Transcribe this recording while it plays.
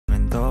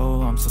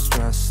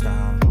stressed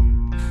out.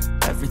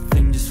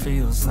 Everything just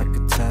feels like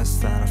a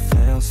test that I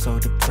fail, so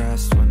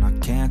depressed when I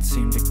can't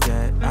seem to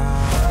get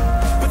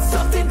out. But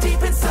something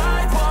deep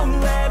inside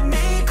won't let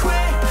me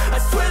quit. I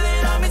swear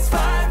that I'm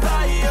inspired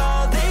by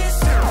all this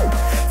shit.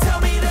 Tell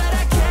me that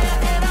I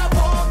can't and I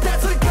won't.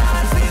 That's what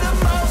guides me the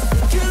most.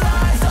 Your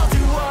lies, I'll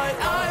do what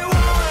I want.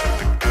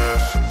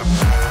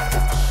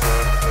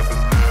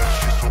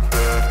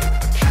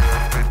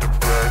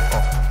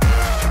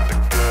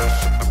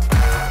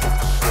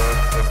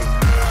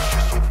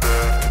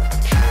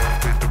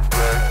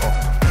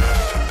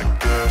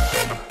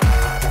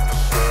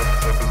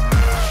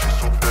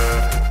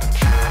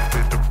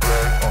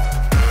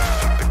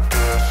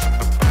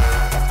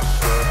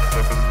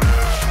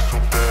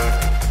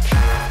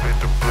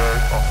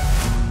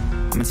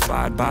 I'm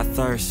inspired by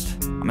thirst,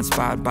 I'm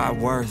inspired by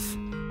worth.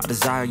 I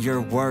desire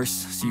your worst,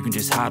 so you can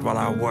just hide while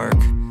I work.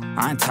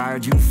 I ain't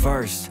tired, you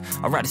first.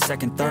 I'll write a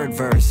second, third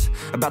verse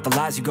about the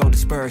lies you go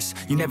disperse.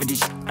 You never did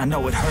shit, I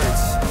know it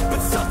hurts.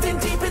 But something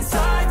deep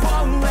inside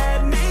won't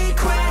let me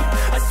quit.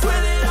 I swear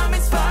that I'm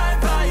inspired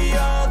by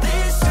all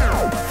this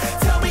shit.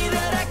 Tell me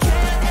that I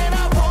can't and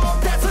I won't.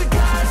 That's what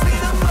guides me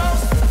the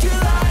most. Your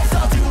lies,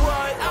 I'll do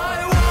what I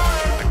want.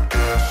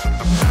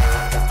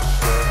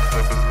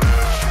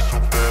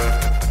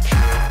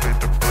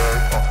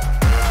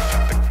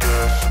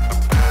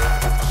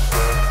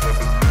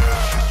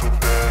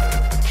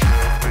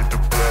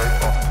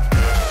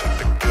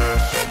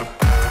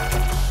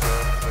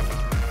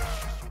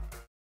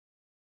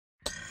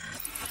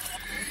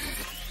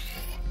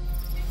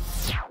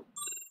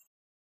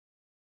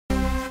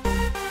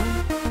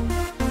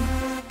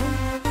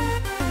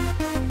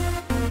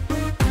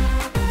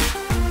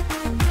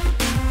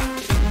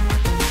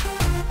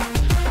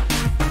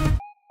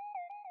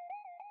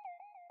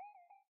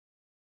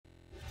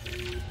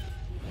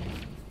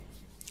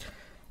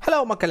 Hello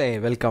மக்களே,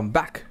 welcome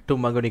back to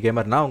மங்குனி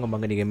gamer. நான் உங்கள்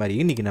மங்குனி gamer.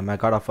 இன்றைக்கி நம்ம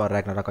God of War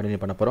Ragnarok continue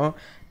பண்ண போகிறோம்.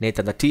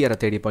 நேற்று அந்த TYR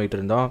தேடி போயிட்டு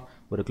இருந்தோம்.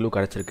 ஒரு க்ளூ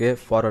கிடச்சிருக்கு.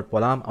 ஃபார்வர்ட்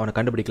போகலாம், அவனை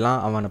கண்டுபிடிக்கலாம்,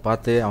 அவனை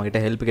பார்த்து அவங்ககிட்ட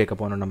ஹெல்ப் கேட்க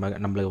போகணும்.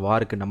 நம்மளுக்கு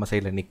வாருக்கு நம்ம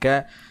சைடில் நிற்க.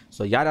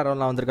 ஸோ யார்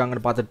யாரெல்லாம்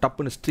வந்திருக்காங்கன்னு பார்த்து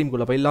டப்புன்னு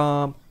ஸ்ட்ரீம்குள்ளே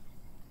போயிடலாம்.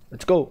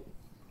 Let's go.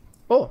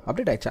 ஓ,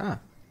 அப்டேட் ஆயிடுச்சா?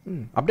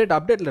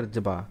 அப்டேட்டில்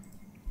இருந்துச்சுப்பா.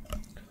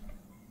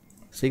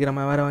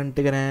 சீக்கிரமாக வேறு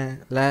வந்துட்டுக்கிறேன்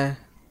இல்லை?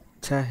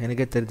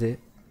 எனக்கே தெரிஞ்சு.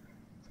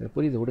 சரி,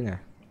 புரியுது, விடுங்க.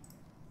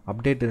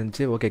 அப்டேட்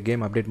இருந்துச்சு. ஓகே,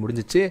 கேம் அப்டேட்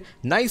முடிஞ்சிச்சு.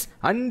 Nice.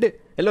 And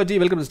hello G,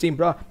 welcome to steam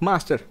bro.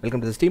 Master,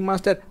 welcome to steam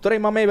master. துரை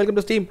மாமே, welcome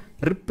to steam.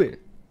 ரிப்பு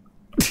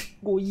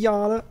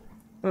கொய்யாத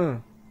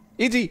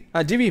EEG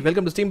GV,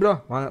 welcome to steam bro.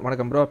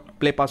 வணக்கம் bro.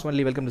 Play pause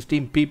only, welcome to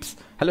steam peeps.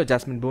 Hello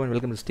jasmine phone,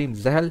 welcome to steam.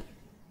 Jahl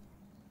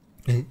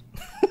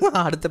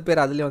அடுத்த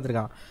பேர் அதுலேயே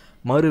வந்திருக்கான்.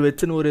 மறு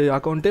வச்சுன்னு ஒரு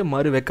account,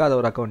 மறு வைக்காத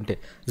ஒரு account.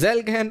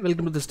 ஜெல்கேன்,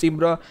 welcome to steam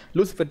bro.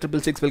 Lucifer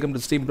 666, welcome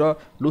to steam bro.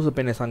 லூசு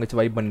பெண்ணை சாங் வச்சு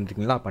வைப்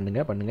பண்ணிட்டுருக்கீங்களா?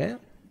 பண்ணுங்கள்.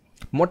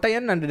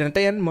 மொட்டையன் அண்ட்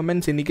நெட்டையன்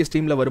மொமெண்ட்ஸ் இன்றைக்கி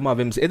ஸ்டீமில் வருமா?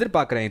 விம்ஸ்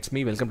எதிர்பார்க்குறேன். It's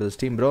me, welcome to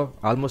steam bro.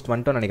 Almost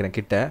வந்துட்டோன்னு நினைக்கிறேன்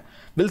கிட்ட.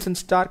 Wilson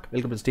Stark,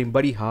 welcome to steam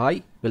படி. Hi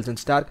Wilson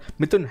Stark.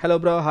 Mithun, hello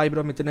bro. Hi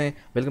bro Mithun,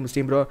 welcome to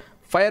steam bro.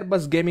 Fire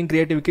bus gaming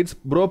creative kids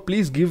bro,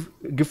 please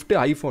gift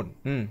iPhone.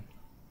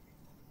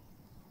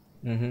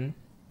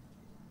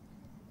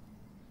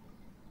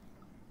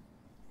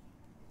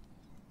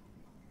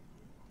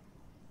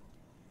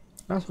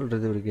 நான்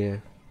சொல்கிறது இவருக்கு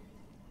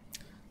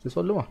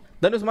சொல்லுவான்.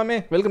 தனுஷ் மாமே,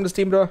 welcome to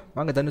steam bro.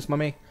 வாங்க தனுஷ்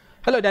மாமே.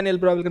 Hello Daniel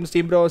bro, welcome to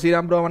steam bro.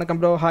 Sriram bro, வணக்கம்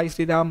bro. Hi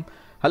Sriram.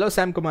 Hello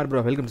Sam Kumar bro,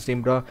 welcome to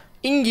steam bro.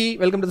 இங்கி,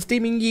 welcome to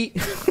steam இங்கி.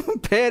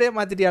 பேரே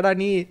மாற்றிட்டியாடா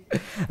நீ.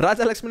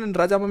 ராஜா லக்ஷ்மணன்,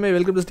 ராஜா மாமே,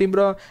 வெல்கம் டு ஸ்டீம்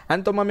ப்ரோ.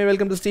 அந்தோ மாமே,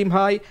 welcome to steam.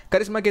 Hi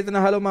Karishma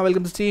கேத்தனா, hello மா,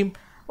 வெல்கம் டு ஸ்டீம்.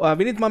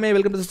 வினித் மாமே,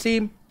 welcome to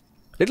steam.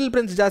 Little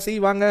Prince Jassi,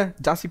 வாங்க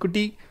ஜாசி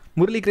குட்டி.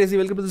 Murali Crazy,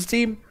 welcome to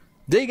steam.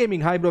 Jai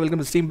gaming, hi bro,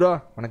 welcome to steam bro.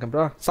 வணக்கம்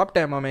ப்ரோ.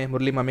 சாப்பிட்டேன் மாமே.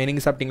 முரளி மாமே,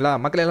 நீங்கள் சாப்பிட்டீங்களா?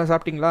 மக்கள் எல்லாம்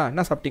சாப்பிட்டீங்களா?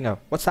 என்ன சாப்பிட்டீங்க?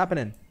 What's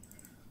happening?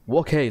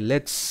 Okay,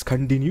 let's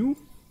continue.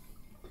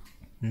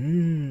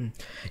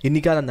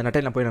 இன்றைக்காவது அந்த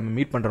நட்டையில் போய் நம்ம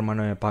மீட்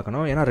பண்ணுறோமான்னு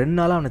பார்க்கணும். ஏன்னா 2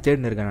 நாளாக அவனை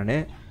தேடின்னு இருக்கேன்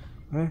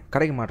நான்.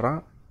 கிடைக்க மாட்டான்.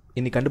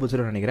 இன்றைக்கி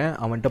கண்டுபிடிச்சிடும் நினைக்கிறேன்.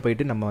 அவன்கிட்ட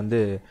போயிட்டு நம்ம வந்து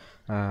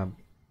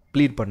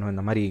ப்ளீட் பண்ணுவோம்.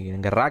 இந்த மாதிரி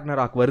எங்கள்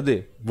ராக்னராக் வருது,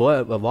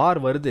 வார்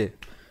வருது,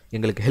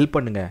 எங்களுக்கு ஹெல்ப்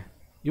பண்ணுங்க.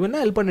 இவன்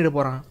என்ன ஹெல்ப் பண்ணிட்டு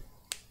போகிறான்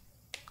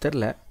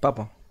தெரில,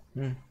 பார்ப்போம்.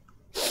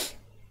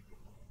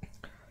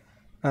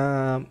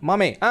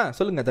 மாமே,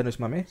 சொல்லுங்கள்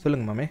தனுஷ் மாமே,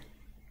 சொல்லுங்கள் மாமே.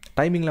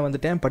 டைமிங்கில்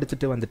வந்துட்டேன்,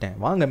 படிச்சுட்டு வந்துட்டேன்.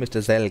 வாங்க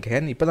மிஸ்டர்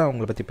ஜெல்கேன். இப்போ தான்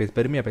உங்களை பற்றி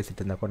பெருமையாக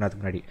பேசிகிட்டு இருந்தேன் கொஞ்ச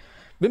நேரத்துக்கு முன்னாடி.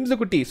 விம்ஸு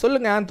குட்டி,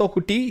 சொல்லுங்கள். ஆந்தோ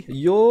குட்டி,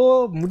 ஐயோ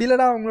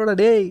முடியலடா அவங்களோட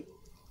டேய்.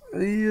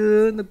 ஐயோ,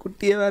 இந்த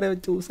குட்டியை வேறு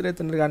வச்சு உசுரே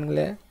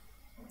தின்னுருக்கானுங்களே.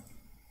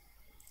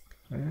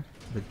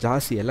 இந்த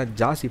ஜாசி எல்லாம்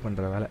ஜாசி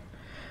பண்ணுற வேலை.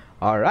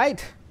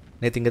 ஆல்ரைட்,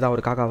 நேற்று இங்கே தான்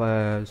ஒரு காக்காவை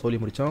சொல்லி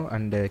முடித்தோம்.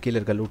 அண்டு கீழே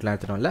இருக்க லூட்லாம்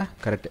எடுத்துட்டோம்ல.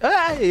 கரெக்டு.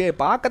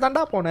 பார்க்க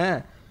தாண்டா போனேன்.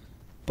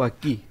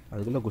 பக்கி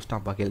அதுக்குள்ளே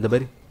குஸ்டான் பாக்கி இந்த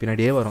மாதிரி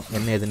பின்னாடியே வரும்,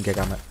 என்ன ஏதுன்னு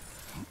கேட்காம.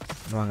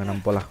 வாங்க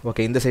நம்ம போகலாம்.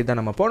 ஓகே, இந்த சைடு தான்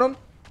நம்ம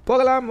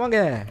போகலாம். வாங்க.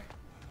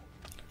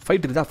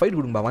 ஃபைட் இருக்குதா? ஃபைட்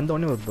கொடுங்கப்பா.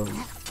 வந்தோடனே ஒரு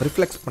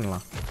ரிஃப்ளெக்ஸ்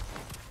பண்ணலாம்.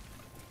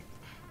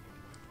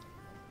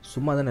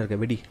 சும்மா தானே இருக்க,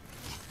 வெடி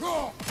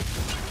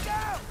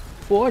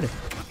போடு.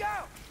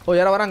 ஓ,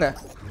 யாரோ வராங்க.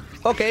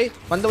 ஓகே,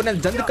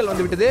 வந்தவுடனே ஜந்துக்கள்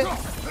வந்து விட்டது.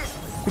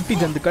 குட்டி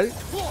ஜந்துக்கள்.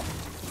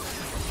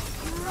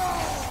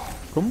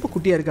 ரொம்ப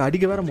குட்டியாக இருக்குது,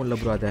 அடிக்க வேற முடியல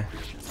ப்ரோ. அதை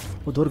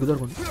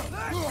தோருக்கு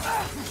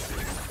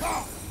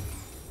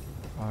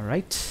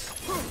ஆல்ரைட்.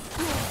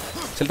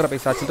 சில்லற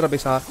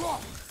பைசா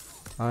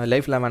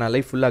லைஃப்பில் வேணாம்,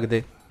 லைஃப் ஃபுல்லாகுது,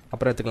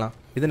 அப்புறம் எடுத்துக்கலாம்.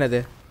 இது என்னது?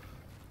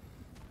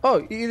 ஓ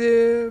இது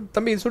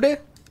தம்பி இது சுடு.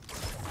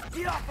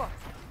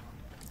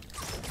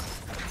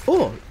 ஓ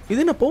இது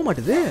என்ன போக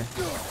மாட்டுது?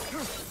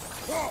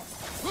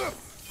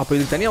 அப்போ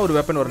இது தனியாக ஒரு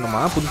வெப்பன்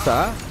வரணுமா புதுசா?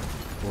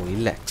 ஓ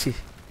இல்லை,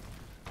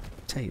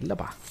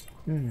 இல்லைப்பா.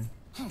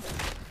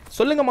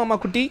 சொல்லுங்க மாமா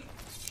குட்டி,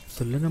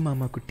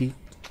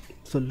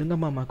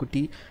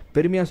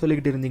 பெருமையாக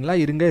சொல்லிக்கிட்டு இருந்தீங்களா?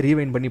 இருங்க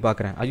ரீவைண்ட் பண்ணி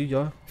பார்க்குறேன்.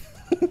 ஐயோ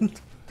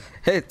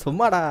ஹே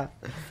சும்மாடா.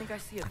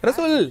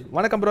 ரசூல்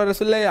வணக்கம் ப்ரோ.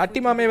 ரசூல் அட்டி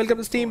மாமே வெல்கம்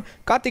டு ஸ்ட்ரீம்.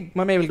 கார்த்திக்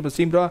மாமே welcome to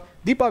stream bro.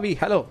 தீபாவி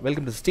hello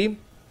welcome to stream.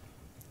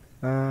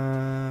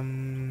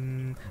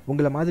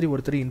 உங்களை மாதிரி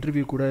ஒருத்தர்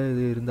இன்டர்வியூ கூட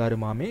இருந்தார்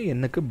மாமே,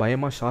 எனக்கு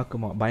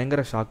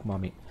பயங்கர ஷாக்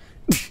மாமே.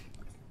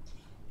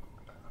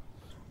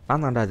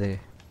 நான் தாண்டா அது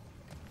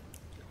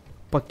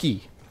பக்கி.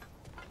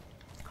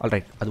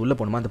 ஆல்ரைட், அது உள்ளே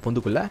போகணுமா அந்த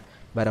பொந்துக்குள்ளே?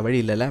 வேறு வழி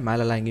இல்லைல்ல,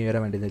 மேலெல்லாம் எங்கேயும் ஏற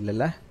வேண்டியது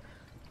இல்லைல்ல.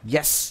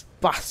 எஸ்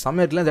பா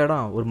செம்ம இருக்குல்ல இந்த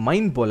இடம். ஒரு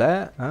மைண்ட் போல்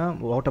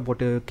ஓட்டை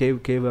போட்டு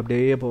கேவ்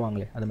அப்படியே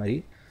போவாங்களே அது மாதிரி.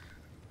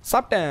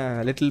 சாப்பிட்டேன்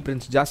லிட்டில்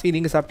பிரின்ஸ் ஜாஸ்தி.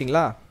 நீங்கள்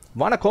சாப்பிட்டீங்களா?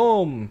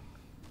 வணக்கம்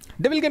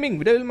டெவில் கேமிங்.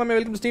 டெவில் மாமே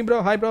welcome steam bro.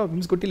 Hi bro.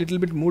 Memes குட்டி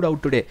little bit mood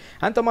out today.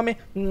 அந்த மாமே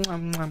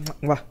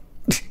வா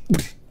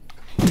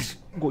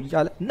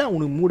கொய்யால என்ன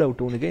உனக்கு மூட்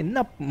அவுட்? உனக்கு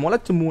என்ன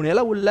முளைச்சி 3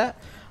 இலை உள்ள?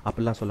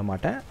 அப்படிலாம் சொல்ல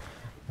மாட்டேன்.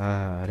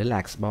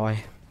 Relax bye,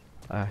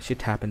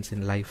 shit happens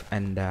in life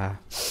and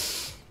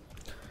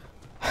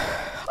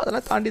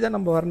அதெல்லாம் தாண்டி தான்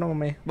நம்ம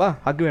வரணுமே. வா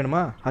ஹக்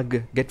வேணுமா? Haq,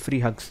 get free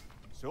hugs.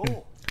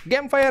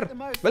 Game fire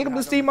welcome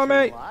to stream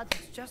மாமே.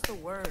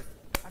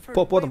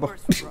 போதும்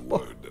போ,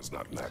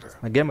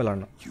 நான் கேம்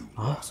விளாடணும்.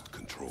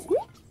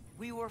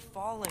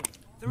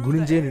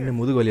 குனிஞ்சே நின்று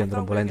முதுகு வலி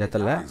வந்துடும் போல இந்த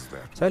இடத்துல.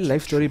 Sir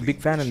life story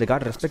big fan and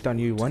God respect on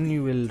you. One you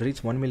will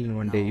reach 1 million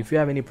one day. If you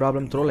have any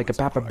problem throw like a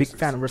paper. Big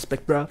fan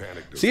respect bro.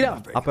 சீரா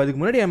அப்போ அதுக்கு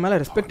முன்னாடி என் மேலே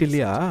ரெஸ்பெக்ட்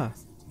இல்லையா?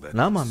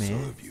 நான் மாமே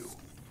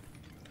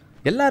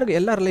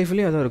எல்லார்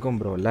லைஃப்லேயும் அதுவும் இருக்கும்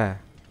ப்ரோ. இல்லை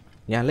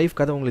என் லைஃப்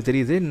கதை உங்களுக்கு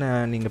தெரியுது,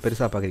 நீங்கள்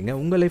பெருசாக பார்க்குறீங்க.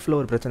 உங்கள் லைஃப்பில்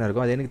ஒரு பிரச்சனை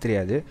இருக்கும், அது எனக்கு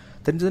தெரியாது.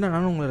 தெரிஞ்சதுன்னா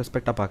நானும் உங்களை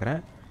ரெஸ்பெக்டாக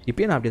பார்க்குறேன்.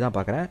 இப்போயே நான் அப்படி தான்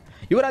பார்க்குறேன்.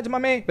 யுவராஜ்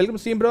மாமே welcome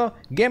stream bro.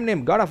 Game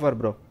name God of War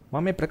bro.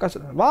 மாமே பிரகாஷ்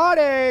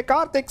வாடே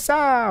கார்த்திக்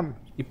சாம்.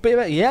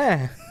 இப்போவே ஏன்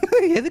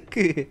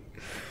எதுக்கு?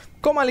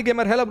 கோமாளி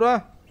கேமர் ஹலோ ப்ரோ.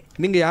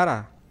 நீங்கள் யாரா?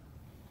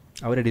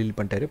 அவரே டீல்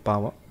பண்ணிட்டாரு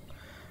பாவம்.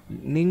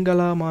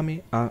 நீங்களா மாமி?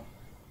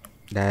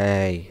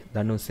 டேய்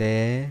தனுஷே.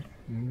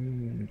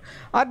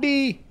 ஆர்டி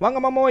வாங்க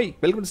மாமோய்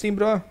வெல்கம் டு ஸ்ட்ரீம்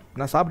ப்ரோ.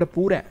 நான் சாப்பிட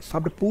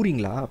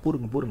பூரிங்களா?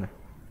 பூருங்க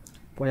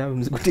போயா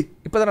மிஸ் குட்டி.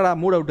 இப்போ தானடா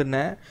மூட்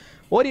அவுட்டுன்னு.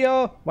 ஓரியோ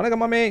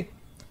வணக்கம் மாமே.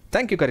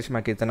 தேங்க்யூ கரிஷ்மா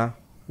கீர்த்தனா,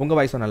 உங்கள்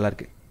வாய்ஸும்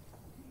நல்லாயிருக்கு.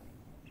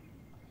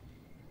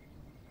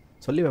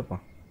 சொல்லி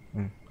வைப்பான்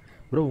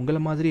ப்ரோ. உங்களை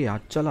மாதிரி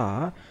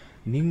ஆக்சுவலாக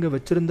நீங்கள்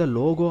வச்சுருந்த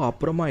லோகோ,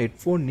 அப்புறமா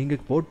ஹெட்ஃபோன்,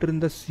 நீங்கள்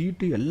போட்டிருந்த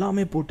சீட்டு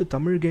எல்லாமே போட்டு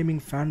Tamil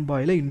gaming fan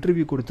boil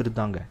interview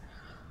கொடுத்துருந்தாங்க.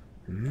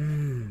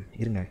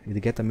 இருங்க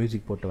இதுக்கேற்ற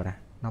மியூசிக் போட்டு வரேன்.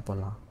 என்ன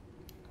பண்ணலாம்?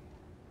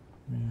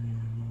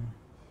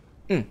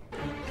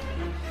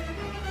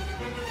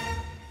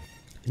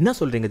 என்ன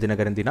சொல்கிறீங்க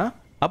தினகரந்தினா?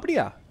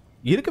 அப்படியா?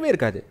 இருக்கவே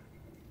இருக்காது,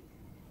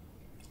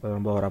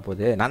 ரொம்ப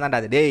வரப்போகுது. நான் தான்டா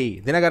அது. டேய்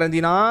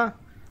தினகரந்தினா.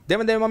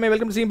 தேவன் மாமே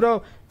welcome to stream bro.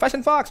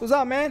 Fashion Fox உசா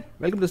man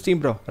welcome to stream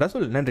bro.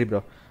 ரசூல் நன்றி ப்ரோ,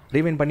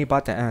 ரீவைண்ட் பண்ணி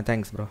பார்த்தேன்.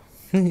 Thanks bro.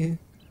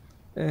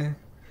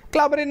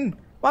 கிளாபரின்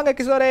வாங்க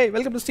கிஷோரே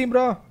வெல்கம் டு ஸ்ட்ரீம்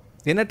ப்ரோ.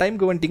 என்ன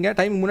டைமுக்கு வந்துட்டீங்க?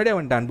 டைமுக்கு முன்னாடியே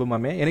வந்துட்டேன் அன்பு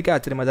மாமே. எனக்கே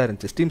ஆச்சரியமாக தான்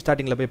இருந்துச்சு. ஸ்ட்ரீம்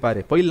ஸ்டார்டிங்கில் போய் பாரு,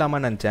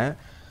 போயிடலாமான்னு நினச்சேன்.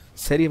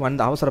 சரி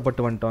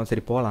அவசரப்பட்டு வந்துட்டோம்,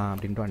 சரி போகலாம்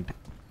அப்படின்ட்டு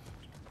வந்துட்டேன்.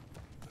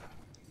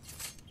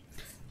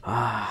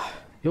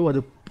 யோ அது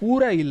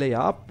பூரா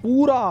இல்லையா?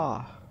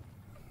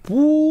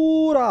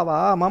 பூராவா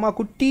மாமா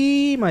குட்டி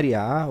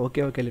மாதிரியா?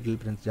 ஓகே லிட்டில்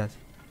பிரின்ஸ் ஜாஸ்தி.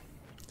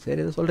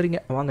 சரி எதை சொல்கிறீங்க,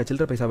 வாங்க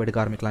சில்லற பைசா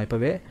எடுக்க ஆரம்பிக்கலாம்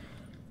இப்போவே.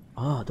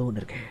 அது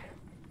ஒன்று இருக்கே.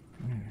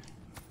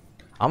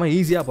 அவன்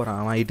ஈஸியாக போகிறான்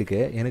அவன் ஹைட்டுக்கு,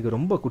 எனக்கு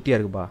ரொம்ப குட்டியாக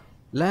இருக்குப்பா.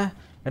 இல்லை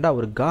ஏண்டா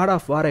ஒரு காட்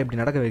ஆஃப் வாரை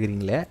இப்படி நடக்க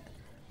வைக்கிறீங்களே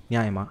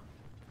நியாயமா?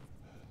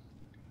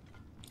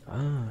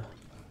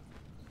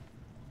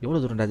 எவ்வளோ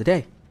தூரம்டா அது? டே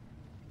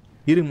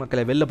இருங்க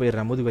மக்களை, வெளில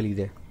போயிடுறேன், முது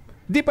வலிக்குது.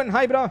 Deepan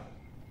hi bro.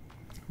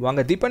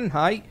 வாங்க தீபன்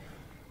ஹாய்.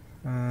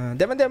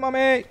 தேவந்தே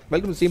மாமே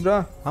வெல்கம் ஸ்ட்ரீம் ப்ரோ.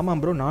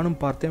 ஆமாம் ப்ரோ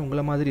நானும் பார்த்தேன்,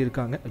 உங்களை மாதிரி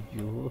இருக்காங்க.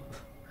 ஐயோ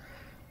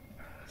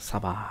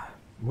சபா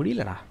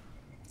முடியலடா.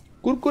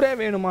 குர்குரே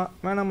வேணுமா?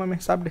 வேணாம் மாமே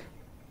சாப்பிடு.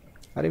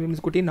 அரே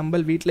மிஸ் குட்டி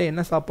நம்பல் வீட்டில்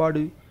என்ன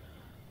சாப்பாடு?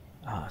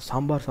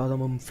 சாம்பார்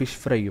சாதமும் ஃபிஷ்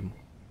ஃப்ரையும்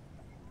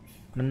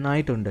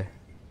நன்னாயிட்டு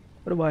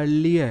ஒரு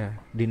வள்ளிய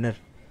டின்னர்.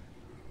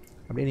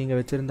 அப்படியே நீங்கள்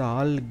வச்சுருந்த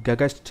all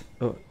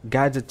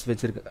gadgets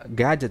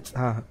gadgets.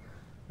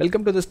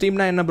 Welcome to the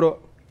ஸ்ட்ரீம்னா என்ன ப்ரோ?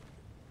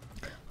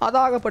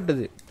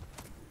 அதாகப்பட்டது,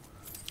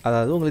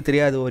 அதாவது உங்களுக்கு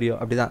தெரியாது ஓரியோ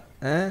அப்படி தான்.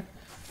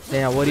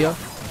 ஏன் ஓரியோ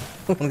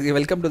உங்களுக்கு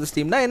வெல்கம் டு த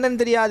ஸ்ட்ரீம்னா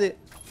என்னன்னு தெரியாது.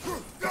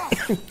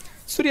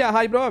 Surya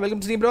hi bro welcome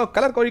to stream bro.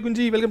 Colour கோழி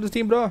குஞ்சி வெல்கம் டு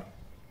ஸ்ட்ரீம் ப்ரோ.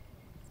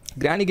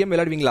 கிராணி கேம்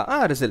விளையாடுவீங்களா?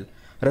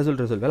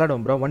 ரசூல்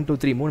விளையாடுவோம் ப்ரோ. 1 2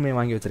 3 3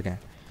 வாங்கி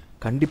வச்சுருக்கேன்,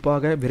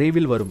 கண்டிப்பாக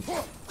விரைவில் வரும்.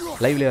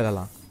 லைவ்லேயே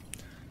விளையாடலாம்,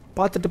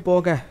 பார்த்துட்டு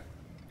போக.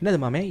 என்னது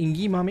மாமே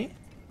இங்கேயும் மாமே?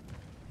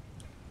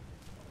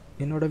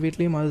 என்னோட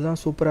வீட்லேயும்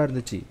அதுதான் சூப்பராக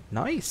இருந்துச்சு.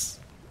 நைஸ்.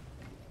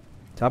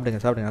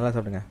 சாப்பிடுங்க நல்லா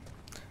சாப்பிடுங்க.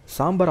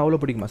 சாம்பார் அவ்வளோ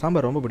பிடிக்குமா?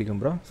 சாம்பார் ரொம்ப பிடிக்கும்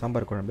ப்ரோ.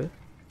 சாம்பார் குழம்பு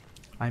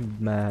ஐம்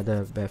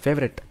த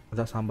ஃபேவரட்.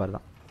 அதான் சாம்பார்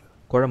தான்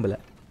குழம்புல.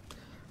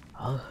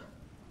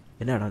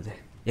 என்ன இடம் அது?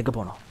 எங்கே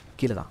போனோம்?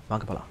 கீழே தான்,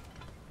 வாங்க போகலாம்.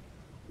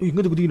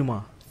 இங்கேருந்து குதிக்கணுமா?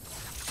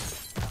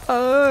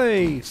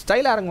 ஏய்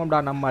ஸ்டைலாக இறங்குவோம்டா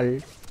நம்மள்.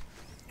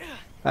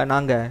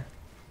 நாங்கள்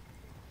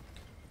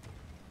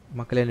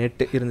மக்களே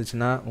நெட்டு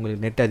இருந்துச்சுன்னா,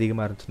 உங்களுக்கு நெட்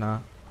அதிகமாக இருந்துச்சுன்னா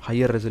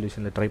ஹையர்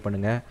ரெசல்யூஷனில் ட்ரை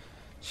பண்ணுங்கள்.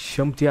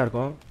 ஷம்தியாக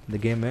இருக்கும் இந்த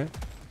கேமு.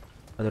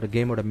 அதோட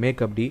கேமோட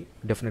மேக் அப்படி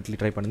டெஃபினெட்லி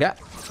ட்ரை பண்ணுங்கள்.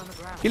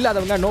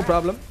 இல்லாதவங்க நோ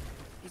ப்ராப்ளம்,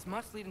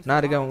 நான்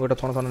இருக்கேன்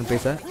உங்கள்கிட்ட சொன்னேன்னு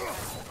பேச.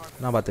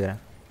 நான்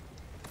பார்த்துக்கிறேன்.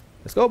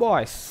 Let's go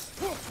boys.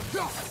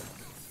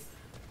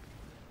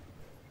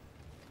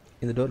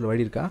 இந்த டோரில்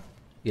வழி இருக்கா?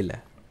 இல்லை.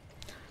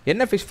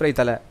 என்ன ஃபிஷ் ஃப்ரை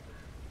தலை?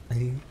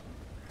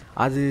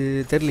 அது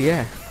தெரியலையே.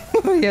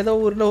 ஏதோ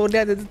ஒன்றே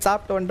அது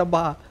சாப்பிட்டு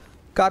வந்துட்டப்பா.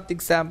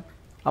 கார்த்திக் சாம்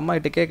அம்மா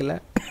கிட்ட கேட்கல.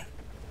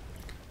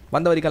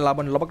 வந்த வரைக்கும்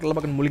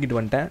லபக்கன்னு முழுங்கிட்டு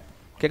வந்துட்டேன்.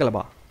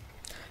 கேட்கலப்பா.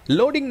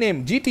 Loading name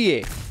GTA.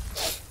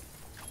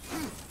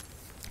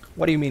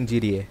 What do you mean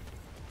GTA?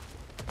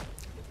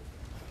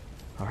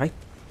 Alright.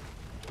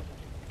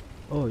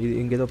 ஓ இது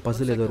இங்கே ஏதோ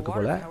பசில் ஏதோ இருக்கு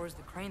போல.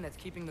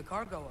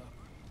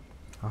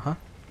 ஆஹா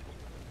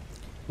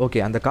ஓகே,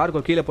 அந்த கார்கோ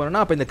கீழே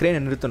போனோன்னா அப்போ இந்த க்ரேனை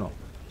நிறுத்தணும்.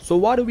 So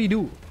what to we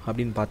do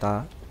அப்படின்னு பார்த்தா,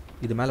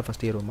 இது மேலே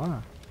ஃபஸ்ட் ஏறுவோமா?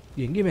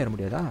 எங்கேயுமே ஏற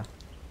முடியாதா?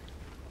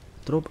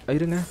 த்ரோ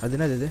இருங்க. அது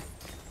என்னது இது?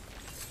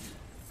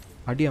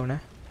 அடி அவனை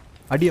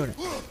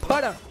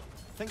பாடா.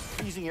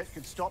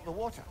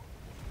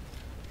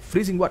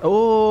 Freezing what?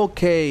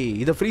 ஓகே,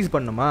 இதை ஃப்ரீஸ்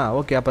பண்ணணுமா?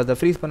 ஓகே, அப்போ அதை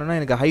ஃப்ரீஸ் பண்ணணும்னா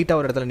எனக்கு ஹைட்டாக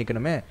ஒரு இடத்துல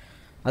நிற்கணுமே.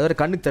 அது வரை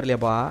கண்ணுக்கு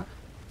தெரியலையாப்பா.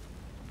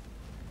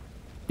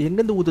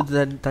 எங்கேருந்து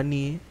ஊற்றுது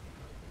தண்ணி?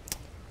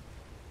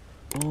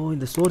 ஓ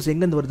இந்த சோர்ஸ்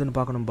எங்கேருந்து வருதுன்னு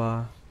பார்க்கணும்பா.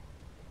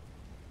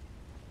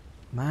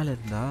 மேலே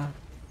இருந்தா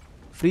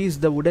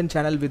ஃப்ரீஸ் த வுடன்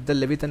channel with the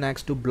லெவித்தன்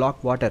aux to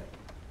black water.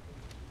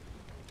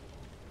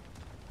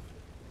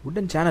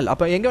 வுடன் சேனல்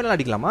அப்போ எங்கே வேணாலும்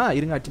அடிக்கலாமா?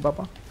 இருங்க அடிச்சு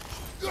பார்ப்போம்.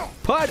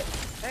 பாடு.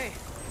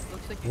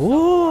 ஓ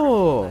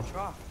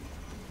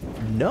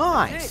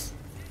நைஸ்.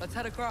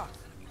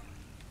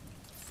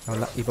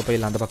 அவ்வளோதான், இப்போ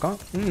போயிடலாம் அந்த பக்கம்.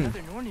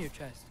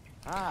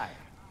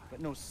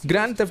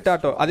 கிராண்ட் தெஃப்ட்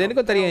ஆட்டோ அது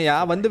எனக்கும் தெரியும்யா.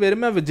 வந்து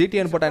வெறுமை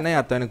ஜிடிஎன் போட்டா என்ன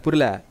அர்த்தம் எனக்கு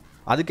புரியல.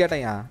 அது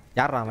கேட்டேன்யா.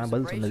 யாரா அவன்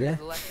பதில் சொன்னது?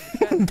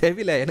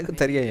 தெரியல, எனக்கு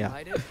தெரியும்யா.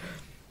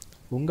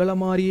 உங்களை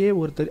மாதிரியே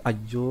ஒருத்தர்.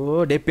 ஐயோ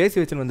டே பேசி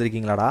வச்சுன்னு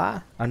வந்திருக்கீங்களாடா.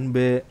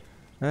 அன்பு,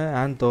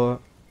 ஆந்தோ,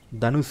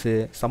 தனுஷ்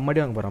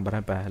செம்மடி வாங்க போகிறான்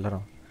பாரு இப்போ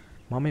எல்லாரும்.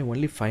 மாமே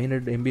only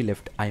 500 MB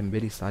left. I am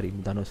very sorry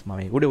Dhanush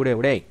மாமே. உடே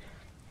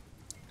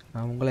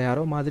உங்களை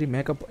யாரோ மாதிரி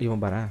மேக்கப்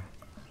இவன் பாரு.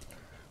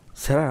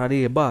 சரி அடி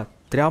எப்பா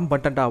தெரியாமல்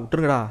பண்ணிட்டேன்டா,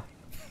 விட்டுருங்கடா.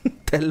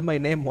 Tell my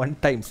name 1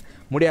 times.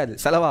 முடியாது,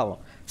 செலவாகும்.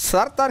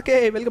 சரத்தார்கே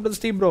வெல்கம் டு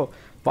ஸ்டீம் ப்ரோ.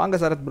 வாங்க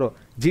சரத் ப்ரோ,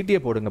 ஜிடிஏ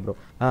போடுங்க ப்ரோ.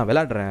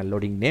 விளாட்றேன்.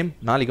 லோடிங் நேம்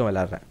நாளைக்கும்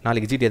விளாட்றேன்.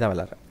 நாளைக்கு ஜிடிஏ தான்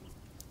விளாட்றேன்.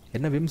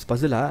 என்ன விம்ஸ்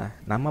பசிலா?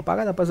 நம்ம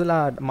பார்க்காத பசிலா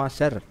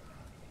மாஸ்டர்.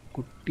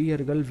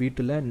 குட்டியர்கள்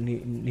வீட்டில்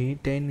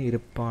நீட்டைன்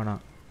இருப்பானா?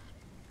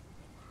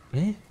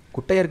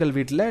 குட்டையர்கள்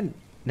வீட்டில்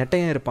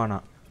நெட்டையன் இருப்பானா?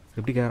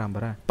 எப்படி கேட்குறான்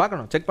பாரு.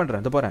 பார்க்கணும், செக்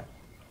பண்ணுறேன். இது போகிறேன்.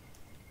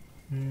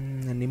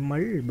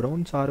 நிம்மல்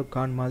ப்ரௌன் ஷாருக்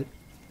கான் மாதிரி.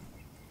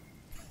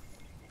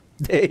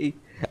 டேய்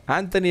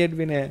ஆந்தனி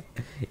எட்வினு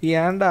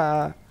ஏன்டா?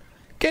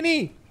 Keni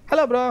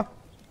hello bro.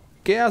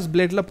 கேஆஸ்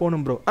பிளேடில்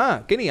போகணும் ப்ரோ.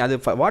 கெனி அது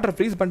வாட்டர்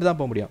ஃப்ரீஸ் பண்ணிட்டு தான்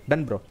போக முடியும்.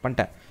 டன் ப்ரோ,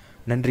 பண்ணிட்டேன்.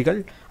 நன்றிகள்.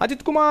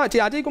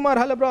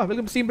 Ajaykumar hello bro,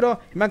 welcome steam bro.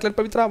 இமாக்லர்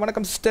Pavithra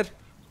வணக்கம் சிஸ்டர்.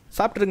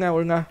 சாப்பிட்ருங்க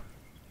ஒழுங்கா.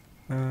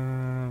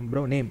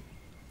 ப்ரோ நேம்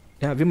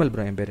விமல்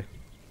ப்ரோ என் பேர்.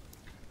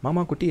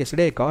 மாமா குட்டி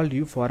yesterday call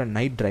you for a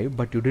night drive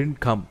but you didn't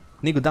come.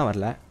 நீக்கு தான்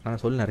வரல,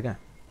 நான் சொல்லினேன் இருக்கேன்.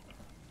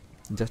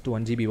 Just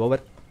 1 GB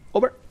over.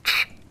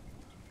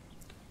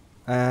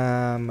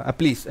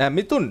 Please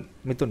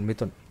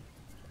Mithun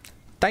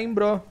time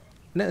bro.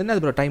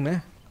 என்னது ப்ரோ டைமு?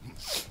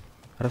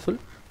 ரசூல்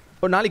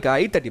நாளைக்கா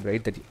 8:30 ப்ரோ.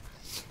 8:30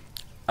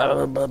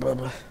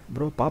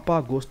 ப்ரோ. பாப்பா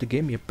கோஸ்ட்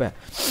கேம் எப்போ?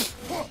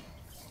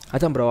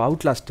 அதான் ப்ரோ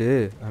அவுட்லாஸ்ட்டு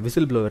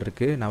விசில் ப்ளோவர்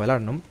இருக்குது, நான்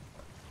விளாடணும்,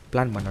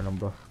 பிளான் பண்ணணும்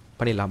ப்ரோ.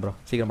 பண்ணிடலாம் ப்ரோ,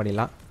 சீக்கிரம்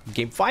பண்ணிடலாம்.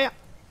 Game fire.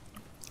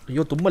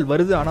 ஐயோ தும்மல்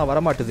வருது ஆனால்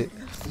வரமாட்டுது.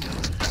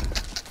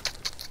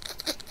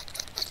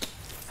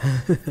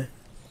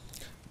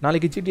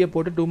 நாளைக்கு ஜிடிஏ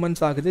போட்டு 2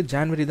 months ஆகுது.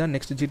 ஜான்வரி தான்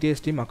next GTA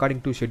stream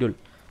according to schedule.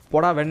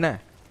 போடா வெண்ண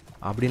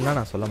அப்படின்லாம்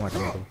நான் சொல்ல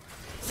மாட்டேன் ப்ரோ.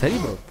 சரி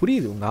ப்ரோ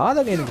புரியுது, உங்கள்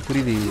ஆதகம் எனக்கு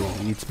புரியுது.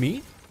 இட்ஸ் மீ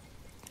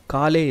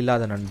காலே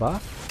இல்லாத நண்பா.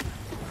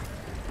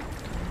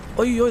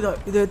 ஐயோ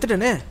இதை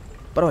எடுத்துட்டேனே.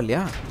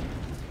 பரவாயில்லையா?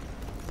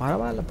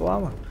 பரவாயில்ல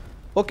போவா.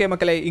 ஓகே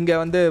மக்களே, இங்கே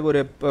வந்து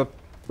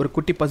ஒரு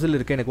குட்டி பசில்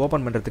இருக்குது எனக்கு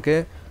ஓப்பன் பண்ணுறதுக்கு.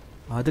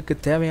 அதுக்கு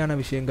தேவையான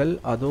விஷயங்கள்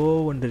அதோ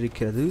ஒன்று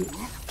இருக்கிறது.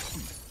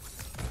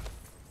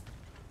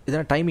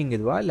 இதெல்லாம் டைமிங்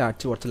இதுவா இல்லை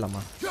அடிச்சு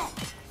உடச்சிடலாமா?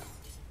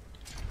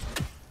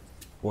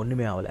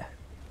 ஒன்றுமே ஆகலை.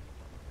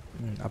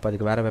 அப்போ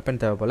அதுக்கு வேறு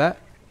வெப்பன் தேவை போல்.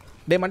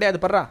 டே மண்டே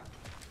அது படுறா.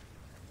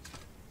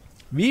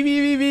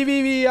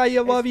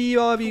 ஐயவா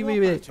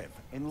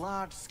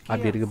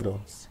அப்படி இருக்கு ப்ரோ.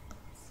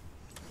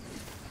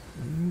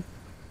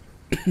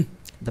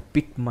 த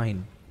பிட்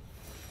மைன்.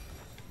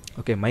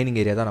 ஓகே, மைனிங்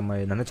ஏரியா தான். நம்ம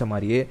நினச்ச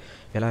மாதிரியே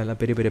எல்லாம்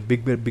பெரிய பெரிய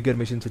பிக்கர்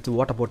மிஷின்ஸ் வச்சு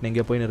ஓட்ட போட்டு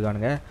எங்கேயோ போயின்னு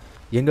இருக்கானுங்க.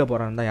 எங்கே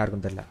போகிறான்னு தான்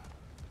யாருக்கும் தெரில.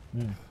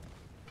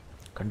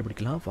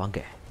 கண்டுபிடிக்கலாம் வாங்க.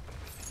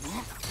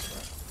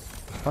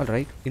 ஆல்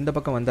ரைட், இந்த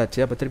பக்கம் வந்தாச்சு.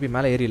 அப்போ திருப்பி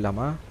மேலே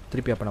ஏறிடலாமா?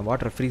 திருப்பி அப்போ நான்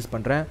வாட்டரை ஃப்ரீஸ்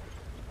பண்ணுறேன்.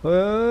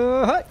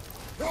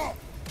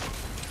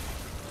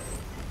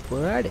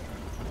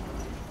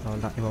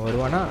 அவ்வளோதான். இவன்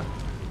வருவானா?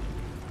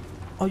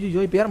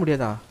 ஐயோ, இப்போ ஏற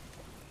முடியாதா?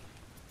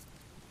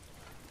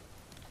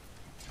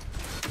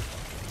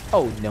 Oh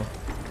no.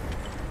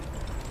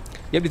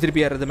 எப்படி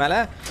திருப்பி ஏறுறது மேலே?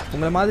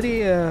 உங்களை மாதிரி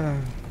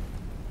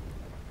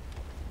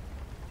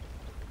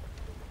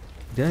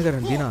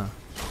தினகரன் தீனா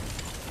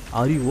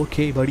ஆரி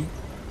ஓகே படி.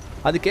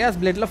 அது கேஸ்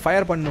பிளேட்டில்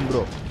ஃபயர் பண்ணணும்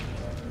ப்ரோ.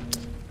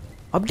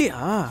 அப்படியா?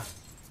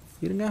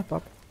 இருங்க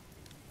பாப்போம்.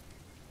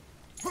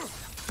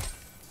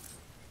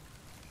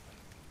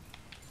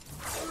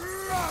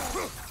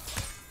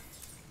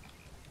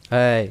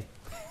 ஏய்,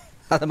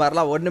 அது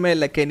மாதிரிலாம் ஒன்றுமே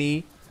இல்லை கெனி.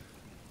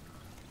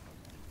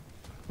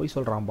 போய்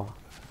சொல்கிறான்பா.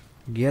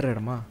 ஏற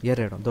இடமா? ஏற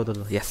இடம். தோ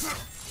S.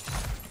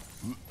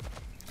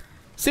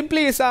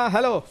 Simply Isha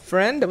hello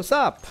friend, what's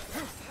up?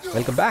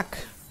 Welcome back.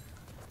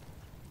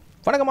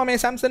 வணக்கம் மாமே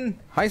Samson.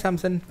 Hi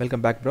Samson,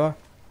 welcome back bro.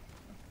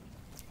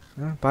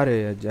 பாரு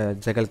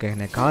ஜெகல்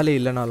கேஹனே, காலே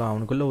இல்லைனாலும்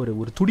அவனுக்குள்ள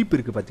ஒரு துடிப்பு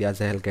இருக்குது பார்த்தியா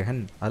ஜெகல்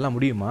கேஹன்? அதெல்லாம்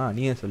முடியுமா?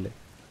 நீயே சொல்லு.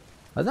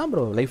 அதுதான்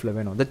ப்ரோ லைஃப்பில்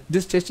வேணும்.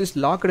 This test is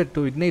logged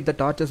to ignite the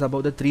torches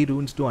above the 3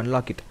 runes to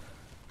unlock it.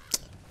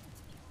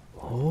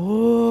 ஓ,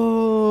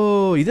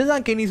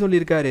 இதுதான் கெனி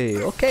சொல்லியிருக்காரு.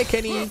 Okay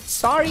Keni,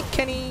 sorry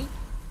Keni.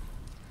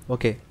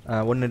 Okay,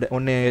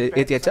 ஒன்று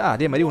ஏற்றியாச்சா?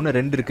 அதே மாதிரி ஒன்று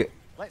 2 இருக்குது.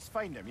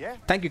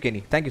 Thank you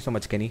Keni, thank you so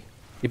much Keni.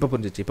 இப்போ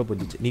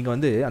புரிஞ்சிச்சு. நீங்கள்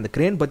வந்து அந்த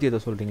கிரேன் பற்றி ஏதோ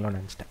சொல்கிறீங்களோன்னு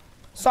நினச்சிட்டேன்.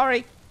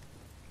 Sorry.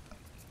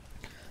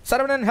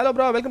 Saravanan hello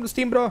bro, welcome to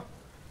steam bro.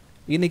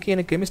 இன்றைக்கி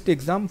எனக்கு கெமிஸ்ட்ரி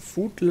எக்ஸாம்.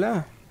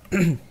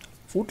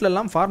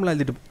 ஃபூட்லலாம் ஃபார்முலா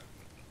எழுதிட்டு.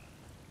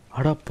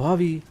 அடா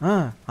பாவி,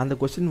 அந்த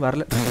கொஸ்டின்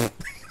வரல.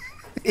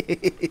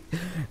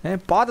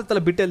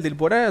 பாதத்தில் பிட் எழுதிட்டு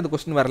போட அந்த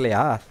கொஸ்டின்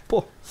வரலையா? போ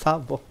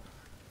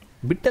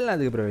பிட்டெல்லாம்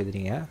அதுக்கு அப்புறம்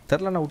எழுதுறீங்க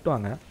தெரிலனா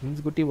விட்டுவாங்க.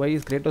 மீன்ஸ் குட்டி why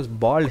is Kratos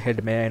fault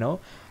head May no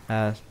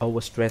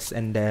over stress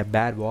and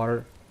bad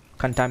water,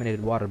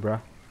 contaminated water bro.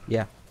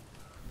 Yeah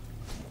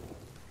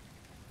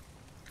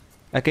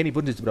okay, நீ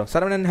புரிஞ்சிச்சு bro.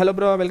 Saravanan hello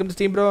bro, welcome to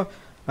steam bro.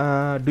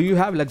 To you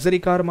have luxury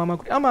car மாமா?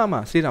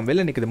 ஆமாம் ஸ்ரீராம்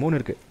வெளில நிற்குது, 3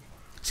 இருக்குது.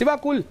 சிவா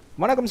கூல்,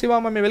 வணக்கம் சிவா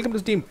மாமே, வெல்கம்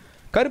டு ஸ்டீம்.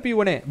 கருப்பு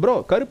யுவனே ப்ரோ,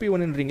 கருப்பு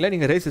யுவனுன்றீங்களா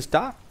நீங்கள்?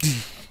 ரேசிஸ்டா?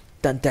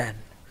 தன்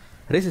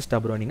ரேசிஸ்டா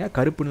ப்ரோ நீங்கள்?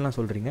 கருப்புன்னெலாம்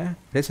சொல்கிறீங்க,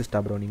 ரேசிஸ்டா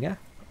ப்ரோ நீங்கள்?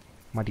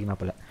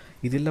 மாட்டிங்கனாப்பில்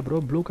இது இல்லை bro.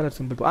 Blue colour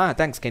simple.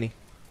 Thanks Keni.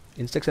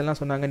 இன்ஸ்ட்ரக்ஷன்லாம்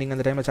சொன்னாங்க. நீங்கள்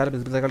அந்த டைமில் சேர்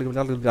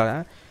இருக்காங்க.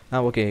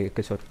 ஓகே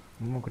கிஷோர்.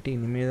 அம்மா குட்டி,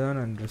 இனிமேல் தான்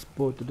நான் ட்ரெஸ்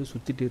போட்டுட்டு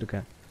சுற்றிட்டு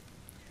இருக்கேன்.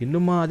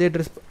 இன்னுமா அதே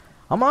ட்ரெஸ்?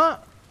 ஆமாம்,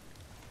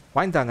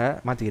 வாங்கித்தாங்க,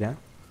 மாற்றிக்கிறேன்.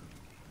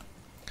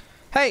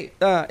 Hey,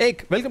 Ek,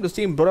 welcome to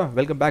Steam, bro.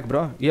 Welcome back, bro.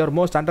 You're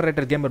most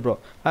underrated gamer, bro.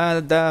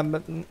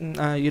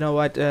 You know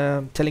what?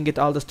 Telling it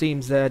all the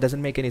streams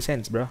doesn't make any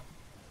sense, bro.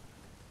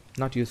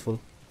 Not useful,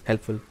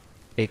 helpful.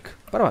 Ek,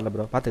 பரவாயில்ல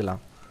bro,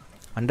 பார்த்துக்கலாம்.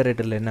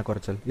 அண்டர்ரேட்டடில் என்ன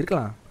குறைச்சல்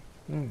இருக்கலாம்.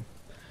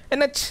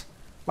 NH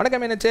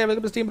வணக்கம் NH,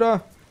 welcome to steam bro.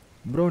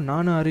 Bro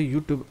நானும்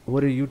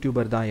ஒரு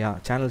YouTuber தான்.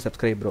 Channel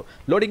subscribe bro.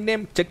 Loading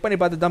name check பண்ணி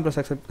பார்த்து தான் ப்ரோ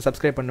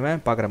சப்ஸ்கிரைப் பண்ணுவேன்.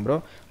 பார்க்குறேன் ப்ரோ.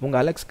 உங்கள்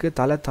அலெக்ஸ்க்கு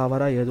தலை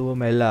தவறாக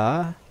எதுவும் இல்லை,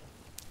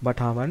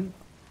 பட் அவன்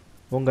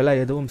உங்களால்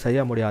எதுவும் செய்ய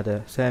முடியாது.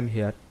 Same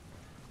here.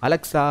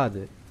 அலெக்ஸா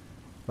அது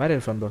வேறு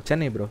from bro?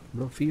 Chennai bro.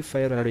 Free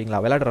fire விளையாடுவீங்களா?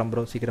 விளையாடுறேன்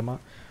bro சீக்கிரமாக.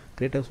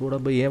 கிரேட்டஸ்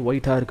உடம்பு ஏன்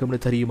ஒயிட்டாக இருக்கும்னு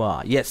தெரியுமா?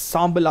 S,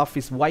 sample of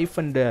his wife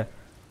and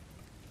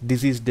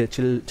deceased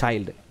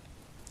child.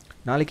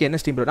 நாளைக்கு என்ன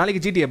ஸ்டீம் ப்ரோ?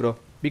 நாளைக்கு GTA bro.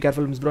 Be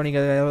careful miss bro.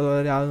 நீங்கள்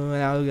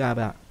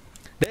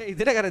டே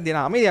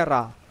தினகரந்தியா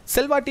அமைதியாரா?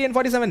 செல்வா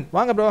TN47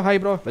 வாங்க bro.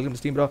 Hi bro, welcome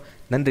steam bro.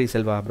 நன்றி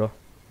செல்வா ப்ரோ.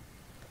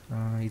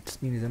 இட்ஸ்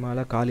மீ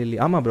நிஜமால கால் இல்லை.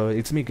 ஆமாம் ப்ரோ,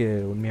 இட்ஸ் மீக்கு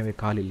உண்மையாகவே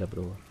கால் இல்லை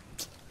ப்ரோ.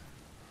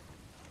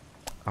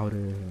 அவர்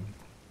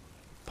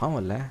பாவம்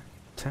இல்லை.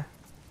 சே,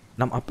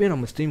 அப்பயே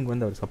நம்ம ஸ்ட்ரீமுக்கு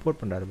வந்து அவர் சப்போர்ட்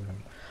பண்ணுறாரு.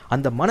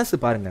 அந்த மனசு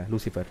பாருங்கள்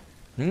லூசிஃபர்.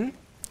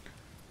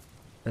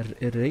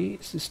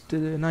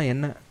 ரேசிஸ்ட்னா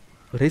என்ன?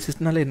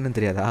 ரேசிஸ்ட்னால என்னன்னு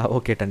தெரியாதா?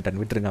 ஓகே டன்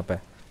விட்டுருங்க. அப்போ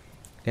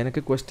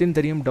எனக்கு கொஸ்டின்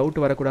தெரியும், டவுட்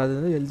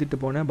வரக்கூடாதுன்னு எழுதிட்டு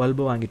போனேன்,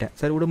 பல்பு வாங்கிட்டேன்.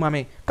 சரி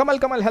விடுமாமே.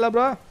 Kamal hello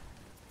bro.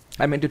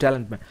 I mean to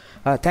talent man.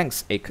 Thanks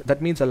Ek,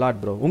 that means a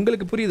lot bro.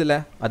 உங்களுக்கு புரியுதுல்ல,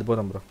 அது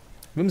போதும் ப்ரோ.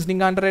 மீன்ஸ்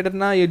நீங்கள்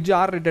அண்டர்ரேட்டட்னா எட்ஜ்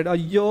R-rated.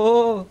 ஐயோ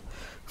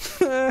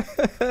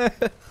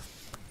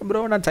ப்ரோ,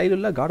 நான்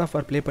சைல்டில் God of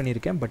War ப்ளே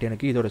பண்ணியிருக்கேன், பட்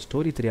எனக்கு இதோட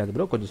ஸ்டோரி தெரியாது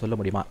ப்ரோ. கொஞ்சம் சொல்ல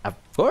முடியுமா?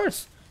 அஃப்கோர்ஸ்,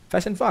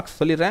 ஃபேஷன் ஃபாக்ஸ்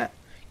சொல்லிடுறேன்.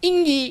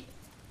 இங்கி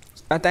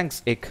thanks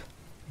Ek.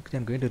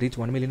 I'm going to reach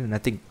 1 million in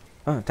nothing.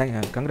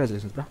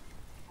 Congratulations bro,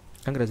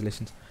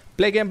 congratulations.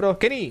 Play game bro.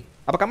 Keni,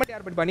 அப்போ கமெண்ட்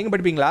யார் படிப்பா? நீங்கள்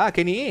படிப்பீங்களா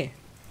கெனி?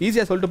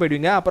 ஈஸியாக சொல்லிட்டு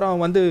போயிடுவீங்க,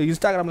 அப்புறம் வந்து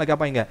இன்ஸ்டாகிராமில்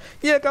கேட்பாங்க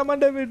ஏன்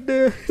கமெண்ட்டை விட்டு.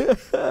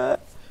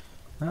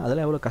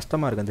 அதெல்லாம் எவ்வளோ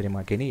கஷ்டமாக இருக்கும்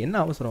தெரியுமா கெனி? என்ன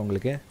அவசரம்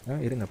உங்களுக்கு?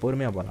 இருங்க,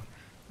 பொறுமையாக போகலாம்.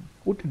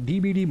 கூட்டு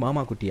டிபிடி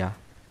மாமா குட்டியா?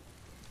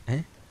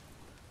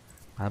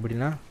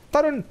 அப்படின்னா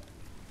Tarun,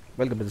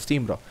 welcome to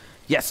steam bro.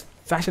 S,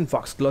 fashion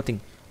Fox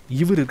clothing.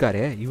 இவர்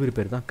இருக்காரே, இவர்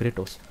பேர் தான்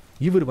கிரேட்டோஸ்.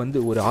 இவர் வந்து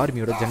ஒரு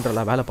ஆர்மியோட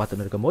ஜென்ரலாக வேலை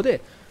பார்த்துன்னு இருக்கும்போது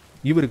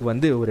இவருக்கு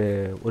வந்து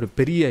ஒரு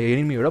பெரிய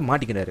எனிமியோட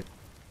மாட்டிக்கிறாரு.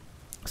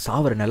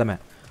 சாவர நிலைமை.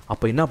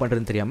 அப்போ என்ன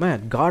பண்ணுறதுன்னு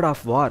தெரியாமல் காட்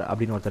ஆஃப் வார்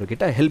அப்படின்னு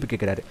ஒருத்தர்கிட்ட ஹெல்ப்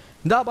கேட்குறாரு.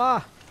 இந்தாப்பா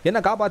என்ன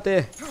காப்பாற்று,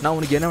 நான்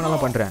உனக்கு என்ன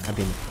வேணாலும் பண்ணுறேன்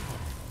அப்படின்னு.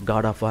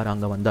 காட் ஆஃப் வார்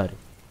அங்கே வந்தார்.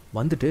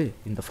 வந்துட்டு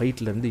இந்த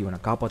ஃபைட்லேருந்து இவனை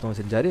காப்பாற்றவும்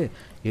செஞ்சார்,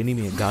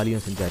 எனிமியை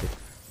காலியும் செஞ்சார்.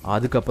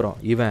 அதுக்கப்புறம்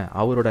இவன்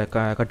அவரோட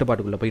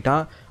கட்டுப்பாட்டுக்குள்ளே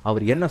போயிட்டான்.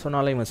 அவர் என்ன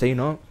சொன்னாலும் இவன்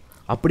செய்யணும்.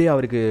 அப்படியே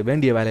அவருக்கு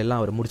வேண்டிய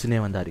வேலையெல்லாம் அவர் முடிச்சுனே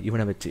வந்தார்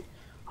இவனை வச்சு.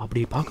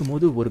 அப்படி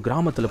பார்க்கும்போது ஒரு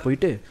கிராமத்தில்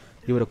போயிட்டு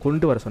இவரை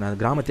கொண்டு வர சொன்னார்,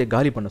 அந்த கிராமத்தையே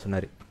காலி பண்ண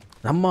சொன்னார்.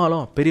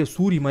 நம்மளும் பெரிய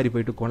சூரி மாதிரி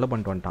போயிட்டு கொலை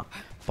பண்ணிட்டு வந்துட்டான்.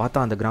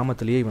 பார்த்தா அந்த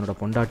கிராமத்திலேயே இவனோட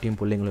பொண்டாட்டியும்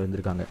பிள்ளைங்களும்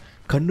இருந்திருக்காங்க.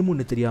 கண்ணு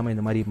முன்னு தெரியாமல்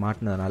இந்த மாதிரி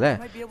மாட்டினதுனால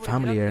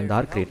ஃபேமிலி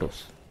இழந்தார்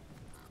கிரேட்டோஸ்.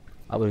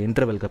 அவர்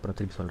இன்டர்வெலுக்கு அப்புறம்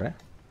திருப்பி சொல்கிறேன்.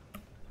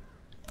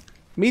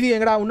 மீதி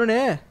எங்கடா இன்னொன்று?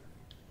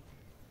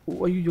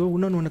 ஐயோ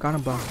இன்னொன்று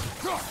காணப்பா.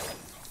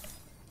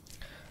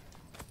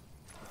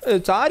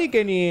 சாரி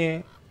கெனி,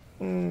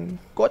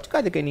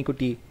 கோச்சுக்காது கெனி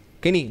குட்டி.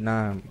 கெனி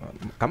நான்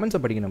கமெண்ட்ஸை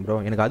படிக்கணும் ப்ரோ,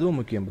 எனக்கு அதுவும்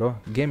முக்கியம் ப்ரோ.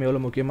 கேம்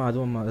எவ்வளோ முக்கியமோ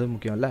அதுவும்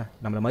முக்கியம் இல்லை.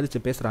 நம்மளை மதித்து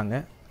பேசுகிறாங்க,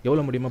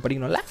 எவ்வளோ முடியுமோ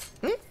படிக்கணும்ல.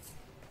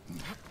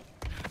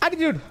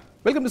 Attitude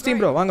welcome to steam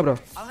bro. வாங்க ப்ரோ.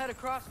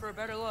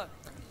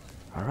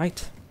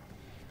 ஆல்ரைட்,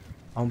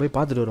 அவன் போய்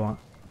பார்த்துட்டு வருவான்.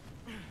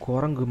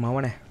 குரங்கு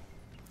மவனே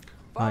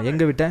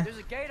எங்கே விட்டேன்?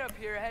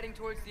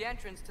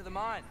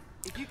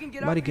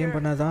 இந்த மாதிரி கேம்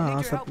பண்ணாதான்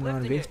ஆசை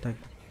வேஸ்ட் ஆகி.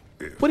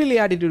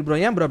 புரியலையே ஆட்டிடியூட் ப்ரோ,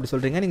 ஏன் ப்ரோ அப்படி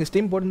சொல்கிறீங்க? நீங்கள்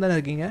ஸ்டீம் போட்டு தானே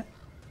இருக்கீங்க,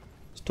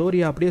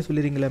 ஸ்டோரியை அப்படியே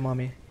சொல்லிடுறீங்களே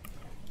மாமே.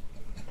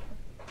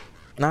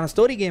 நான்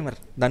ஸ்டோரி கேமர்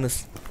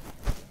தனுஷ்.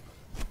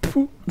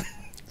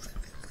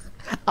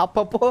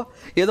 அப்பப்போ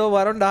ஏதோ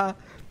வரோண்டா,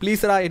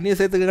 ப்ளீஸ்ரா என்னையும்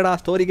சேர்த்துக்கடா,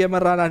 ஸ்டோரி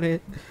கேமர்ரா நான்.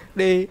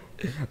 டேய்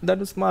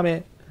தனுஷ் மாமே.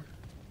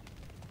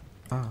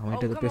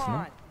 அவன்கிட்ட எது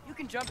பேசணும்?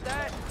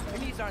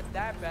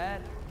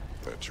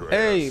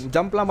 ஏய்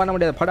ஜம்ப்லாம் பண்ண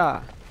முடியாது படா.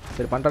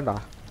 சரி பண்ணுறேன்டா.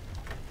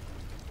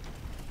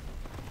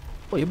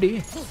 ஓ எப்படி?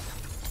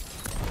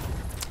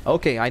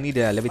 Okay I need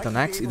லெவித்தன்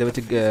aux. இதை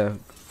வச்சு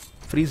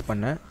ஃப்ரீஸ்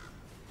பண்ண.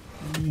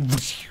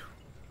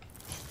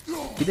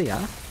 இதையா?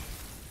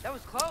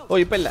 ஓ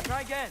இப்போ இல்லை,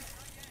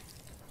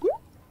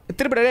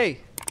 திருப்பிடா டேய்,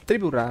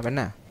 திருப்பி விட்றா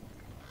வேணா.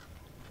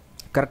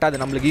 கரெக்டாக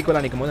அது நம்மளுக்கு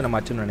ஈக்குவலாக நிற்கும் போது நம்ம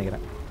அச்சுன்னு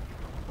நினைக்கிறேன்.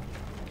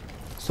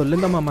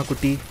 சொல்லுங்க மாமா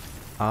குட்டி.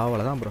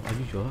 அவ்வளோதான் ப்ரோ.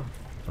 ஐயோ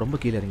ரொம்ப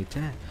கீழே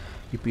இறங்கிச்சேன்.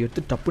 இப்போ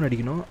எடுத்து டப்புன்னு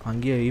அடிக்கணும்.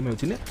 அங்கேயே எய்மை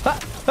வச்சுன்னு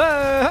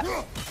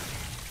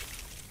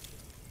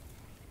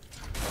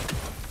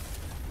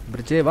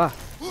பிரிட்ஜே வா.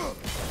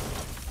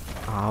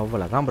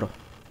 அவ்வளோதான் ப்ரோ.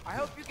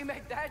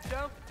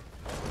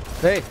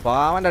 டேய்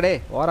வாண்டா டே,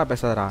 ஓரா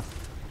பேசாதரா.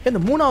 இந்த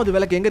மூணாவது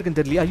விளக்கு எங்கே இருக்குன்னு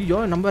தெரியலையா? ஐயோ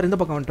நம்ம இந்த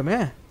பக்கம் வந்துட்டோமே.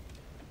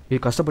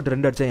 கஷ்டப்பட்டு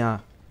 2 அடிச்சேன்.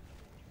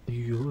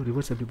 ஐயோ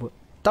ரிவர்ஸ் எப்படி போ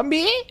தம்பி?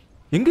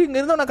 இங்கே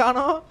இருந்தோம் நான்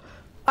காணோம்.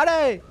 அடே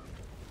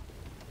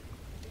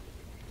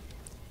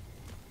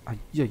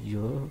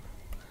ஐயோ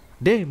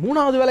டேய்,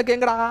 மூணாவது விளக்கு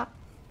எங்கடா?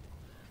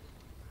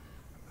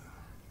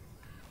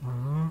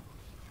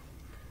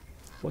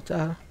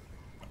 போச்சா?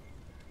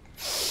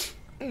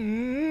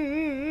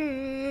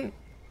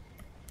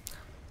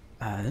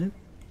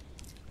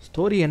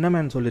 ஸ்டோரி என்ன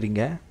மேன்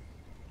சொல்லுறீங்க?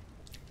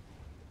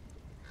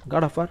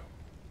 காட் ஆஃப் வார்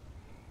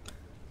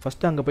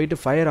ஃபஸ்ட்டு அங்கே போயிட்டு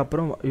ஃபயர்,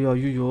 அப்புறம் ஐயோ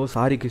ஐயோ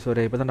சாரி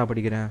கிஷோரே, இப்போ தான் நான்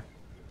படிக்கிறேன்.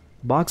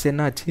 பாக்ஸ்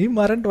என்னாச்சு?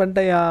 மறந்துட்டு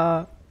வந்துட்டையா?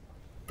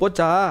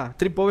 போச்சா?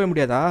 திருப்பி போகவே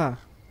முடியாதா?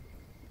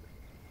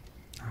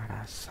 ஆடா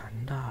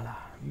சண்டாளா.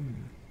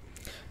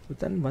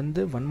 தன்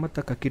வந்து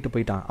வன்மத்தை கக்கிட்டு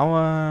போயிட்டான்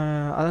அவன்.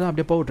 அதெல்லாம்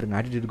அப்படியே போட்டுருங்க.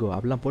 ஆட்டிடியூட் கோ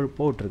அப்படிலாம்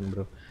போட்டுருங்க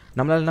ப்ரோ.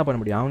 நம்மளால் என்ன பண்ண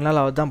முடியும்?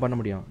 அவங்களால அதுதான் பண்ண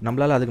முடியும்,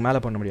 நம்மளால் அதுக்கு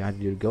மேலே பண்ண முடியும்.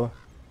 ஆட்டிடியூட் கோ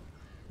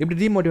இப்படி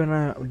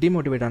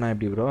டிமோட்டிவேட் ஆனால்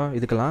எப்படி ப்ரோ?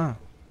 இதுக்கெல்லாம்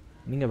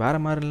நீங்கள் வேறு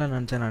மாதிரிலாம்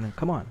நினச்சேன் நான்.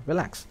 Come on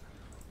relax.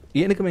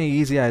 எனக்குமே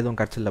ஈஸியாக எதுவும்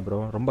கிடச்சில்ல ப்ரோ,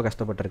 ரொம்ப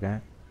கஷ்டப்பட்டிருக்கேன்.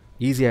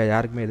 ஈஸியாக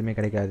யாருக்குமே எதுவுமே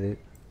கிடைக்காது.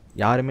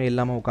 யாருமே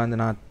இல்லாமல் உட்காந்து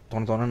நான்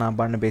தோண நான்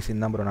பண்ண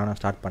பேசின்னு தான் ப்ரோ நான்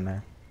ஸ்டார்ட்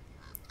பண்ணேன்.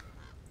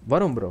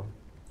 வரும் ப்ரோ,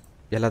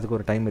 எல்லாத்துக்கும்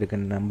ஒரு டைம்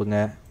இருக்குன்னு நம்புங்க,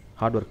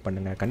 ஹார்ட் ஒர்க்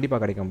பண்ணுங்கள், கண்டிப்பாக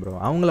கிடைக்கும் ப்ரோ.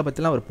 அவங்கள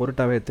பற்றிலாம் ஒரு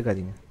பொருட்டாகவே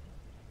எடுத்துக்காதீங்க.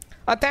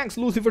 Thanks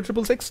Lucifer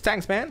 666.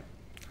 Thanks man.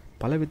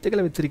 பல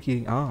வித்தைகளை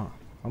வச்சுருக்கீங்க.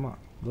 ஆமாம்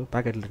ப்ரோ,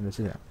 பேக்கெட்டில் இருந்து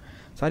வச்சுக்கிறேன்.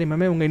 சாரி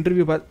மேமே உங்கள்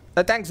interview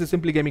thanks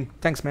simply gaming.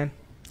 Thanks man.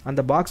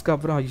 அந்த பாக்ஸ்க்கு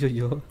அப்புறம்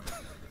ஐயோ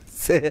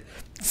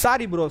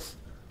சாரி ப்ரோஸ்,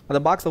 அந்த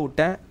பாக்ஸை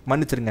விட்டேன்,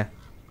 மன்னிச்சிருங்க.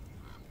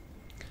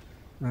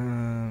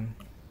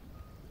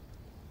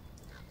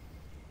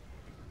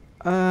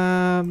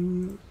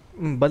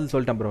 பதில்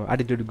சொல்லிட்டேன் ப்ரோ.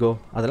 ஆட்டிடியூட் கோ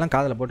அதெல்லாம்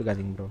காதில்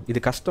போட்டுக்காதீங்க ப்ரோ.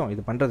 இது கஷ்டம்,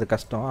 இது பண்ணுறது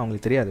கஷ்டம்,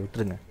 அவங்களுக்கு தெரியாது,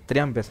 விட்டுருங்க.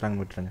 தெரியாமல்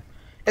பேசுகிறாங்கன்னு விட்டுருங்க.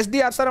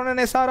 SDR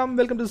Saravanan SRM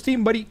welcome to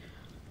stream படி.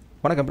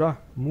 வணக்கம் ப்ரோ.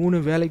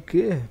 3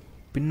 வேலைக்கு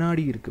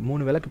பின்னாடி இருக்குது,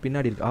 3 வேலைக்கு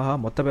பின்னாடி இருக்குது.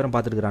 மொத்த பேரும்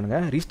பார்த்துருக்குறானுங்க.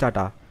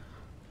 ரீஸ்டார்ட்டா?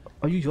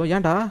 ஐயோ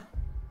ஏன்டா?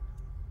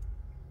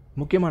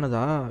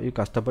 முக்கியமானதா? ஐயோ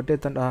கஷ்டப்பட்டு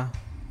எத்தண்டா.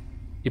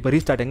 இப்போ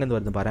ரீஸ்டார்ட் எங்கேருந்து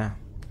வருது பாரு.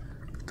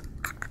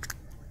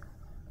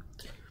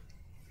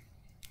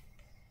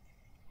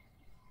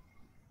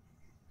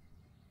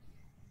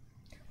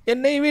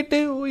 என்னை விட்டு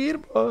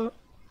உயிர் போ.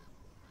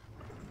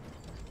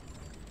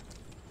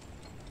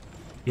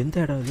 எந்த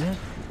இடம் இது?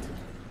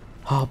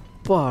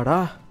 அப்பாடா.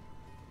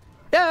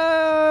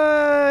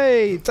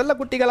 ஏய் செல்ல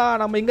குட்டிகளா,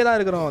 நம்ம இங்கே தான்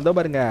இருக்கிறோம். அதோ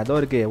பாருங்க, அதோ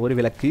இருக்கு ஒரு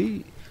விளக்கு.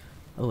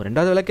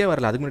 ரெண்டாவது விளக்கே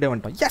வரல, அதுக்கு முன்னாடியே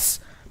வந்துட்டோம். எஸ்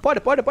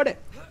போடு போடு போடு.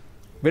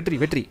 வெற்றி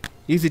வெற்றி.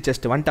 Easy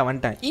chest.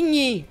 வந்துட்டேன்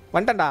இங்கி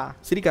வந்துட்டேன்டா.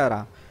 சிரிக்காதரா.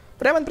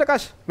 பிரேமந்த்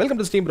Prakash welcome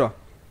to stream bro.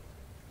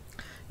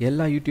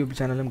 எல்லா யூடியூப்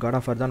சேனலும் காட்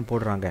ஆஃப் வார் தான்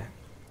போடுறாங்க.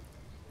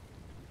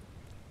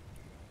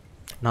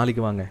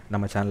 நாளைக்கு வாங்க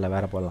நம்ம சேனலில்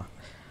வேறு போடலாம்.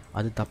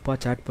 அது தப்பாக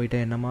சேட்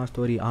போயிட்டேன். என்னம்மா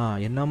ஸ்டோரி?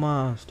 என்னம்மா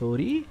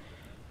ஸ்டோரி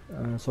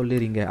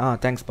சொல்லிடுறீங்க?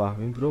 தேங்க்ஸ்ப்பா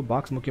ப்ரோ.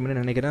 பாக்ஸ்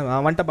முக்கியம்னு நினைக்கிறேன்.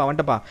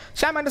 வந்துட்டப்பா.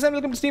 Sham Anderson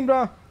welcome to stream bro.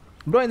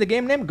 Bro இந்த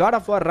game name God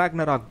of War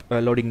Ragnarok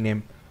loading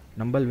name.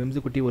 நம்பல் விம்ஸு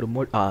குட்டி ஒரு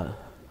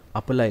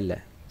அப்படிலாம் இல்லை.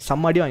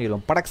 செம்ம அடி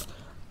வாங்கிடுவோம்.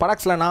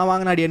 படக்ஸில் நான்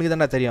வாங்கின அடி எனக்கு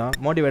தானே தெரியும்.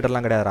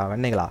 மோட்டிவேட்டர்லாம் கிடையாதுரா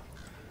வெண்ணைங்களா.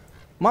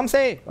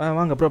 மாம்சே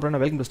வாங்க bro.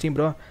 Welcome to stream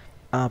bro.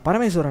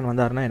 Parameswaran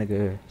வந்தாருன்னா எனக்கு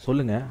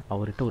சொல்லுங்கள்.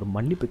 அவர்கிட்ட ஒரு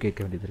மன்னிப்பு கேட்க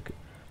வேண்டியது இருக்குது.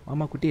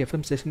 மாமா குட்டி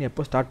எஃப்எம் ஸ்டேஷன்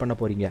எப்போ ஸ்டார்ட் பண்ண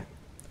போகிறீங்க?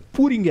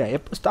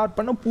 எப்போ ஸ்டார்ட்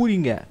பண்ண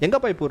போகிறீங்க? எங்கே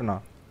போய் பூர்ணா?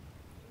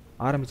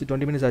 ஆரம்பிச்சு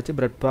 20 minutes ஆச்சு.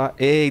 பிரட்பா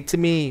இட்ஸ்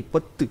மீ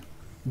பொத்து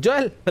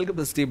Joel welcome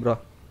to stream bro.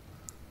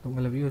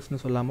 உங்களை வியூவர்ஸ்னு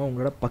சொல்லாமல்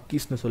உங்களோட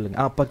பக்கீஸ்னு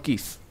சொல்லுங்கள்.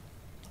 பக்கீஸ்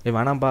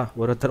வேணாம்ப்பா.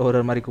 ஒருத்தர் ஒரு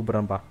மாதிரி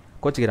கூப்பிட்றேன்ப்பா.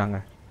 கோச்சிக்கிறாங்க.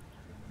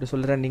 இப்படி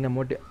சொல்கிறேன். நீங்கள்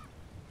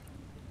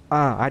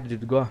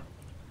ஆட்டிடியூட் கோ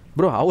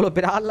ப்ரோ. அவ்வளோ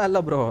பெரிய ஆள்லாம்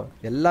இல்லை ப்ரோ.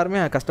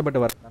 எல்லாருமே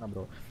கஷ்டப்பட்டு வர தானே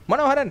bro.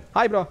 Manoharan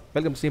hi bro.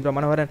 Welcome stream bro.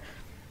 Manoharan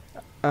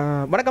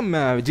வணக்கம்.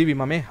 ஜிவி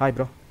மாமே ஹாய்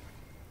ப்ரோ.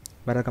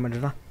 வேறு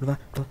கமெண்ட்னா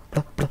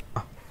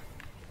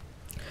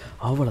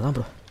அவ்வளோதான்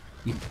ப்ரோ.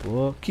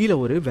 இப்போது கீழே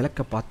ஒரு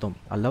விளக்க பார்த்தோம்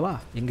அல்லவா?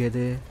 எங்கே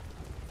இது?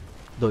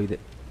 இது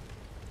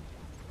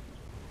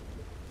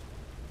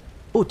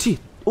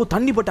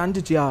தண்ணி பட்டு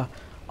அஞ்சிச்சியா?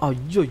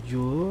 ஐயோ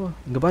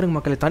இங்கே பாருங்க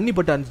மக்களே, தண்ணி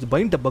பட்டு அஞ்சிச்சு.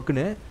 பைண்ட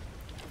பக்குன்னு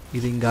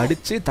இது இங்கே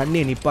அடித்து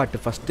தண்ணியை நிப்பாட்டு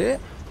ஃபஸ்ட்டு.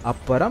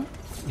 அப்புறம்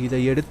இதை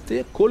எடுத்து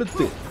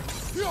கொளுத்து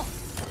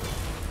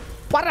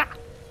பரா.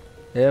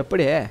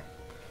 எப்படி?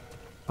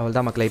 அவள்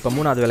தான் மக்களே. இப்போ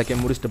 3வது விளக்கே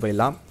முடிச்சுட்டு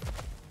போயிடலாம்.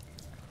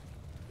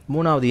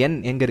 3வது எண்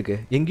எங்கே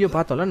இருக்குது? எங்கேயோ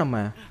பார்த்தோம்ல நம்ம.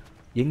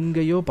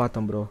 எங்கேயோ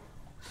பார்த்தோம் ப்ரோ.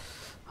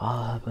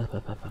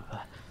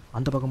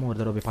 அந்த பக்கமும் ஒரு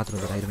தடவை போய் பார்த்துட்டு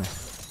வந்துடுறேன். இருங்க.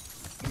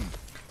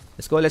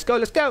 Let's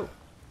go.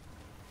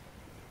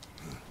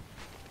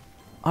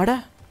 அட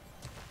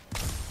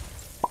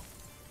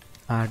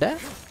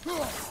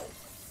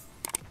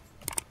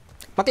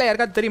மக்களே,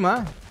 யாருக்காவது தெரியுமா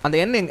அந்த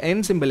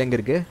எண் சிம்பிள் எங்கே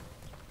இருக்குது?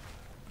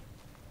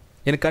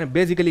 எனக்கு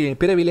பேசிக்கலி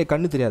பிறவிலே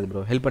கண்ணு தெரியாது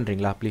ப்ரோ. ஹெல்ப்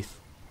பண்ணுறீங்களா ப்ளீஸ்?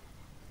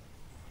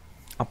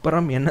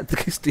 அப்புறம்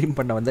என்னத்துக்கு ஸ்ட்ரீம்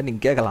பண்ண வந்தால்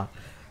நீங்கள் கேட்கலாம்.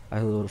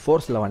 அது ஒரு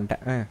ஃபோர்ஸில்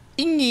வந்துட்டேன்.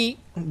 இங்கி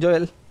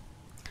Joel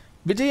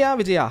Vijaya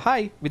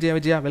hi.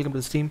 Vijaya welcome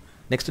to stream.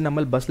 Next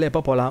நம்ம பஸ்ஸில்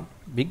எப்போ போகலாம்?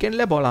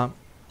 வீக்கெண்டில் போகலாம்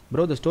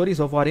ப்ரோ. த ஸ்டோரி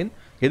சோஃபாரின்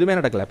எதுவுமே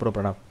நடக்கலை ப்ரோ.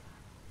 பிரணவ்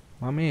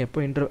மாமே எப்போ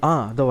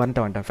அதோ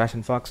வந்துட்டேன்.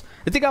 Fashion Fox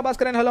Ritika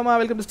Bhaskaran ஹலோமா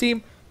welcome to stream.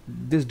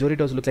 This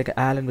Doritos look like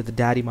Alan with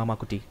டேரி மாமா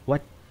குட்டி.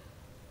 வாட்?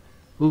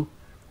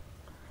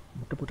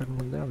 முட்டை போட்டு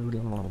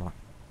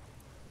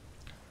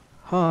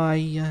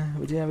hi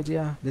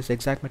Vijaya. This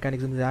exact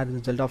mechanics is R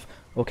result of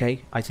okay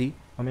I C.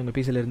 மாமே உங்கள்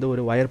பீஸில்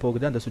ஒரு ஒயர்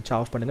போகுது. அந்த சுவிட்ச்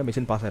ஆஃப் பண்ணுங்கள்.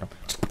 மிஷின் பாஸ் ஆயிரும்.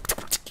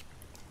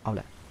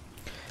 அவ்வளோ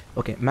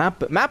ஓகே.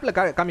 மேப்பில்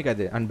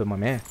காமிக்காது அன்பு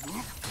மாமே.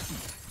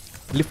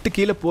 லிஃப்ட்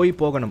கீழே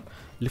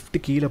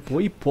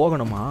போய்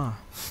போகணுமா?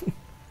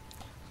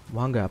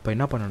 வாங்க. அப்போ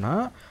என்ன பண்ணணும்னா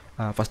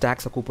ஃபஸ்ட்டு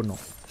ஆக்ஸை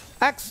கூப்பிடணும்.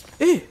 Aux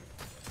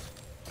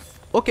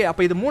okay.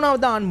 அப்போ இது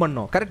 3வது தான் ஆன்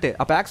பண்ணணும். கரெக்டு.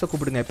 அப்போ ஆக்ஸை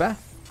கூப்பிடுங்க. இப்போ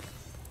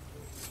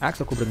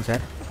ஆக்ஸை கூப்பிடுங்க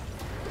சார்.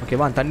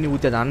 ஓகேவா? தண்ணி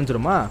ஊற்றி அதை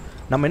அணைஞ்சிருமா?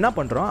 நம்ம என்ன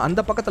பண்ணுறோம், அந்த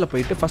பக்கத்தில்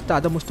போயிட்டு ஃபஸ்ட்டு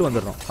அதை முடிச்சுட்டு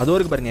வந்துடுறோம். அது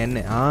வரைக்கும் பாருங்கள் என்ன.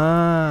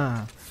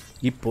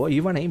 இப்போது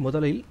இவனை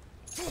முதலில்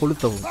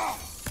கொளுத்தவும்.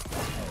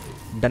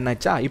 டன்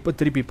ஆச்சா? இப்போ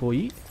திருப்பி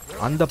போய்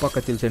அந்த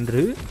பக்கத்தில்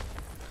சென்று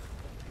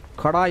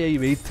கடாயை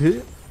வைத்து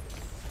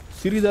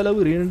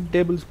சிறிதளவு 2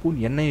 டேபிள் ஸ்பூன்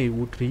எண்ணெயை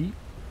ஊற்றி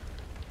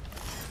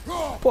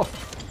போ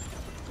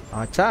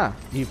ஆச்சா?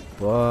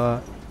 இப்போ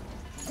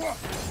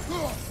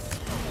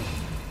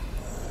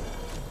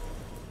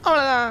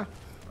அவ்வளோதான்.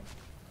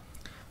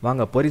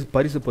 வாங்க.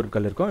 பரிசு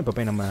பொருட்கள் இருக்கும். இப்போ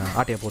போய் நம்ம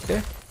ஆட்டையை போட்டு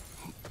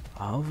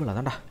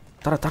அவ்வளோதான்டா.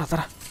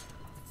 தர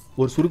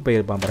ஒரு சுருக்கு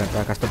போயிருப்பான்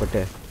பாரு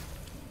கஷ்டப்பட்டு.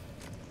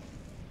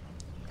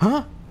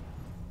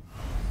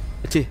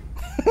 சி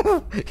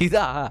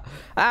இதா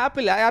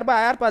ஆப்பிள்? யார்ப்பா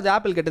அது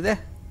ஆப்பிள் கேட்டது?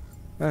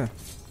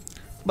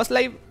 Bus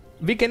live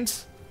weekends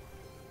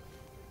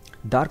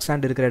dark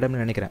sand இருக்கிற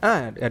இடம்னு நினைக்கிறேன்.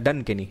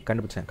 டன் கெனி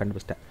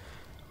கண்டுபிடிச்சிட்டேன்.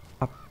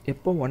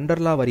 எப்போ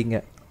ஒண்டர்லா வரீங்க?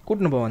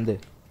 கூட்டின்னு போ.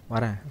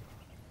 வரேன்.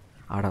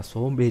 ஆடா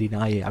சோம்பேறி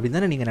நாயே அப்படின்னு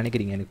தானே நீங்கள்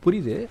நினைக்கிறீங்க. எனக்கு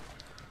புரியுது.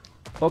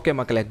 ஓகே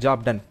மக்களே,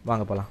 ஜாப் டன்.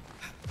 வாங்க போகலாம்.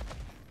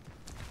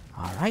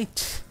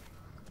 ஆல்ரைட்.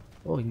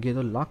 இங்கே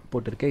ஏதோ லாக்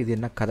போட்டிருக்கேன். இது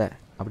என்ன கதை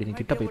அப்படின்னு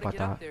கிட்ட போய்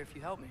பார்த்தா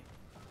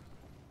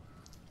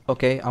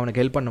ஓகே.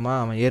 அவனுக்கு ஹெல்ப் பண்ணுமா?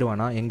 அவன்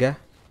ஏறுவானா?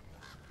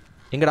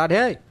 எங்கடா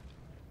டே?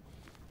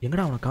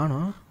 எங்கடா அவனை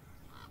காணோம்?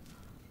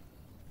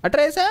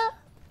 அட்ரேஸா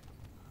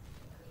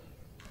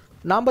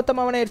நான்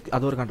பத்தம் அவனே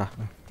அது ஒரு காண்டா.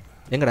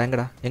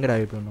 எங்கடா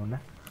இப்போ ஒன்று.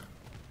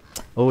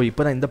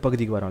 இப்போ தான் இந்த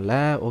பகுதிக்கு வரோம்ல.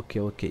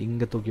 ஓகே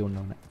இங்கே தூக்கி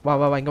ஒன்று.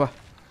 வா இங்கே வா.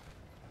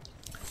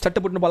 சட்டு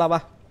புட்டுன்னு போலாம். வா.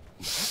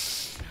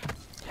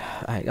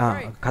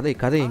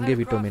 கதை எங்கே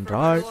விட்டோம்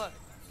என்றால்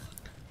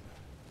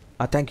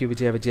தேங்க்யூ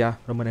விஜயா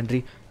ரொம்ப நன்றி.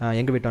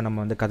 எங்கே விட்டோம்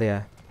நம்ம கதையை?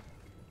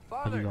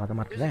 ஐயோ அதை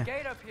மாட்டல.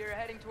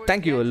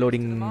 Thank you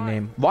loading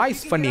name.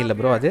 Voice funny இல்லை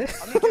ப்ரோ. அது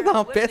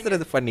நான்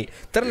பேசுகிறது ஃபன்னி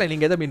தெரில.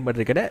 நீங்கள் எதை மீன்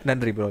பண்ணுறீங்கன்னு.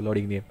 நன்றி ப்ரோ.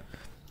 Loading name.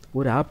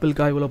 1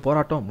 ஆப்பிளுக்காக இவ்வளோ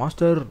போராட்டம்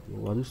மாஸ்டர்.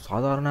 அது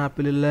சாதாரண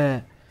ஆப்பிள் இல்லை.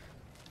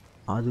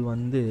 அது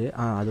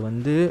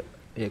வந்து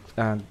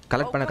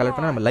கலெக்ட்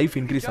பண்ண நம்ம லைஃப்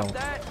இன்க்ரீஸ் ஆகும்.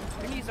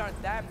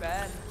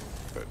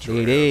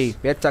 டேய்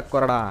பேச்சா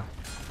குறடா,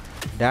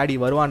 டேடி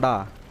வருவான்டா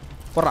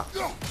போடுறா.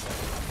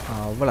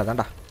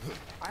 அவ்வளோதான்டா,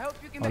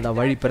 அவ்வளோதான்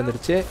வழி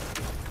பிறந்துருச்சு.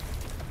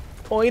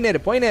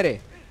 போய் நேரே.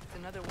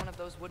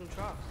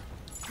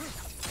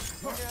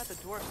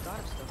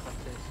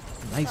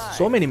 Nice,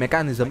 so many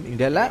mechanism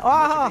இங்கல.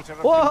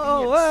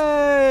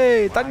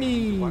 தண்ணி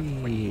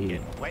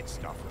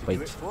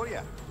போயிடுச்சு.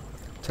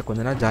 சரி, கொஞ்ச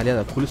நேரம் ஜாலியாக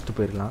அதை குளிச்சுட்டு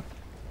போயிடலாம்.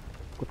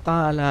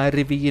 குத்தால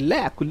அருவியில்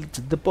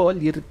குளிச்சது போல்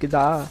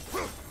இருக்குதா,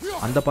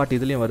 அந்த பாட்டு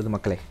இதுலேயும் வருது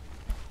மக்களே.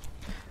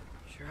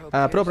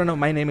 Bro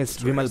my name is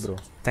Vimal bro.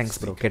 Thanks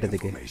bro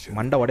கேட்டதுக்கு.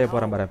 மண்டை உடைய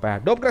போகிறேன் பாரு. இப்போ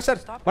டோப்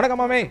கிரஷர்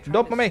வணக்கம் மாமே.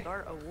 டோப் மாமே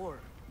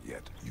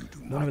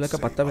 3 விளக்க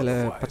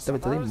 10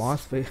 வச்சதை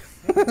மாஸ்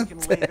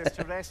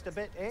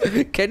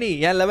கெனி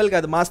என் லெவலுக்கு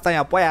அது மாஸ் தான்.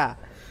 அப்போயா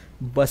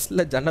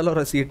பஸ்ஸில்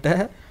ஜன்னலோர சீட்டை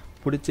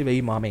பிடிச்சி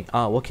வெய் மாமே.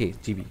 Okay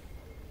GV.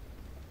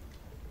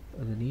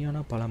 அது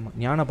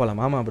ஞான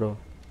பழம். ஆமாம் ப்ரோ,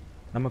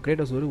 நம்ம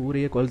கிரேட்டோஸ் ஒரு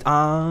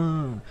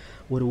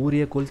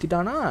ஊரையே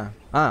கொளுத்திட்டானா.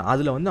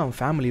 அதில் வந்து அவன்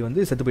ஃபேமிலி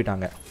வந்து செத்து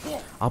போயிட்டாங்க.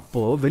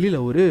 அப்போது வெளியில்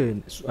ஒரு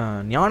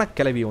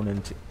ஞானக்கிழவி ஒன்று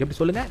இருந்துச்சு. எப்படி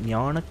சொல்லுங்கள்?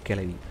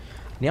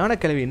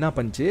 ஞானக்கிழவி என்ன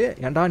பண்ணிச்சு,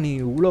 ஏன்டா நீ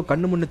இவ்வளோ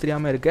கண்ணு முன்னு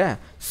தெரியாமல் இருக்க,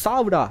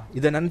 சாவுடா,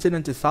 இதை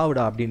நினச்சி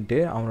சாவுடா அப்படின்ட்டு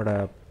அவனோட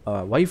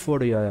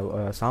ஒய்ஃபோடைய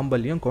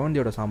சாம்பலையும்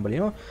குழந்தையோட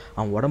சாம்பலையும்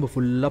அவன் உடம்பு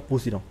ஃபுல்லாக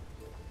பூசிடும்.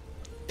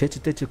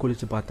 தேய்ச்சி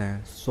குளித்து பார்த்தேன்,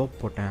 சோப்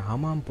போட்டேன்,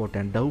 ஹமாம்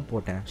போட்டேன், டவ்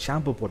போட்டேன்,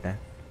 ஷாம்பு போட்டேன்,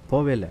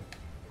 போவே இல்லை.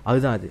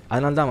 அதுதான் அது.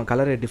 அதனால தான் அவன்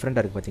கலரே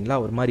டிஃப்ரெண்ட்டாக இருக்குது பார்த்தீங்களா.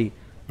 ஒரு மாதிரி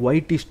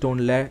ஒயிட்டி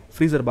ஸ்டோனில்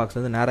ஃப்ரீசர் பாக்ஸ்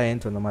வந்து நேராக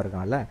ஏன்ச்சு வந்த மாதிரி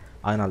இருக்கான்ல,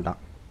 அதனால தான்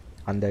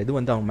அந்த இது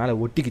வந்து அவன் மேலே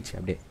ஒட்டிக்கிச்சு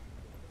அப்படியே.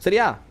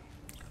 சரியா,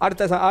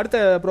 அடுத்த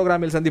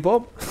ப்ரோக்ராமில்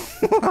சந்திப்போம்.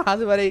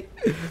 அதுவரை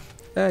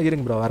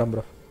இருங்க ப்ரோ, வரேன்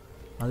ப்ரோ.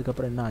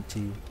 அதுக்கப்புறம் என்ன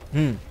ஆச்சு?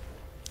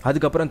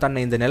 அதுக்கப்புறம் தன்னை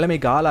இந்த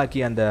நிலைமைக்கு ஆளாக்கி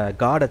அந்த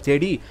காடை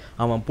தேடி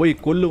அவன் போய்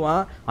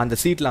கொல்லுவான். அந்த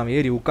சீட்டில் அவன்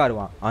ஏறி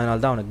உட்காருவான். அதனால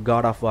தான் அவனுக்கு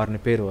காட் ஆஃப்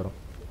வார்னு பேர் வரும்.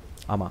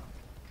 ஆமாம்.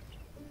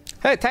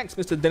 Thanks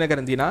mister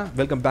Dinakaran Dheena.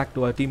 Welcome back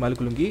to our team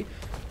அலுக்குலுங்கி.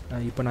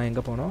 இப்போ நான்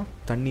எங்கே போனோம்?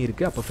 தண்ணி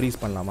இருக்குது, அப்போ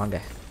ஃப்ரீஸ் பண்ணலாம் வாங்க.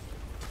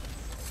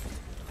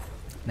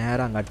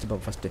 நேராக அங்கே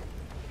அடிச்சுப்போம் ஃபஸ்ட்டு.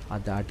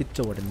 அதை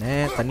அடித்த உடனே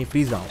தண்ணி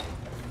ஃப்ரீஸ் ஆகும்.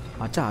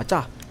 ஆச்சா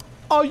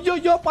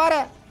ஐயோ பாறை,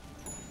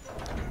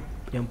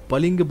 என்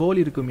பளிங்கு போல்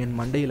இருக்கும் என்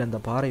மண்டையில் அந்த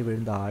பாறை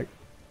விழுந்தாள்.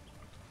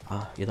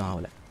 எதுவும்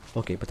ஆகலை.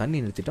 ஓகே, இப்போ தண்ணி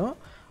நிறுத்திட்டோம்.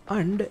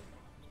 அண்டு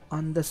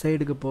அந்த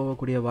சைடுக்கு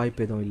போகக்கூடிய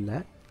வாய்ப்பு எதுவும் இல்லை.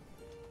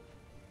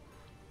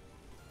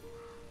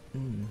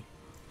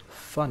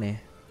 ஃபனே.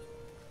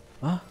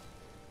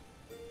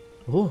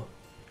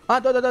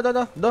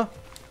 தோ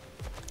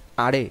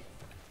ஆடே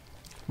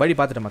வழி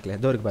பார்த்துட்டேன் மக்களே.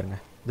 இதோ இருக்கு பாருங்க,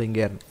 இதோ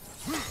இங்கே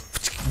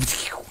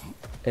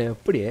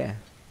எப்படியே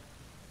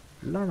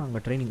இல்லை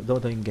நாங்கள் ட்ரைனிங் இதோ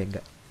இங்கே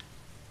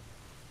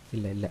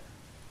இல்லை.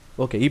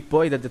 ஓகே,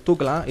 இப்போது இதை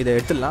தூக்கலாம், இதை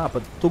எடுத்துடலாம். அப்போ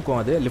தூக்கம்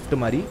அது லிஃப்ட்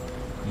மாதிரி.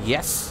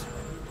 S,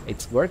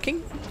 it's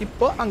working.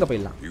 இப்போது அங்கே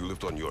போயிடலாம்.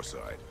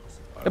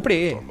 எப்படி?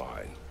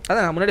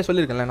 அதான் நான் முன்னாடியே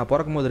சொல்லியிருக்கேன்ல, நான்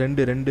பிறக்கும் போது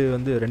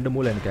ரெண்டு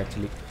மூளை எனக்கு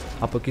ஆக்சுவலி.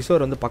 அப்போ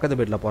கிஷோர் வந்து பக்கத்து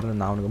பெட்டில்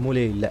பிறந்திருந்தான், அவனுக்கு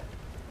மூளையே இல்லை.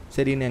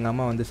 சரின்னு எங்கள்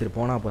அம்மா வந்து சரி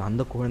போனால் அப்போ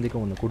அந்த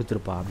குழந்தைக்கும் ஒன்று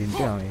கொடுத்துருப்பா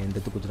அப்படின்ட்டு அவன் எந்த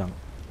கொடுத்துட்டாங்க.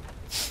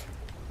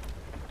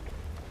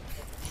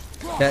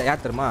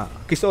 யார் தெரியுமா?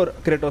 கிஷோர்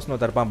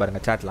கிரேட்டோஸ்னு தருப்பான் பாருங்க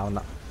சேட்டில், அவன்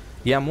தான்.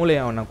 என் மூளையை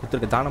அவன் நான்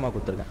கொடுத்துருக்கேன், தானமாக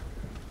கொடுத்துருக்கேன்.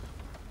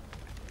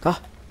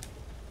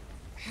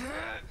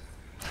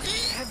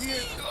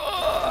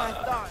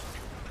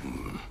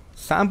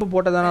 ஷாம்பு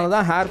போட்டதுனால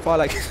தான் ஹேர்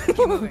ஃபால் ஆகி.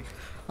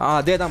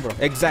 அதே தான் ப்ரோ,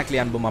 எக்ஸாக்ட்லி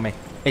அன்பு மாமே,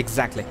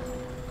 எக்ஸாக்ட்லி.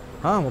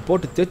 அவன்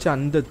போட்டு தேய்ச்சி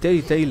அந்த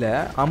தேயில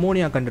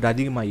அமோனியா கண்டென்ட்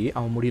அதிகமாகி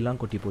அவன் முடியெல்லாம்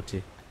கொட்டி போச்சு.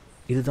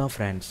 இதுதான்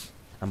ஃப்ரெண்ட்ஸ்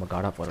நம்ம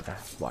காட் ஆஃப் வாரோட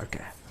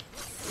வாழ்க்கை.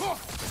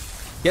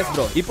 எஸ்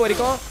ப்ரோ, இப்போ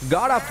வரைக்கும்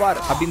காட் ஆஃப் வார்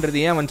அப்படின்றது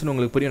ஏன் வந்துச்சுன்னு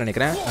உங்களுக்கு புரியும்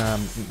நினைக்கிறேன்.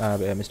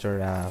 மிஸ்டர்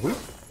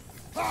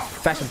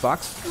ஃபேஷன்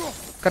பாக்ஸ்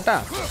கரெக்டா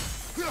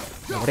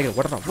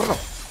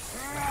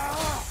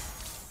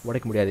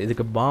உடைக்க முடியாது,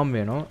 இதுக்கு பாம்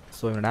வேணும்.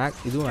 ஸோ இவனோட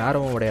இதுவும்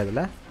ஏரோவும்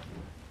உடையாதுல்ல.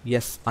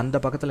 எஸ், அந்த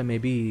பக்கத்தில்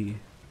மேபி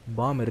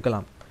பாம்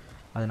இருக்கலாம்,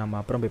 அது நம்ம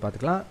அப்புறம் போய்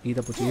பார்த்துக்கலாம்.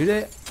 இதை பிடிச்சி இழு.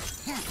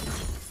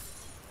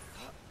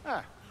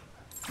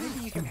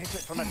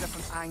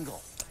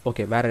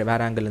 ஓகே,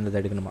 வேற ஆங்கிள்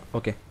இருந்தது எடுக்கணுமா?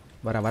 ஓகே,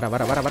 வர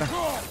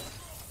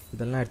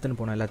இதெல்லாம் எடுத்துன்னு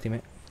போனோம்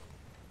எல்லாத்தையுமே.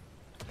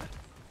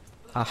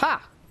 ஆஹா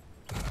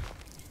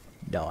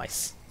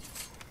டாய்ஸ்.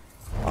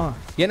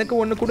 எனக்கு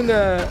ஒன்று கொடுங்க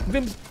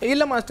விம்ஸ்.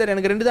 இல்லை மாஸ்டர்,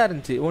 எனக்கு 2 தான்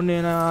இருந்துச்சு. ஒன்று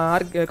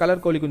நான்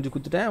கலர் கோழி குஞ்சு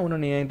குத்துட்டேன்,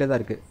 ஒன்று என்கிட்ட தான்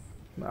இருக்குது.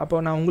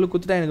 அப்போ நான் உங்களுக்கு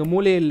குத்துட்டேன், எனக்கு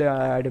மூளையே இல்லை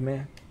ஆயிடுமே.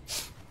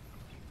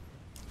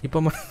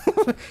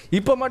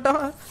 இப்போ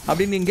மட்டும்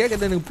அப்படின்னு நீங்கள்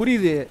கேட்குறது எனக்கு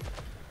புரியுது,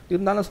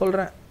 இருந்தாலும்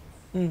சொல்கிறேன்.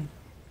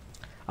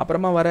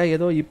 அப்புறமா வர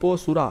ஏதோ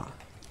இப்போது சுறா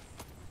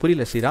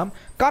புரியல. Sriram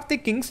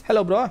Karthik Kings,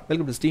 hello bro,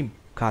 welcome to steam.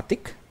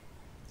 Karthik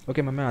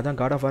okay ma'am, அதான்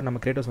காட் ஆஃப் வார் நம்ம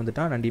கிரேட்டோஸ்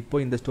வந்துட்டான். அண்ட் இப்போ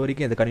இந்த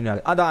ஸ்டோரிக்கு இது கண்டினியூ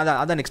ஆகுது.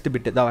 அதான் நெக்ஸ்ட்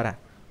பிட்டு தான் வரேன்.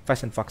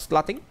 Fashion Fox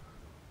clothing.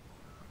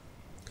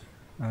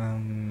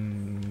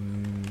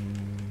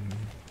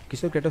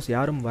 Kishore Kratos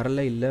யாரும் வரல.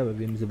 இல்லை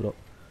விம்ஸ் ப்ரோ,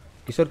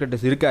 கிஷோர்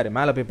கிரேட்டோஸ் இருக்காரு,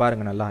 மேலே போய்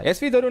பாருங்கள் நல்லா.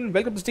 SV Tarun,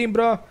 welcome to steam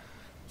bro.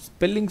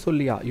 Spelling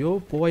சொல்லியா? யோ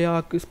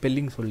போயாக்கு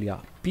ஸ்பெல்லிங் சொல்லியா?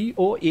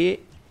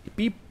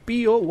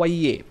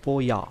 POYA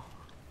போயா.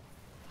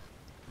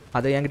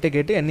 அதை என்கிட்ட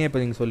கேட்டு என்னையே இப்போ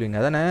நீங்கள் சொல்லுவீங்க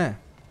அதானே?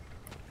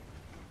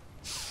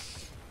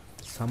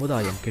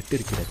 சமுதாயம் கெட்டு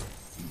இருக்கிறது.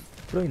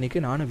 அப்புறம் இன்றைக்கி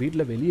நானும்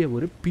வீட்டில் வெளியே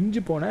ஒரு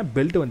பிஞ்சு போன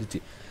பெல்ட் வந்துச்சு.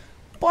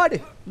 பாடு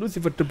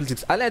லூசிஃபர்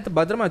 666 அதெல்லாம் எடுத்து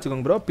பத்திரமா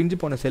வச்சுக்கோங்க ப்ரோ. பிஞ்சு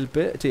போன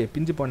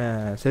பிஞ்சு போன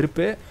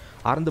செருப்பு,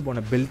 அறந்து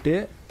போன பெல்ட்டு,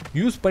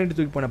 யூஸ் பண்ணிட்டு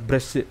தூக்கி போன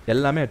ப்ரஷ்ஷு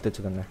எல்லாமே எடுத்து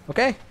வச்சுக்கோங்க.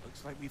 ஓகே,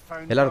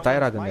 எல்லோரும்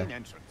தயாராகுங்க.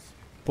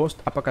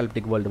 போஸ்ட்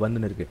அப்போகாலிப்டிக் வேர்ல்டு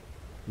வந்துன்னு இருக்குது.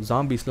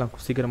 ஜாம்பிஸ்லாம்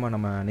சீக்கிரமாக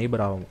நம்ம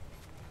நெய்பர் ஆகும்,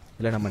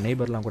 இல்லை நம்ம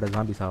நெய்பர்லாம் கூட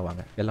ஜாம்பிஸ்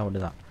ஆவாங்க, எல்லாம்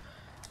ஒன்று தான்.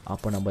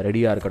 அப்போ நம்ம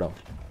ரெடியாக இருக்கணும்,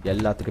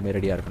 எல்லாத்துக்குமே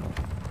ரெடியாக இருக்கணும்.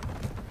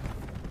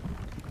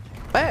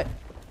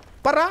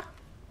 பரா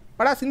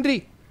படா Sindri.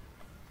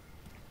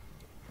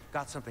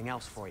 Got something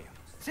else for you.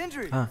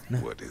 Sindri.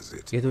 What is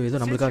it? ஏதோ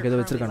நம்மளுக்காக ஏதோ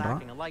வச்சிருக்கான்டா.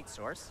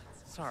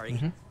 Sorry,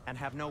 and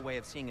have no way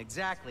of seeing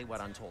exactly what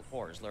untold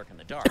horrors lurk in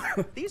the dark.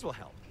 These will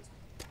help.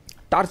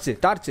 Torch.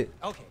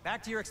 Okay, back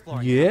to your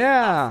exploring.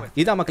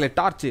 இதான் மக்களே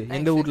torch.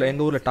 எங்க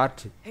ஊர்ல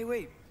torch. Hey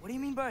wait, what do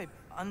you mean by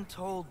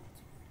untold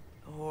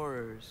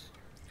horrors?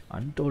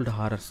 Untold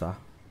horrors-ஆ?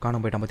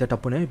 காணாம போயிட்டான் பத்தியா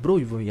டப்புன்னு. Bro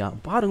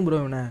இவன் பாருங்க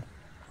ப்ரோ, இவனை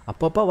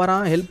அப்பப்போ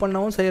வரான், ஹெல்ப்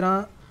பண்ணவும்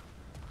செய்கிறான்,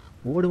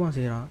 ஓடுவான்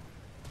செய்கிறான்.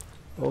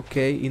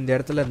 ஓகே, இந்த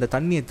இடத்துல இந்த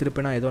தண்ணியை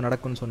திருப்பினா ஏதோ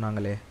நடக்கும்னு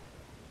சொன்னாங்களே,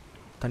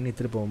 தண்ணியை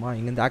திருப்போமா?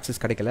 இங்கேருந்து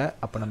ஆக்சஸ் கிடைக்கல,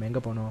 அப்போ நம்ம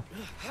எங்கே போகணும்?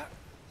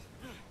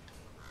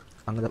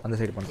 அங்கே அந்த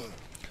சைடு போகணும்.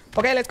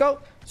 Okay, let's go.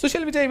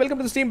 Sushil Vijay welcome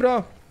to the stream bro.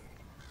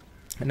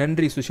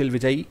 நன்றி Sushil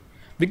Vijay.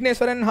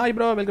 Vigneswaran hi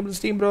bro, welcome to the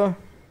stream bro.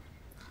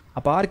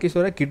 அப்போ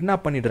ஆர்கேஸ்வரை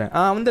கிட்னாப் பண்ணிடுறேன்.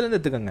 அவன்லேருந்து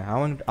எடுத்துக்கோங்க.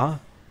 அவன்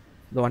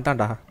இதோ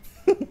வந்துட்டான்டா.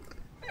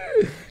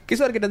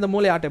 கிஷோர் கிட்ட இந்த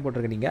மூளை ஆட்டை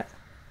போட்டிருக்க நீங்கள்.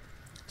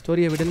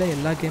 ஸ்டோரியை விடல,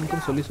 எல்லா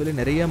கேமுக்கும் சொல்லி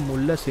நிறைய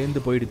முள்ள சேர்ந்து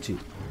போயிடுச்சு.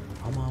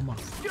 ஆமாம்.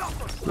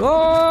 ஓ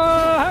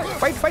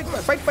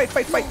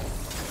ஃபைட்.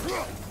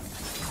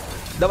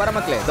 இதோ வர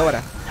மக்களே, இதோ வர.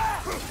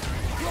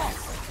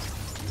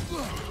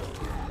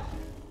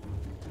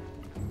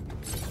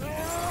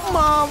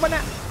 மாவன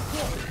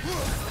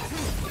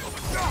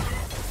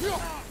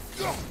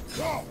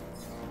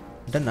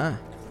டன்னா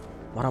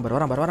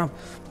வரான்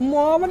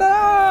மாவன.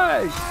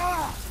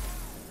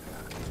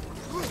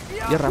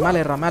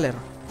 ஏறா மேலே.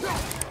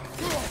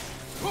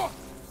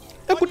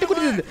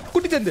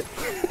 குட்டி சேர்ந்து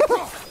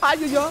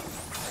ஐயோ.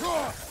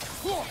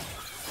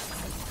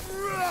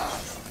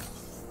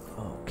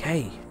 ஓகே,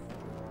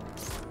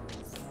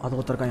 அது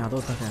ஒருத்தருக்கான்.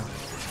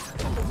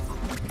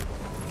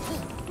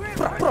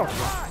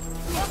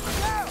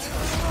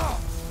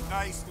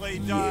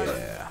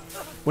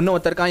 இன்னும்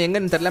ஒருத்தருக்கான்,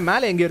 எங்கன்னு தெரியல,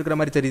 மேலே எங்கேயோ இருக்கிற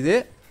மாதிரி தெரியுது.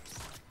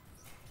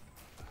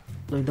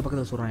 இந்த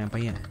பக்கத்தில் சொல்கிறான் என்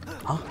பையன்.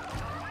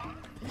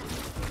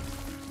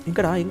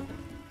 எங்கடா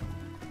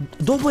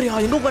தோ போறியா?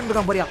 எங்க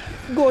உட்காந்துருக்கான் போறியா?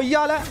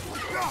 கொய்யால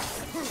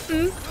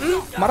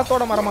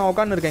மரத்தோட மரமா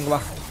உட்காந்து இருக்கேங்க. வா,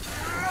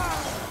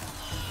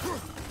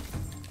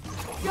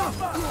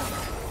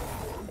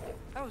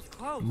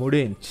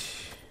 முடிஞ்சு.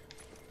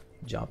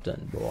 ஜாப்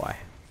டன்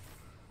பாய்.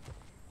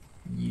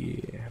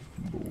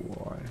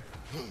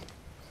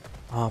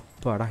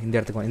 அப்பாடா, இந்த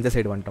இடத்துக்கு இந்த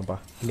சைடு வந்துட்டோம்ப்பா.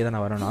 இங்கே தான்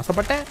நான் வரணும்னு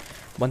ஆசைப்பட்டேன்,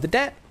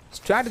 வந்துட்டேன்.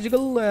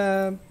 Strategical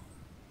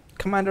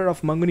commander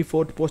of மங்குனி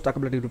fort post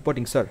அக்கபிலிட்டி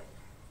reporting sir.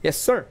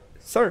 Yes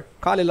sir.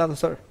 கால் இல்லாத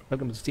sir.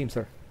 Welcome to steam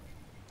sir.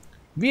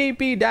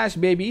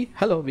 VIP-baby.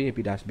 Hello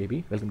VIP-baby.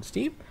 Welcome to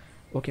Steam.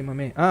 Okay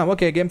mame.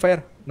 Okay, game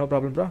fire. No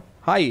problem bro.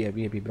 Hi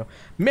VIP bro.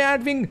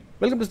 Madwing.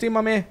 Welcome to Steam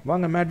mame.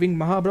 Vanga Madwing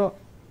Maha bro.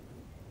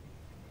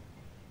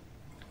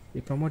 We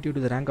promote you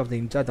to the rank of the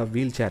in charge of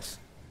wheelchairs.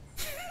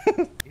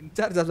 In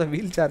charge of the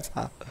wheelchairs.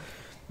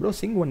 Bro,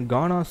 sing one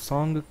Ghana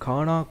song.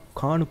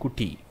 Kanu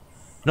Kuti.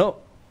 No.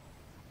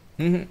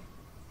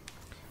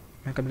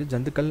 मैं कभी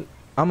जंतकल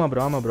ஆமாம்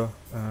bro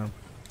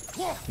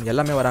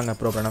எல்லாமே வராங்க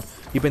bro பிரணம்.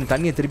 இப்போ இந்த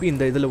தண்ணியை திருப்பி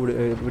இந்த இதில்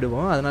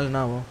விடுவோம். அதனால்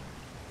என்ன ஆகும்?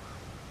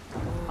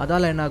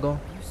 என்ன ஆகும்?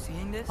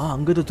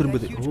 அங்கே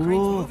திரும்புது. ஓ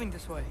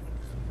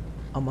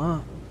ஆமாம்,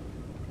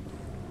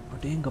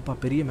 அடேங்கப்பா,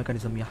 பெரிய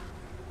மெக்கானிசம்யா.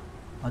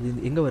 அது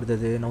எங்கே வருது?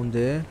 அது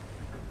நவுந்து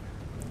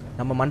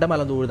நம்ம மண்டை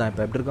மேலே வந்து ஊழுதான்.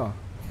 இப்போ எப்படி இருக்கோம்?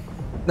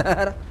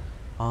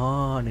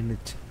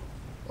 நின்றுச்சு.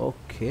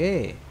 ஓகே,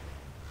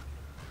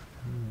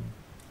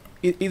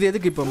 இது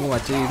எதுக்கு இப்போ மூவ்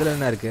ஆச்சு? இதில்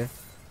என்ன இருக்குது?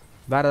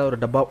 வேறு ஏதாவது ஒரு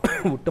டப்பா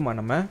விட்டுமா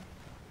நம்ம?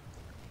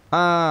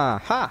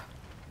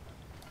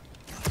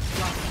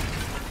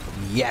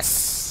 எஸ்,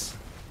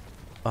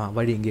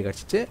 வழி இங்கே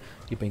கிடச்சிச்சு.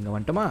 இப்போ இங்கே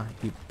வந்துட்டோமா?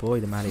 இப்போது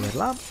இது மேலே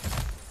ஏறலாம்.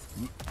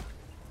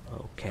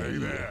 ஓகே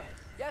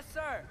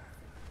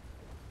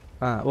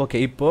ஓகே,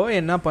 இப்போது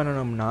என்ன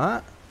பண்ணணும்னா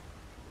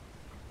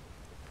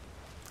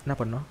என்ன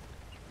பண்ணணும்?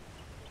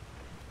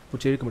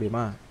 பூச்சி இழுக்க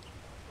முடியுமா?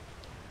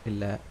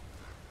 இல்லை,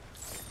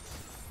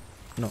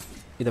 இன்னும்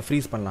இதை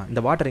ஃப்ரீஸ் பண்ணலாம்.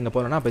 இந்த வாட்டர் இங்கே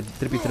போகிறோன்னா அப்போ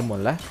திருப்பி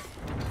திரும்பும்ல.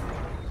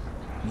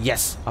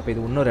 எஸ், அப்போ இது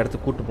இன்னொரு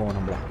இடத்துக்கு கூப்பிட்டு போவோம்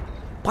நம்மள.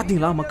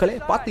 பார்த்தீங்களா மக்களே,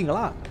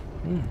 பார்த்தீங்களா?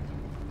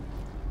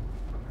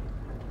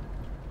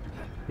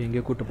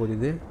 எங்கேயோ கூப்பிட்டு போகுது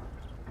இது.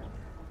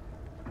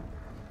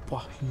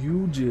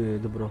 ஹியூஜ்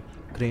இது ப்ரோ,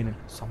 கிரெயின்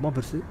செம்ம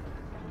பெருசு.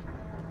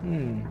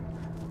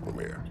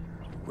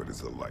 What is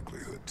the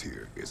likelihood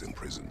Tyr is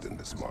imprisoned in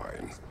this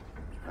mine?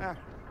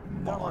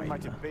 No one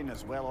might have been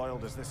as well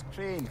oiled as this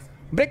crane.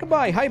 Break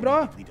boy, hi bro.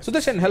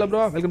 Sudarshan, hello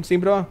bro. Welcome to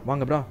stream bro.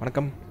 வாங்க bro,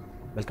 வணக்கம்.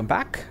 Welcome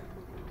back.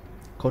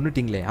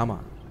 கொன்னுட்டிங்களே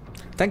ஆமாம்.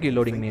 Thank you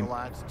loading name.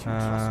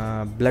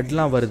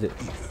 பிளட்லாம் வருது.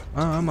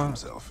 ஆமாம்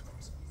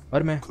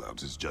வருமே.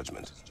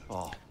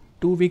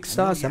 2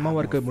 வீக்ஸா செம்ம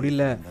work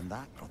முடியல.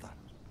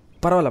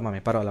 பரவாயில்ல மாமே,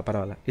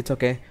 பரவாயில்ல. It's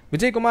okay.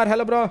 Vijaykumar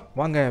hello bro.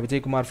 வாங்க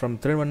விஜய்குமார் ஃப்ரம்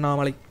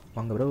திருவண்ணாமலை.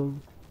 வாங்க ப்ரோ.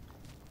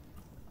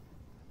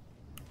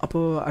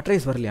 அப்போது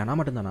அட்ரைஸ் வரலையா? நான்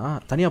மட்டும்தானா?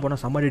 தனியாக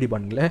போனால் செம்ம ரெடி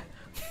பண்ணுங்களே.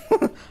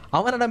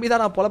 அவனை நம்பி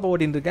தான் நான் பொழப்ப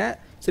ஓட்டின்னு இருக்கேன்.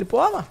 சரி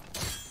போவான்.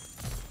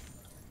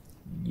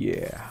 ஏ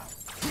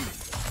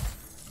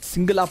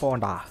சிங்கிளாக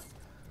போவான்டா.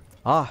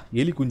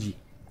 எலி குஞ்சி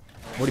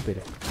ஓடி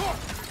போயிரு.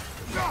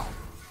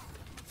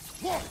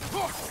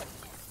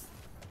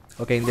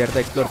 ஓகே, இந்த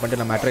இடத்த எக்ஸ்ப்ளோர்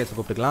பண்ணிட்டு நம்ம அட்ரைஸை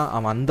கூப்பிட்டுக்கலாம்.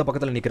 அவன் அந்த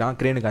பக்கத்தில் நிற்கிறான்,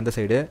 கிரேனுக்கு அந்த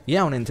சைடு.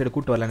 ஏன் அவனை இந்த சைடு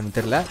கூப்பிட்டு வரலன்னு எனக்கு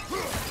தெரியல.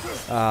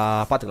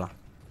 பார்த்துக்கலாம்.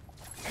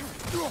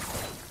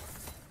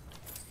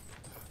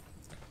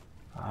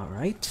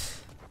 ஆல்ரைட்,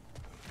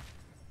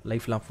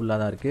 லைஃப்லாம் ஃபுல்லாக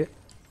தான் இருக்குது.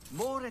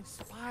 More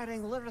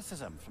inspiring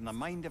lyricism from the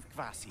mind of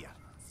Kvasir.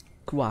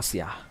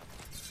 குவாசியா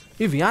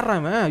இவ் யாரா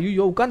இவன்?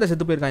 ஐயோ உட்காந்து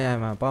செத்து போயிருக்கான்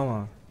இவன்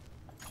பாவம்.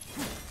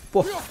 போ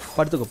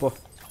படுத்துக்கோ போ.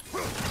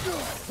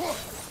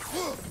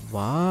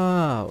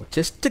 வாவ்,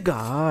 செஸ்ட்டுக்கா?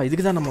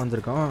 இதுக்கு தான் நம்ம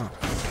வந்திருக்கோம்.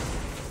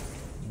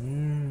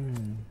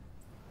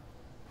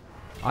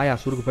 ஆயா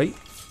சுருக்கு by.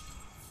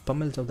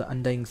 பம்மல்ஸ் of the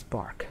அன்டைங்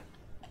spark.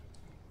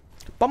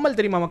 Pammal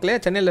தெரியுமா மக்களே?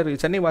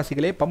 சென்னை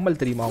வாசிகளே,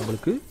 பம்மல் தெரியுமா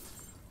உங்களுக்கு?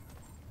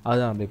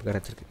 அதுதான் நம்ம இப்போ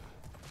கிடச்சிருக்கு.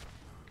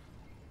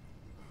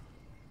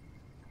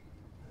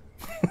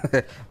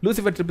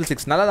 லூசிஃபர்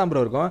 666 நல்லா தான்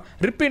ப்ரோ இருக்கும்.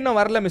 ரிப் இன்னும்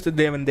வரல மிஸ்டர்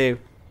தேவன் தேவ்.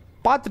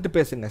 பார்த்துட்டு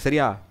பேசுங்க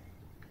சரியா?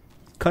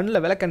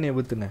 கண்ணில் விளக்கண்ணையை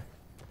ஊற்றுங்க.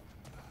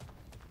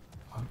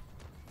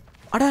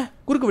 அட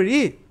குறுக்கு வழி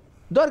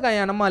இதோ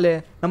இருக்காயா நம்மாலே.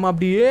 நம்ம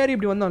அப்படி ஏறி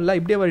இப்படி வந்தோம்ல,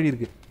 இப்படியே வழி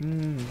இருக்கு.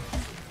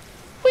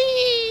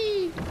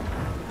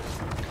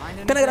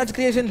 Kanagaraj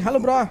creation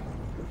hello bro.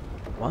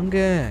 வாங்க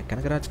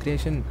Kanagaraj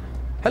creation.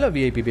 Hello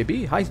VIP baby.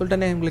 Hi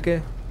சொல்லிட்டேனே உங்களுக்கு.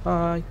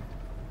 ஹாய்.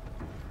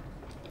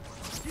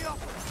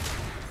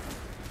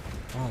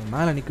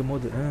 மேலே நிற்கும்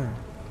போது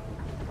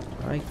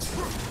ரைட்.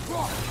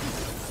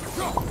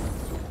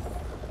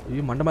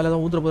 ஐயோ மண்டை மேலே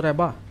தான் ஊந்துற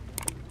போதுறாப்பா.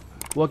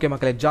 ஓகே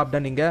மக்களே, ஜாப்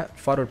டன். நீங்கள்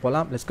ஃபார்வர்ட்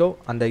போகலாம். Let's go.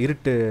 அந்த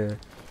இருட்டு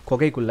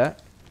கொகைக்குள்ளே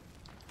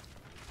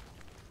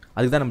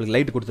அதுக்கு தான் நம்மளுக்கு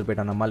லைட்டு கொடுத்துட்டு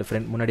போயிட்டான் நம்மளால்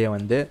ஃப்ரெண்ட் முன்னாடியே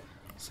வந்து.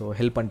 ஸோ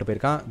ஹெல்ப் பண்ணிட்டு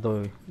போயிருக்கான். இதோ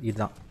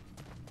இதுதான்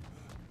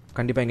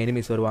கண்டிப்பாக எங்கள்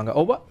எனிமீஸ் வருவாங்க.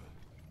 ஓவா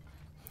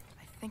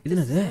இது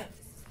என்னது?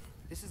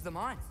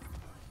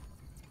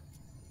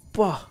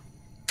 பா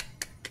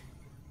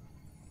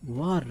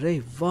வா ரே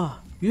வா.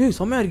 ஏய்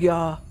செம்மையா இருக்கியா?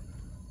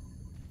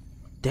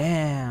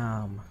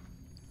 டேம்.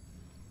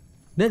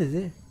 என்னது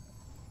இது?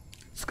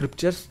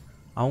 ஸ்கிரிப்சர்ஸ்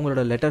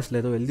அவங்களோட லெட்டர்ஸில்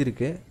ஏதோ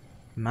எழுதியிருக்கு.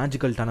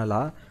 மேஜிக்கல்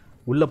டனலாக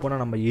உள்ளே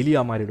போனால் நம்ம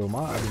எலியாக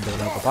மாறிடுவோமா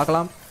அப்படின்றத இப்போ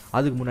பார்க்கலாம்.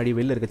 அதுக்கு முன்னாடி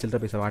வெளில இருக்க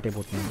சில்லற பைசா வாட்டே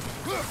போட்டேன்.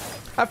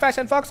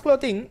 ஃபேஷன் ஃபாக்ஸ்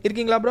க்ளோத்திங்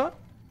இருக்கீங்களா ப்ரோ?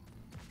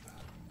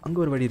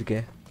 அங்கே ஒரு வழி இருக்கே.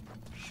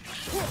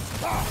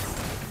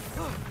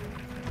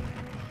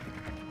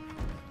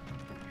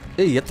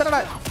 ஏய் எத்தனைடா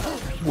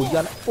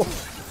போய்யால போ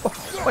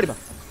படிப்பா.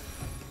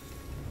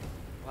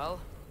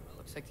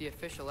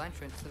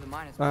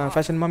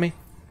 ஃபேஷன் மாமி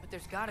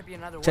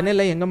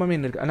சென்னையில் எங்கள் மாமி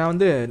இருக்கு. நான்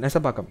வந்து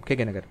நெசப்பாக்கம்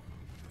கேகே நகர்.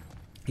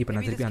 இப்போ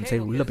நான் திருப்பி அந்த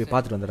சைடு உள்ளே போய்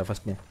பார்த்துட்டு வந்துடுறேன்.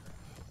 ஃபஸ்ட்டு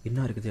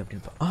என்ன இருக்குது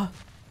அப்படின்னு.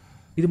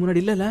 இது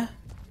முன்னாடி இல்லைல்ல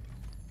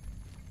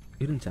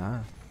இருந்துச்சா?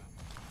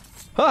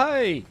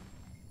 Hi.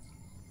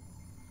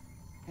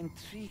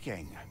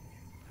 Intriguing.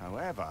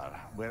 However,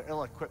 we're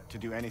ill-equipped to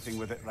do anything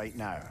with it right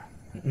now.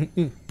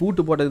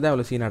 பூட்டு போட்டதுக்கு தான்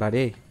இவ்வளோ சீனாடா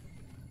டே.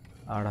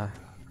 ஆடா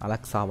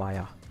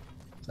அலெக்சாவாயா.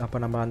 அப்போ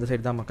நம்ம அந்த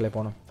சைடு தான் மக்களே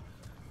போனோம்.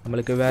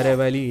 நம்மளுக்கு வேறு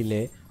வழி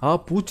இல்லை.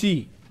 பூச்சி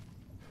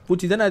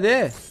பூச்சி தானே அது.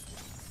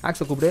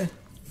 ஆக்ஸை கூப்பிடு.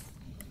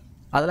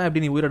 அதெல்லாம்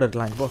எப்படி நீ உயிரோட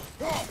இருக்கலாம்? இப்போ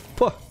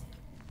போ.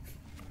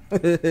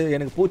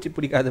 எனக்கு பூச்சி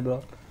பிடிக்காது bro.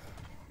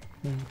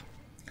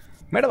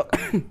 Madam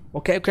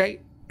okay okay.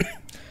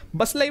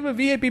 Bus live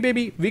VIP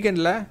baby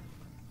வீக்கெண்டில்.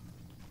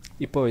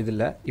 இப்போ இது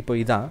இல்லை, இப்போ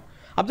இதான்.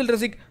 அப்துல்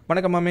ரசிக்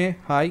வணக்கம் மாமே.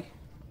 ஹாய்.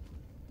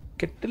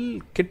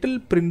 Kettle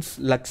Prince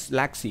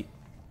லாக்ஸி.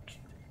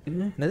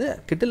 என்னது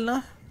கெட்டில்னா?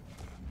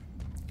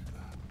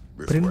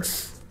 பிரின்ஸ்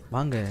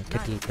வாங்க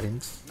Kettle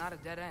Prince.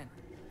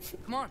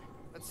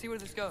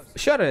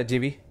 Sure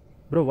GV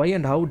bro. Why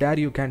and how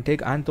dare you can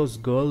take ஆந்தோஸ்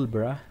girl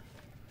ப்ரா?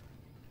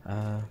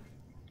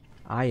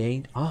 ஐ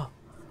ஐண்ட்.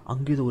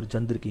 அங்கே இது ஒரு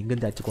ஜந்து இருக்குது.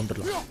 இங்கேருந்து ஆச்சு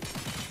கொண்டுடலாம்.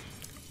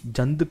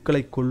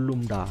 ஜந்துக்களை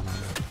கொல்லும்டா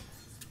நாங்கள்.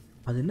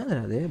 அது என்னது?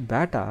 அது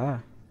பேட்டா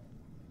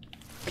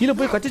கீழே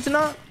போய்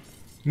கச்சிச்சுன்னா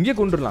இங்கே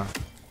கொண்டுடலாம்.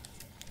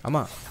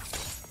 ஆமாம்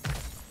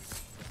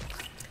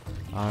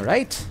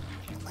ரைட்.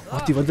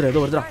 ஆத்தி வந்துடும்,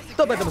 ஏதோ வருதுடா.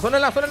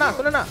 சொன்னா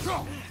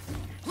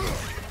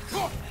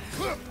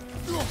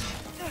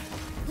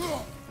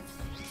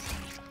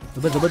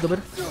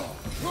துபர்.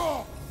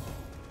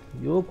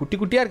 ஐயோ குட்டி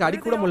குட்டியாக இருக்கு,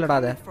 அடிக்க கூட முடியலடா.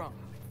 அதை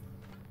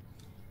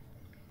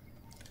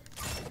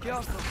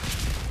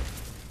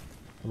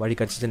வழி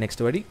கிடச்சிச்சு.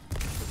 நெக்ஸ்ட் வழி.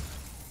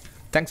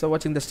 தேங்க்ஸ் ஃபார்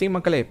வாட்சிங் த ஸ்ட்ரீம்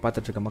மக்களே.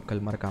 பார்த்துட்ருக்க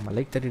மக்கள் மறக்காமல்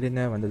லைக்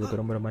தட்டிடுங்க. வந்ததுக்கு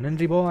ரொம்ப ரொம்ப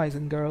நன்றி boys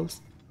and girls.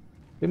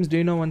 Whims to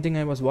you know one thing?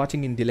 I was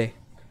வாட்சிங் இன் டிலே.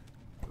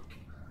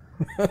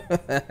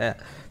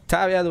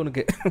 தேவையாது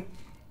உனக்கு.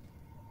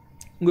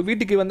 உங்கள்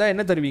வீட்டுக்கு வந்தால்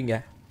என்ன தருவீங்க?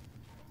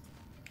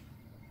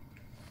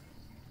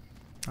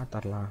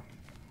 தரலாம்.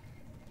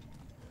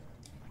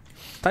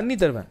 தண்ணி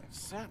தருவேன்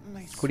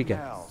குடிக்க.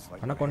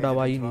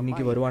 அனகொண்டாவாய்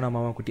இன்னைக்கு வருவானா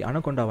மாமா குட்டி?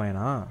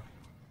 அனகொண்டாவாயனா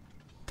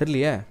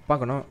தெரியலையே,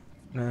 பார்க்கணும்.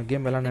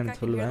 கேம் விளாட்னு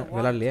சொல்லுவேன்,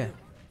 விளாட்லையே.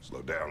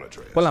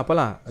 போகலாம்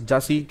போகலாம்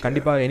ஜாசி.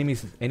 கண்டிப்பாக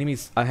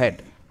எனிமீஸ் அஹெட்.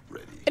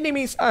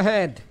 Enemies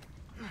ahead.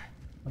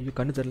 ஐயோ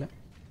கண்ணு தெரியல.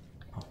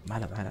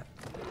 மேலே மேலே.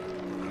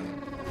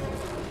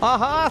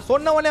 ஆஹா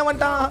சொன்ன உடனே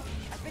வந்துட்டான்.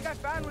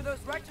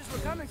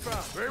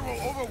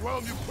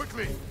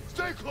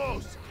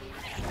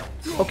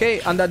 ஓகே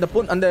அந்த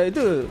அந்த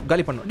இது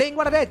காலி பண்ணும். டேய் இங்க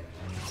வாடா டேய்.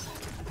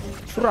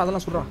 சுறா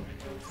அதெல்லாம் சுறா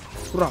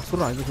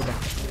இது சுறா.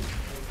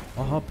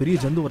 ஆஹா பெரிய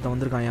ஜந்து ஒருத்தன்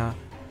வந்திருக்காயா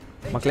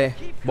மக்களே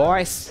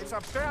பாய்ஸ்.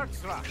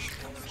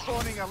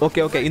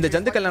 ஓகே இந்த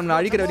ஜந்துக்கள் நம்ம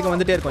அழிக்கிற வரைக்கும்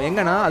வந்துட்டே இருக்கும்.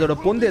 எங்கன்னா அதோட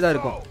பொந்து எதாவது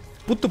இருக்கும்,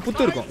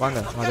 புத்து இருக்கும். வாங்க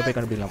அதை போய்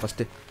கண்டுபிடிக்கலாம்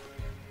ஃபர்ஸ்ட்.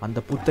 அந்த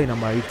புத்தை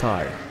நம்ம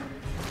அழித்தாள்.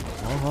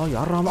 ஆஹா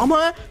யாரா? ஆமா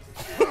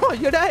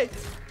ஐயடே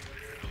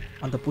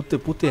அந்த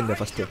புத்து எங்க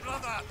ஃபர்ஸ்ட்?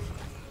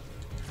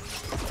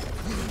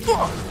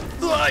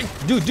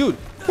 ஜூ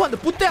அந்த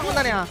புத்தே அவன்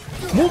தானே,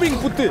 மூவிங்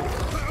புத்து.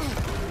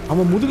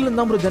 அவன் முதுகுல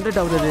இருந்தா ப்ரோ ஜெனரேட்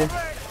ஆகுது.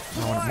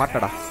 அவனை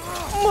மாட்டடா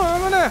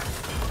அவனே.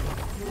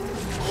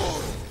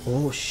 Oh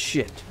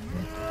shit.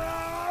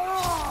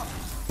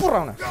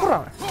 புறாவன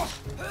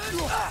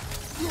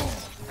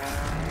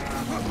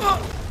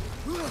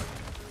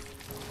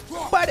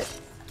பாடு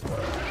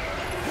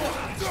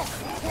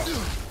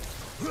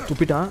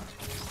துப்பிட்டான்.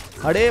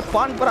 அடே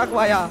பான் பராக்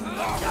வாயா.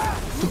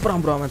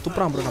 துப்புறான் ப்ரோ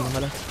நம்ம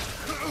மேலே.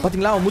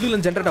 பார்த்தீங்களா அவன்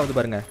முதுகுல ஜென்ரேட் ஆகுது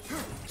பாருங்க.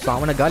 ஸோ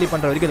அவனை காலி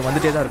பண்ணுற வரைக்கும் அது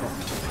வந்துட்டே தான் இருக்கும்.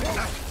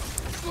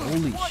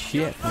 Holy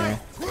shit man.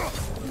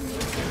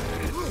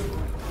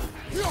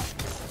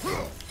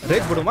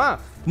 ரேட் போடுமா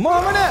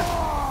மாமனே?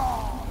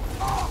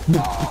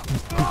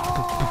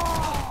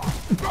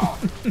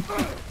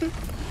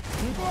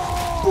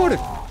 போடு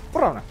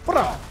புறாவன.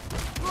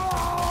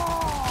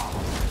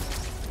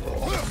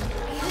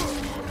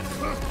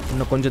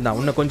 இன்னும்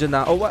கொஞ்சம்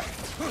தான். ஓவா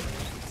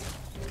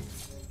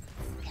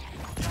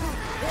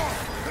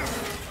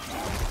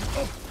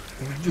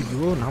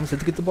ஐயோ நாம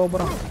செத்துக்கிட்டு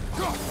போறோம்.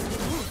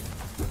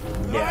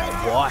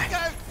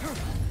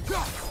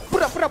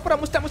 புறா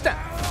முஸ்டா.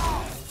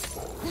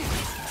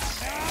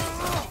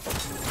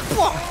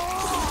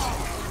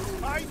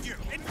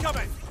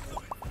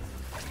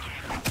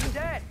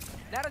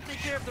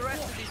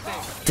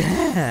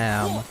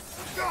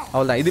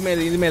 அவ்வளோதான். இது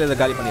மேலே இதை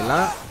காலி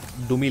பண்ணிடலாம்.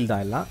 டுமில்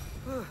தான் எல்லாம்.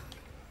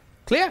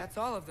 கிளியர்.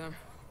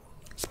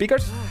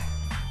 ஸ்பீக்கர்ஸ்.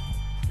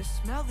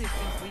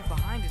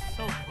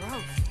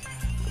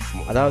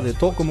 அதாவது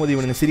தோக்கும் போது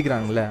இவனுங்க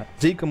சிரிக்கிறாங்கல்ல,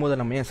 ஜெயிக்கும் போது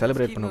நம்ம ஏன்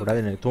செலிப்ரேட்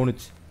பண்ணக்கூடாதுன்னு எனக்கு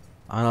தோணுச்சு.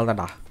 அதனால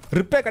தான்டா.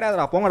 ரிப்பே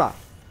கிடையாதுடா, போங்கடா.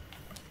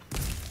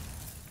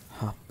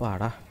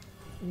 அப்பாடா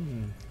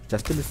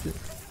ஜஸ்ட் மிஸ்.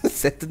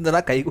 செத்துந்தடா,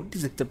 கை கொட்டி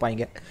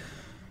செத்துப்பாங்க.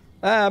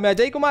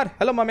 ஜெயக்குமார்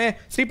ஹலோ மாமே.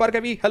 Sri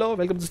Bhargavi hello,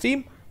 welcome to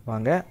stream.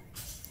 வாங்க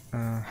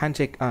ஹேண்ட்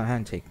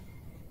ஷேக்.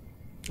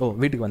 ஓ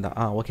வீட்டுக்கு வந்தா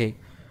ஓகே.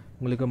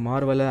 உங்களுக்கு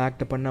மார்வலை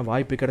ஆக்ட் பண்ண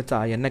வாய்ப்பு கிடைச்சா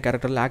என்ன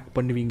கேரக்டரில் ஆக்ட்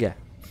பண்ணுவீங்க?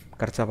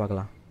 கிடைச்சா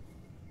பார்க்கலாம்.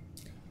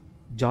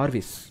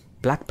 ஜார்விஸ்,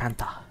 பிளாக்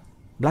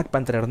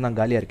பேந்தர் இடம் தான்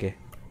காலியாக இருக்கே.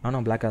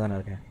 நானும் பிளாக்காக தானே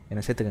இருக்கேன்,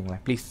 என்னை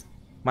சேர்த்துக்கங்களேன் ப்ளீஸ்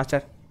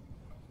மாஸ்டர்.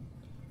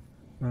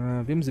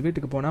 விம்ஸ்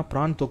வீட்டுக்கு போனால்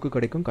ப்ரான் தொக்கு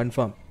கிடைக்கும்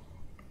கன்ஃபார்ம்.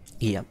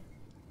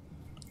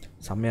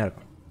 செம்மையாக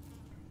இருக்கும்.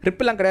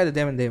 ட்ரிப்பெல்லாம் கிடையாது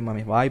தேவன்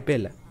மாமி, வாய்ப்பே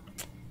இல்லை.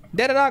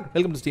 டேரராக்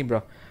welcome to stream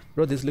bro.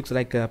 This looks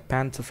like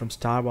பேன்சர் from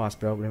star Wars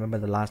bro.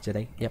 Remember the last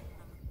ஜெடை? Yup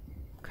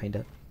kind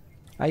of.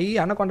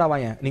 Anaconda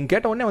வாயன் நீங்கள்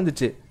கேட்ட உடனே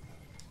வந்துச்சு.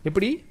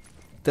 எப்படி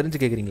தெரிஞ்சு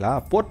கேட்குறீங்களா?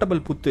 போர்ட்டபிள்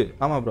புத்து.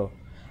 ஆமாம் bro.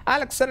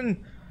 Alex Charan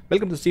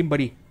welcome to stream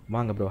படி.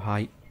 வாங்க bro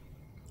hi.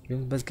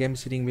 Bus game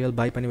sitting wheel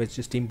by பண்ணி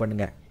வச்சு ஸ்ட்ரீம்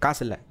பண்ணுங்கள்.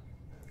 காசு இல்லை,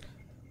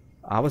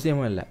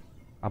 அவசியமும் இல்லை,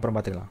 அப்புறம்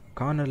பார்த்துக்கலாம்.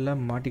 கார்னரில்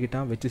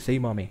மாட்டிக்கிட்டான் வச்சு செய்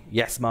மாமே.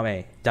 எஸ் மாமே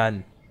டன்.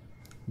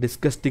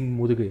 டிஸ்கஸ்டிங்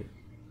முதுகு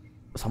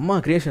செம்ம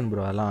க்ரியேஷன்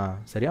ப்ரோ. அதெல்லாம்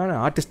சரியான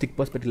ஆர்டிஸ்டிக்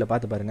பர்ஸ்பெக்டிவில்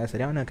பார்த்து பாருங்கள்,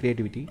 சரியான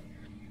க்ரியேட்டிவிட்டி.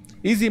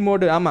 Easy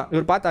mode. ஆமாம்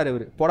இவர் பார்த்தாரு,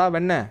 இவர் போடா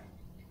வெண்ண.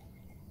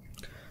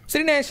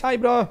 ஸ்ரீநேஷ் hi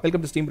bro,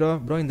 welcome to stream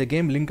bro. இந்த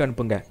கேம் லிங்க்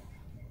அனுப்புங்க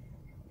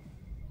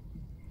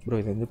ப்ரோ.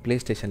 இது வந்து ப்ளே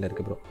ஸ்டேஷனில்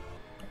இருக்குது ப்ரோ,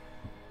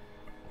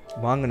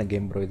 வாங்கின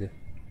கேம் ப்ரோ இது.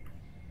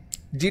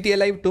 GTA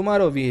live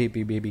tomorrow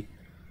VIP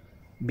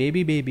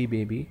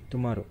baby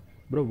tomorrow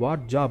bro.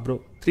 What job bro?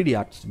 3D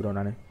arts bro.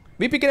 நான்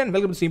VP Kiran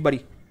welcome to stream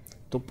படி.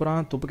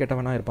 துப்பு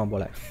கெட்டவனா இருப்பான்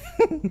போல்.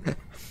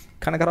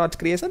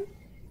 Kanagaraj creation.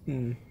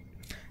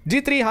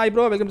 G3 hi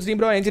bro, welcome to stream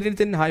bro.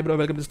 Engineer hi bro,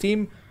 welcome to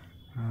stream.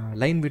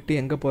 Line விட்டு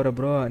எங்கே போகிற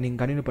bro? நீங்கள்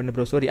continue பண்ணு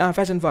ப்ரோ. சாரி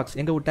ஃபேஷன் ஃபாக்ஸ்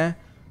எங்கே விட்டேன்?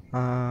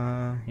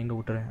 எங்கே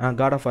விட்டுறேன்?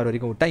 God of War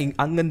வரைக்கும் விட்டேன்,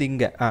 அங்கேருந்து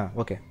இங்கே.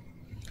 Okay.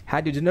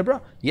 Had you ஜின்னர் bro?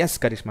 S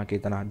Karishma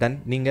Keerthana ton.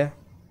 நீங்கள்?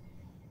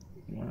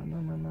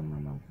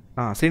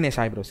 ஸ்ரீநேஷ்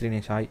hi bro.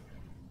 ஸ்ரீநேஷ் hi.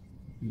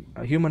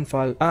 Human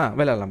fall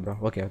விளையாடலாம் ப்ரோ.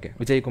 ஓகே.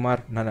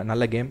 விஜயகுமார்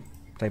நல்ல கேம்,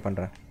 ட்ரை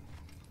பண்ணுறேன்.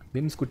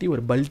 விம்ஸ் குட்டி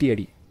ஒரு பல்ட்டி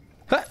அடி.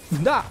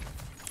 இந்தா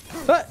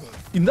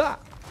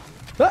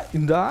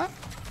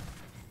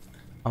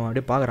அவன்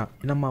அப்படியே பார்க்குறான்,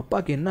 நம்ம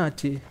அப்பாவுக்கு என்ன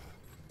ஆச்சு?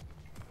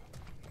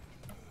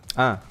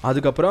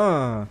 அதுக்கப்புறம்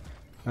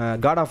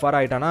காட் ஆஃப் வார்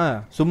ஆகிட்டானா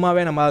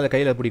சும்மாவே நம்ம அதை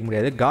கையில் பிடிக்க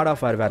முடியாது. காட்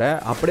ஆஃப் வார் வேறு,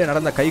 அப்படியே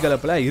நடந்த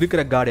கைகலப்பில்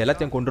இருக்கிற காடு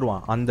எல்லாத்தையும்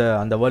கொண்டுருவான்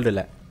அந்த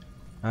வேர்ல்டில்.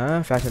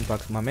 ஃபேஷன்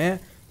பாக்ஸ் மாமே.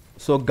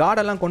 ஸோ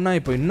காடெல்லாம் கொண்டா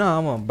இப்போ இன்னும்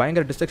ஆகும்,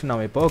 பயங்கர டிஸ்ட்ரக்ஷன்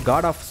ஆகும். இப்போது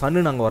காட் ஆஃப்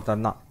சன்னு நாங்கள்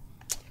ஒருத்தன் தான்,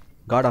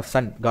 God of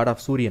Sun, God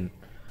of சூரியன்,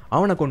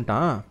 அவனை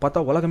கொண்டான். பார்த்தா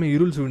உலகமே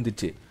இருள்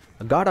சூழ்ந்துச்சு.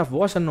 காட் ஆஃப்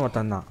ஓஷன்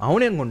ஒருத்தன் தான்,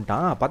 அவனையும்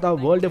கொண்டான். பார்த்தா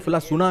வேர்ல்டு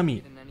ஃபுல்லாக சுனாமி,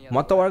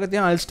 மொத்த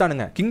உலகத்தையும்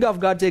அழிச்சிட்டானுங்க. கிங்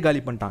ஆஃப் காட்ஸே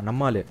காலி பண்ணிட்டான்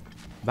நம்மால்,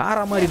 வேற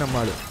மாதிரி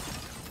நம்மால்.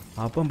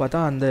 அப்போ பார்த்தா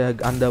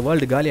அந்த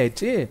வேர்ல்டு காலி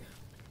ஆயிடுச்சு.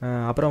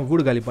 அப்புறம்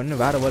வீடு காலி பண்ணி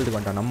வேறு வேர்ல்டுக்கு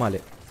வந்துட்டான் நம்மால்.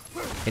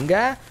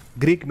 எங்கே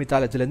க்ரீக்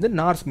மித்தாலஜிலேருந்து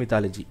நார்ஸ்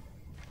மித்தாலஜி.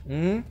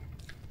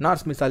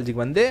 நார்ஸ்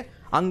மித்தாலஜிக்கு வந்து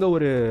அங்கே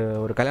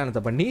ஒரு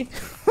கல்யாணத்தை பண்ணி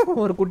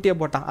ஒரு குட்டியை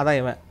போட்டான். அதான்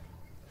இவன்.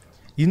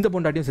 இந்த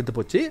பொண்டாட்டியும் செத்து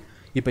போச்சு.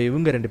 இப்போ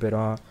இவங்க 2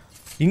 பேரும்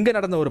இங்கே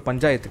நடந்த ஒரு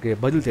பஞ்சாயத்துக்கு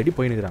பதில் தேடி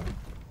போயினுக்கிறாங்க.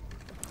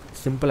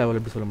 சிம்பிளாக எவ்வளோ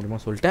எப்படி சொல்ல முடியுமோ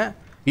சொல்லிட்டேன்.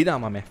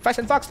 இதான் மாமே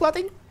ஃபேஷன் ஃபாக்ஸ்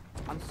கிளாத்திங்.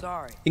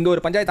 இங்கே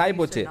ஒரு பஞ்சாயத்து ஆகி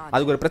போச்சு,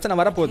 அதுக்கு ஒரு பிரச்சனை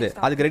வரப்போகுது,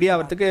 அதுக்கு ரெடி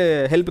ஆகிறதுக்கு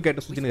ஹெல்ப்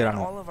கேட்டு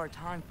சுற்றினுக்கிறானோ.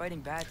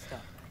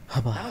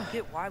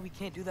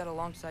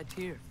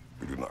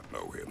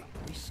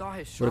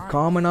 ஒரு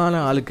காமனான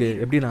ஆளுக்கு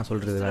எப்படி நான்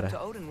சொல்கிறது வேற.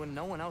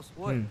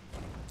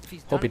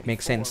 Hope it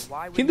makes sense.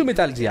 Hindu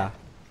மித்தாலஜியா?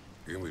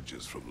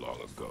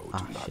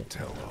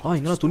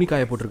 இங்கெல்லாம் துணி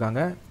காய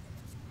போட்டிருக்காங்க.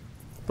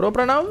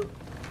 ப்ரோப்ரனவ்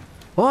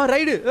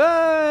ரைடு.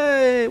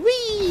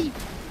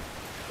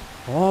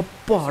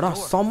 அப்பாடா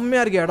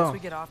செம்மையாக இருக்கு இடம்.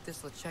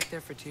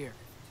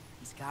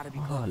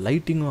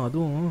 லைட்டிங்கும்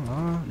அதுவும்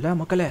இல்லை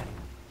மக்களே,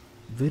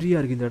 வெறியாக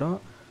இருக்குது இந்த இடம்.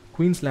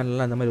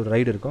 குயின்ஸ்லேண்ட்லாம் இந்த மாதிரி ஒரு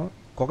ரைடு இருக்கும்,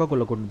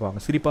 கொக்கக்குள்ளே கொண்டு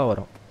போவாங்க, சிரிப்பாக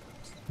வரும்,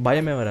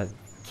 பயமே வராது.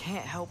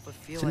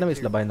 சின்ன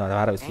வயசில் பயந்தோம், அது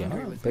வேறு விஷயம்.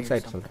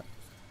 பெருசாகிட்டு சொல்கிறேன்,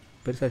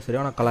 பெருசாக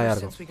சரியான கலாயாக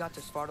இருக்கும்.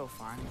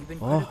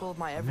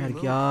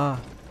 இருக்கியா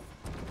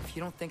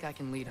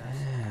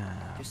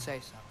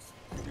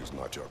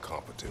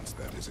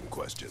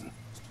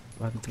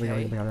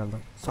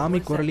சாமி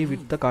குரலி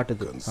விட்ட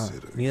காட்டுது.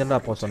 நீ தான்டா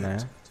அப்போ சொன்ன.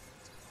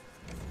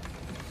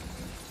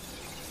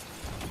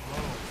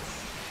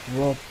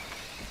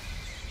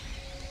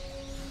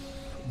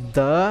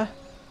 The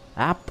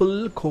Apple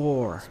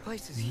Core.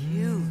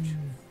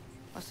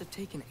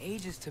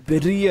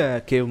 பெரிய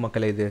கேவ்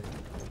மக்களே, இது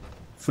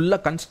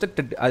ஃபுல்லாக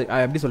கன்ஸ்ட்ரக்டட்.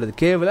 எப்படி சொல்கிறது,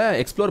 கேவில்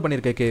எக்ஸ்ப்ளோர்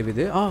பண்ணியிருக்க கேவ்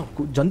இது.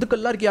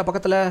 ஜந்துக்கள்லாம் இருக்கியா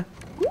பக்கத்தில்.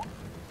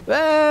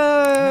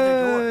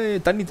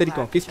 தண்ணி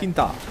தெரிக்கும்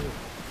கிஷ்கிந்தா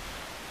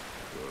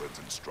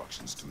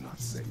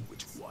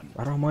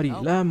வர மாதிரி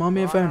இல்லை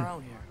மாமே ஃபேன்.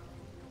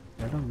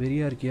 இடம்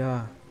வெறியா இருக்கியா.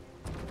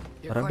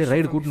 அப்படியே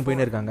ரைடு கூட்டின்னு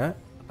போயின்னு இருக்காங்க.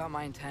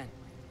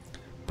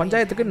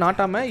 பஞ்சாயத்துக்கு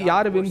நாட்டாம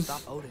யாரு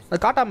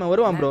காட்டாம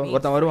வருவான் ப்ரோ,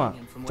 ஒருத்தன் வருவான்.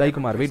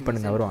 ஜெயக்குமார் வெயிட்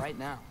பண்ணுங்க, வருவான்.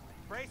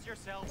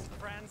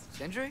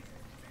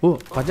 ஓ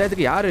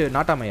பஞ்சாயத்துக்கு யாரு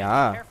நாட்டாமையா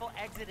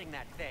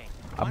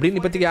அப்படின்னு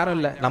இப்போதைக்கு யாரும்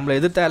இல்லை. நம்மளை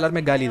எதிர்த்தா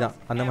எல்லாருமே காலி தான்,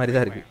 அந்த மாதிரி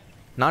தான் இருக்கு.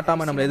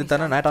 நாட்டாம நம்மளை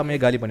எதிர்த்தானா நாட்டாமையே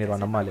காலி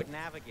பண்ணிடுவான் நம்மால்.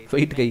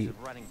 Wait guy.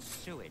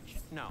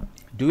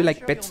 Do you like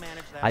pets?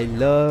 I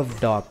love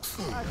dogs.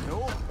 No,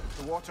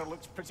 the water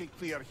looks pretty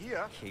clear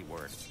here.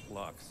 Keyword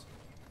looks.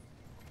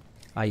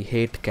 I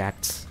hate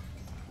cats.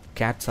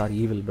 Cats are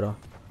evil, bro.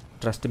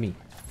 Trust me.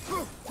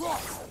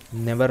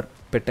 Never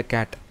pet a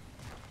cat.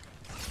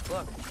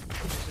 Look,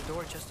 there's a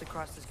door just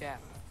across this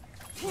gap.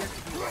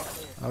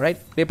 All right.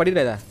 டேய்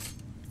படிடா.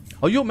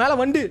 ஐயோ மேல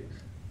வண்டு.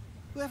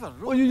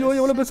 ஐயோ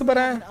எவ்வளவு பெருசு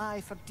பாரு.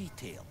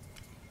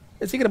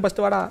 சீக்கிரம்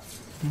first வாடா.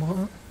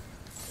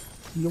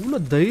 எவ்வளோ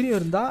தைரியம்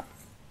இருந்தா.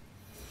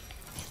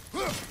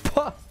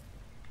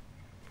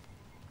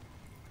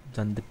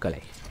 ஜந்துக்களை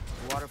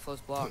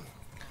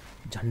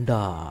ஜண்டா.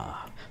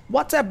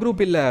 வாட்ஸ்அப்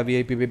குரூப் இல்லை,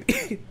 விஐபி பேபி.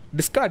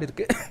 டிஸ்கார்ட்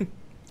இருக்குது,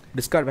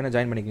 டிஸ்கார்ட் வேணால்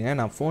ஜாயின் பண்ணிக்கோங்க.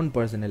 நான் ஃபோன்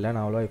பர்சன் இல்லை,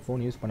 நான் அவ்வளோ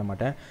ஃபோன் யூஸ் பண்ண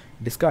மாட்டேன்.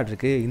 டிஸ்கார்ட்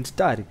இருக்குது,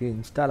 இன்ஸ்டா இருக்குது,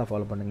 இன்ஸ்டாவில்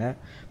ஃபாலோ பண்ணுங்கள்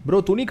ப்ரோ.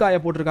 துணி காய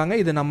போட்டிருக்காங்க,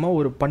 இது நம்ம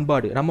ஒரு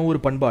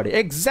பண்பாடு.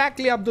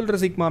 எக்ஸாக்ட்லி அப்துல்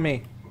ரசிக் மாமே.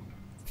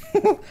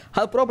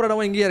 அது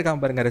ப்ரோப்ரடவும் இங்கேயே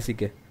இருக்காம பாருங்கள்.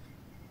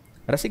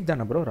 ரசிக்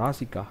தானே ப்ரோ,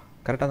 ராசிக்கா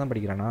கரெக்டாக தான்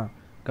படிக்கிறானா.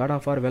 காட்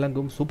ஆஃப் வார்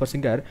விளங்கும் super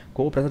singer,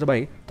 go present by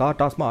தார்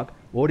TASMAC,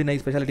 ஓடினை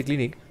speciality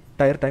clinic,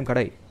 tyre time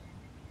கடை.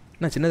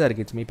 என்ன சின்னதாக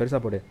இருக்குது, இட்ஸ் மீ பெருசாக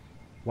போடு.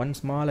 One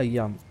small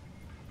I'm.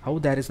 How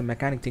there is a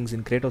mechanic things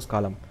in Kratos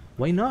காலம்.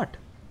 Y not?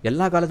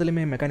 எல்லா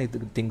காலத்துலையுமே மெக்கானிக்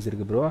திங்ஸ்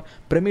இருக்குது ப்ரோ.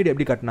 பிரமிட்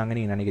எப்படி கட்டினாங்கன்னு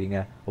நீங்கள் நினைக்கிறீங்க?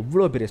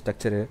 அவ்வளோ பெரிய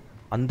ஸ்ட்ரக்சரு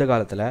அந்த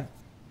காலத்தில்.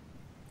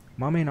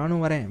 மாமே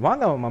நானும் வரேன்,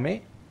 வாங்க மாமே.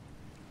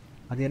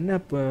 அது என்ன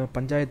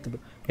பஞ்சாயத்து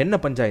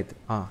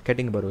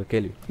கேட்டிங்க ப்ரோ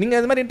கேள்வி. நீங்கள்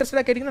அது மாதிரி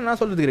இன்ட்ரெஸ்டாக கேட்டிங்கன்னா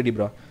நான் சொல்கிறதுக்கு ரெடி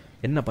ப்ரோ.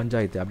 என்ன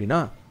பஞ்சாயத்து அப்படின்னா,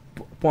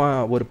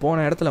 ஒரு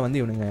போன இடத்துல வந்து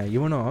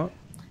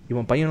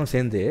இவன் பையனும்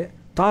சேர்ந்து,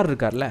 தார்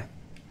இருக்கார்ல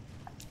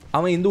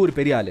அவன் இந்த ஊர்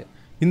பெரிய ஆள்,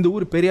 இந்த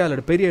ஊர் பெரிய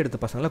ஆளோட பெரிய இடத்து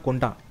பசங்களை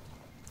கொண்டான்,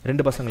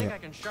 2 பசங்களையும்.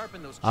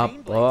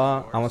 அப்போ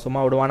அவன்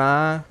சும்மா விடுவானா,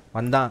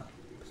 வந்தான்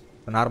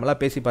நார்மலாக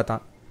பேசி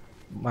பார்த்தான்,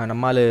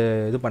 நம்மால்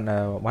இது பண்ண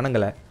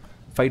வனங்களை,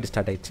 ஃபைட்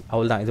ஸ்டார்ட் ஆயிடுச்சு.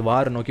 அவள் தான் இது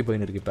வார நோக்கி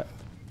போயின்னு இருக்கு இப்போ.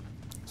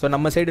 ஸோ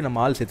நம்ம சைடு நம்ம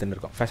ஆள் சேர்த்துன்னு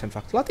இருக்கோம். Fashion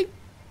Fox clothing.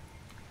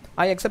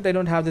 I accept I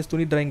don't have this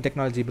துணி ட்ராயிங்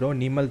டெக்னாலஜி ப்ரோ.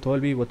 நிம்மல்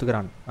தோல்வி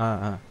ஒத்துக்கிறான்.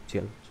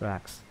 சரி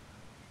ரிலாக்ஸ்,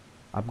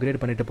 அப்கிரேட்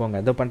பண்ணிட்டு போங்க.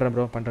 ஏதோ பண்ணுறேன்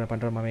ப்ரோ,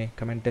 பண்ணுறேன் மாமே.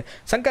 Comment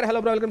Shankar hello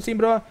bro, welcome seam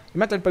bro.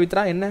 இமாக்லட்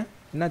Pavithra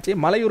என்னாச்சு?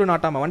 மலையூர்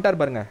நாட்டாமை வந்துட்டார்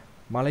பாருங்க.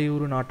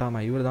 மலையூர் நாட்டாமை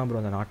இவர் தான் ப்ரோ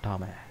அந்த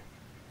நாட்டாமை.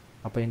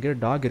 அப்போ எங்கிட்ட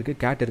டாக் இருக்குது,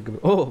 கேட் இருக்குது.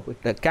 ஓ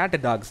கேட்டு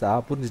டாக்ஸா,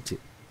 புரிஞ்சிச்சு.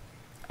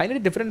 ஐ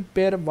நீட் டிஃப்ரெண்ட்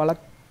பேர்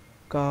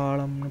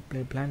வழக்காலம்னு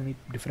பிளான்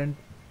டிஃப்ரெண்ட்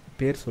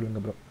பேர்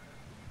சொல்லுங்கள் ப்ரோ.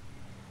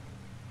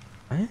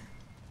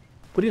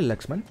 புரியல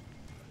லக்ஷ்மன்.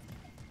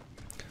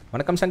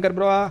 வணக்கம் சங்கர்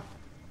ப்ரோ.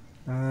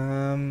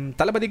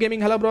 தளபதி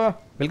gaming hello bro,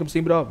 welcome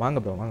stream bro. வாங்க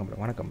ப்ரோ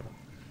வணக்கம் ப்ரோ.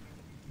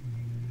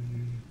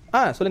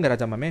 சொல்லுங்கள்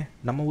ராஜா மாமே.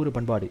 நம்ம ஊர்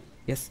பண்பாடு.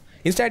 எஸ்,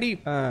 இன்ஸ்டாடி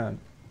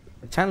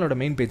சேனலோட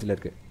மெயின் பேஜில்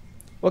இருக்குது.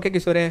 ஓகே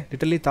கிஷோரே,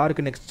 லிட்டர்லி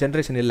தாருக்கு நெக்ஸ்ட்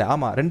ஜென்ரேஷன் இல்லை.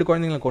 ஆமாம், 2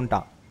 குழந்தைங்களை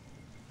கொண்டான்.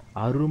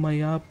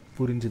 அருமையாக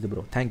புரிஞ்சுது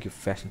bro. Thank you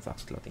fashion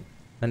Fox clothing.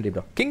 நன்றி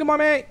ப்ரோ. கிங்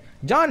மாமே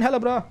John hello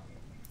bro.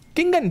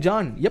 King and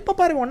John எப்போ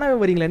பாருங்க ஒன்றாவே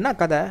வரீங்களே, என்ன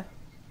கதை?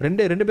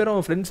 ரெண்டு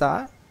பேரும் ஃப்ரெண்ட்ஸா?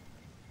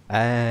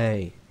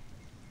 ஐய்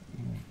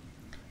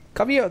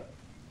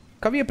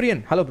கவிய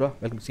பிரியன் hello bro,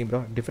 welcome stream bro.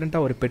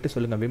 டிஃப்ரெண்ட்டாக ஒரு பெட்டு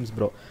சொல்லுங்கள் விம்ஸ்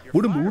ப்ரோ.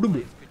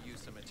 உடும்பு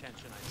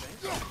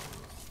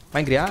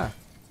வாங்கிறியா?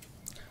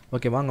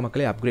 ஓகே வாங்க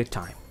மக்களே, அப்கிரேட்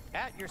டைம்.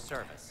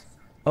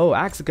 ஓ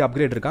ஆக்ஸுக்கு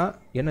அப்கிரேட் இருக்கான்.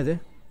 என்னது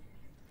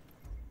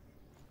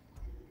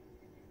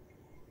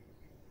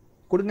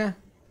கொடுங்க.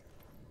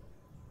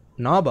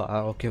 நாபா?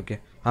 ஓகே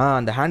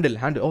அந்த ஹேண்டில்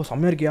ஓ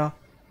செம்மையாக இருக்கியா,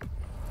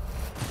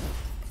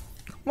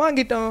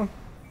 வாங்கிட்டோம்.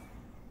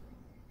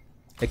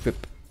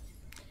 எக்விப்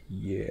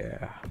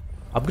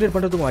அப்கிரேட்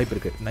பண்ணுறதுக்கும் வாய்ப்பு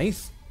இருக்குது.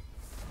 நைஸ்.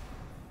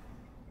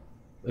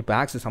 இப்போ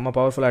ஆக்ஸ் செம்ம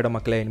பவர்ஃபுல் ஆகிடும்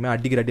மக்களே. இனிமேல்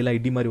அடிக்கிற அடிலாம்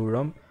இடி மாதிரி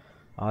விழும்.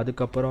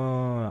 அதுக்கப்புறம்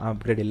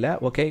அப்கிரேட் இல்லை.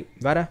 ஓகே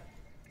வேறு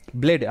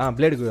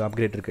பிளேடுக்கு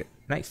அப்கிரேட் இருக்குது.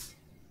 நைஸ்.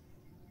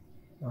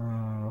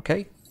 ஓகே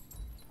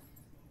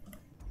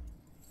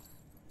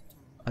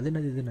அது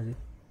என்னது?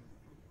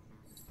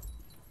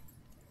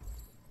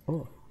 ஓ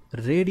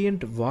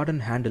ரேடியன்ட்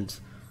வார்டன் ஹேண்டில்ஸ்.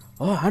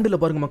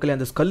 ஹேண்டில் பாருங்கள் மக்களே,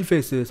 அந்த ஸ்கல்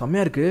ஃபேஸு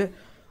செம்மையாக இருக்குது.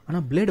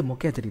 ஆனால் பிளேடு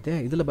மொக்கையாக தெரியுது.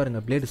 இதில்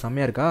பாருங்கள் பிளேடு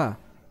செம்மையாக இருக்கா?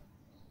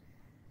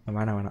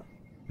 வேணாம்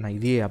நான்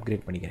இதையே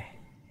அப்கிரேட் பண்ணிக்கிறேன்.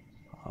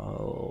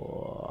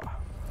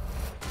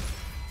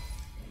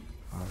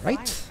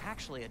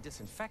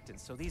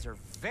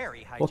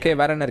 ஓகே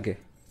வேறு என்ன இருக்குது?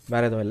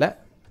 வேறு எதுவும் இல்லை.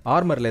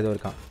 ஆர்மரில் எதுவும்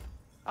இருக்கான்?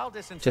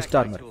 செஸ்ட்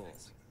ஆர்மர்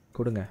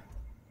கொடுங்க.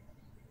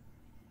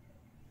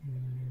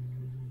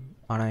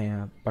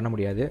 ஆனால் பண்ண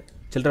முடியாது,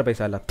 சில்லற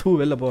பைசா இல்லை.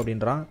 வெளில போ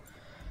அப்படின்றான்.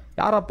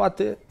 யாரா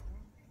பார்த்து?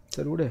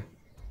 சரி விடு.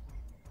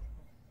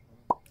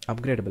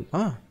 அப்கிரேடபிள்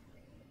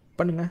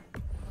பண்ணுங்க.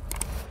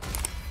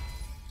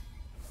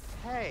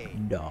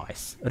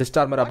 ரிஸ்ட்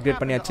ஆர்மர் அப்கிரேட்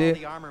பண்ணியாச்சு.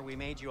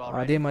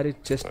 அதே மாதிரி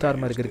செஸ்ட்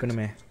ஆர்மருக்கு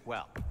இருக்கணுமே,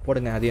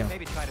 போடுங்க அதையும்.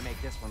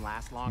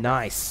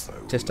 நைஸ்.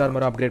 செஸ்ட்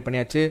ஆர்மரும் அப்கிரேட்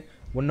பண்ணியாச்சு.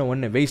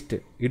 ஒன்று வெயிஸ்ட்டு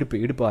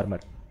இடுப்பு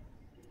ஆர்மர்,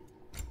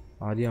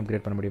 அதையும்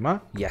அப்கிரேட் பண்ண முடியுமா?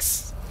 எஸ்,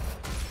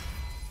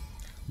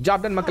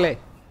 ஜாப் டன் மக்களே.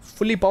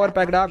 ஃபுல்லி பவர்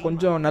பேக்டா,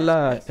 கொஞ்சம் நல்லா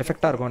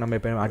எஃபெக்டாக இருக்கும் நம்ம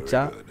இப்போ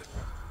அடிச்சா.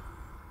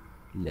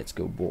 லெட்ஸ்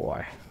கோ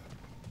பாய்.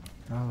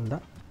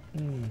 அவ்வளோதான்.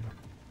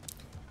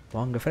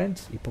 வாங்க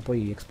ஃப்ரெண்ட்ஸ், இப்போ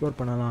போய் எக்ஸ்ப்ளோர்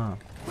பண்ணலாம்.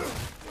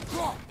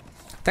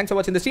 தேங்க்ஸ் ஃபார்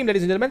வாட்சிங் தி ஸ்ட்ரீம்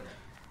லேடிஸ் அண்ட் ஜென்டில்மேன்.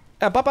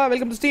 பாப்பா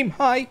welcome to stream.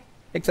 Hi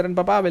excellent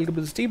பாப்பா, welcome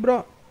to stream bro.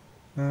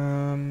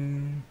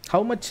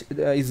 How much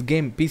is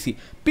game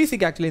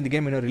பிசிக்கு ஆக்சுவலி இந்த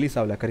கேம் இன்னும் ரிலீஸ்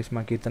ஆகல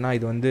கரிஷ்மா கீர்த்தனா.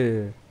 இது வந்து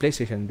ப்ளே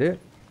ஸ்டேஷன்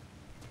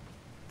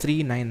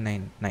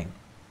 3999,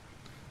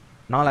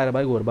 4000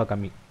 ரூபாய்க்கு ₹1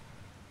 கம்மி.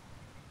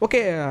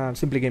 ஓகே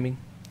சிம்பிளி கேமிங்,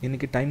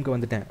 இன்றைக்கி டைமுக்கு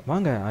வந்துட்டேன்.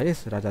 வாங்க.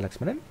 S Raja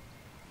Lakshmanan.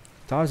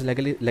 Thor's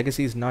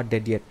legacy is not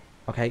dead yet.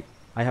 Okay,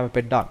 I have a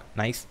pet dog.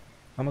 Nice.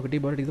 நம்ம குட்டி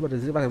போட்டு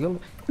இது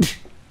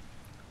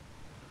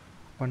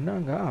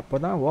பண்ணாங்க, அப்போ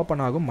தான்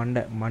ஓப்பன் ஆகும்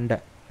மண்டை.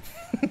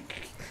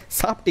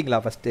 சாப்பிட்டீங்களா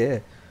ஃபஸ்ட்டு?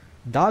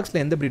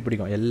 டாக்ஸில் எந்த ப்ரீட்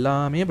பிடிக்கும்?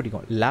 எல்லாமே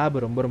பிடிக்கும். லேப்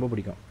ரொம்ப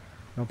பிடிக்கும்.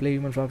 நான் play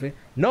human for free.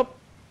 Knob.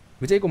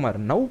 Vijayakumar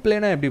now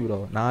பிளேனா எப்படி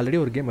ப்ரோ? நான்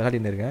ஆல்ரெடி ஒரு கேம்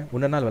விளையாடின்னு இருக்கேன்,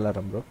 முன்ன நாள்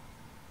விளையாடுறேன் ப்ரோ.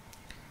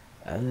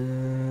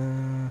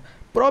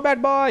 ப்ரோ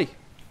பேட் பாய்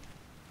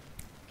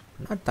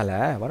தலை.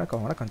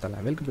 வணக்கம் தலை,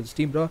 வெல்கம் டு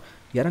ஸ்ட்ரீம் ப்ரோ.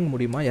 இறங்க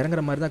முடியுமா?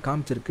 இறங்குற மாதிரி தான்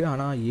காமிச்சிருக்கு,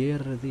 ஆனால்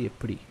ஏறுறது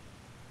எப்படி?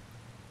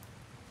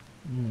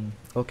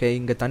 ஓகே,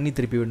 இங்கே தண்ணி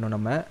திருப்பி விடணும்.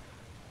 நம்ம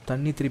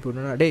தண்ணி திருப்பி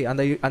விடணும். டேய்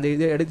அந்த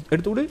இதை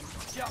எடுத்து விடு.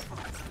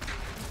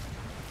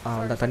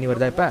 அவ்வளோதான். தண்ணி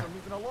வருதா இப்போ?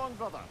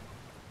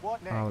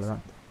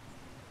 அவ்வளோதான்.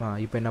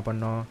 இப்போ என்ன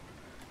பண்ணோம்?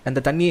 அந்த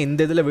தண்ணியை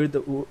இந்த இதில்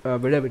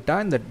விழ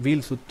விட்டால் இந்த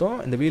வீல் சுற்றும்.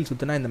 இந்த வீல்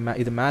சுற்றினா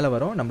இது மேலே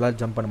வரும், நம்மளால்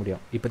ஜம்ப் பண்ண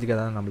முடியும். இப்போதைக்கு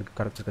அதான் நம்மளுக்கு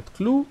கிடச்சிருக்கிறது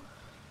க்ளூ.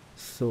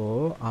 ஸோ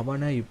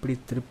அவனை இப்படி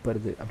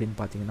திருப்புறது அப்படின்னு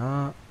பார்த்தீங்கன்னா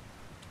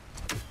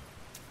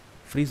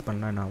ஃப்ரீஸ்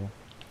பண்ணால் என்ன ஆகும்?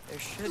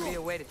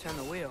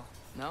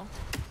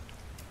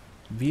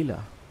 வீலா?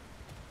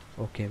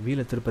 ஓகே,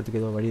 வீலை திருப்பத்துக்கு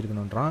ஏதோ வழி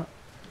இருக்கணுன்றான்.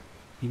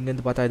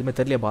 இங்கேருந்து பார்த்தா எதுவுமே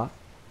தெரியலையப்பா.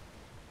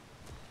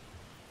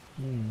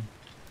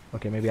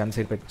 ஓகே, மேபி அந்த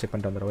சைட் போய் செக்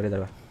பண்ணிட்டு வந்துடுறோம் ஒரே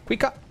தடவை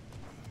குயிக்கா.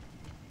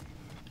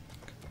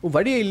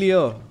 வழியே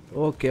இல்லையோ?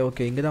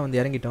 ஓகே, இங்கே தான்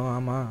வந்து இறங்கிட்டோம்.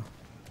 ஆமாம்.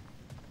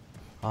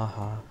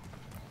 ஆஹா,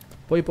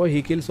 போய்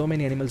he kill so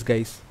many animals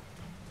guys.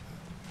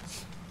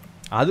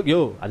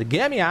 அது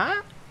கேமியா?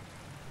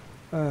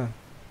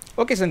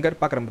 ஓகே சங்கர்,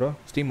 பார்க்குறேன் ப்ரோ.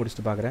 ஸ்ட்ரீம்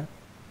முடிச்சுட்டு பார்க்குறேன்.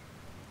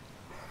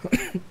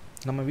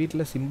 நம்ம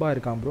வீட்டில் சிம்பா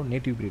இருக்கான் ப்ரோ,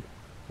 நேட்டிவ் ப்ரீட்.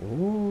 ஓ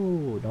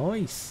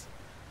நைஸ்.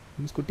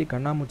 மிஸ் குட்டி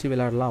கண்ணாமூச்சி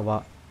விளையாடலாம் வா.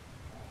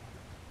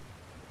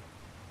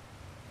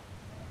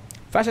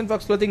 ஃபேஷன்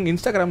ஃபாக்ஸ் க்ளோத்திங்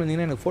இன்ஸ்டாகிராமில்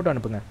இருந்தீங்கன்னா எனக்கு ஃபோட்டோ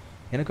அனுப்புங்க.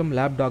 எனக்கும்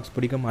லேப் டாக்ஸ்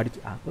பிடிக்கும்.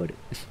 அடிச்சு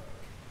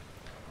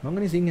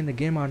மங்கனி சிங் இந்த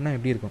கேம் ஆடினா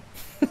எப்படி இருக்கும்?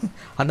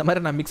 அந்த மாதிரி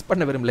நான் மிக்ஸ்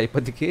பண்ண விரும்பல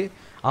இப்போதைக்கு.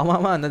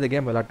 ஆமாம் அந்த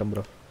கேம் விளாட்டும்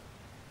ப்ரோ.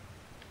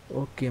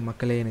 ஓகே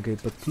மக்களே, எனக்கு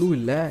இப்போ க்ளூ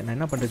இல்லை. நான்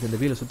என்ன பண்ணுறது இந்த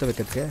வீலை சுற்ற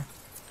வைக்கிறதுக்கு?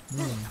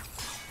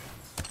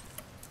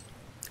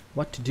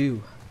 What to two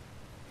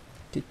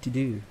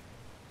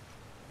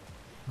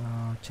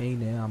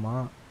chain.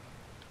 ஆமாம்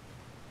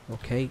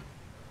ஓகே.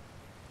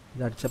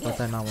 இதை அடிச்ச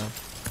பார்த்தா என்ன ஆகும்?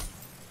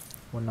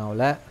 ஒன்றும்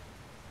ஆகல.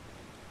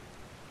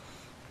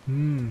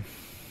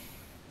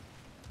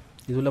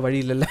 இது உள்ள வழி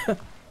இல்லைல்ல.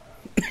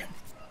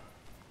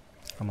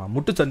 ஆமாம்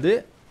முட்டு சந்து.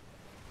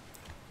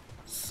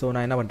 ஸோ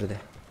நான் என்ன பண்ணுறது?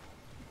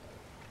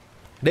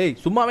 டேய்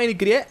சும்மாவே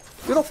நிற்கிறியே.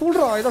 இதை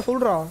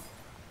சொல்கிறா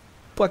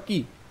பக்கி.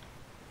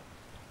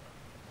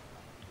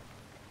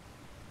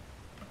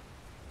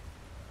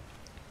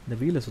 இந்த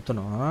வீலை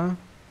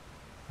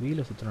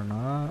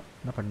சுற்றணும்னா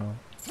என்ன பண்ணும்?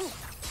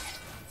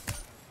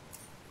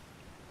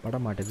 பட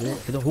மாட்டேது.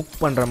 எதுவும்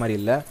ஹுக் பண்ணுற மாதிரி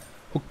இல்லை.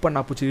 ஹுக்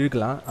பண்ணால் பூச்சி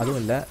இழுக்கலாம்,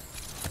 அதுவும் இல்லை.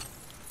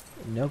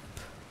 நோப்.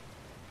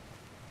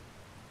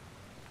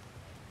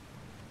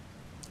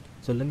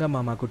 சொல்லுங்க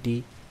மாமா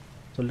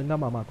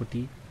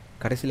குட்டி.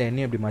 கடைசியில்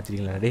என்னையும் எப்படி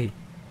மாற்றிருக்கீங்களா? டேய்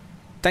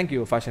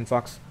தேங்க்யூ ஃபேஷன்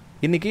ஃபாக்ஸ்.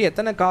 இன்றைக்கி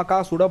எத்தனை காக்கா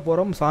சுட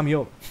போகிறோம்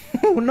சாமியோ?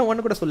 இன்னும்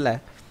ஒன்று கூட சொல்ல.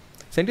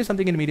 Send you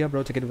something in media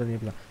bro, check it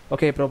பண்ணிக்கலாம்.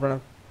 Okay bro.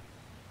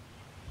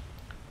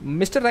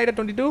 Mister rider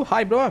 22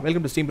 hi bro,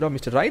 welcome to stream bro.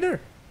 Mister rider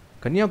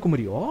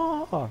Kanyakumari.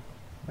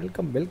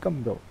 Welcome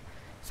bro.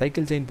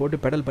 Cycle chain போட்டு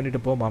பெடல் பண்ணிட்டு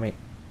போ மாமே.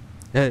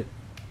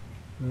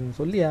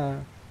 சொல்லியா?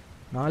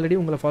 நான் ஆல்ரெடி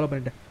உங்களை ஃபாலோ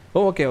பண்ணிட்டேன்.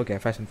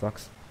 Okay fashion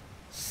Fox.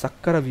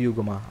 சக்கரை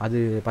வியூகுமா? அது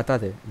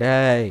பத்தாது.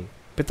 டேய்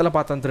பித்தளை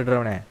பாத்திரம்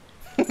திருடுறவனே,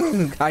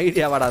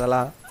 ஐடியா வாடா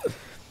அதெல்லாம்.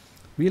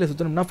 வீலை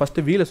சுற்றணும்னா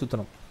ஃபஸ்ட்டு வீலை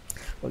சுற்றணும்.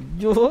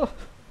 ஐயோ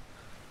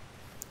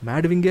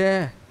மேடுவிங்க.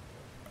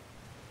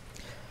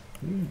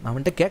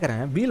 அவன்கிட்ட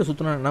கேட்குறேன் வீலை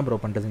சுற்றணும் என்ன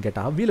ப்ரோ பண்ணுறதுன்னு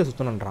கேட்டால் வீலை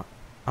சுற்றணுன்றான்.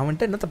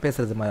 அவன்கிட்ட என்னத்த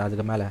பேசுறது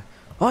அதுக்கு மேலே?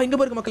 இங்கே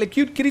பாருங்க மக்களே,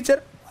 கியூட்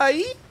கிரீச்சர்.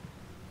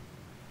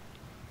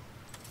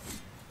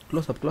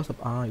 Close up.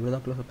 இவ்வளோ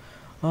தான் close up.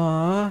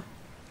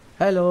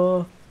 Hello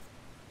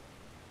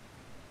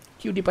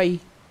cutie pie.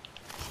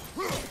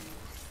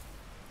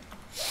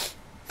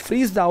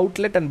 Freeze the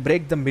outlet and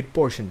break the mid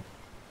portion.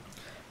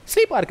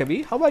 Sleep Arkavi,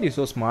 how are you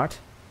so smart?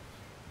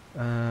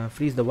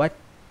 Freeze the what?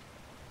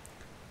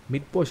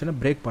 Mid portion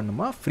break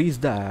பண்ணனுமா? Freeze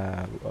the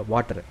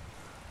water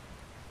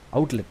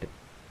outlet.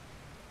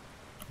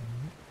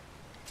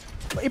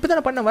 இப்போதான்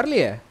நான் பண்ண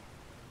வரலையே.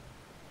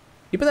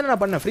 இப்போதான்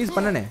நான் பண்ண ஃப்ரீஸ்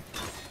பண்ணனே.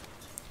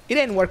 இது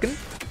என்ன வர்க்கிங்?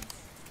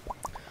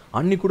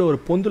 அன்னி கூட ஒரு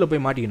பொந்துல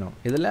போய் மாட்டிக்கணும்.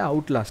 இதெல்லாம்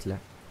அவுட் லாஸ்ட்ல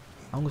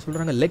அவங்க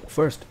சொல்கிறாங்க லெக்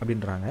ஃபர்ஸ்ட்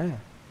அப்படின்றாங்க.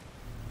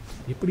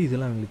 எப்படி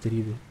இதெல்லாம் அவங்களுக்கு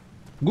தெரியுது?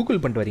 கூகுள்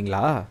பண்ணிட்டு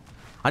வரீங்களா?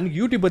 அன்றைக்கி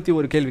யூடியூப் பற்றி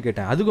ஒரு கேள்வி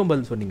கேட்டேன், அதுக்கும்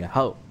பதில் சொன்னீங்க.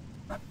 Have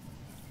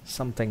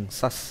something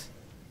சஸ்.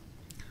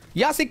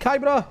 Yasik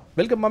hi bro,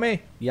 welcome மாமே.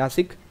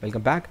 Yasik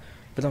welcome back.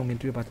 இப்போ தான் உங்கள்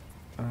இன்டர்வியூ பார்த்து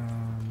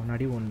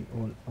முன்னாடி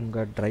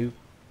உங்கள்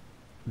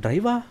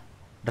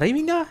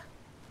டிரைவிங்கா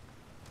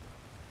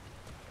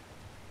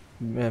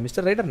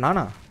மிஸ்டர் ரைடர்?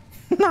 நானா?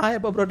 நான்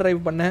எப்போ ப்ரோ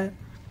டிரைவ் பண்ணேன்?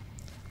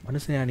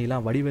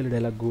 மனுஷனிலாம் Vadivelu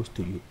dialogue goes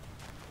to you.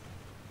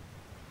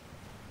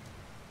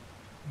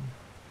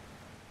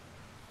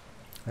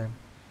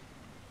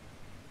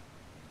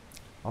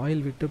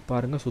 Oil விட்டு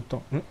பாருங்க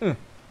சுத்தம்.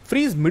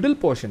 Freeze middle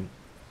portion.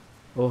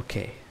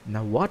 Okay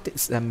now what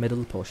is the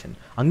middle portion?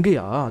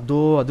 அங்கயா?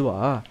 அதுவா?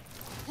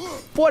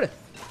 போடு.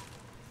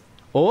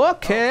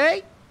 Okay.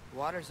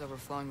 Water's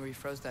overflowing where you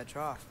froze that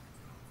trough.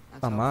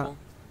 That's ஆமா.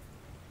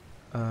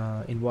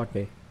 helpful. In what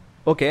way?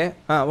 Okay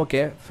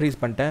okay freeze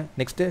பண்ணிட்டேன்.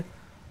 Next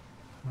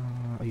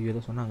ஐயோ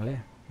ஏதோ சொன்னாங்களே.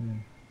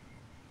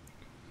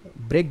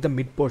 Break the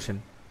mid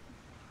portion.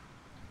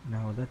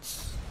 now that's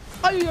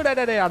ஐயோ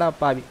டே அடா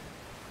பாவி.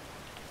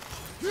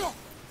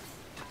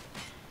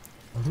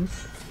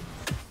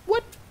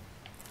 வாட்?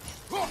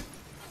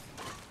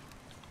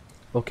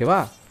 ஓகேவா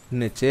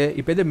நினைச்சு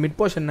இப்போ இது மிட்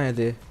போர்ஷன்னா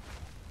இது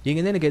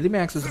இங்கேருந்து எனக்கு எதுவுமே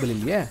ஆக்சஸபிள்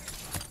இல்லையே.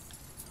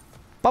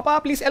 பாப்பா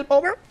please help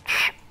over.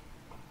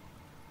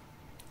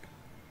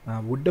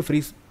 வுட்டில்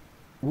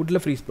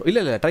freeze bro.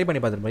 இல்லை ட்ரை பண்ணி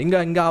பார்த்துருப்போம்.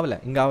 இங்கே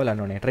ஆகலை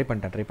அண்ணோனே. ட்ரை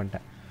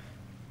பண்ணிட்டேன்.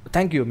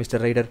 Thank you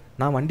mister rider.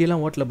 நான்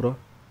வண்டியெல்லாம் ஓட்டல ப்ரோ.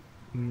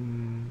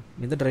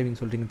 எந்த டிரைவிங்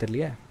சொல்கிறீங்கன்னு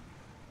தெரியலையே.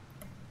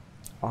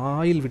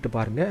 ஆயில் விட்டு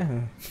பாருங்க.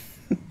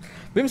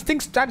 Wims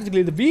thinks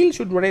strategically. The wheel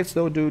should rotate,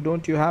 so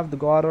don't you have the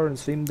garter and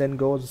swim then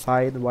goes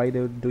aside why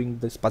they're doing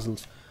this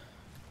puzzles?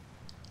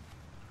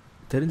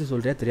 தெரிஞ்சு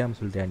சொல்றியா தெரியாம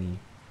சொல்றியா நீ?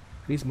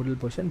 Please middle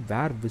portion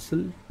where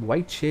whistle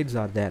white shades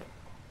are there.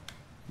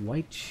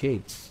 White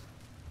shades.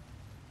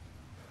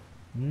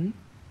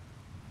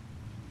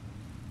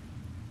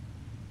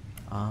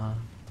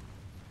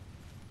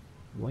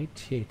 White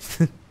shades.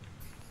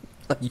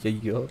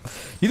 ஐயோ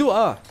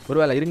இதுவா?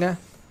 ஒருவேளை இருங்க.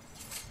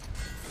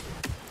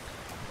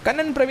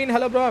 Kannan Praveen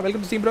hello bro,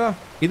 welcome to stream bro.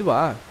 இதுவா?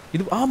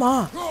 இது ஆமா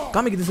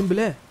காமிக்குது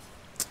சிம்பிள்.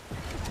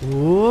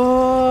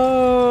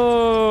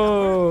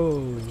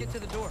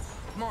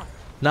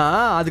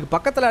 நான் அதுக்கு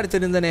பக்கத்தில்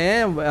அடிச்சிருந்தேனே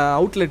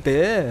அவுட்லெட்டு,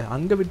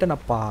 அங்கே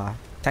விட்டேனப்பா.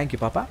 தேங்க்யூ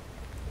பாப்பா.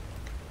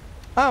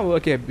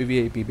 Okay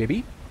VIP baby.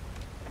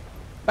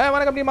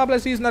 வணக்கம் நீ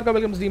மாப்பிள்ள. Cheese நர்க்கோ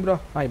welcome stream bro.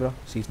 Hi bro.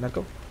 Cheese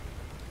நர்க்கோ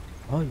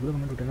இவ்வளோ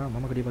கமெண்ட் விட்டேன்னா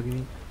மாமா கடி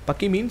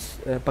பக்கி மீன்ஸ்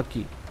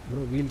பக்கி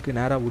ப்ரோ வீலுக்கு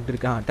நேராக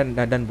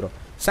விட்டுருக்கேன் டன் ப்ரோ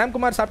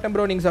சாம்குமார் சாப்பிட்டேன்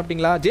ப்ரோ நீங்கள்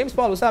சாப்பிட்டீங்களா James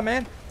ball உசா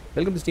man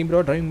welcome to steam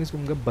bro driving miss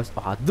உங்கள் பஸ்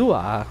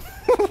அதுவா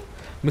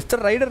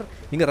மிஸ்டர் ரைடர்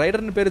நீங்கள்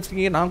ரைடர்னு பேர்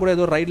வச்சுருக்கீங்க நான் கூட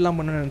ஏதோ ரைட்லாம்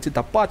பண்ணணும்னு நினச்சி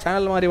தப்பாக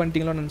சேனல் மாதிரி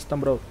வந்துட்டீங்களோன்னு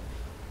நினச்சிட்டேன் ப்ரோ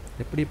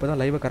எப்படி இப்போ தான்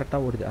லைவை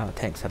கரெக்டாக ஓடுது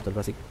thanks Abdul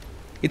Rasik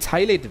it's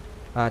highlighted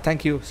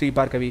thank you Sri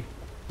Bhargavi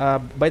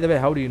by the way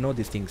how to you know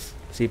this things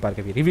Sri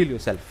Bhargavi reveal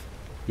your self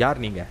யார்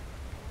நீங்கள்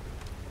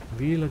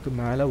வீலுக்கு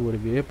மேலே ஒரு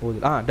வே போகுது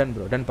டன்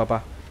ப்ரோ டன் பாப்பா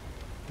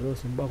ப்ரோ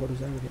சிம்பா கூட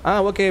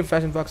சார் ஓகே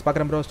ஃபேஷன் பாக்ஸ்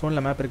பார்க்குறேன் ப்ரோ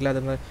ஸ்டோனில் மேப் இருக்குல்ல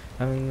அது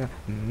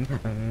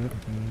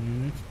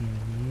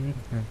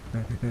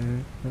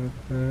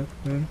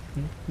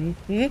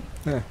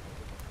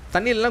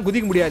தண்ணியிலலாம்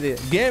குதிக்க முடியாது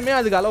கேமே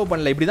அதுக்கு அலோவ்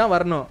பண்ணல இப்படி தான்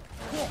வரணும்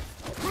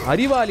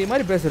அறிவாளி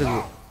மாதிரி பேசுறது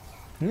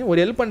ஒரு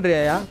ஹெல்ப்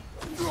பண்ணுறியா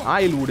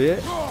ஆயில் விடு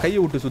கையை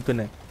விட்டு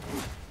சுற்றுன்னு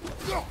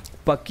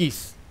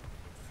பக்கீஸ்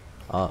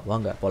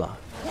வாங்க போகலாம்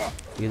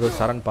ஏதோ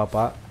சரண்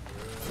பாப்பா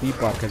ஸ்ரீ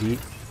பார்கவி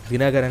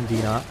தினகரன்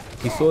தீனா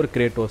கிஷோர்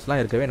கிரேட்டோஸ்லாம்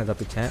இருக்கவே நான்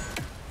தப்பிச்சேன்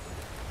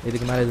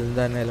இதுக்கு மேலே இது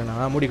இருந்தால் என்ன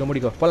இல்லைண்ணா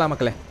முடிக்கோ போகலாம்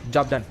மக்களே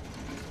ஜாப் டன்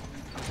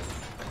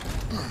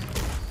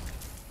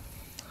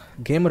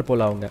கேமர்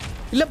போல அவங்க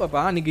இல்லை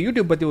பாப்பா அன்றைக்கி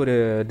யூடியூப் பற்றி ஒரு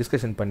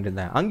டிஸ்கஷன்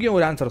பண்ணியிருந்தேன் அங்கேயும்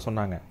ஒரு ஆன்சரை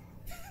சொன்னாங்க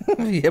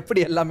எப்படி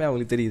எல்லாமே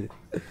அவங்களுக்கு தெரியுது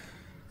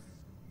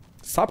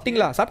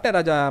சாப்பிட்டீங்களா சாப்பிட்டேன்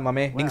ராஜா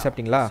மாமே நீங்கள்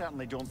சாப்பிட்டீங்களா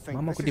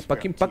மாமா குட்டி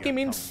பக்கி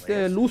மீன்ஸ்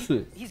லூஸு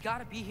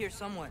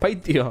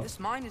பைத்தியம்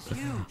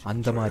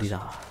அந்த மாதிரி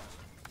தான்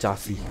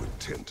Jassi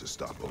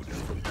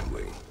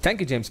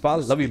thank you James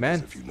ball love you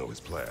man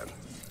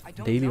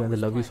daily வந்து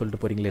லவ் யூ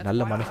சொல்லிட்டு போறீங்களே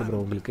நல்ல மனசு ப்ரோ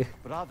உங்களுக்கு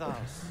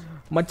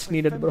much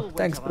needed bro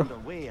thanks bro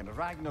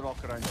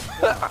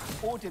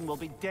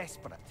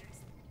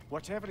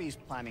Whatever he's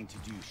planning to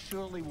do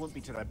surely won't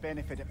be to the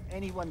benefit of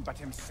anyone but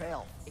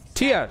himself.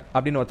 TYR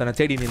அப்படின்னு ஒருத்தனை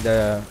தேடி இந்த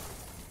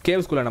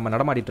கேவ்ஸ்குள்ளே நம்ம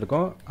நடமாடிட்டு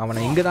இருக்கோம்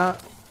அவனை இங்கே தான்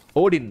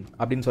ஓடின்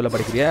அப்படின்னு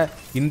சொல்லப்படுகிற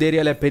இந்த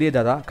ஏரியாவில் பெரிய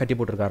தாதா கட்டி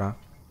போட்டிருக்காரான்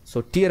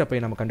ஸோ டியரை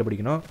போய் நம்ம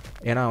கண்டுபிடிக்கணும்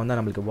ஏன்னா அவன் தான்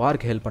நம்மளுக்கு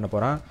வார்க்கு ஹெல்ப் பண்ண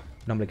போகிறான்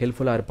நம்மளுக்கு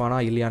ஹெல்ப்ஃபுல்லாக இருப்பானா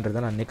இல்லையான்றது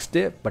தான் நான்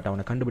நெக்ஸ்ட்டு பட்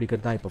அவனை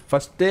கண்டுபிடிக்கிறது தான் இப்போ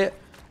first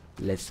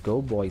let's go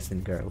boys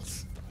and girls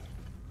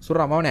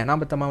சொல்கிறான் அவனே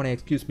நான் பத்தம்மா அவனை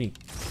எக்ஸ்கியூஸ் மீ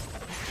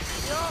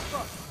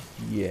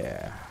ஏ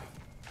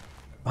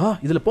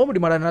இதில் போக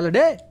முடியுமாடா என்னால்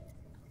டே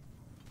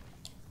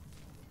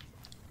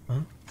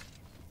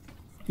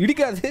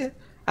இடிக்காது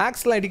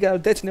ஆக்ஸ்லாம்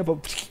இடிக்காது தேய்ச்சினே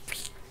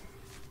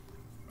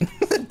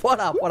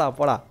போடா போடா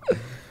போடா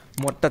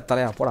மொட்டை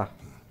தலையா போடா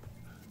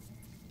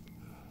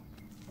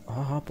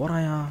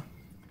போகிறாயா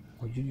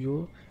ஐயோ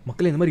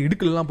மக்கள் இந்த மாதிரி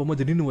இடுக்கலலாம்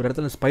போகும்போது திடீர்னு ஒரு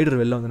இடத்துல ஸ்பைடர்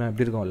வெளில வந்தேன்னா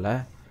எப்படி இருக்கும்ல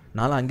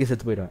நானும் அங்கேயே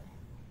செத்து போயிடுவேன்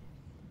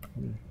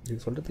இது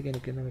சொல்கிறதுக்கு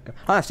எனக்கு என்ன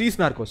வைக்க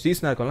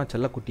ஸ்ரீஸ்னார்க்கோலாம்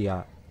செல்ல குட்டியா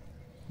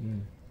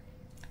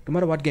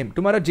tomorrow what game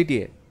tomorrow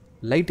GTA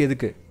light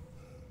எதுக்கு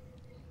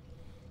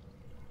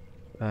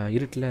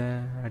இருட்டில்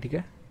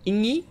அடிக்க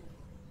இங்கி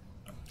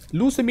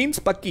லூசு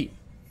மீன்ஸ் பக்கி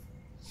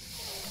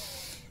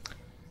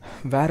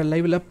வேறு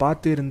லைவில்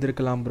பார்த்து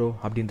இருந்திருக்கலாம் ப்ரோ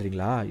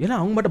அப்படின்றீங்களா ஏன்னா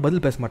அவங்க மட்டும்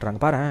பதில் பேச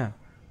மாட்டாங்க பாரு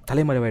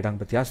தலைமறைவாயிட்டாங்க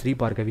பார்த்தியா ஸ்ரீ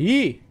பார்கவி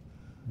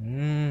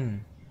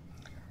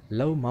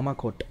லவ் மாமா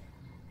கோட்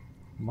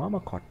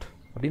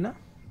அப்படின்னா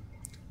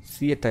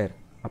TYR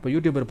அப்போ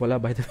YouTuber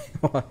pole by the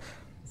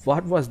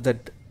what was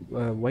that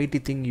ஒயிட்டி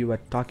thing you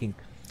are talking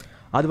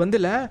அது வந்து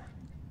இல்லை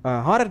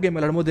ஹாரர் கேம்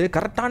விளையாடும்போது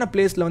கரெக்டான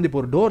பிளேஸில் வந்து இப்போ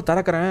ஒரு டோர்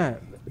திறக்கிறேன்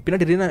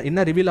பின்னாடி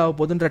என்ன ரிவீல் ஆக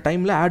போகுதுன்ற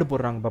டைமில் ஆட்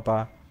போடுறாங்க பாப்பா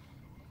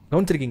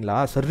கவனிச்சிருக்கீங்களா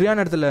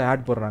சரியான இடத்துல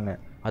ஆட் போடுறாங்க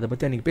அதை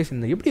பற்றி அன்றைக்கி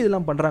பேசியிருந்தேன் எப்படி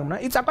இதெல்லாம் பண்ணுறாங்கன்னா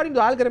இட்ஸ் அக்கார்டிங்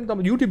டு ஆல்கரிதம்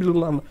நம்ம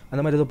யூடியூப்ல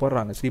அந்த மாதிரி ஏதோ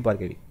போடுறாங்க ஸ்ரீ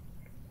பார்கவி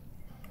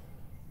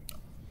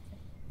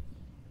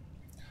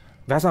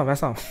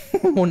வேஷம்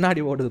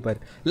முன்னாடி ஓடுது பாரு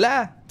இல்லை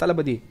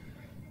தளபதி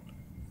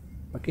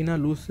பக்கினா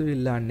லூஸு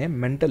இல்லான்னே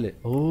மென்டலு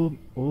ஓ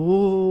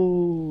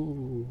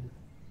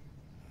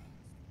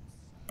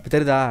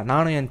தெரியுதா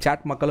நானும் என்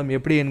சாட் மக்களும்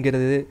எப்படி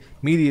என்கிறது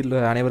மீதி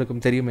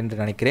அனைவருக்கும் தெரியும்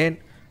என்று நினைக்கிறேன்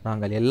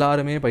நாங்கள்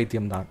எல்லாருமே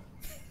பைத்தியம்தான்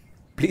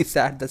please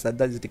add the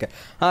சர்தாஜிஸ்டிக்க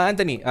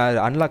Anthony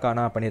unlock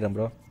பண்ணிடுறேன்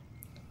ப்ரோ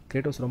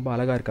கிரேட்டோஸ் ரொம்ப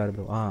அழகாக இருக்கார்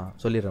ப்ரோ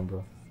சொல்லிடுறேன்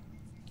ப்ரோ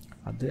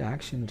அது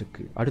ஆக்ஷன்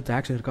இருக்குது அடுத்த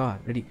ஆக்ஷன் இருக்கா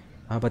ரெடி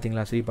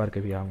பார்த்தீங்களா ஸ்ரீ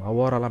பார்கவி அவங்க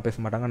ஓவராலாம் பேச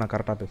மாட்டாங்க நான்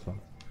கரெக்டாக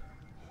பேசுவாங்க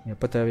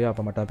எப்போ தேவையோ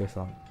அப்போ மட்டும்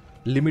பேசுவாங்க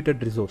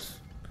limited resource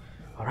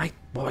alright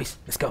boys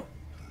let's go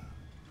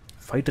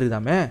fight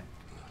இருக்குதாமே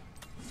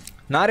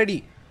நான் ரெடி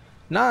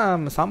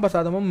நான் சாம்பார்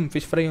சாதமும்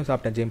ஃபிஷ் ஃப்ரையும்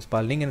சாப்பிட்டேன் ஜேம்ஸ்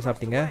பால் நீங்கள் என்ன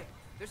சாப்பிட்டீங்க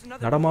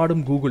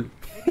நடமாடும் கூகுள்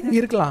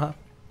இருக்கலாம்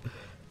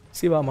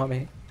சிவா மாமே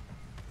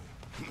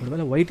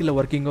ஒருவேளை ஒயிட்டில்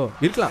ஒர்க்கிங்கோ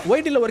இருக்கலாம்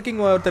ஒயிட்டில் ஒர்க்கிங்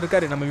ஒருத்தர்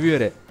இருக்கார் நம்ம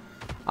வியூவர்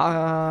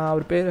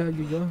அவர் பேர்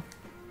ஐயோ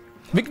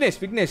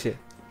விக்னேஷ்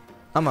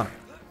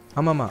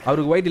ஆமாம்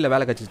அவருக்கு ஒயிட்டில்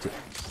வேலை கச்சிச்சு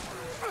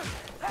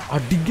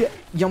அடிங்க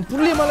என்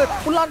புள்ளிய மேலே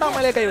புல்லாண்டா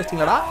மேலே கை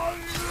வச்சிங்களாடா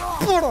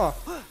போடா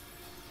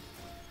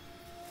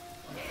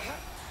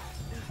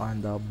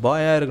அந்த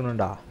பாயா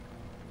இருக்கணும்டா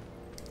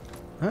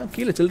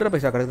கீழே சில்லற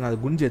பைசா கிடக்குது நான்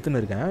அது குஞ்சு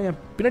எடுத்துன்னு இருக்கேன் என்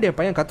பின்னாடி என்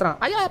பையன் கத்துறான்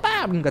ஐயா அப்பா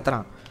அப்படின்னு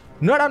கத்துறான்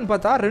என்னடான்னு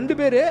பார்த்தா 2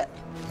 பேர்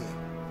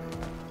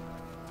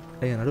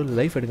ஐயா நடுவில்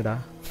லைஃப் எடுங்கடா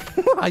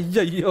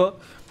ஐயோ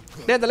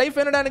டே அந்த லைஃப்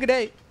என்னடா எனக்கு டே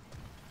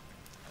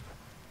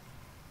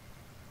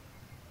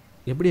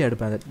எப்படியா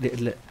எடுப்பேன்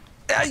இல்லை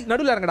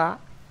நடுவில் இறங்கடா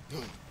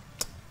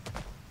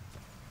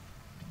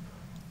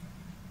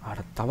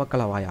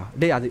தவக்கலை வாயா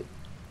டேய் அது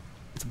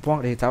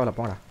போங்க டேய் தேவலை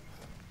போங்கடா.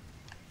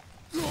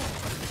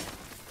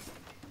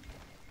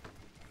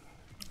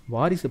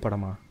 வாரிசு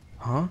படமா?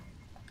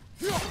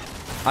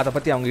 அதை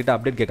பற்றி அவங்ககிட்ட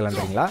அப்டேட்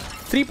கேட்கலான்றீங்களா?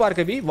 3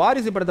 பார்க்கவி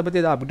வாரிசு படத்தை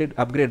பற்றி ஏதாவது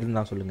அப்கிரேட்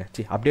இருந்தால் சொல்லுங்கள்.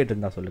 அப்டேட்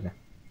இருந்தால் சொல்லுங்கள்.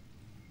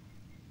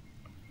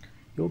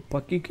 யோ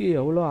பக்கிக்கு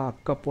எவ்வளோ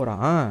அக்க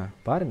போகிறான்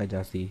பாருங்க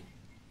ஜாஸ்தி.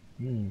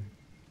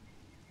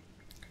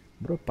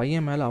 ப்ரோ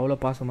பையன் மேலே அவ்வளோ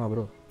பாசமா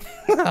ப்ரோ?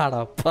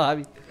 ஆடா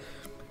பாவி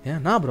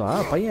ஏன்னா ப்ரோ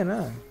பையனா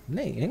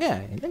என்ன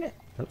என்னங்க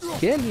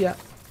கேள்வியா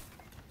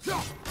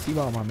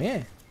சிவா மாமே?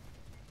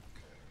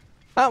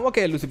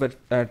 ஓகே லூசிபர்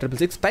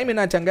 666 டைம்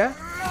என்னாச்சாங்க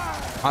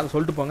அதை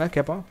சொல்லிட்டு போங்க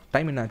கேட்போம்.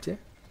 டைம் என்னாச்சு?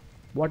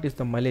 What is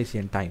the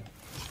Malaysian time?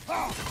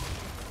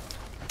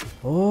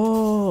 O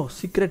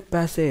secret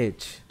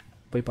passage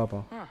போய்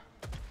பார்ப்போம்.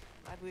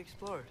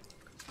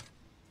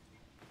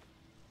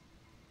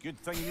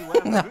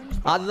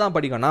 அதுதான்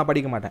படிக்கும். நான்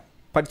படிக்க மாட்டேன்.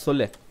 படிச்சு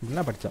சொல்லு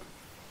என்ன படித்தோம்.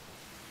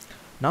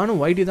 நானும்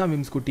ஒயிட்டி தான்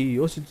விம்ஸ் குட்டி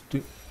யோசிச்சு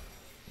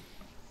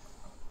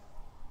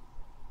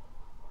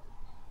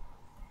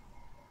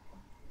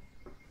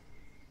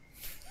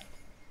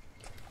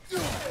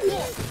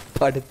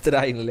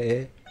படுத்துறாங்களே.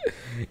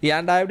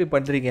 ஏன்டா இப்படி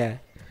பண்ணுறீங்க?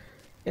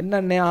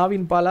 என்னண்ணே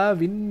ஆவின் பாலா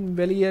வின்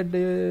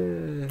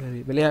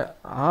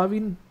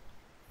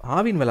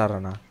ஆவின்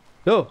விளாட்றானா?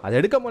 யோ அது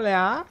எடுக்க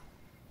முடியலையா?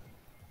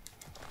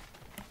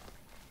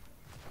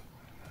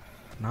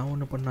 நான்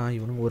ஒன்று பண்ணா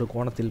இவனுங்க ஒரு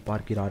கோணத்தில்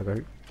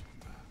பார்க்கிறார்கள்.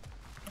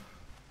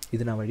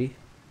 இது நான் வழி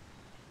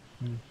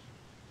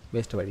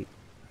வேஸ்ட் வழி.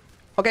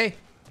 ஓகே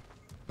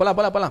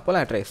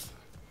போலாம் ட்ரேஸ்.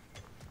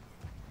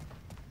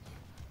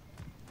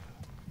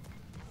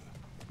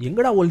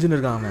 எங்கடா ஒளிஞ்சுன்னு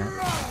இருக்கான் அவன்?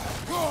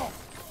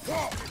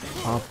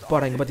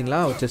 அப்பாடா இங்கே பார்த்தீங்களா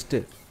ஒரு செஸ்ட்டு.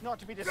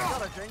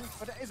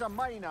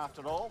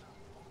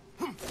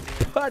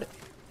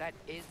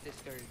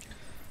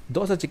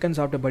 தோசை சிக்கன்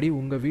சாப்பிட்டபடி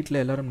உங்கள்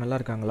வீட்டில் எல்லோரும் நல்லா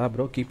இருக்காங்களா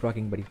ப்ரோ? கீப்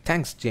ராக்கிங் படி.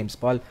 தேங்க்ஸ் ஜேம்ஸ்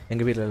பால்.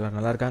 எங்கள் வீட்டில் எல்லோரும்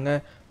நல்லா இருக்காங்க.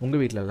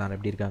 உங்கள் வீட்டில் எல்லோரும்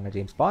எப்படி இருக்காங்க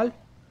James ball?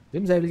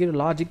 Whims I will give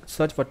logic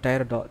search for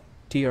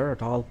TYR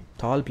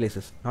doll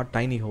places not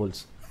tiny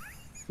holes.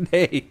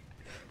 டேய்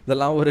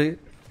இதெல்லாம் ஒரு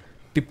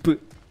டிப்பு.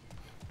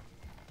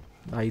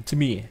 It's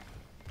me.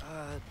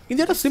 இந்த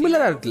இடம்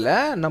சிமிலராக இருக்குல்ல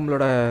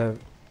நம்மளோட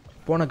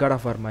போன காட்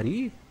ஆஃப் வார் மாதிரி.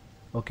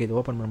 ஓகே இது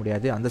ஓப்பன் பண்ண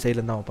முடியாது. அந்த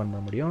சைட்லேருந்து தான் ஓப்பன்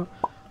பண்ண முடியும்.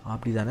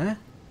 அப்படி தானே?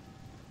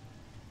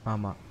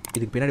 ஆமாம்.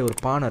 இதுக்கு பின்னாடி ஒரு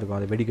பானை இருக்கும்.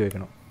 அதை வெடிக்க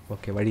வைக்கணும்.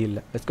 ஓகே வழி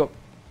இல்லை. Let's go.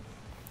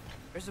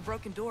 There's a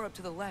broken door up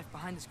to the left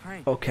behind this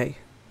crane. Okay.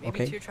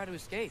 Maybe Tyr tried to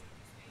escape.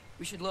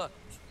 We should look.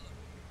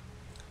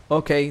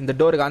 Okay இந்த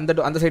டோருக்கு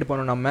அந்த சைடு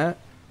போகணும் நம்ம.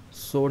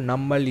 ஸோ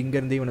நம்ம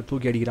இங்கேருந்து இவனை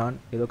தூக்கி அடிக்கிறான்.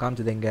 ஏதோ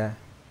காமிச்சது எங்க?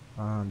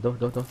 தோ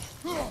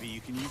Maybe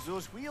you can use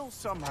those wheels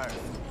somehow.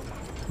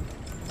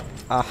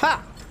 Aha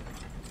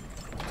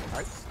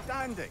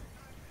Outstanding.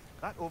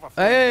 That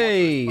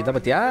ஏய் இதை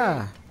பத்தியா?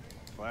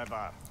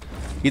 Clever.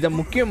 இதை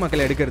முக்கிய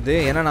மக்களை எடுக்கிறது.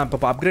 ஏன்னா நான்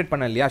இப்போ அப்கிரேட்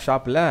பண்ணேன் இல்லையா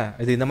ஷாப்பில்.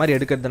 இது இந்த மாதிரி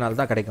எடுக்கிறதுனால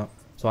தான் கிடைக்கும்.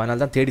 ஸோ அதனால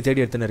தான் தேடி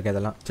எடுத்துன்னு இருக்கேன்.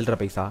 இதெல்லாம் சில்லற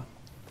பைசா.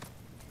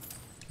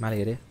 மேலே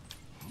ஏறு.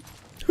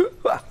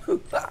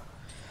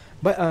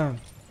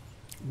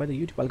 But the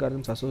YouTube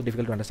algorithms are so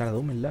difficult to understand.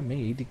 அதுவும் இல்லை மே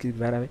 80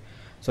 வேறவே.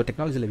 ஸோ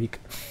டெக்னாலஜியில் வீக்.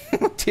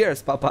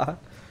 சியர்ஸ் பாப்பா.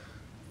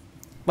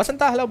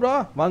 Vasantha hello bro.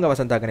 வாங்க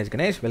Vasantha.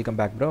 Ganesh welcome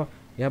back bro.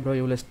 ஏன் ப்ரோ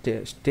இவ்வளோ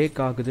ஸ்டேக்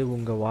ஆகுது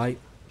உங்கள் வாய்?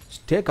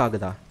 ஸ்டேக்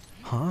ஆகுதா?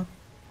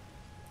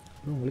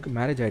 உங்களுக்கு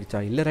மேரேஜ் ஆகிடுச்சா?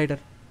 இல்லை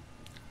ரைடர்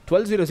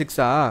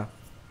 1206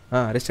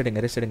 ரெஸ்ட்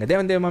எடுங்க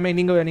தேவன் மாமே.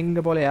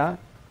 நீங்கள் போலையா?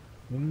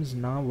 மீன்ஸ்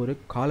நான் ஒரு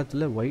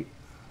காலத்தில்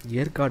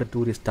ஏற்காடு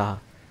டூரிஸ்டா?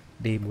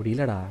 டே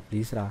முடியலடா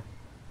ப்ளீஸ்ரா.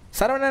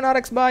 சரவணன்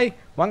ஆர்எக்ஸ் பாய்.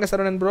 வாங்க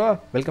சரவணன் ப்ரோ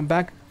வெல்கம்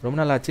பேக். ரொம்ப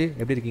நாள் ஆச்சு.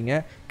 எப்படி இருக்கீங்க?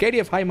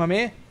 KDF ஹாய் மாமே.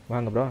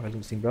 வாங்க bro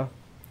welcome Singh bro.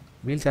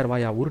 Wheel chair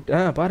வாயா உருட்டு.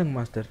 பாருங்க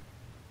மாஸ்டர்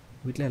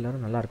வீட்டில்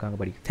எல்லோரும் நல்லா இருக்காங்க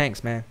படி.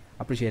 Thanks man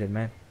appreciated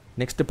man.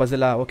 Next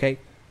பசிலா. Okay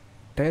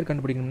tyre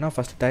கண்டுபிடிக்கணும்னா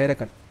ஃபஸ்ட் டயரை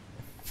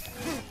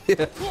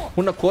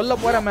உன்னை கொல்ல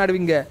போகிற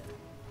மேடுவீங்க.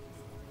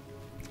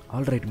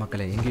 ஆல்ரைட்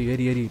மக்களே எங்கே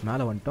ஏறி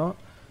மேலே வந்துட்டோம்.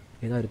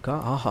 ஏதாவது இருக்கா?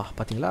 ஆஹா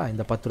பார்த்தீங்களா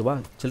இந்த 10 ரூபா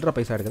சில்லற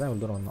பைசா எடுக்க தான்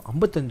இவ்வளோ தூரம் வந்தோம்.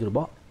 55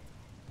 ரூபா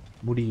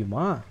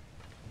முடியுமா?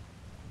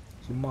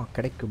 சும்மா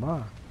கிடைக்குமா?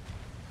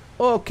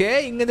 ஓகே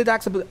இங்கேருந்து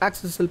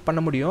ஆக்சஸல் பண்ண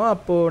முடியும்.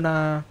 அப்போது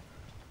நான்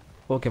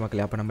ஓகே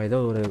மக்களே அப்போ நம்ம ஏதோ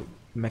ஒரு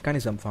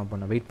மெக்கானிசம் ஃபார்ம்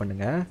பண்ண வெயிட்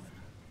பண்ணுங்கள்.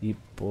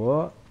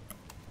 இப்போது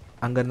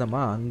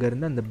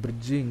அங்கேருந்து அந்த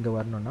பிரிட்ஜு இங்கே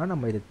வரணுன்னா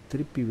நம்ம இதை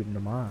திருப்பி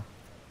விடணுமா?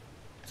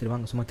 சரி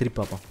வாங்க சும்மா திருப்பி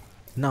பார்ப்போம்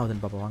என்ன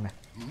ஆகுதுன்னு பார்ப்போம் வாங்க.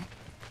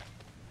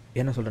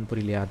 என்ன சொல்கிறேன்னு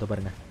புரியலையா? அதை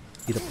பாருங்கள்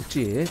இதை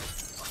பிடிச்சி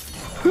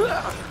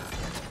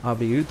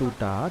அப்படி இழுத்து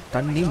விட்டா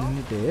தண்ணி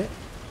நின்றுட்டு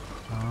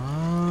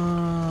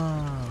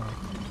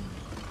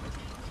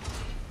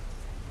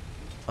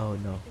Oh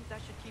no. I think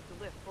that should keep the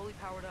lift fully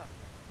powered up.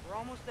 We're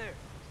almost there.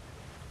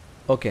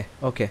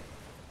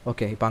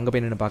 Okay இப்போ அங்கே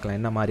போய் நின்று பார்க்கலாம்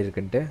என்ன மாதிரி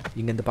இருக்குன்ட்டு.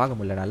 இங்கேருந்து பார்க்க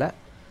முடியலனால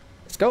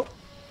லெட்ஸ் கோ.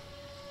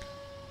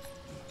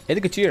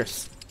 எதுக்கு சியர்ஸ்?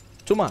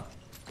 சும்மா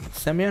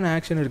செம்மையான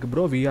ஆக்ஷன் இருக்குது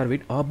ப்ரோ. VR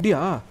wait. அப்படியா?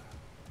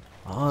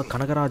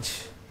 கனகராஜ்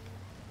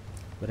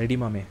ரெடி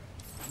மாமே.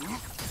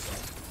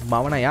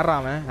 அவனா யாரா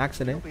அவன்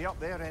ஆக்ஷனு?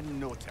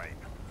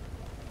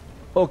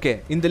 ஓகே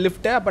இந்த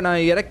லிஃப்ட்டை அப்போ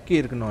நான் இறக்கி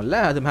இருக்கணும்ல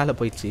அது மேலே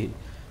போயிடுச்சு.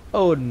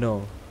 ஓ நோ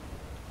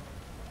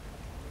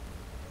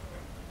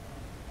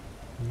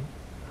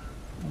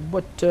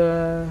பட்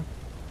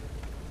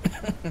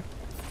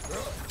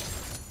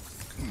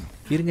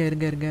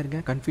இருங்க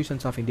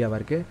கன்ஃபியூஷன்ஸ் ஆஃப் இந்தியாவாக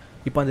இருக்குது.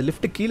 இப்போ அந்த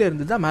லிஃப்ட் கீழே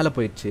இருந்து தான் மேலே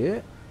போயிடுச்சு.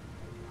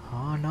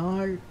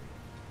 ஆனால்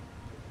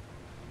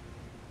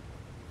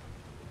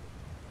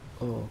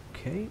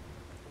ஓகே,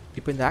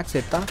 இப்போ இந்த ஆக்ஸ்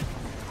எடுத்தா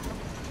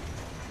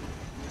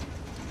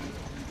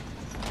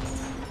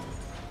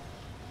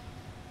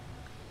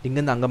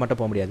இங்கேருந்து அங்கே மட்டும்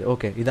போக முடியாது.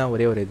 ஓகே, இதுதான்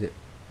ஒரே ஒரு இது.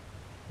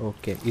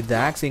 ஓகே, இந்த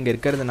ஆக்ஸ் இங்கே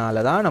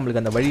இருக்கிறதுனால தான்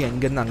நம்மளுக்கு அந்த வழி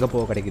எங்கேருந்து அங்கே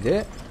போக கிடைக்குது.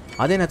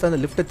 அதே நேரத்தில் அந்த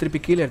லிஃப்ட்டை திருப்பி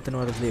கீழே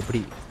எடுத்துன்னு வரது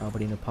எப்படி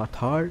அப்படின்னு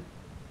பார்த்தால்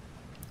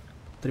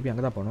திருப்பி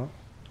அங்கே தான் போகணும்.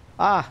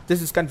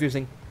 This is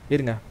confusing.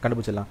 இருங்க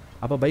கண்டுபிடிச்சிடலாம்.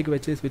 அப்போ பைக்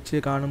வச்சு ஸ்விட்சு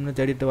காணும்னு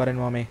தேடிட்டு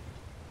வரேன்வாமே.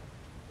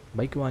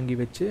 பைக் வாங்கி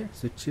வச்சு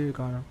ஸ்விட்சு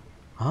காணும்.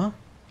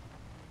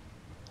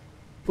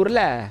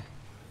 புரியல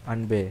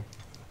அன்பு.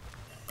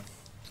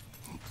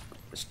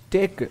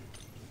 ஸ்டேக்கு.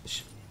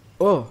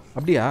 ஓ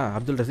அப்படியா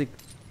அப்துல் ரசிக்?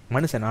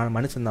 நான்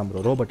மனுஷன் தான்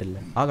ப்ரோ, ரோபோட்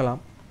இல்லை. ஆகலாம்.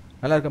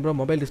 நல்லா இருக்கேன் ப்ரோ.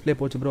 மொபைல் டிஸ்பிளே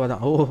போச்சு ப்ரோ.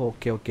 அதான்.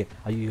 ஓகே.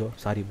 ஐயோ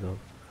sorry bro,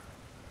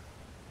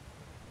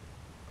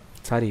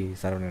 sorry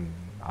Saravanan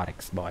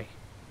RX பாய்.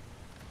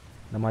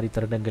 இந்த மாதிரி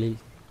தருணங்களில்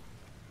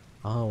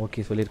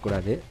ஓகே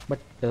சொல்லிடக்கூடாது.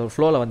 பட்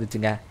ஃப்ளோவில்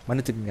வந்துச்சுங்க,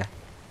 மன்னிச்சுக்குங்க.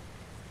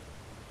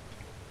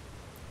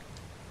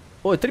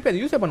 திருப்பி அதை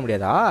யூஸே பண்ண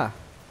முடியாதா?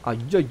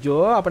 ஐயோ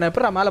அப்போ நான்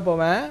எப்படா மேலே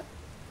போவேன்?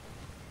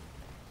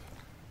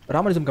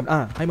 ராமனிசம் கம்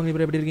ஹாய் மங்கி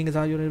ப்ரோ, எப்படி இருக்கீங்க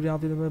sir?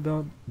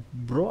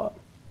 Bro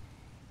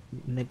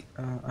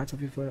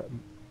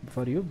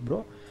for you bro,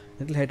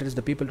 little haters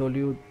the people told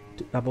you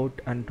about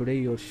and today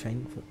you're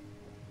shining for.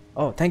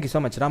 Thank you so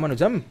much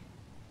Ramanujam,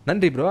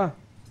 நன்றி ப்ரோ.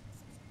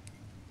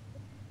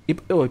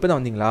 இப்போதான்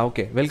வந்தீங்களா?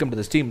 Okay, welcome to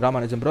the stream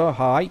Ramanujam bro.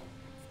 Hi.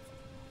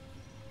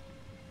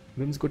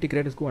 Whims குட்டி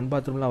கிரேட்டஸ்க்கு 1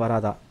 பாத்ரூம்லாம்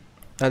வராதா?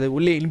 அது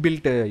உள்ளே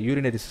inbuilt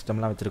urinary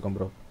சிஸ்டம்லாம் வச்சுருக்கோம்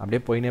bro.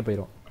 அப்படியே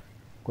போயிடும்.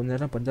 கொஞ்ச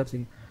நேரம் பஞ்சாப்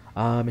சிங்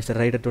மிஸ்டர்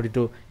ரைடர்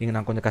 22 இங்கே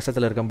நான் கொஞ்சம்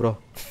கஷ்டத்தில் இருக்கேன் ப்ரோ.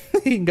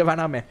 இங்கே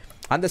வேணாமே,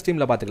 அந்த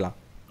ஸ்ட்ரீமில் பார்த்துக்கலாம்.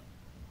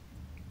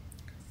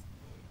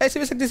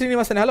 Sivasakthi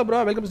Srinivasan hello bro,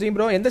 welcome stream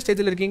bro. எந்த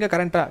ஸ்டேஜில் இருக்கீங்க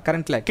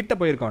கரண்ட்டில்? கிட்ட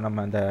போயிருக்கோம்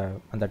நம்ம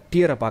அந்த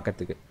டியரை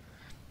பார்க்கறதுக்கு.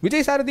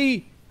 விஜய் சாரதி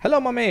ஹலோ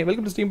மாமே,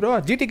 welcome to stream bro.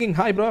 GT king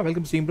hi bro,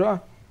 welcome stream bro.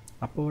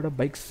 அப்பாவோட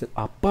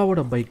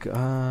பைக்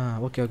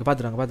ஓகே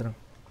பார்த்துறாங்க.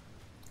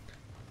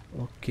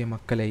 ஓகே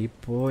மக்களே,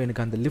 இப்போது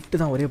எனக்கு அந்த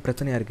லிஃப்ட் தான் ஒரே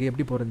பிரச்சனையாக இருக்குது.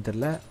 எப்படி போகிறதுன்னு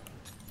தெரில.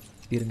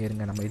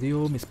 இருங்க நம்ம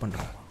எதையோ மிஸ்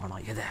பண்ணுறோம்.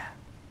 ஆனால் எதை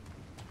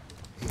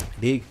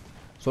டேய்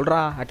சொல்கிறா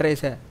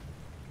அட்ரஸை.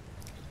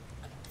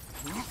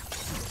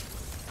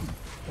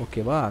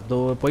 ஓகேவா, அதோ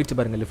போயிடுச்சு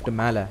பாருங்கள் லிஃப்ட்டு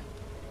மேலே.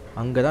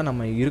 அங்கே தான்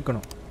நம்ம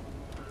இருக்கணும்.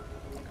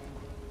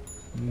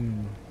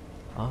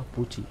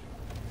 பூச்சி.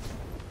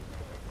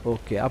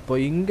 ஓகே, அப்போ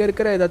இங்கே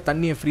இருக்கிற ஏதாவது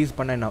தண்ணியை ஃப்ரீஸ்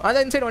பண்ண என்ன?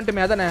 அதான் இன்சைட்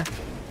வந்துட்டுமே. அதானே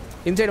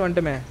இன்சைட்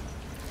வந்துட்டுமே.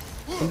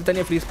 இந்த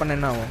தண்ணியை ஃப்ரீஸ் பண்ண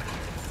என்ன ஆகும்?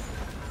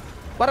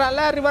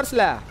 பரவாயில்ல,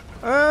 ரிவர்ஸில்.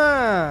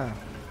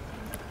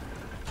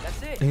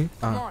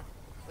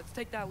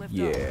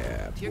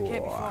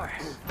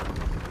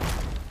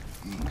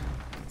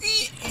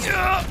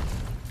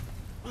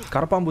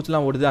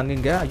 கரப்பாம்பூச்சிலாம் ஓடுது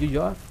அங்கங்க.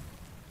 ஐயோ.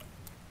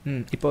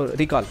 இப்போ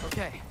ரீகால்.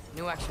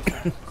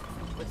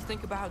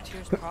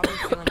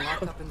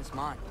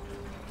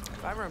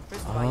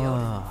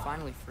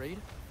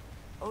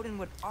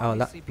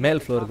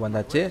 மேல் ஃப்ளோருக்கு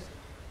வந்தாச்சு.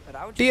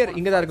 டியர்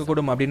இங்கே தான் இருக்க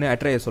கூடும் அப்படின்னு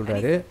அட்ரைய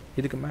சொல்கிறாரு.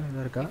 இதுக்கு மேலே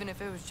தான் இருக்கா?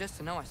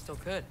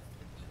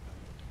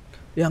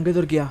 அங்கே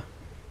எதுவும் இருக்கியா?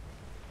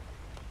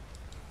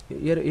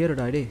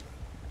 ஏறுடா டே.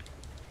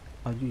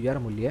 ஐயோ ஏற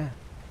முடியலையே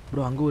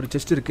ப்ரோ. அங்கே ஒரு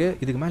செஸ்ட் இருக்குது.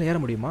 இதுக்கு மேலே ஏற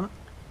முடியுமா?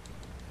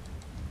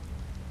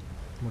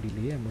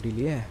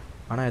 முடியலையே.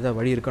 ஆனால் ஏதாவது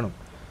வழி இருக்கணும்.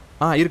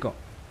 இருக்கும்.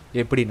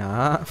 எப்படின்னா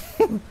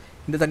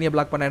இந்த தண்ணியை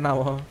பிளாக் பண்ண என்ன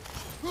ஆகும்?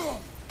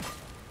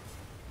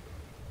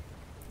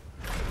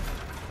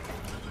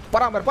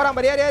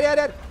 பராம்பர்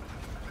யார்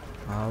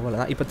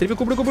அவ்வளோதான். இப்போ திருப்பி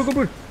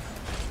கூப்பிடு.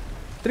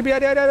 திருப்பி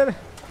யார்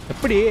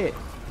எப்படி?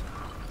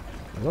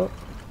 ஹலோ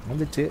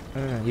வந்துச்சு.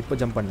 இப்போ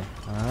ஜம்ப் பண்ணு.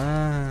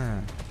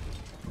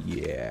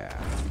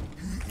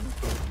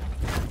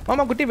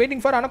 மாமா குட்டி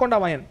வெயிட்டிங் ஃபார்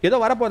அனகொண்டாவாயன். ஏதோ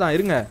வரப்போதான்,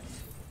 இருங்க.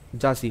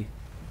 ஜாசி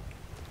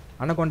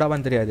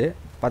அனகொண்டாவான்னு தெரியாது,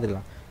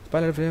 பார்த்துக்கலாம்.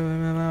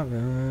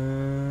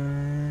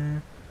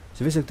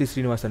 சிவசக்தி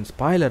ஸ்ரீனிவாசன்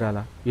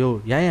ஸ்பாய்லராலா? யோ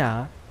ஏயா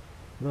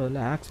அதில்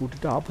ஆக்ஸ்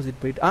விட்டுட்டு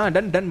ஆப்போசிட்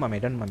போயிட்டு டன் மாமே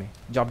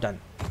ஜாப் டன்.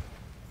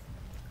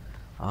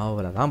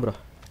 அவ்வளோதான் bro.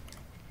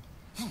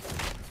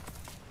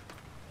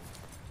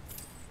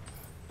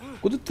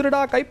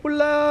 குதித்துடா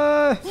Kaipulla.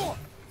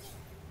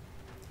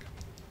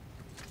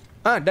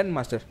 Ton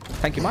master.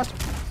 Thank you master.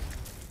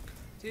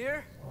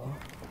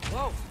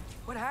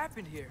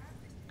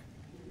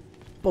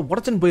 இப்போ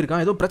உடச்சுன்னு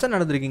போயிருக்கான். ஏதோ பிரச்சனை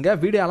நடந்திருக்கீங்க.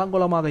 வீடு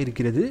அலங்கோலமாக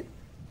இருக்கிறது.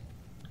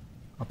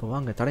 அப்போ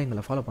வாங்க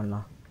தடயங்களை ஃபாலோ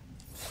பண்ணலாம்.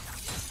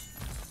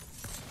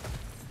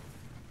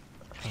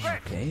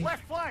 Okay.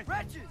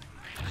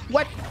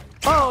 What?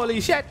 Holy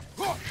shit!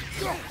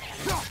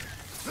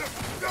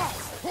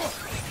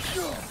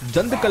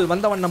 ஜந்துக்கள்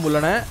வந்த வண்ணம்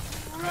உள்ளன.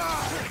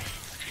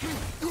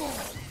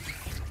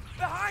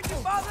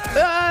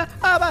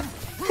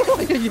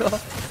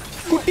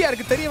 குட்டியா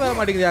இருக்கு, தெரிய வர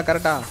மாட்டேங்குதியா?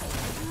 கரெக்டா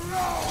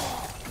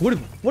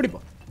ஓடிப்போ.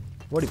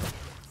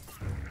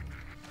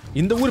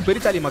 இந்த ஊர்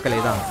பெரிச்சாலி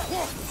மக்களே தான்.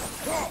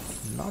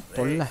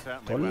 தொல்லை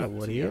தொல்லை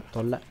ஒரே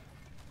தொல்லை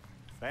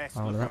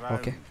அவ்வளோதான்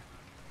okay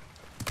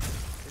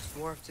This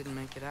dwarf didn't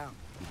make it out.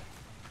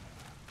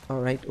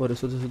 Right ஒரு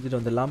சுற்றிட்டு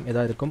வந்துடலாம்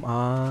எதாவது இருக்கும்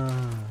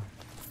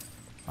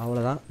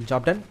அவ்வளோதான்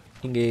ஜாப் டன்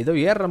இங்கே ஏதோ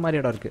ஏறுற மாதிரி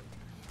இடம் இருக்குது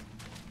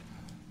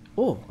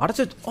ஓ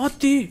அடைச்சி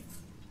ஆத்தி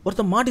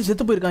ஒருத்தன் மாட்டி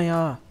செத்து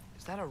போயிருக்காயா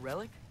Is that a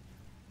relic?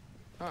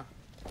 Huh.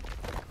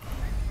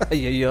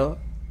 ஐயோ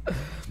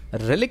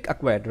relic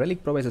acquired relic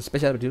provides a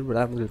special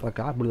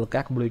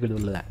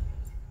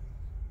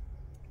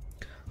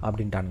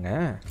அப்படின்ட்டானுங்க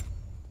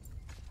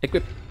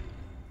equip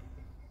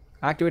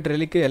activate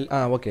relic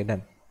okay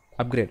done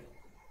upgrade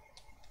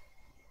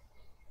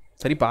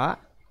சரிப்பா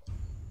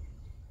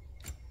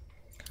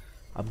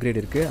அப்கிரேட்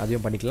இருக்குது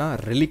அதையும் பண்ணிக்கலாம்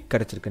ரெலிக்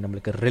கிடச்சிருக்கு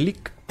நம்மளுக்கு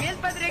ரெலிக்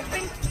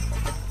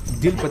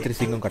தில்பத்ரி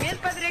சிங்கும்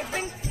கிடச்சிருக்கு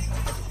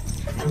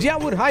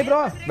ஜியாவூர் hi bro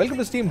welcome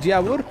to stream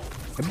ஜியாவூர்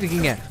எப்படி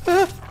இருக்கீங்க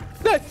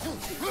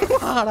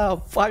ஆடா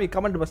பாவி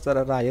கமெண்ட்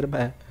பஸ்டரா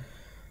எருமை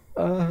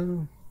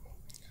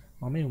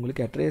மாமி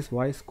உங்களுக்கு அட்ரேஸ்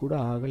வாய்ஸ் கூட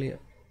ஆகலையா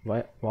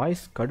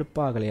வாய்ஸ்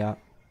கடுப்பாகலையா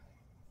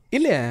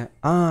இல்லையா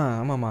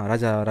ஆமாம்மா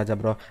ராஜா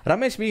ப்ரோ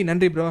ரமேஷ் வி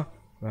நன்றி ப்ரோ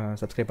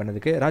சப்ஸ்கிரைப்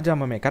பண்ணதுக்கு ராஜா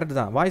மாமே கரெக்டு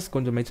தான் வாய்ஸ்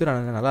கொஞ்சம் மெச்சூர்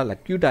ஆனது நல்லா இல்லை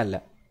க்யூட்டாக இல்லை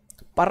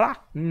பரா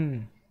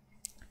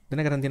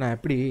தினகரந்தி நான்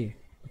எப்படி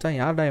மச்சான்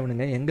யார்டா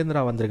இவனுங்க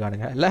எங்கேருந்துடா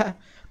வந்திருக்கானுங்க இல்லை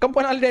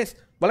கம்பெனி ஹாலிடேஸ்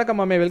வணக்கம்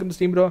மாமே welcome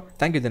stream bro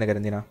thank you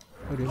தினகரந்தினா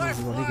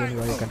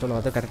control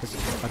other characters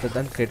other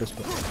தான் creators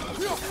bro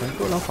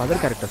control of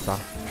other கேரக்டர்ஸா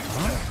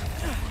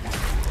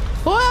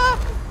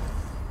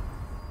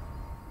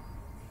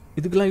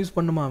இதுக்கெல்லாம் யூஸ்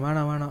பண்ணுமா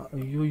வேணாம்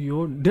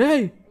ஐயோ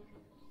டேய்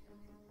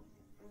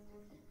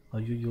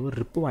ஐயோ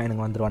ரிப்பு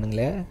வாங்கினுங்க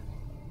வந்துடுவானுங்களே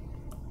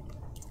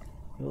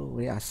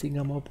ஒரே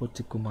அசிங்கமாக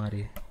போச்சு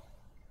குமார்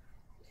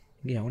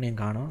இங்கே அவனையும்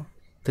காணோம்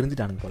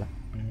தெரிஞ்சுட்டானுங்க போல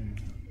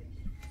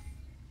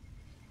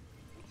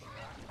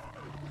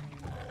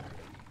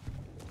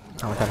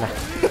அவன்ல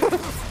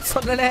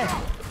சொன்னனே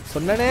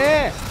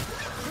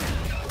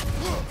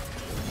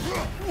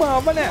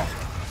அவனே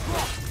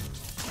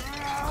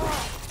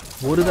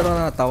ஒரு தடவை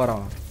தான்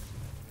தவறான்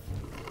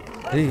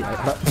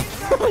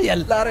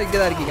எல்லாரும் இங்கே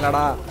தான்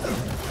இருக்கீங்களாடா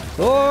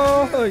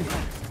ஓய்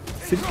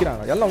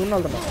சிரிக்கிறாங்க எல்லாம்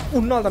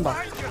உன்னால்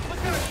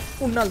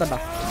தான்டா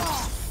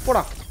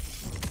போடா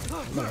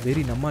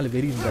வெறி நம்மால்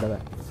வெறி இந்த தடவை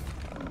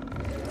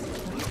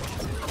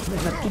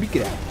என்ன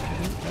துடிக்கிற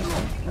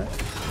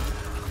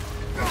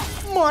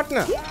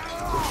மாட்டின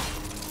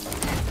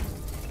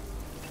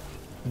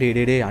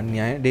டே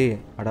அந்நியாயம் டே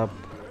அடா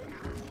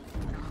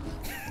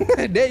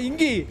டே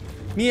இங்கி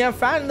நீ என்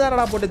ஃபேன்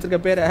தானடா போட்டு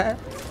வச்சிருக்க பேரை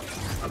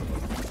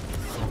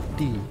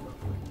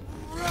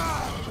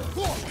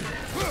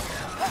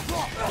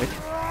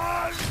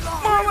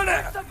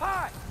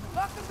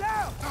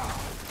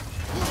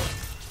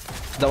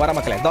வர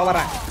மக்களே இதோ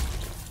வரேன்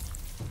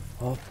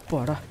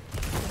அப்பாடா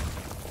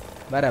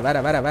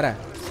வேற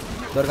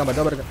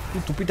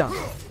துப்பிட்டான்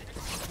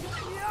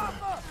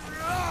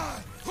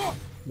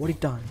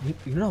ஓடிட்டான்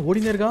என்ன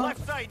ஓடினே இருக்கான்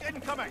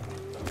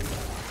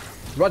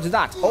Roger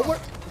that over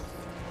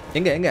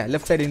எங்க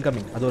லெஃப்ட் சைடு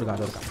இன்கமிங் அது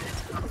இருக்கான்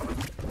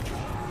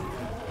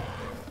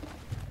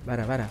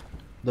வேற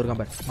இதோ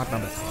இருக்கான் பாரு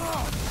மாட்டான்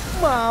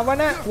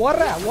அவனை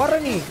ஓடுற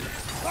நீ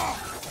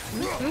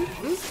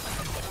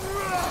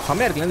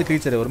செம்மையாக இருக்குல்ல இந்த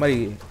க்ரீச்சர் ஒரு மாதிரி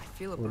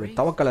ஒரு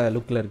தவக்கலை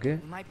லுக்கில்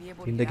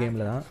இருக்குது இந்த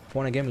கேமில் தான்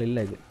போன கேமில்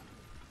இல்லை இது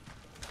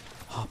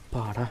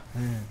அப்பாடா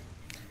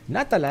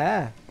என்ன தலை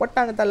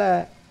போட்டாங்க தலை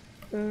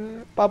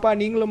பாப்பா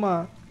நீங்களுமா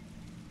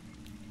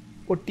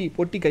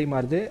பொட்டி கை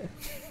மாறுது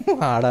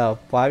ஆடா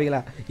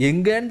பாவிகளா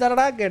எங்கேன்னு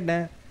தானடா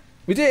கேட்டேன்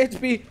Vijay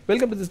HP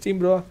welcome to the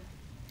stream bro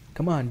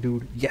come on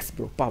dude S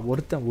bro பா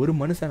ஒரு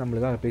மனுஷன்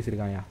நம்மளுக்காக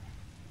பேசியிருக்காயா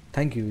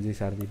thank you Vijay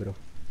Sarathi bro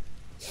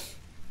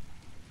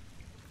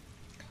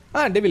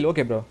devil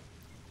okay bro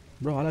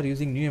all are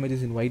using new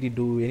images in YT.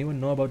 Do anyone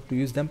know about to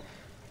use them?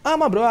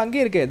 ஆமாம் ப்ரோ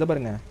அங்கேயே இருக்கே இதை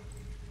பாருங்க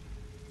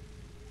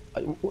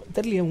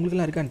தெரியலையே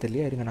உங்களுக்குலாம் இருக்கான்னு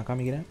தெரியலையா இருங்க நான்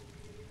காமிக்கிறேன்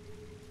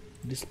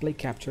டிஸ்பிளே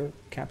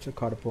கேப்சர்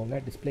கார்டு போங்க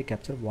டிஸ்பிளே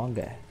கேப்சர்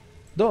வாங்க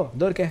தோ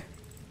இருக்கே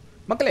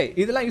மக்களே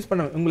இதெல்லாம் யூஸ்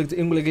பண்ண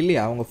உங்களுக்கு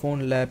இல்லையா உங்கள்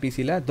ஃபோனில்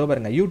பிசியில் தோ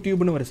பாருங்க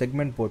யூடியூப்னு ஒரு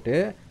செக்மெண்ட் போட்டு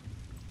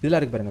இதெல்லாம்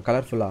இருக்குது பாருங்கள்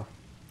கலர்ஃபுல்லாக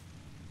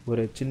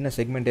ஒரு சின்ன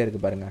செக்மெண்ட்டே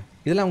இருக்குது பாருங்கள்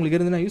இதெல்லாம் உங்களுக்கு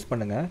இருந்துன்னா யூஸ்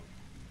பண்ணுங்கள்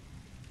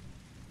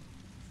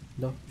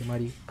இதோ இது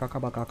மாதிரி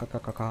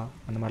காக்கா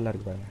அந்த மாதிரிலாம்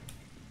இருக்குது பாருங்கள்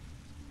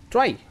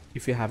try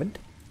if you haven't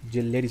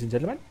ladies and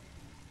gentleman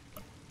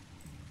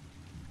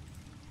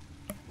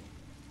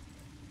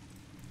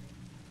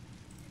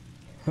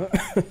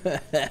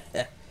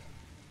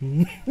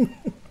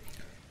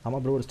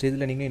ஆமாம் ப்ரோ ஒரு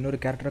ஸ்டேஜில் நீங்கள் இன்னொரு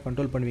கேரக்டரை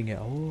கண்ட்ரோல் பண்ணுவீங்க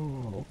ஓ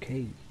ஓகே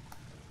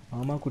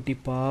ஆமாம் குட்டி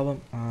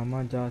பாவம்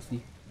ஆமாம் ஜாஸ்தி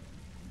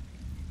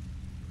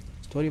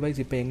ஸ்டோரி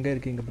வைஸ் இப்போ எங்கே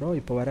இருக்கீங்க ப்ரோ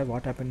இப்போ வர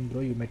வாட் ஹேப்பன்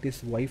ப்ரோ யூ மெட்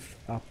இஸ் ஒய்ஃப்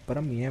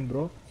அப்புறம் ஏன்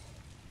ப்ரோ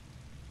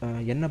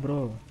என்ன ப்ரோ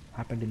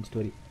ஹேப்பன் இன்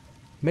ஸ்டோரி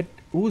மெட்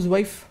ஊஸ்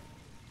ஒய்ஃப்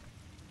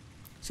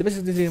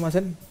சிவசக்தி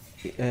ஸ்ரீனிவாசன்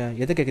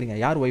எதை கேட்குறீங்க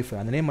யார் ஒய்ஃப்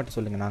அந்த நேம் மட்டும்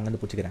சொல்லுங்கள் நான்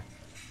அங்கேருந்து பிடிச்சிக்கிறேன்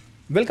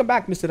welcome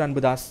back mister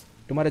Anbudas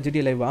tomorrow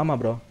GT live ஆமாம்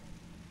ப்ரோ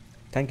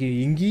தேங்க்யூ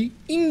இங்கி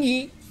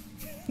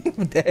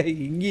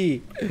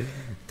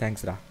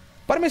தேங்க்ஸ்ரா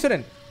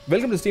Parameswaran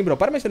welcome to stream bro.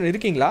 Parameswaran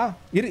இருக்கீங்களா?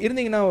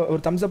 இருந்தீங்கன்னா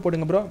ஒரு தம்ஸ் அப்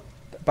போடுங்க bro.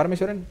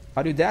 Parameswaran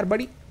are you there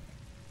படி?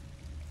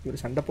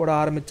 இவர் சண்டை போட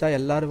ஆரம்பித்தா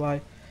எல்லோரும்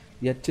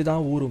எச்சு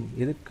தான் ஊறும்.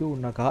 எதுக்கு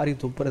உன்னை காரி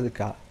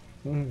துப்புறதுக்கா?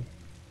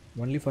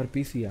 Only for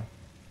பிசியா?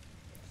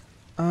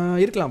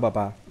 இருக்கலாம்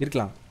பாப்பா,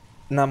 இருக்கலாம்.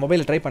 நான்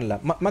மொபைலில் ட்ரை பண்ணல.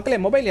 மக்களே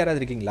மொபைல்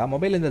யாராவது இருக்கீங்களா?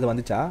 மொபைல்லேருந்து அது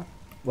வந்துச்சா?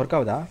 ஒர்க்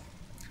ஆகுதா?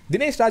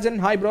 Dinesh Rajan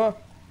hi bro,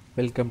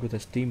 welcome to the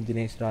stream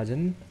Dinesh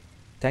Rajan.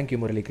 Thank you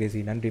Murali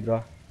Crazy, நன்றி ப்ரோ.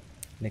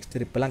 நெக்ஸ்ட்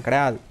இப்போலாம்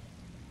கிடையாது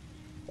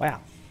வாயா.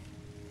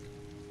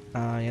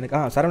 எனக்கு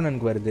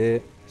சரவணனுக்கு வருது.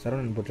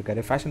 சரவணன்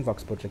போட்டிருக்காரு. ஃபேஷன்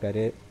ஃபாக்ஸ்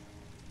போட்டிருக்காரு.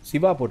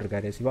 சிவா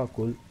போட்டிருக்காரு. சிவா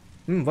கூல்.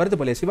 வருது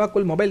போலே. சிவா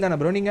கூல் மொபைல் தானே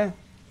ப்ரோ நீங்கள்?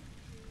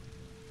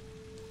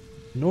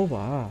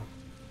 நோவா?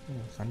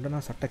 சண்டைனா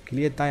சட்டை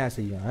கிளியத்தான் ஏன்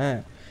செய்வேன்.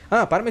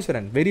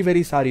 Parameswaran very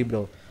very sorry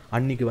bro.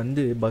 அன்றைக்கி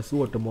வந்து பஸ்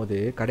ஓட்டும் போது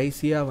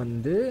கடைசியாக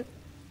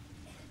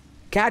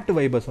கேட்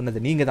வைபர் சொன்னது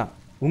நீங்கள் தான்.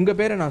 உங்கள்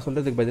பேரை நான்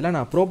சொல்கிறதுக்கு பதிலாக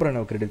நான்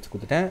ப்ரோப்ரனோ கிரெடிட்ஸ்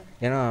கொடுத்துட்டேன்.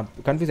 ஏன்னா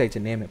கன்ஃபியூஸ்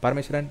ஆகிடுச்சு name.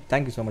 Parameswaran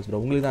thank you so much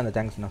bro. உங்களுக்கு தான் அந்த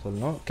தேங்க்ஸ் நான்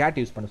சொல்லணும். கேட்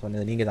யூஸ் பண்ண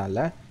சொன்னது நீங்கள் தான்.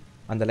 இல்லை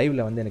அந்த லைவில்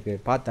எனக்கு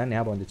பார்த்தேன்,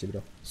 ஞாபகம் வந்துச்சு bro.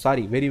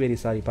 Sorry, very very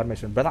sorry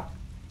Parameswaran Brata.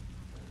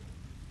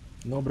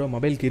 No bro,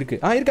 மொபைலுக்கு இருக்குது.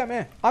 இருக்காமே.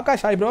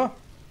 Akash hi bro,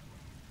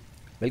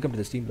 welcome to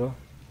the stream bro.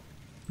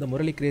 இந்த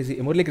முரளி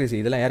கிரேசி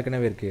இதெல்லாம்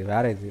ஏற்கனவே இருக்குது.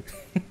 வேறு இது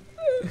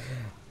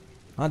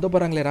அதோ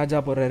போகிறாங்களே. ராஜா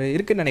போடுறாரு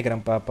இருக்குன்னு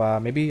நினைக்கிறேன் பாப்பா.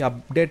 மேபி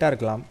அப்டேட்டாக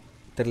இருக்கலாம்,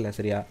 தெரில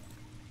சரியா.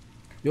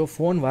 யோ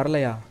ஃபோன்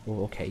வரலையா?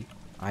 Okay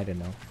I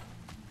don't know.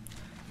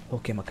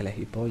 Okay மக்களே,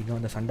 இப்போது இன்னும்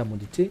அந்த சண்டை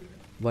முடிஞ்சிச்சு.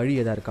 வழி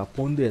எதா இருக்கா,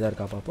 பூந்து எதா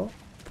இருக்கா பார்ப்போம்.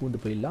 பூந்து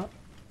போயிடலாம்.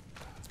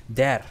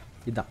 தேர்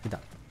இதான்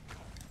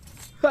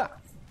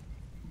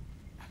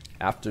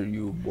after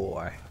you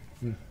bye.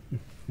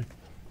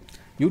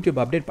 YouTube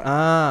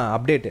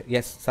update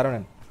S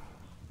Saravanan.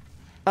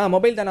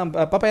 Mobile தான். நான்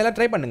பாப்பா எல்லாம்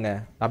ட்ரை பண்ணுங்க.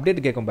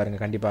 அப்டேட் கேட்கும்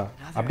பாருங்கள். கண்டிப்பாக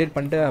அப்டேட்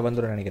பண்ணிட்டு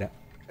வந்துடும் நினைக்கிறேன்.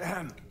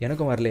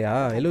 எனக்கும் வரலையா?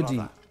 எலோஜி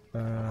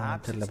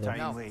தெரியல ப்ரோ.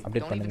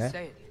 அப்டேட் பண்ணுங்க.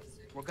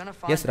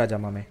 எஸ் ராஜா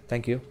மாமே,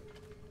 thank you.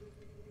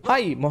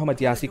 Hi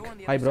Mohammed Yasik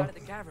hi bro.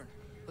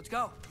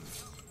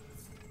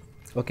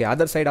 Okay,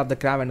 other side of the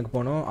கிராவனுக்கு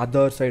போகணும்.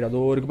 அதர் சைடு அதோ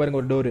இருக்கு பாருங்க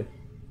ஒரு டோரு.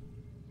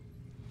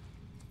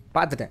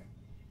 பார்த்துட்டேன்.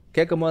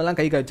 கேட்கும் போதெல்லாம்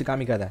கை வச்சு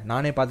காமிக்காத.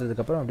 நானே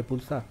பார்த்ததுக்கப்புறம் அப்படி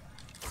புதுசாக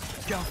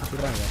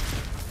சொல்கிறாங்க.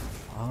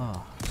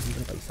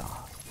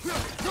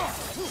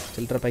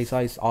 சில்லற பைசா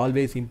is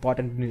always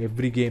important in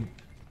every game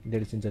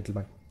ladies and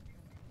gentleman.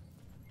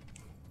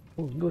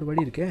 இங்கே ஒரு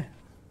வழி இருக்கே.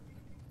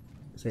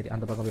 சரி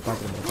அந்த பக்கம் போய்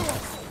பார்த்துருந்தேன்.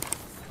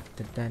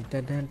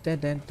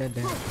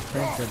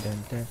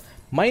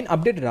 மைன்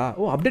அப்டேட்டடா?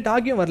 அப்டேட்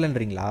ஆகியும்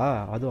வரலன்றீங்களா?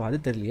 அது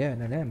தெரியலையே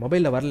என்னென்ன.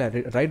 மொபைலில் வரல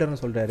ரைடர்னு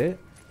சொல்கிறாரு.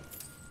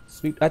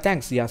 Sweet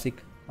thanks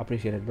Yasik,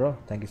 appreciate bro.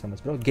 Thank you so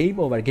much bro. Game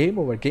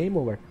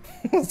over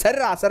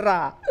சர்ரா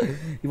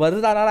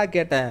வருதானா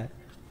கேட்டேன்.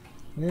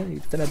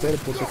 இத்தனை பேர்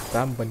போட்டு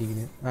ஸ்பேம்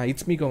பண்ணிக்கின்னு.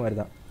 இட்ஸ் மீக்கும் மாதிரி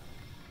தான்.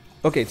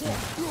 Okay it's me.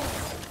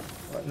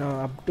 நான்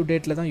அப் டு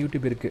டேட்டில் தான்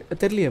யூடியூப் இருக்குது.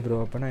 தெரியலையே ப்ரோ.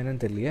 அப்போனா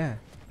என்னென்னு தெரியலையே.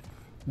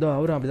 இதோ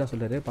அவரும் அப்படி தான்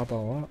சொல்கிறாரு.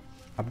 பாப்பாவும்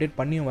அப்டேட்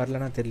பண்ணியும்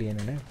வரலன்னா தெரியலையே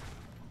என்னென்னு.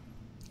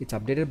 It's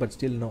updated but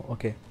still no.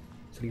 Okay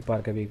சரி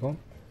பார்க்க வைக்கும்.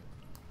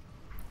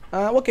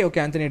 ஓகே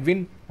ஆந்தனி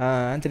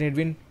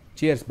எட்வின்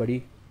சியர்ஸ் படி.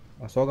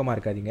 சோகமாக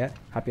இருக்காதீங்க,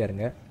 ஹாப்பியாக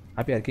இருங்க.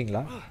 ஹாப்பியாக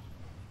இருக்கீங்களா?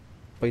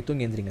 போய்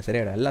தூங்கி எழுந்திரிங்க,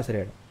 சரியாயிடும், எல்லாம்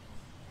சரியாயிடும்.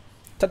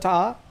 சச்சா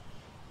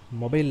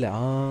மொபைலில்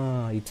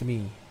இட்ஸ் மீ.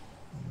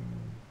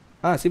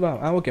 சிவா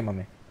ஓகே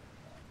மாமே.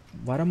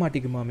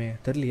 வரமாட்டிக்கு மாமே,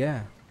 தெரியலையா?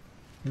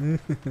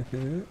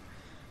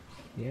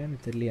 ஏன்னு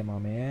தெரியலையா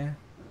மாமே?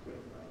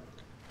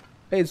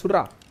 ஏய்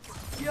சுட்ரா.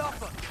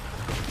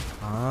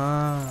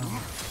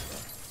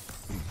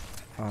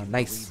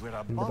 நைஸ்.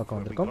 இந்த பக்கம்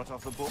வந்திருக்கோம்.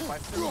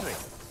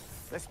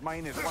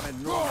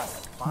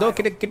 இதோ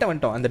கிட்ட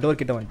வந்துட்டோம். அந்த டோர்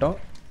கிட்ட வந்துட்டோம்.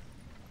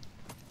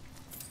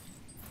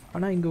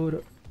 ஆனால் இங்கே ஒரு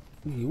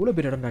இவ்வளோ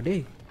பெரிய இடம்டா டே.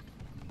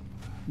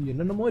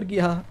 என்னென்னமோ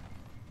இருக்கியா?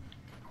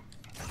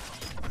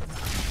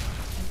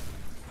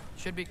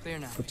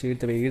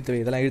 இழுத்தவை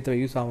இதெல்லாம் இழுத்தவை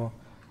யூஸ் ஆகும்.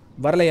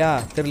 வரலையா?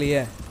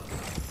 தெரியலையே.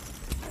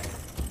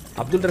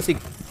 அப்துல்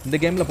ரசிக் இந்த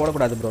கேமில்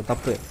போடக்கூடாது ப்ரோ,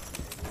 தப்பு.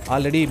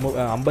 ஆல்ரெடி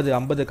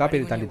 50 காப்பி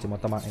தாண்டிச்சு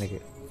மொத்தமாக எனக்கு.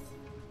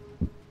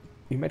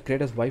 இமேட்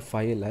கிரேட்டஸ் வைஃப்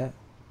ஃபைல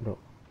ப்ரோ.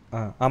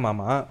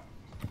 ஆமாம்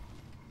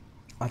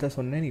அதை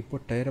சொன்னேன். இப்போ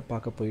டயரை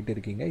பார்க்க போயிட்டு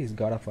இருக்கீங்க. Is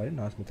God of war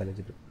Norse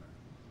mythology bro.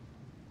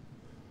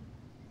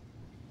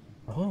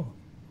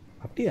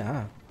 அப்படியா?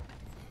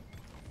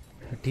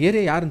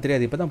 டியரே யாருன்னு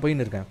தெரியாது. இப்போ தான்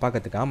போயின்னு இருக்கேன்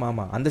பார்க்கறதுக்கு.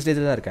 ஆமாம் அந்த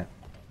ஸ்டேஜில் தான் இருக்கேன்.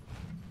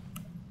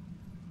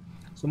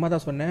 சும்மா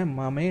தான் சொன்னேன்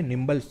மாமே.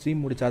 நிம்பல்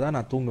ஸ்ட்ரீம் முடிச்சாதான்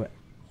நான் தூங்குவேன்.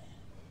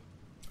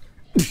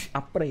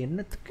 அப்புறம்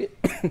என்னத்துக்கு?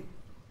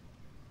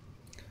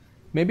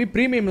 மேபி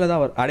ப்ரீமியமில்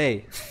தான் வரும்.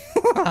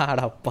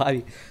 அடா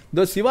பாவி.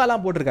 இதோ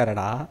சிவாலாம்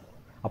போட்டிருக்காரடா.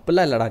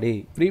 அப்பெல்லாம் இல்லைடா டே,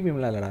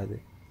 ப்ரீமியம்லாம் இல்லைடா. அது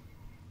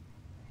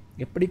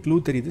எப்படி க்ளூ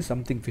தெரியுது?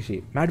 Something fishy.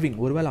 மேட்விங்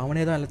ஒருவேளை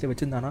அவனே தான் எல்லாத்தையும்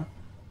வச்சுருந்தானா?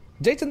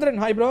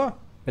 Jayachandran hi bro,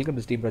 welcome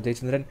to stream bro.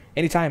 Jayachandran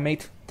any time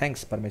mat.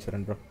 Thanks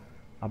Parameswaran bro.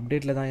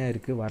 அப்டேட்டில் தான் ஏன்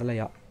இருக்குது,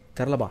 வரலையா?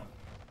 தெரிலப்பா.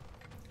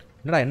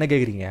 என்னடா என்ன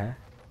கேட்குறீங்க?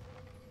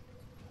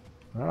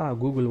 என்னடா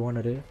கூகுள்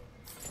ஓனரு?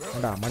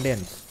 என்னடா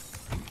மண்டேன்ஸ்.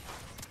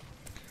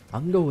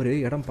 அங்கே ஒரு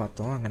இடம்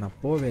பார்த்தோம், அங்கே நான்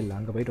போவே இல்லை.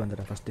 அங்கே போயிட்டு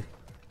வந்துடுறேன் ஃபஸ்ட்டு.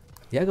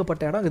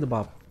 ஏகப்பட்ட இடம் இது பா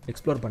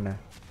எக்ஸ்ப்ளோர் பண்ணேன்.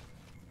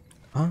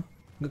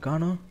 இங்கே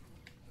காணோம்.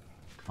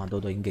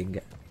 அதோ இங்கே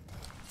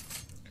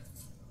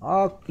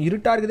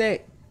இருட்டாக இருக்குதே.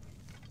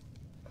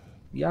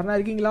 யாருன்னா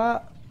இருக்கீங்களா?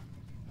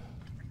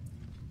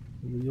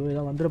 ஐயோ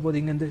ஏதாவது வந்துட போகுது.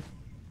 இங்கேருந்து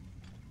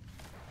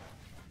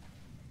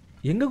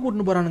எங்கே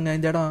கூட்டின்னு போகிறானுங்க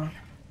இந்த இடம்?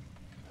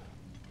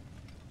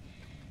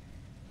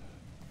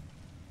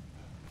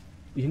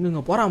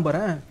 எங்கெங்க போகிறான்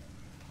பாறேன்.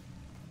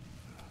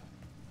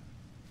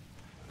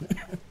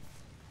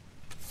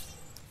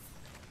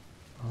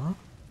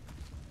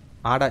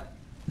 ஆடா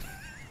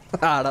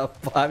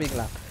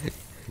பாவீங்களா,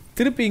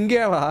 திருப்பி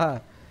இங்கே வா.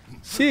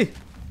 C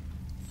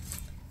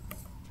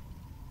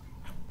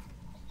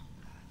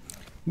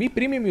me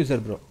premium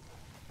user bro.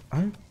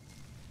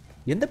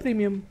 எந்த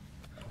ப்ரீமியம்?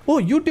 ஓ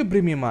யூடியூப்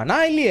ப்ரீமியமா?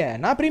 நான் இல்லையே,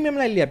 நான்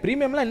ப்ரீமியம்லாம் இல்லையா.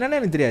 ப்ரீமியம்லாம் என்னென்னு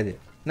எனக்கு தெரியாது.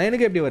 நான்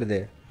எனக்கு எப்படி வருது?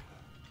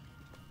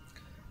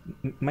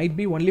 Might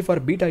be only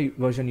for beta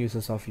version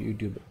users of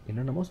YouTube.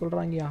 என்னென்னமோ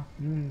சொல்கிறாங்கயா.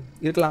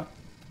 இருக்கலாம்.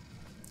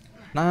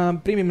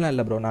 நான் ப்ரீமியம்லாம்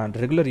இல்லை ப்ரோ, நான்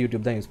ரெகுலர்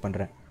யூடியூப் தான் யூஸ்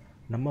பண்ணுறேன்.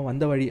 நம்ம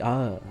வந்த வழி.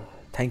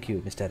 தேங்க்யூ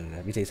மிஸ்டர்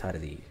விஜய்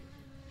சாரதி.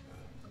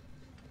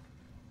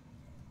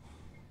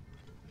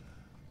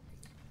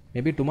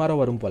 மேபி டுமாரோ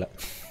வரும் போல்.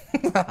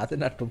 அது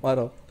நான்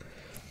டுமாரோ.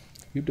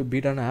 யூடியூப்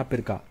பீட்டான ஆப்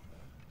இருக்கா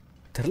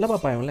தெரில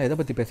பாப்பா. இவங்களாம் எதை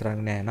பற்றி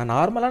பேசுகிறாங்கண்ணே. நான்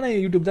நார்மலான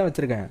யூடியூப் தான்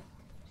வச்சுருக்கேன்.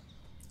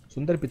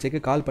 சுந்தர் பிச்சைக்கு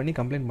கால் பண்ணி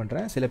கம்ப்ளைண்ட்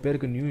பண்ணுறேன், சில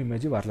பேருக்கு நியூ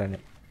இமேஜ் வரலன்னு.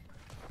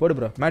 போடு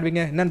ப்ரோ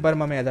மேட்விங்க என்னன்னு பாரு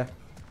மாமே. அதை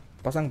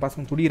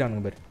பசங்க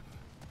துடிக்கிறானுங்க பேர்.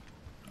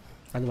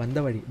 அது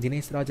வந்த வழி.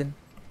 தினேஷ் ராஜன்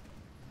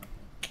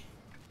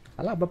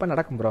அதெல்லாம் அப்பப்போ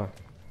நடக்கும் ப்ரோ.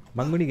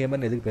 மங்குனி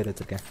கேமர்னு எதுக்கு பேர்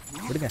வச்சுருக்கேன்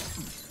விடுங்க.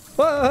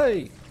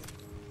 ஓய்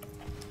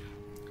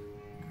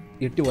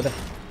எட்டி உத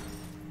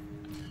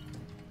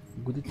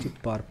குதிச்சு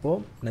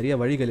பார்ப்போம். நிறைய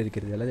வழிகள்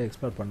இருக்கிறது, எல்லாத்தையும்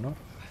எக்ஸ்ப்ளோர் பண்ணோம்.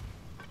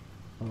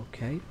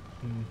 ஓகே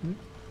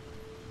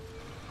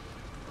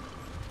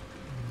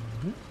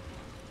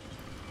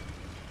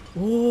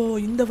ஓ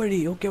இந்த வழி.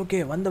 ஓகே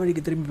வந்த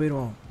வழிக்கு திரும்பி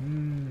போயிடுவோம்.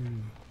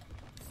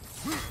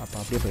 அப்போ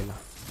அப்படியே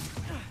போயிடலாம்.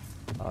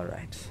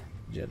 Alright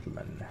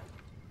gentleman.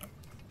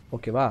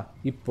 ஓகேவா?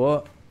 இப்போ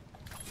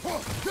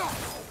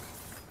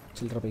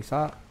சில்லற பைசா.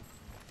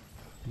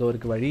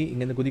 தோருக்கு வழி.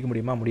 இங்கேருந்து குதிக்க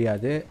முடியுமா?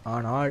 முடியாது.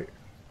 ஆனால்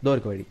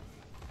தோருக்கு வழி.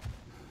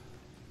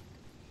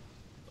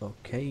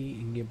 ஓகே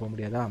இங்கேயும் போக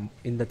முடியாதா?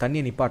 இந்த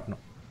தண்ணியை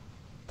நிப்பாட்டணும்.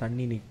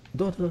 தண்ணி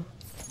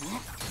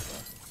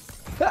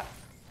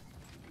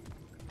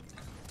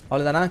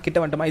அவ்வளோதானா? கிட்ட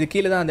வந்துட்டோமா? இது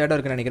கீழே தான் அந்த இடம்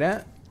இருக்குன்னு நினைக்கிறேன்.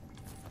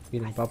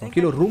 இது பார்ப்போம்.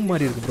 கீழே ஒரு ரூம்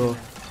மாதிரி இருக்குது ப்ரோ.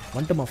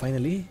 வந்துட்டோமா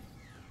ஃபைனலி?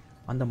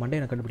 அந்த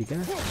மண்டையை நான்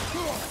கண்டுபிடிக்கேன்.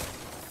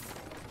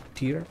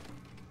 டியர்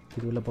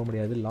இது உள்ளே போக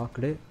முடியாது,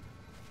 லாக்டு.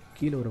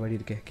 கீழே ஒரு வழி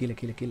இருக்கே. கீழே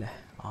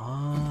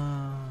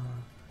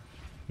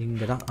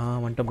இங்கே தான்.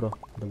 வந்துட்டோம் ப்ரோ.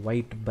 இந்த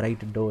ஒயிட்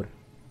பிரைட் டோர்.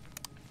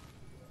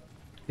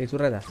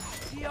 சொல்கிறதா?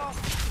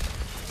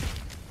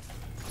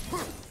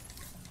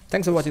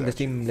 தேங்க்ஸ் ஃபார் வாட்சிங் தி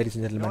ஸ்ட்ரீம் லேடிஸ்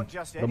அண்ட் ஜென்டில்மேன்.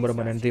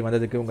 ரொம்ப நன்றி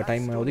வந்ததுக்கு, உங்கள்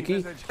டைம் ஒதுக்கி.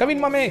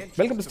 கவின் மாமே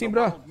வெல்கம் டு ஸ்ட்ரீம்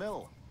ப்ரோ.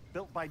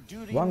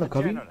 வாங்க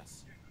Kavin.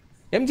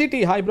 எம்ஜிடி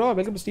hi bro,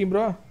 welcome to stream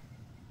bro.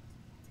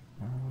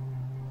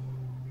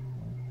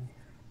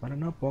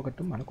 வரனா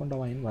போகட்டும், அனகொண்டா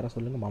வாயின் வர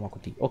சொல்லுங்க மாமா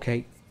குட்டி. Okay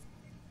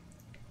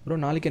bro.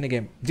 நாளைக்கு என்ன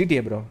game?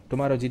 GTA bro.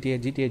 Tomorrow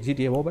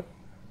GTA over.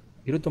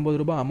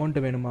 29 ரூபா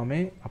அமௌண்ட்டு வேணுமாமே,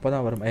 அப்போ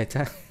தான் வரும்.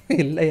 ஏச்சா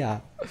இல்லையா?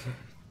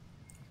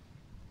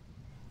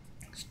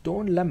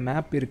 ஸ்டோனில்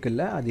மேப்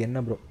இருக்குல்ல, அது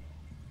என்ன ப்ரோ?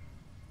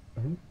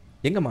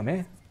 எங்கே மாமே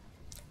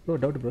ப்ரோ?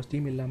 Doubt bro.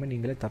 ஸ்டீம் இல்லாமல்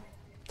நீங்களே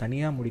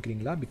தனியாக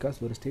முடிக்கிறீங்களா? பிகாஸ்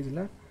ஒரு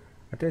ஸ்டேஜில்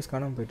அட்வைஸ்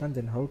காணாமல் போயிட்டான்.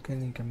 Then how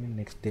can you come in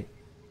next day?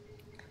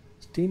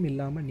 Steam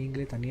இல்லாமல்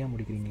நீங்களே தனியாக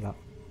முடிக்கிறீங்களா?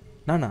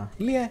 நானா?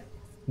 இல்லையே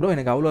ப்ரோ,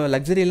 எனக்கு அவ்வளோ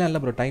லக்ஸரியெல்லாம்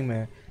இல்லை ப்ரோ. டைமு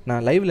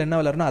நான் லைவில் என்ன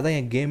விளாட்றேன்னா அதான்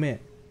என் கேமே.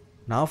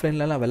 நான்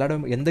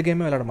ஆஃப்லைன்லலாம் எந்த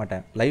கேமே விளாட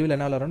மாட்டேன். லைவில்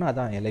என்ன விளாட்றேன்னா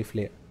அதான் என்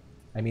லைஃப்லேயே.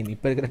 ஐ மீன்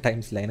இப்போ இருக்கிற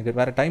டைம்ஸில் எனக்கு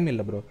வேறு டைம்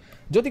இல்லை bro.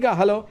 Jyothika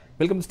hello,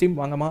 welcome steam.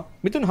 வாங்கம்மா.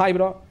 Mithun hi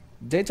bro.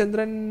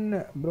 Jayachandran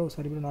bro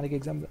sorry bro, நாளைக்கு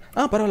எக்ஸாம்.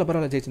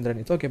 பரவாயில்ல ஜெயச்சந்திரன்,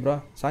 இட்ஸ் ஓகே ப்ரோ.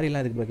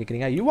 சாரிலாம் எதுக்கு ப்ரோ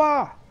கேட்குறீங்க? யுவா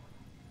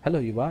ஹலோ.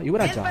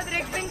 யுவராஜா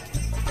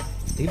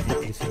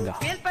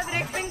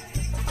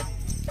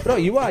ப்ரோ.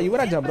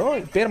 யுவராஜா ப்ரோ,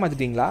 பேர்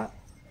மாற்றிட்டீங்களா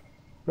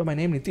bro? My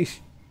name Nitish.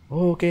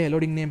 Okay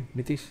loading name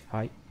Nitish.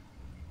 Hi.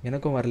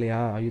 எனக்கும் வரலையா?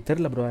 ஐயோ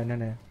தெரில ப்ரோ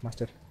என்னென்னு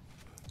மாஸ்டர்.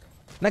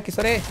 என்ன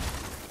கிஷோரே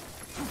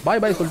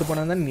பாய் சொல்லிட்டு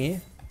போனா நீ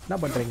என்ன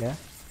பண்ணுறீங்க?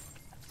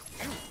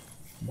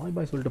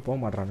 பாய் சொல்லிட்டு போக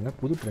மாட்றானுங்க,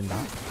 புது ட்ரெண்டா?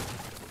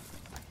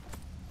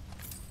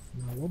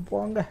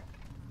 போங்க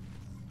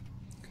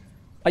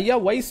ஐயா.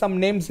 ஒய் சம்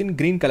நேம்ஸ் இன்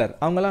க்ரீன் கலர்?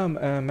 அவங்களாம்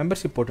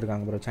மெம்பர்ஷிப்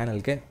போட்டிருக்காங்க ப்ரோ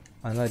சேனலுக்கு,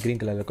 அதனால்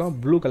க்ரீன் கலர் இருக்கும்.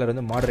 ப்ளூ கலர்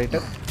வந்து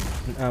மாடரேட்டர்,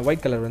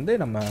 ஒயிட் கலர் வந்து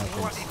நம்ம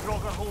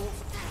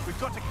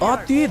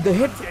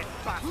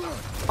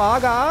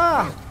ஆகா.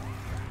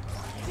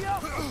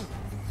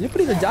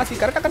 எப்படி இது ஜாஸ்தி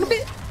கரெக்டாக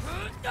கண்டுபிடி.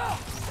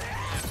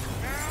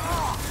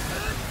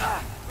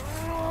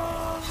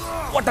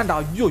 ஓட்டாண்டா.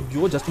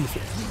 ஐயோ ஜஸ்ட் மிஸ்.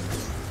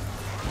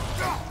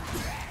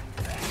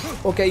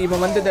 ஓகே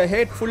இவன் வந்து த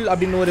ஹேட்ஃபுல்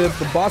அப்படின்னு ஒரு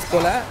பாஸ்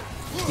போல.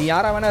 நீ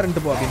யாரா வேணா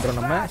ரெண்டு போ அப்படின்றோம்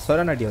நம்ம.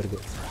 சொரநாட்டி அவருக்கு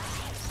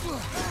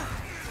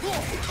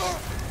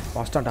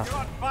ஃபஸ்ட்டாண்டா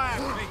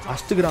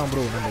அஷ்டுக்கிறான்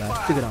ப்ரோ. நம்மளை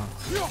அஷ்டுக்கிறான்.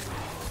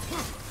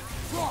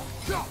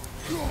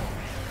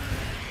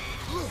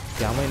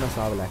 அவன் இன்னும்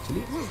சாவல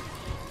actually.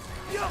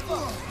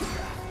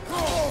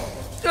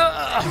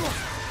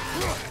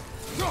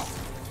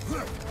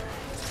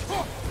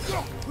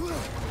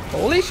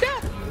 Holy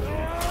shit!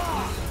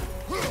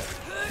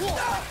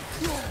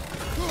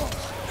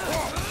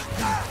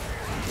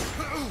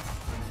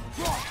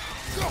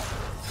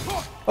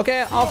 Okay,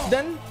 off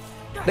done.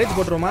 Rage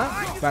போட்டுருமா?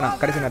 வேணாம்,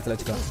 கடைசி நேரத்தில்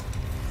வச்சுக்கலாம்.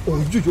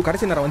 ஐயோ,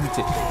 கடைசி நேரம்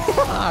வந்துச்சு.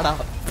 ஆடா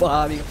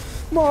பாவி.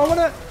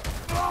 மாவன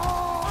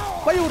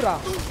பையுறா.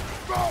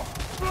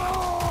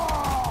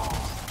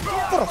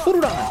 போற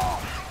சுருடா.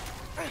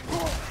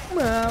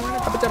 மாவன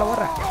தப்பிச்சட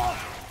வர.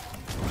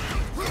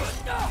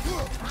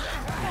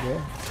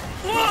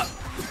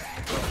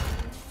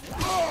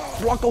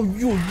 Walk out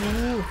you.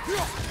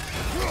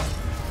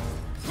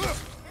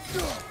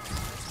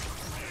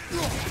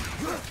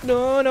 No.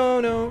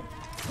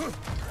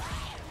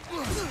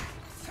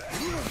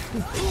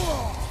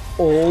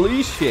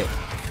 Holy shit.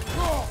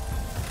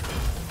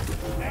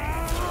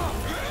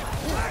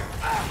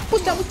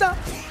 Pusta.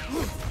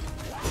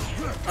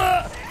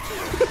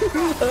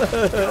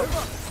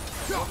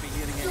 Won't be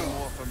hearing any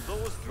more from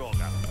those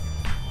Droga.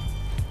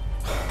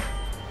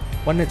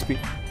 1 HP.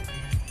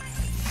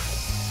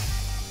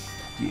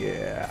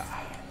 Yeah.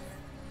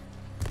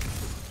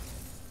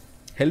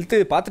 Health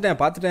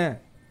பார்த்துட்டேன்.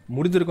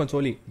 முடிஞ்சிருக்கும்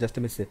சோலி. Just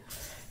miss.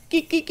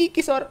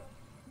 கிஷோர்.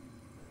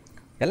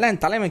 எல்லாம்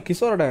என் தலைவன்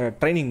கிஷோரோட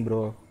ட்ரைனிங்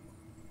ப்ரோ.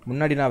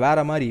 முன்னாடி நான்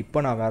வேறு மாதிரி, இப்போ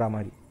நான் வேறு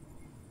மாதிரி.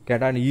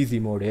 கேட்டால் ஈஸி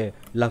மோடு,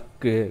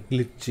 லக்கு,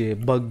 கிளிச்சு,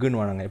 பக்குன்னு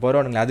வாங்க. இப்போ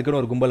வருவானுங்களே,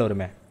 அதுக்குன்னு ஒரு கும்பல்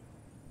வருமே.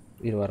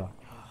 இது வரும்.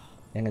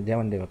 எங்கள்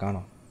தேவன் தேவை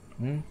காணோம்.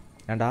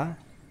 ஏண்டா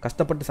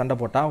கஷ்டப்பட்டு சண்டை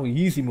போட்டால்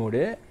easy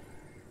mode.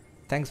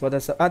 Thanks for the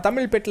sub.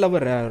 Tamil pet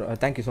lover,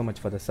 thank you so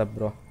much for the sub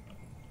bro.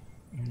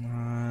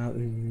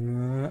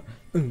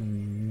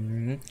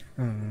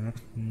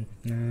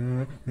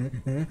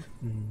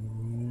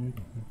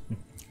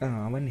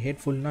 அவன்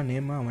ஹேட்ஃபுல்னா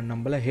நேமா அவன்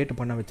நம்மள ஹேட்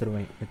பண்ண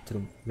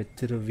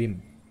வச்சிருவீம்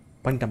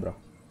பண்ணிட்டேன் ப்ரோ.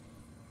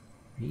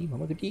 நீ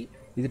மமக்குட்டி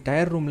இது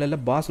டயர் ரூமில் இல்லை,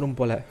 பாஸ் ரூம்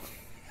போல்.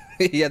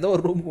 ஏதோ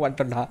ஒரு ரூமுக்கு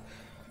வந்துட்டோம்டா.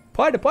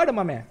 பாடு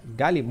மாமே.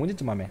 காலி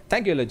முடிஞ்சிச்சு மாமே.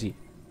 தேங்க்யூ எலோஜி.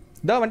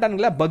 இதோ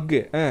வந்துட்டானுங்களா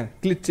பக்கு,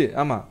 கிளிச்சு.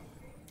 ஆமாம்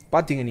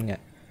பார்த்தீங்க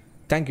நீங்கள்.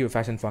 Thank you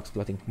fashion Fox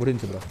clothing.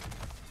 முடிஞ்சு ப்ரோ.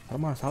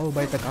 அப்புறமா சாவு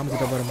பயத்தை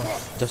காமிச்சிட்ட பாருமா.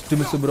 Just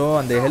miss bro.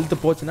 அந்த ஹெல்த்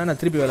போச்சுன்னா நான்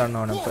திருப்பி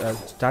விளாட்ணும்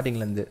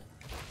ஸ்டார்டிங்லேருந்து.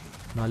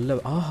 நல்ல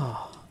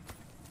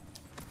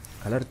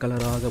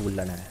கலராக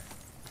உள்ளன.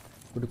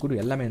 குடு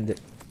எல்லாமே வந்து.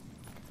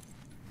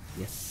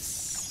 S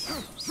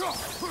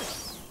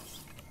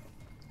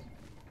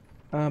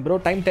bro,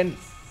 time 10.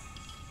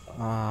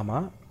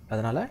 ஆமாம்,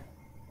 அதனால்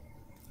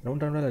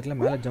ரவுண்டாக இருக்குல்ல,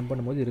 மேலே ஜம்ப்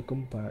பண்ணும்போது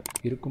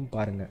இருக்கும்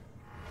பாருங்கள்.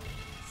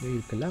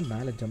 இருக்குல்ல,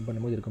 மேலே ஜம்ப்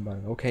பண்ணும்போது இருக்கும்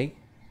பாருங்கள். ஓகே,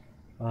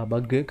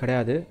 பக்கு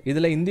கிடையாது.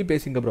 இதில் ஹிந்தி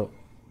பேசுங்க ப்ரோ.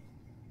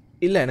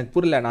 இல்லை எனக்கு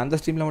புரியல. நான் அந்த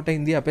ஸ்ட்ரீமில் மட்டும்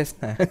ஹிந்தியாக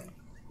பேசினேன்.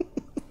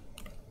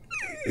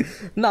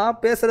 நான்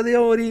பேசுகிறதையோ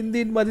ஒரு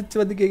ஹிந்தின்னு மதித்து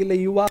வந்து கேட்கல.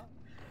 யுவா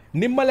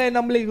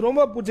நம்மளுக்கு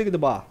ரொம்ப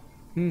பிடிச்சிக்குதுப்பா.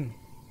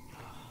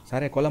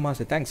 சரி, கொல்ல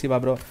மாசு. Thanks Siva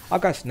bro.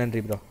 ஆகாஷ்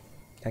நன்றி ப்ரோ.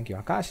 தேங்க்யூ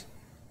ஆகாஷ்.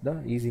 இதோ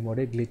ஈஸி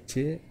மோடு,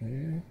 கிளிச்சு,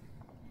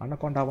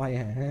 அனக்கொண்டாவா.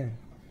 ஏன்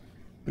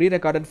pre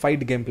recorded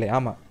fight game play.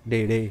 ஆமாம்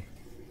டே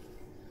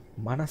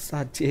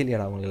மனசாட்சியே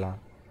இல்லையாடா அவங்களெலாம்.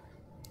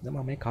 இந்த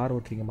மாமே கார்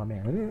ஓட்டுறீங்க மாமே.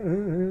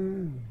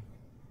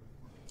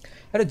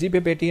 Hello, GPay,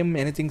 Paytm,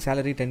 anything,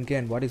 salary 10K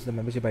and what is the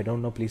membership? I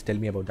don't know, please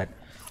tell me about that.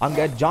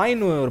 அங்கே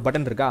ஜாயின் ஒரு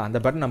பட்டன் இருக்கா, அந்த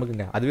பட்டன்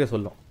நமக்குங்க அதுவே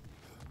சொல்லும்.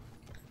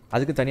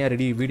 அதுக்கு தனியாக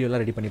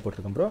வீடியோலாம் ரெடி பண்ணி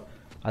போட்டிருக்கேன் ப்ரோ.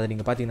 அதை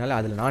நீங்கள் பார்த்தீங்கனால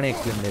அதில் நானே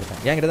எக்ஸ்பிளைன்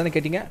பண்ணியிருப்பேன். என்கிட்ட தானே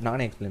கேட்டிங்க,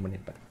 நானே எக்ஸ்பிளைன்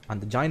பண்ணியிருப்பேன்.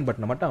 அந்த ஜாயின்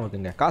பட்டனை மட்டும்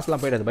நமக்குங்க.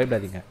 காசுலாம் போய்டாது,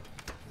 பயப்படாதீங்க.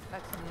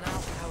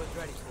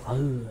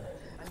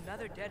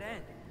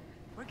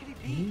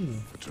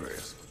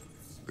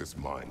 This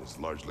mine is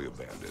largely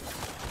abandoned.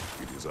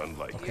 It is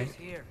unlikely. Okay.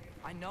 Here.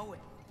 I know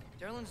it.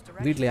 Derlin's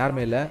direct. வீட்ல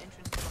யாருமே இல்ல.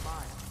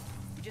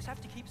 We just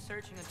have to keep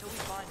searching until we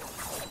find it.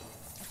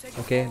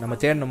 Okay, நம்ம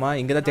தேடணுமா?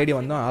 இங்க தான் தேடி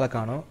வந்தோம், ஆள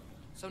காணோம்.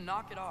 So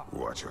knock it off.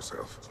 Watch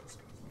yourself.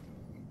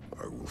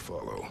 I will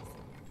follow,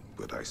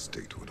 but I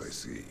state what I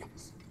see.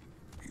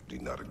 You do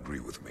not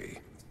agree with me,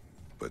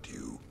 but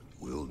you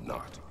will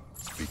not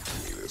speak to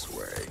me this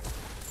way.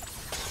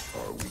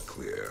 Are we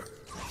clear?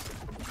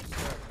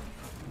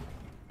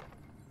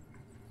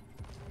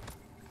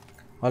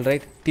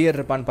 Alright. Dear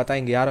இருப்பான்னு பார்த்தா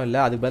இங்கே யாரும் இல்லை.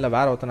 அதுக்கு பதிலாக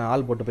வேறு ஒருத்தனை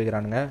ஆள் போட்டு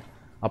போய்க்கிறானுங்க.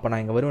 அப்போ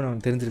நான் இங்கே வருவேன்,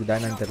 அவனுக்கு தெரிஞ்சிருக்குதா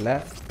என்னன்னு தெரில.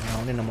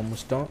 அவனே நம்ம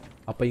முடிச்சிட்டோம்.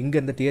 அப்போ இங்கே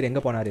இருந்த டியர்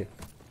எங்கே போனார்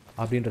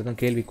அப்படின்றதும்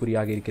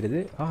கேள்விக்குறியாக இருக்கிறது.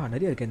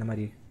 நிறைய இருக்குது இந்த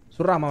மாதிரி.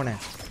 சுடுறாம அவனை.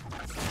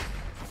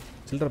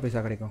 சில்லற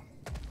பைசா கிடைக்கும்.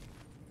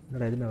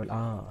 என்னடா எதுவுமே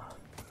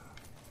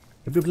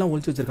எப்படி இப்படிலாம்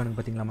ஒழிச்சு வச்சுருக்கானுங்க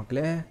பார்த்தீங்களா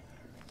மக்களே.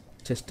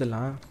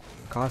 செஸ்டெல்லாம்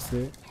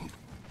காசு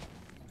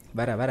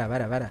வேற வேற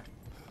வேற வேற.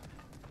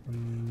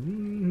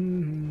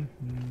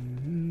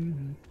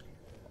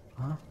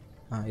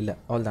 இல்லை,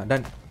 ஆல் தான்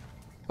ton.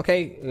 Okay,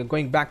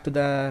 going back to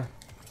the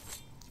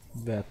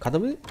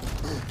கதவு.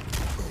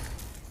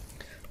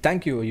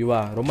 தேங்க்யூ யுவா,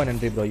 ரொம்ப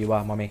நன்றி ப்ரோ யுவா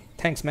மாமே.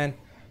 Thanks man.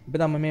 இப்போ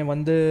தான் மாமே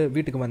வந்து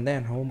வீட்டுக்கு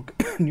வந்தேன். ஹோமுக்கு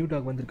நியூ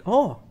டாக் வந்திருக்கு.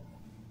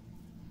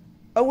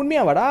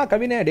 உண்மையாவாடா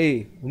கவினே? டேய்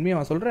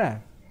உண்மையாவா சொல்கிறேன்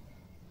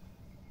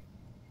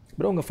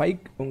ப்ரோ?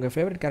 உங்கள்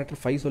ஃபேவரட்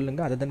கேரக்டர் 5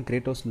 சொல்லுங்கள். அதை தான்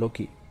கிரேட்டோஸ்,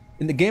 லோக்கி.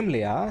 இந்த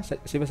கேம்லையா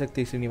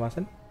சிவசக்தி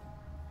ஸ்ரீனிவாசன்?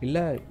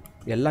 இல்லை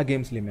எல்லா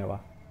கேம்ஸ்லேயுமேவா?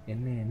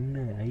 என்ன என்ன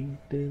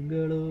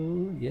ஐட்டுங்களோ.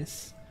 எஸ்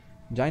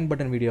ஜாயின்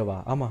பட்டன் வீடியோவா?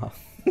 ஆமாம்.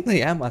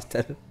 ஏன்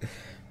மாஸ்டர்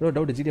ப்ரோ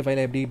டவுட் ஜிடி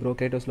ஃபைவ்ல எப்படி ப்ரோ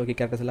கிரேட்டோஸ் லோக்கி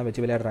கேரக்டர்ஸ் எல்லாம்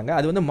வச்சு விளையாடுறாங்க?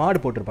 அது வந்து மாடு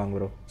போட்டிருப்பாங்க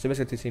ப்ரோ.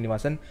 சிவசக்தி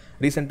ஸ்ரீனிவாசன்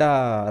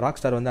ரீசெண்டாக ராக்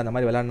ஸ்டார் வந்து அந்த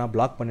மாதிரி விளையாடினா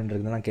பிளாக்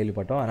பண்ணிட்டு தான்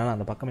கேள்விப்பட்டோம். அதனால்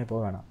அந்த பக்கமே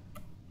போக வேணாம்.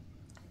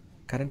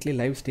 Currently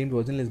live stream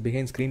original is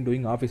behind screen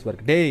doing office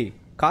work. டேய்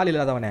கால்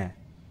இல்லாதவனே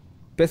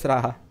பேசுகிறா.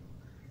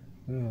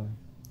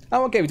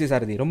 ஓகே விஜய்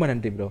சாரதி ரொம்ப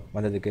நன்றி ப்ரோ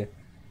வந்ததுக்கு.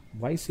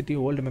 வைஸ் சிட்டி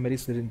ஓல்டு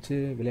மெமரிஸ் இருந்துச்சு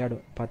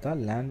விளையாடும் பார்த்தா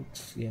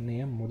லேன்ஸ்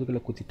என்னைய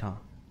முதுகில் குத்திட்டான்.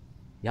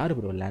 யார்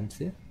ப்ரோ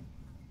லேன்ஸு?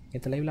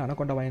 நேற்று லைவில்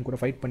அனகொண்டா வாயன் கூட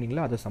ஃபைட்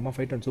பண்ணிங்களா? அது செம்ம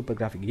fight and super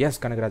graphic. S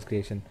Kanagaraj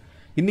creation.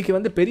 இன்றைக்கி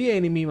வந்து பெரிய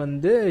எனிமி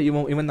வந்து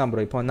இவன் தான்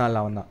ப்ரோ. இப்போ வந்தான்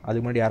அவன் தான்.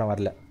 அதுக்கு முன்னாடி யாரும்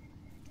வரல.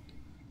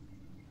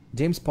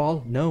 ஜேம்ஸ் பால்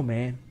நோ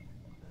மேன்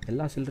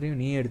எல்லா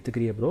சில்லறையும் நீயே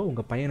எடுத்துக்கிறிய ப்ரோ.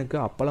 உங்கள் பையனுக்கு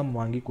அப்பளம்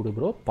வாங்கி கொடு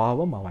ப்ரோ,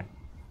 பாவம் அவன்.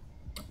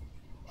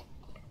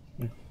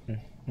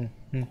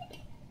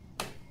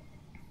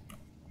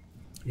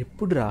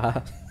 எப்படிரா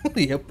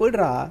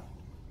எப்படிரா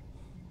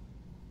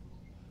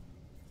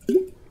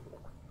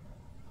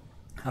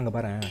அங்கே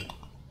பாரு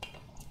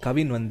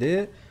கவின் வந்து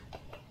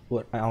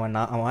அவன்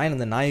வாயின்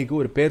அந்த நாய்க்கு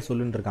ஒரு பேர்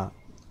சொல்லுன்னு இருக்கான்.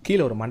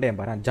 கீழே ஒரு மண்டையன்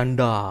பாரு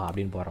ஜண்டா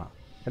அப்படின்னு போடுறான்.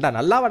 ஏண்டா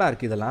நல்லாவடா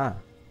இருக்குது இதெல்லாம்.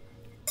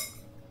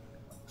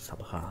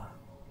 சபா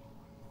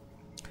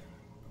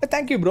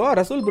thank you bro.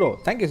 Rasool bro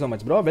thank you so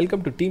much bro.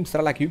 Welcome to team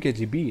Cerelac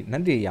யூகேஜிபி.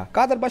 நன்றி ஐயா.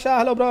 காதர் பாஷா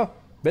hello bro.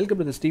 Welcome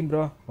to the steam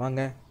bro. வாங்க.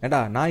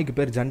 ஏண்டா நாய்க்கு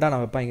பேர் ஜண்டா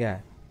நான் வைப்பாங்க.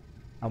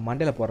 அவன்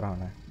மண்டையில் போடுறான்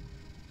அவனை.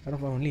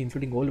 Only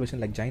including old version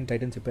like join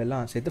Titans இப்போ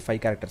எல்லாம் சேர்த்து 5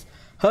 கேரக்டர்ஸ்.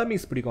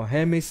 ஹெர்மிஸ் பிடிக்கும்.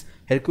 ஹெர்மிஸ்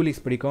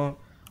ஹெர்குலிஸ் பிடிக்கும்.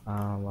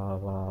 வா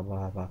வா வா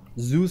வா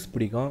ஜூஸ்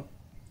பிடிக்கும்.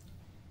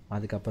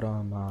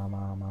 அதுக்கப்புறம்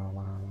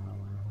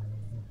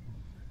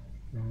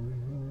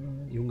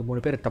இவங்க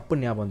 3 பேர்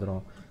டப்புன்னு ஞாபகம்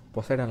வந்துடும்.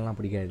 பொசைடன்லாம்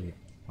பிடிக்காது.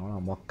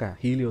 அவன் மொக்கை.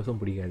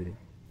 ஹீலியோஸும் பிடிக்காது.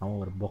 அவன்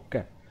ஒரு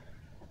பொக்கை.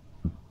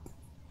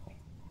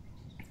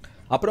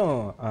 அப்புறம்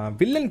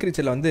வில்லன்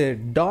கிரீச்சரில் வந்து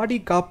டாடி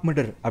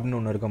காப்மெடர் அப்படின்னு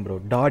ஒன்று இருக்கும் ப்ரோ.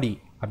 டாடி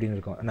அப்படின்னு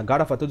இருக்கும். நான்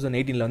காட் ஆஃப்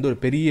 2018 வந்து ஒரு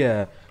பெரிய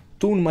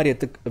தூண் மாதிரி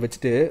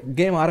வச்சுட்டு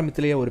கேம்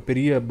ஆரம்பத்திலேயே ஒரு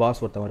பெரிய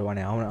பாஸ் ஒருத்தன்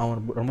வருவானே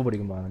அவன் ரொம்ப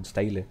பிடிக்கும் அந்த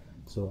ஸ்டைலு.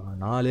 ஸோ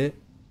 4.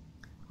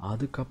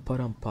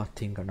 அதுக்கப்புறம்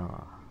பார்த்தீங்கன்னா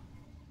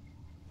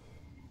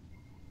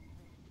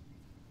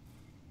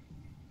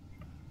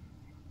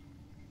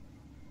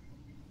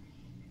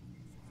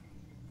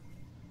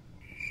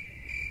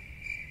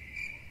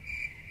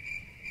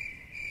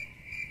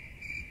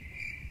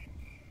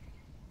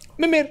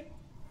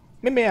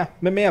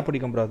மெம்மையா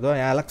பிடிக்கும் ப்ரோ. அதோ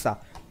என் அலெக்ஸா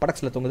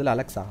படக்ஸில் தொங்குதில்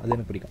அலெக்ஸா அது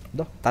எனக்கு பிடிக்கும்.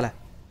 இதோ தலை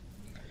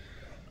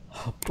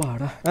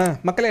அப்பாடா.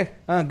 மக்களே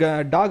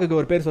டாகுக்கு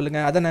ஒரு பேர்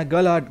சொல்லுங்கள். அதானே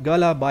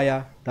கேர்ளா பாயா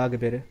டாகு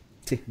பேர்?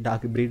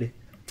 Dog breed.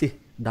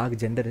 Talk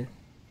gender.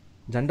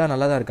 ஜெண்டா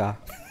நல்லா தான் இருக்கா?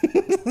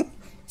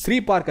 Sri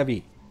Bhargavi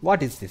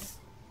what is this?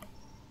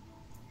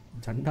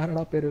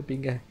 ஜண்டானடா பேர்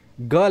வைப்பீங்க.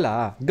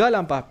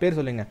 கேர்ளாப்பா பேர்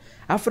சொல்லுங்கள்.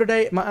 ஆஃப்ரிடை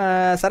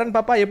சரண்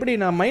பாப்பா எப்படி?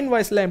 நான் மைண்ட்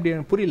வாய்ஸில் எப்படி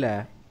புரியல.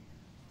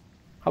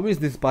 ஹவ்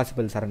இஸ் திஸ்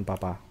பாசிபிள் சரண்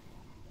பாப்பா?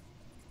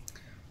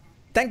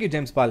 தேங்க்யூ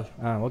ஜேம்ஸ் பால்.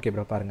 ஓகே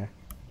ப்ரோ பாருங்கள்.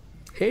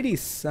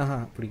 ஹேடிஸ்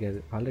பிடிக்காது.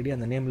 ஆல்ரெடி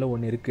அந்த நேமில்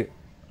ஒன்று இருக்குது.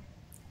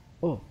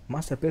 ஓ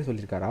மாஸ்டர் பேர்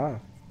சொல்லியிருக்காரா?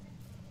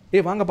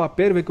 வாங்கப்பா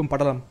பேர் வைக்கும்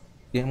படலம்.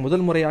 என்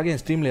முதல் முறையாக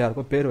என் ஸ்ட்ரீமில்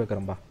யாருக்கோ பேர்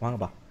வைக்கிறேன்ப்பா.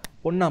 வாங்கப்பா.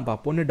 பொண்ணாப்பா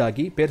பொண்ணு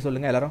டாகி பேர்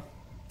சொல்லுங்கள் எல்லோரும்.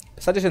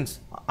 சஜஷன்ஸ்.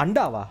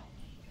 அண்டாவா?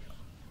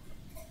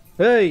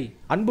 ஏய்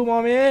அன்பு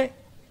மாமே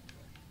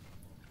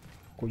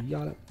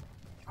கொய்யால.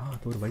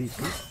 அது ஒரு வழி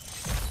இருக்குது.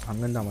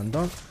 அங்கேருந்தான்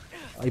வந்தோம்.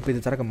 இப்போ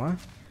இது திறக்கமா?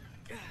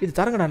 இது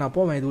திறங்கடா நான்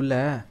போவேன். இது உள்ள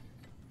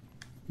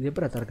இது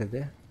எப்படா திறக்குது?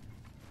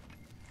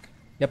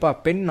 எப்பா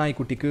பெண்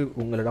நாய்க்குட்டிக்கு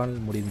உங்களிடம்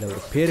முடிந்த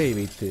ஒரு பேரை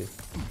வைத்து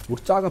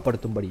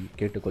உற்சாகப்படுத்தும்படி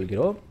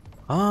கேட்டுக்கொள்கிறோம்.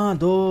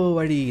 தோ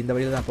வழி. இந்த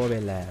வழியில் தான் போவே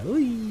இல்லை.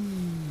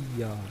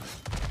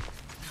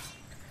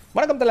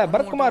 வணக்கம் தல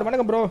பரத்குமார்.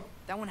 வணக்கம் ப்ரோ.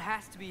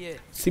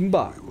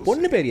 சிம்பா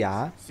பொண்ணு பேரியா?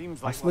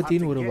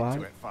 அஸ்வத்தின்னு ஒரு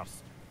வாள்.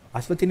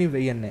 அஸ்வத்தின்னு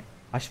வெய்யண்ணே.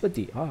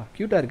 அஸ்வதி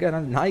க்யூட்டாக இருக்கு.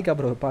 அதனால் நாய்க்கு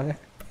அப்புறம் வைப்பாங்க.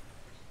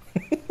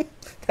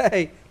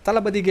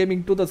 தளபதி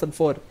கேமிங்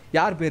 2004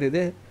 யார் பேர்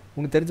இது?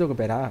 உங்களுக்கு தெரிஞ்சவங்க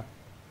பேரா?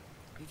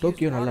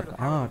 டோக்கியோ நல்லா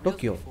இருக்கும்.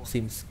 Tokyo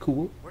seems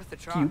cool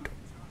cute.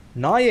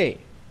 நாயே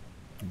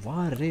வா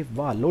ரே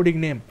வா.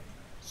 லோடிங் நேம்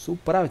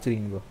சூப்பராக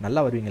வச்சுருக்கீங்க ப்ரோ. நல்லா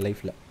வருவீங்க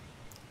லைஃப்பில்.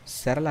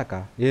 சரலாக்கா.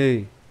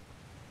 ஏய்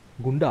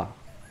குண்டா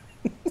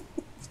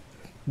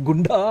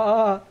குண்டா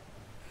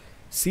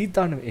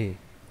சீதானு.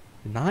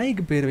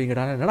 நாய்க்கு பேர்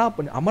வைங்கடா. என்னடா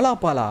பண்ணு?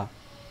 அமலாபாலா?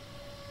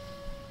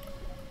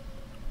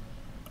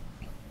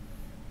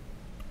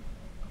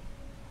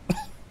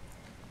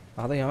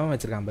 அதான் எவன்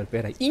வச்சுருக்கான் பேர்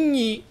பேரை?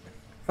 இங்கி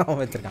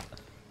அவன் வச்சுருக்கான்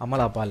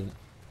அமலாபால்னு.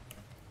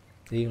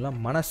 சரிங்களா?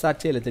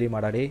 மனசாட்சியே இல்லை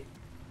தெரியுமாடாடே.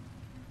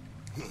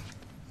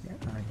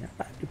 ஏன்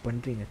அப்படி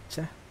பண்ணுறீங்க?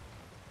 சே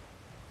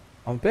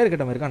அவன் பேர்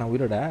கேட்டவன் இருக்கான். நான்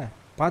உயிரோட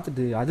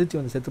பார்த்துட்டு அதிர்ச்சி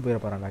வந்து செத்து போயிட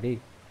போகிறான்டாடி.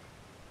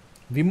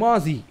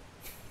 விமாசி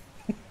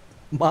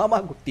மாமா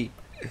குட்டி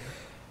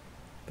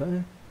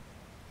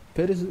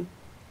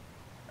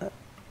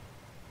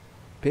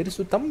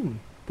பெருசுத்தம்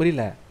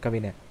புரியல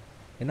கவினை.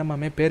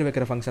 என்னம்மாமே பேர்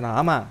வைக்கிற ஃபங்க்ஷனா?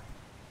 ஆமாம்.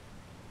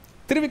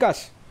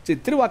 திருவிகாஷ்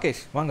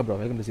திருவாகேஷ் வாங்க bro.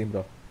 Welcome to stream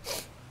bro.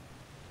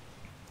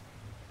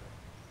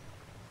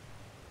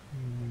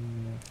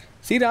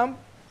 Sriram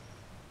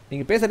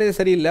நீங்கள் பேசுகிறதே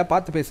சரியில்லை,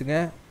 பார்த்து பேசுங்க.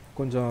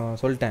 கொஞ்சம்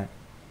சொல்லிட்டேன்,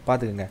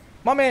 பார்த்துக்குங்க.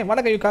 மாமே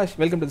வணக்கம் யுகாஷ்,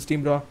 welcome to the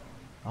stream bro.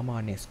 ஆமாம்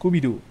அண்ணே, Scooby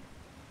two,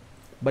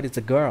 but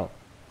it's a girl.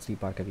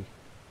 ஸ்ரீபா கவி,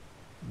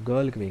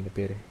 கேர்ளுக்கு வைங்க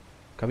பேர்.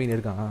 கவின்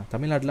இருக்கான்.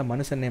 தமிழ்நாட்டில்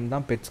மனுஷன் நேம்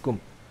தான் பெட்ஸ்க்கும்.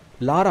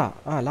 லாரா,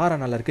 லாரா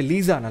நல்லா இருக்கு.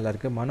 லீசா நல்லா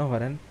இருக்கு.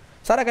 மனோகரன்,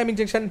 சாரா கமிங்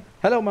ஜங்ஷன்,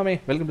 ஹலோ மாமே,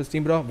 welcome to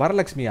stream bro.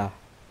 வரலக்ஷ்மியா,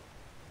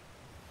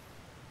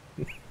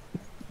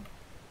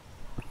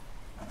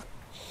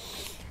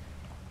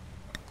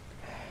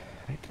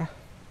 ரைட்ரா.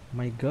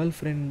 My girl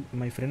friend,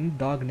 my friend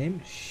talk name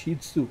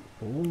shih tzu.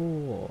 ஓ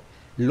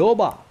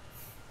லோபா,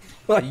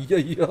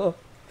 ஐயோ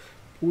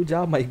பூஜா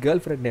மை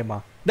கேர்ள் ஃப்ரெண்ட் நேமா.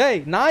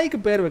 டேய் நாய்க்கு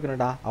பேர்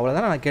வைக்கணும்டா,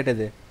 அவ்வளோதானே நான்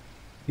கேட்டது.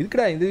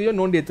 இதுக்குடா இதையோ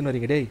நோண்டி எடுத்துன்னு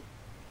வரீங்க டேய்.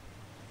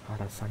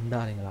 ஆடா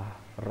சண்டாளிங்களா.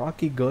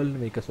 ராக்கி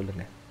கேர்ள்னு வைக்க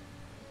சொல்லுங்க.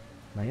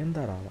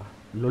 நயன்தாராவா?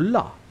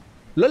 லொல்லா,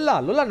 லொல்லா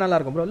லொல்லா நல்லா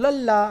இருக்கும் ப்ரோ.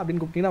 லொல்லா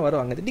அப்படின்னு கூப்பிட்டீங்கன்னா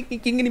வருவாங்க.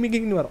 கிங்கினி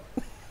மிங்கின்னு வரும்.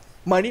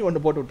 மணி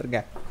ஒன்று போட்டு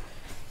விட்ருங்க.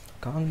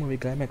 காங் மூவி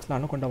கிளைமேக்ஸில்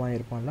அனுக்கொண்ட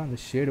வாங்கியிருப்பான்ல, அந்த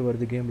ஷேடு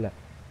வருது கேமில்.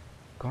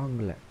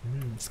 காங்கில்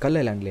ஸ்கல்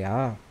ஐலாண்ட்லையா?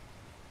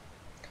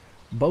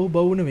 பவு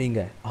பவுன்னு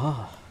வைங்க.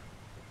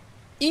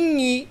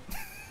 இங்கி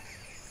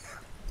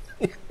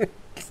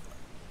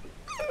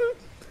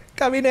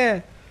கவினே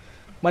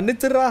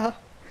மன்னிச்சிட்றா,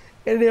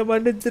 என்னைய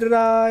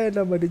மன்னிச்சிட்றா,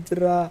 என்ன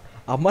மன்னிச்சிட்றா.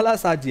 அமலா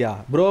சாஜியா?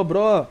 ப்ரோ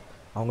ப்ரோ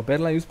அவங்க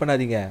பேர்லாம் யூஸ்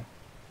பண்ணாதீங்க,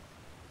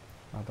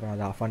 அப்புறம்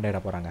அது அஃபண்ட்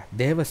ஆகிட போகிறாங்க.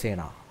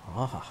 தேவசேனா,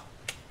 ஆஹா.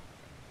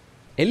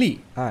 எலி,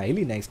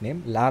 எலி நைஸ்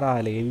நேம். லாரா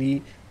இல்லை எலி.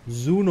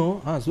 ஜூனோ,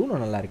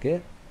 ஜூனோ நல்லா இருக்கு.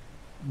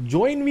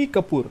 ஜோயின்வி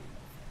கபூர்.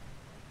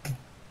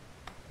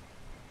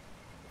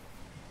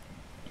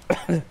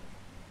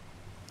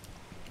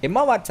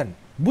 எம்மா வாட்சன்,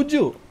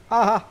 புஜ்ஜு,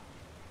 ஆஹா.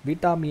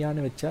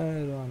 விட்டாமியான்னு வச்சா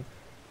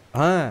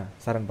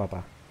சரண் பாப்பா,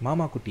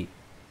 மாமா குட்டி,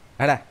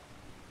 அடா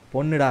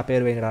பொண்ணுடா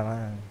பேர் வைங்கடா.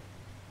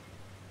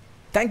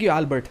 Thank you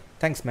Albert,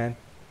 thanks man.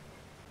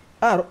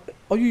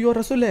 ஐயோ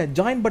ரசூல்,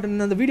 ஜாயின்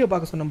பட்டன் அந்த வீடியோ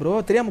பார்க்க சொன்னேன் ப்ரோ,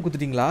 தெரியாமல்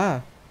கொடுத்துட்டிங்களா?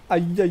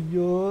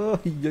 ஐயோ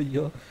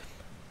ஐயோ,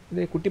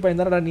 இதே குட்டி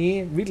பையன் தானடா நீ,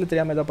 வீட்டில்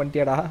தெரியாமல் ஏதோ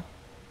பண்ணிட்டியாடா?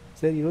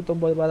 சரி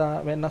 29 ரூபா தான்,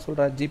 வேணா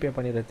சொல்கிறா, ஜிபே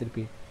பண்ணிடுற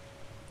திருப்பி.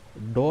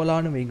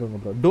 டோலான்னு வைங்க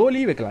ப்ரோ.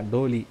 டோலி வைக்கலாம்,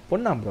 டோலி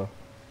பொண்ணா ப்ரோ.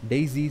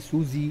 டெய்ஸி,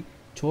 சூசி,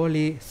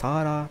 சோலே,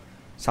 சாரா,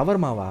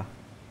 சவர்மாவா?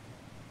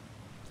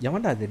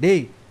 எவன்டா அது?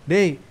 டேய்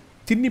டேய்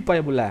தின்னி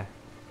பயபுல்ல.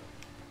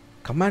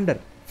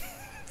 கமாண்டர்,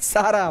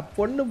 சாரா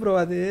பொண்ணு ப்ரோ,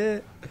 அது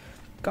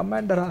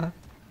கமாண்டரா?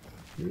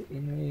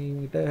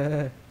 இவங்கிட்ட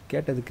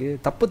கேட்டதுக்கு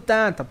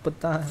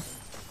தப்புத்தான்.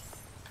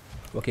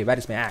 Okay,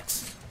 where is my axe?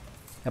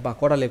 எப்பா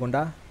கோடாலே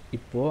கொண்டா.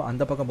 இப்போது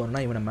அந்த பக்கம் போகணுன்னா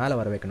இவனை மேலே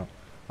வர வைக்கணும்.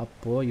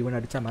 அப்போது இவனை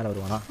அடித்தா மேலே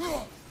வருவானா?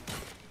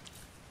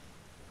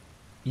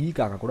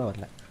 ஈக்காக கூட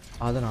வரல,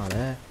 அதனால்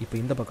இப்போ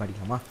இந்த பக்கம்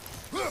அடிக்கலாமா?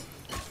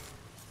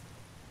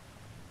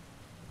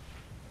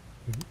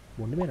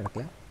 ஒன்றுமே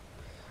நடக்கல.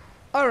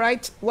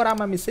 Alright, what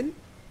am I missing?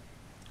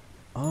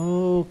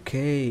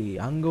 Okay,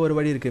 அங்கே ஒரு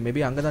வழி இருக்குது.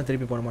 மேபி அங்கே தான்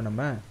திருப்பி போகணுமா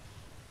நம்ம?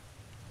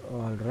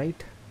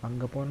 ஆல்ரைட்,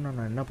 அங்கே போனால்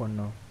நான் என்ன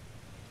பண்ணணும்?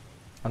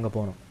 அங்கே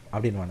போகணும்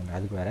அப்படின்னு வாங்க,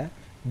 அதுக்கு வேறு.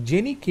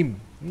 ஜெனி கிம்,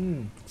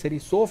 சரி.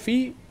 Sophie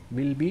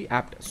will be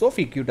opt.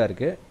 Sophie க்யூட்டாக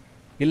இருக்குது.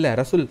 இல்லை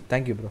ரசூல்,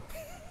 தேங்க்யூ ப்ரோ.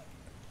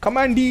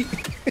 கமாண்டி,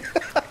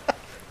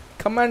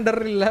 கமாண்டர்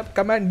இல்லை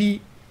கமாண்டி.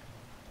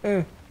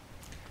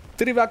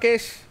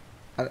 திரிவாகேஷ்,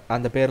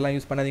 அந்த பேர்லாம்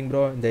யூஸ் பண்ணாதீங்க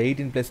ப்ரோ. இந்த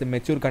 18+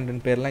 மெச்சூர்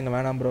கண்டென்ட் பேர்லாம் இங்கே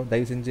வேணாம் ப்ரோ,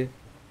 தயவு செஞ்சு.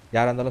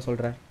 யாராக இருந்தாலும்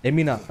சொல்கிறேன்.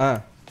 எமினா,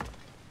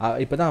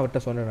 இப்போ தான்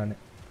அவர்கிட்ட சொன்னேன் நான்.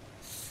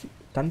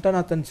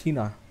 தண்டனாத்தன்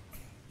சீனா,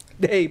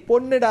 டேய்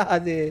பொண்ணுடா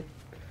அது.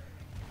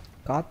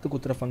 காற்று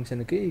குத்துற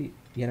ஃபங்க்ஷனுக்கு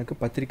எனக்கு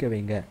பத்திரிக்கை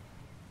வைங்க.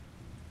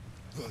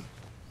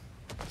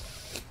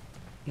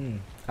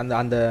 அந்த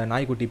அந்த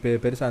நாய்க்குட்டி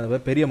பெருசாக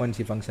பெரிய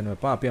மனுஷி ஃபங்க்ஷன்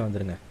வைப்போம், அப்பயே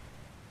வந்துடுங்க.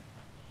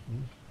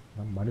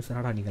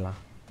 மனுஷனாடா நீங்களா?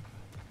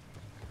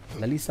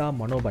 லலிசா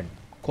மனோபன்,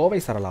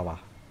 கோவை சரளாவா?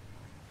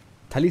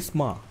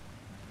 தலிஸ்மா,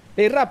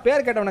 டேய்ரா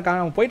பேர் கேட்டவனை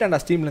அவன்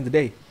போயிட்டான்டா ஸ்ட்ரீம்லேருந்து.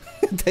 டேய்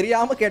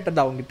தெரியாமல்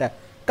கேட்டடா அவங்ககிட்ட.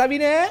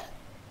 கவினே,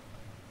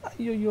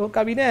 ஐயோ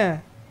கவினே.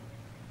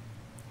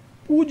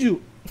 பூஜு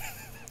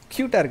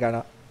க்யூட்டாக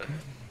இருக்கானா?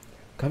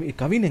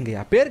 கவின்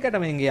எங்கேயா? பேர்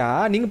கேட்டவன் எங்கேயா?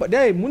 நீங்கள்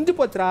டேய் முடிஞ்சு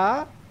போச்சுரா,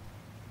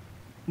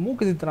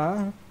 மூக்கு சித்துறா.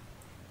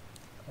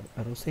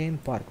 ருசேன்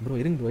பார்க் ப்ரோ,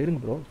 இருங்க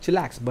ப்ரோ,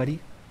 சிலாக்ஸ் பரி.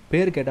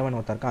 பேர் கேட்டவன்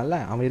ஒருத்தர் இருக்கான்ல,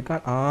 அவன்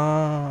இருக்கான்.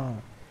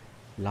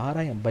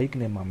 லாரா என் பைக்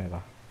நேம்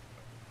மாமேவா?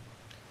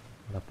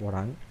 அதை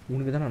போகிறாங்க,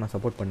 உனக்கு தான் நான்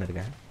சப்போர்ட்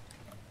பண்ணிருக்கேன்.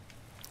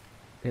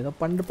 ஏதோ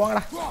பண்ணிட்டு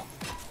போங்கடா.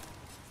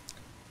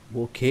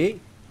 ஓகே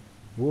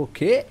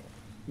ஓகே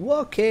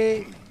ஓகே,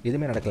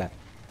 எதுவுமே நடக்கலை.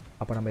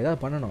 அப்போ நம்ம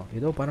ஏதாவது பண்ணணும்,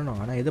 ஏதோ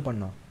பண்ணணும். ஆனால் எது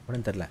பண்ணணும்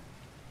அப்படின்னு தெரில.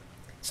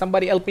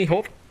 somebody help me,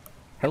 hope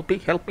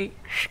help me.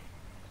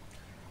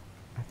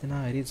 அதுனா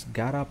ஹரிஸ்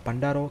கேரா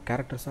பண்டாரோ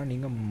கேரக்டர்ஸாக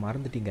நீங்கள்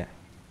மறந்துட்டீங்க.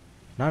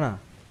 நானா?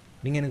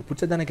 நீங்கள் எனக்கு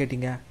பிடிச்சதானே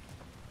கேட்டீங்க,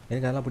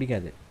 எனக்கு அதெல்லாம்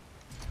பிடிக்காது.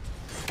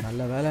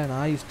 நல்ல வேலை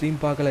நாய் ஸ்ட்ரீம்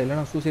பார்க்கல,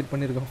 இல்லைனா சூசைட்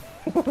பண்ணியிருக்கோம்.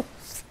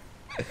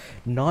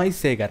 நாய்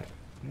சேகர்,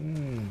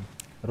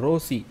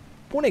 ரோசி,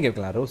 பூனை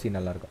கேட்கலாம். ரோசி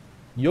நல்லாயிருக்கும்.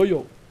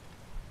 யோயோ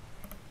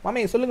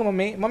மாமே சொல்லுங்கள்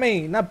மாமே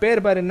என்ன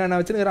பேர் பாரு, என்ன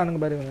நான்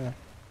வச்சுருக்கிறானுங்க பாரு.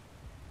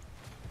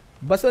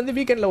 பஸ் வந்து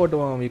வீக்கெண்டில்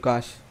ஓட்டுவோம்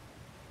விகாஷ்.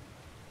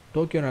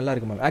 டோக்கியோ நல்லா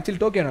இருக்கு மேம். ஆக்சுவலி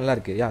டோக்கியோ நல்லா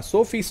இருக்குது. யா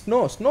சோஃபி,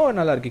 ஸ்னோ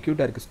நல்லா இருக்குது,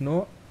 க்யூட்டாக இருக்குது. Snow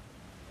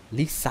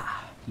Lisa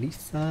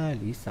Lisa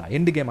Lisa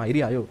end கேமா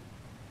இரியா ஐயோ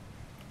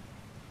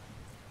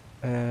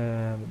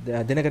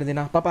தினகரன்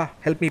தினா பாப்பா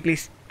ஹெல்ப் மீ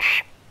ப்ளீஸ்.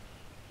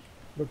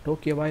 ப்ரோ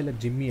டோக்கியோவா இல்லை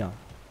ஜிம்மியா?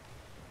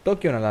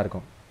 டோக்கியோ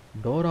நல்லாயிருக்கும்.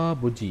 டோரா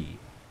புஜி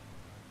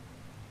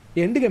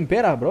எண்டு கேம்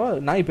பேரா ப்ரோ?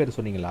 நாய் பேர்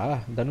சொன்னீங்களா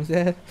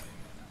தனுஷே?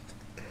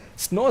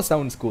 ஸ்னோ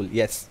சவுண்ட் ஸ்கூல்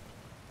எஸ்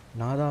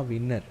நான் தான்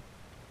வின்னர்.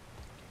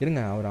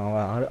 இருங்க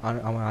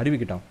அவன்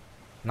அறிவிக்கிட்டான்.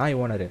 நாய்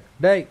ஓனரு.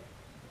 டேய்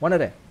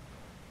ஓனரு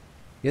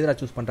எதிராக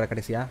சூஸ் பண்ணுற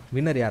கடைசியா?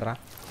 வின்னர் யாரா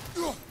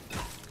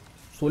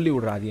சொல்லி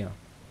விட்றா அதையும்.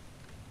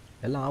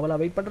 எல்லாம் அவளா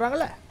வெயிட்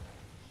பண்ணுறாங்களே.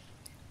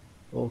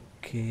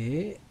 ஓகே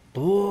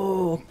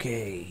ஓகே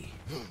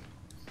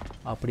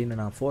அப்படின்னு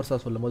நான் ஃபோர்ஸாக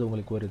சொல்லும் போது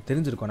உங்களுக்கு ஒரு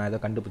தெரிஞ்சிருக்கும் நான் ஏதோ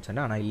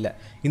கண்டுபிடிச்சேன்னா. ஆனால் இல்லை,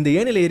 இந்த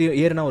ஏனியில்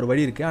ஏறினா ஒரு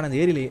வழி இருக்குது. ஆனால் அந்த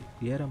ஏரியில்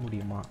ஏற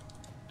முடியுமா?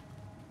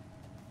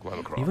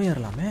 இவன்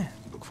ஏறலாமே.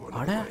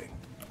 அட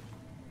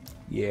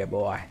ஏ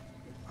பாய்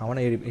அவனை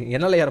ஏறி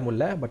என்னால் ஏற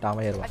முடியல, பட்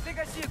அவன் ஏறுவான்.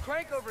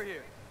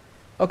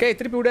 ஓகே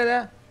திருப்பி விடாத.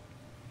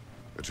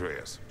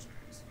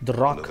 தி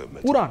ராக்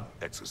பூரான்.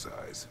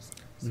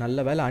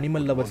 நல்ல வேலை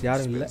அனிமல் லவர்ஸ்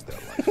யாரும் இல்லை.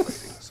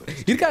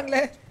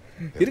 இருக்காங்களே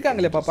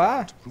இருக்காங்களே பாப்பா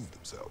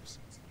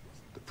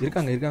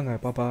இருக்காங்க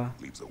பாப்பா.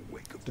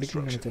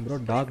 பிடிக்கும் நினைச்சேன் bro.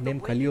 Talk name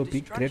கலியோபி,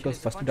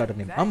 Kratos first daughter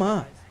name. ஆமா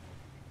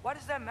Why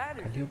does that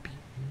matter? கலியோபி.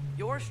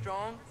 You're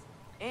strong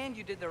and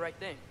you did the right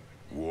thing.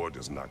 War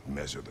does not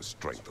measure the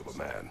strength of a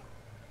man.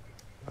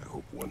 I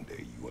hope one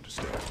day you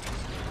understand.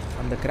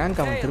 அந்த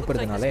crank அவன்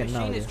திருப்புறதுனால என்ன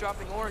ஆகுது?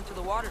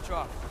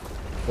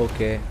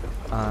 Okay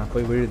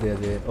போய் விழுது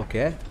அது.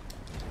 Okay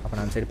அப்போ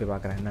நான் சைடு போய்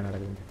பார்க்குறேன் என்ன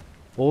நடக்குது.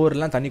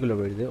 ஓவரெலாம் தண்ணிக்குள்ளே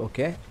விழுது.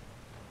 ஓகே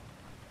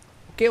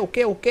ஓகே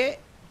ஓகே ஓகே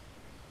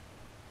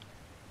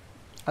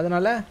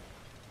அதனால்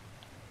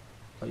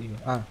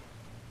ஐயோ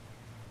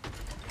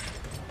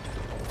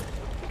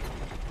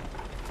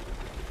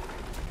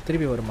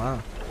திருப்பி வருமா?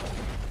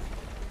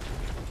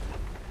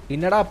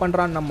 என்னடா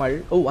பண்ணுறான் நம்மள்?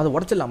 ஓ அதை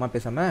உடச்சிடலாமா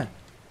பேசாமல்?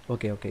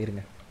 ஓகே ஓகே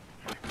இருங்க.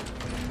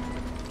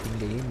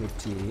 இங்கேயும்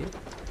வச்சு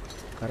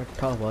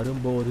கரெக்டாக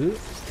வரும்போது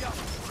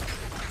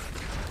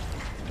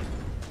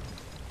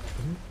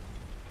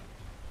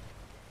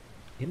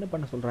என்ன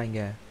பண்ண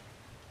சொல்கிறாங்க?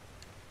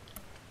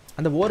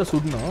 அந்த ஓரை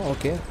சுடணும்.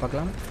 ஓகே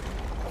பார்க்கலாம்.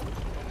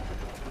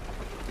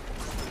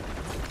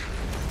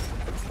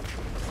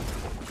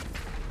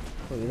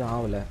 எதுவும்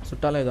ஆகலை,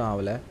 சுட்டாலும் எதுவும்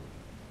ஆகலை.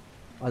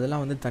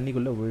 அதெல்லாம் வந்து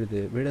தண்ணிக்குள்ளே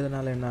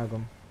விழுதுனால என்ன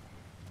ஆகும்?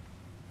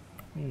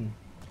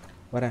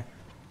 வரேன்.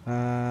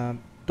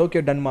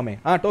 டோக்கியோ டன் மாமே.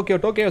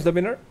 Tokyo is the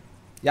winner.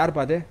 யார்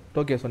பாது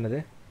டோக்கியோ சொன்னது?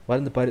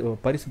 வந்து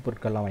பரிசு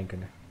பொருட்கள்லாம்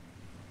வாங்கிக்கோங்க.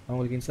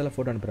 அவங்களுக்கு இன்ஸ்டாவில்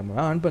ஃபோட்டோ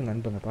அனுப்புகிறேன்.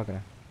 அனுப்புங்க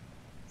பார்க்குறேன்.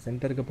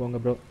 சென்டருக்கு போங்க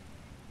ப்ரோ.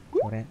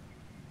 வரேன்.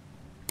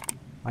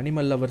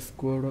 அனிமல் லவர்ஸ்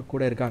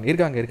கூட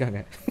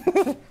இருக்காங்க.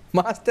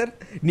 மாஸ்டர்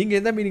நீங்கள்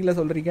எந்த மீனிங்கில்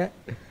சொல்கிறீங்க?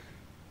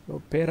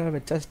 பேராக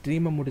வச்சா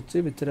ஸ்ட்ரீமை முடிச்சு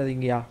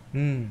வச்சுறாதீங்கயா.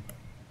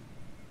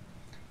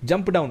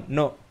 Jump down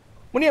no.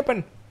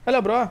 Muniyappan hello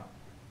bro.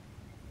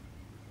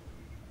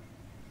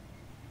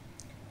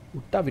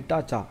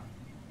 விட்டாச்சா?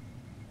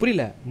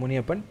 புரியல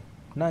முனியப்பன்.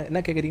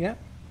 என்ன கேட்குறீங்க?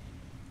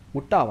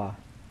 விட்டாவா?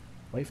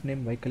 ஒய்ஃப்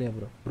நேம் வைக்கலையா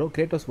ப்ரோ?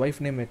 கிரேட்டோஸ்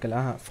ஒய்ஃப் நேம் வைக்கல.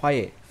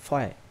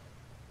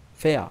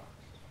 ஃபேயா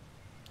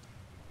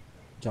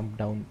ஜம்ப்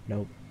டவுன் நோ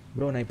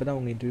ப்ரோ. நான் இப்போ தான்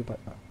உங்கள் interview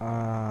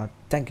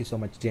thank you so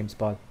much James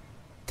பால்.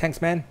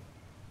 Thanks man.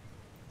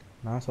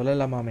 நான்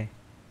சொல்லலாமாமே.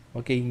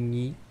 ஓகே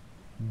இங்கி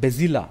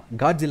பெசிலா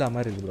காட்ஜிலா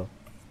மாதிரி இருக்குது ப்ரோ.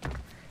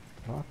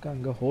 ராக்கா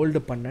அங்கே ஹோல்டு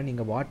பண்ண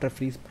நீங்கள் water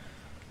freeze.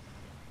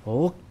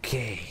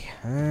 Okay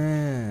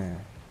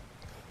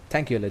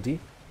thank you allergy.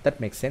 That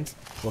makes sense.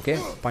 Okay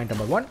point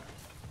number 1.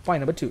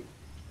 Point number 2.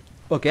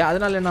 Okay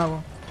அதனால் என்ன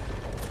ஆகும்?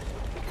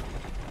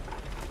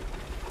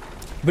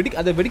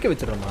 அதை வெடிக்க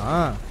வச்சிடறோமா?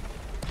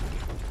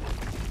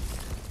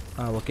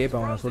 ஓகே இப்போ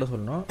அவனை சுட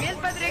சொல்லணும்.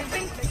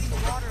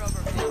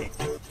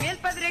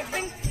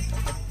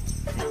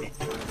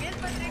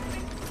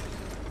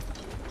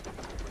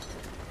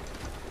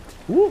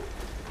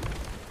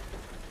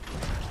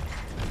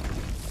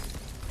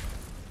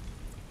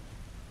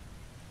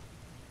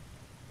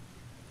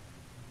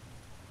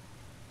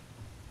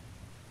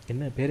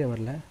 என்ன பேரே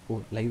வரல. ஓ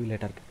லைவ்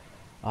லேட்டாக இருக்கு.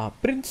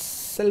 Prince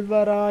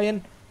Selvarayan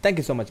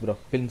thank you so much bro.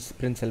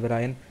 Prince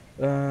Selvarayan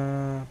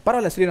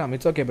பரவாயில்ல Sriram.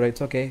 It's okay bro,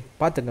 it's okay.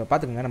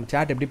 பார்த்துக்கங்க நம்ம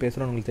சேட் எப்படி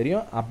பேசுகிறோன்னு உங்களுக்கு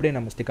தெரியும். அப்படியே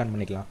நம்ம ஸ்டிக் ஆன்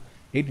பண்ணிக்கலாம்.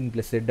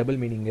 18+ டபுள்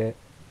மீனிங்கு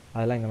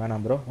அதெல்லாம் இங்கே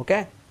வேணாம் bro. Okay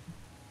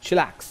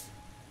சிலாக்ஸ்.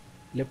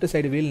 Left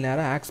side wheel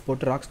நேராக ஆக்ஸ்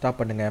போட்டு ராக் ஸ்டாப்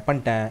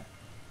பண்ணிட்டேன்.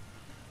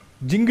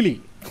 ஜிங்கிலி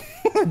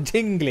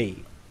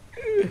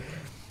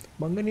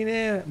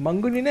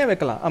மங்குனினே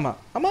வைக்கலாம்.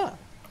 ஆமாம்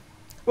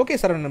ஓகே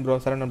சரவணன்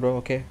ப்ரோ.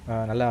 ஓகே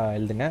நல்லா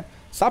எழுதுங்க.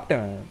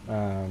 சாப்பிட்டேன்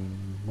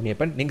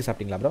முனியப்பன். நீங்கள்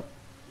சாப்பிட்டீங்களா ப்ரோ?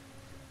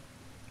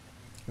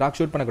 ராக்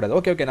ஷூட் பண்ணக்கூடாது.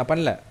 ஓகே நான்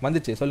பண்ணல.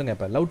 வந்துச்சு சொல்லுங்கள்.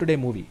 இப்போ லவ் டுடே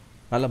மூவி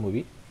நல்ல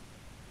மூவி.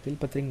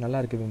 தில்பத்ரிங் நல்லா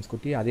இருக்குது விம்ஸ்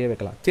குட்டி. அதே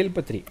வைக்கலாம்.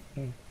 தில்பத்ரி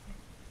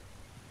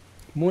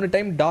 3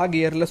 டைம் டாக்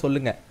இயரில்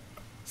சொல்லுங்கள்.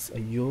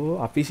 ஐயோ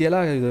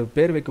அஃபிஷியலாக இது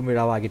பேர் வைக்கும்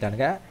விழாவாக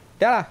ஆகிட்டானுங்க.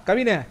 டேடா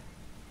கவினே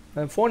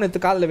ஃபோன்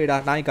எடுத்து காதில் விடா.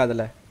 நாய்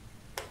காதில்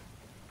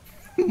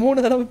 3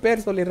 தடவை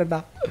பேர்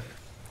சொல்லிடுறேன்டா.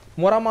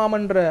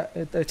 முறமாமன்ற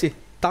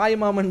தாய்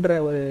மாமன்ற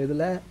ஒரு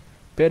இதில்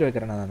பேர்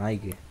வைக்கிறேன் நான்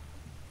நாய்க்கு.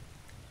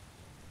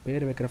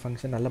 பேர் வைக்கிற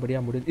ஃபங்க்ஷன்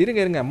நல்லபடியாக முடிஞ்சு.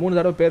 இருங்க 3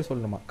 தடவை பேர்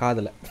சொல்லணுமா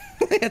காதில்?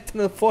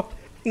 எத்தனை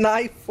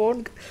நான்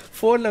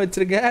ஃபோனில்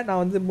வச்சுருக்கேன்.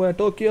 நான் வந்து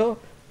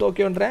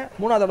டோக்கியோன்றேன்.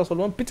 3ஆவது தடவை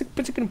சொல்லுவோம்.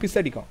 பிச்சுக்குன்னு பிஸ்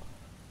அடிக்கும்.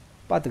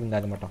 பார்த்துக்குங்க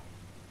அது மட்டும்.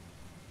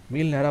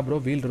 வீல் நேராக ப்ரோ,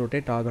 வீல்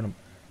ரொட்டேட் ஆகணும்.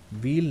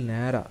 வீல்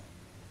நேராக.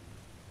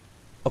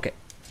 ஓகே,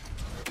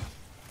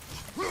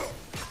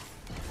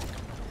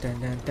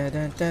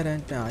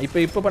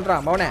 இப்போ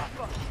பண்ணுறான் மவனே.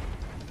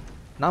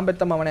 நான்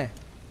பெத்த மவனே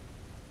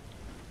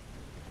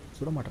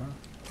சுட மாட்டான்.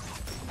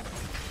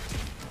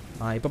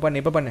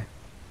 இப்போ பண்ணு.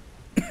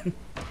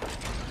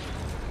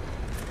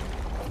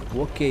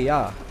 ஓகேயா,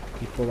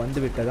 இப்போ வந்து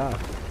விட்டதா?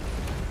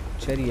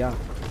 சரியா?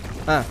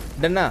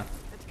 டன்னா.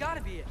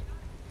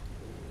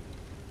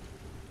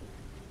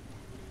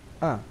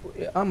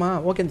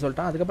 ஆமாம் ஓகேன்னு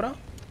சொல்லிட்டான். அதுக்கப்புறம்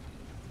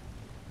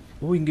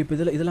இங்கே இப்போ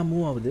இதெல்லாம்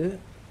மூவ் ஆகுது.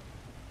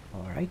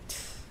 ஆல்ரைட்,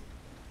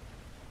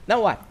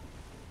 நான் வா.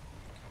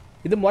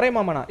 இது முறை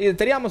மாமனா? இது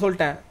தெரியாமல்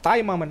சொல்லிட்டேன்.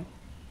 தாய் மாமன்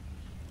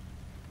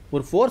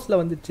ஒரு ஃபோர்ஸில்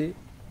வந்துச்சு.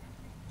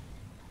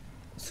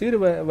 சீர்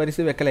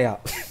வரிசை வைக்கலையா?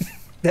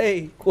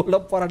 டேய் கொல்ல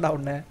போகிறான்டா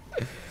உன்னை.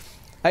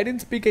 ஐ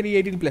டென்ட் ஸ்பீக் எனி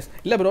 18+.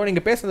 இல்லை ப்ரோ,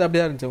 நீங்கள் பேசுறது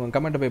அப்படியே இருந்துச்சு. உங்கள்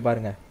கமெண்ட்டை போய்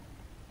பாருங்கள்.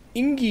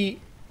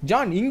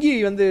 இங்கி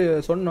வந்து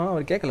சொன்னோம்,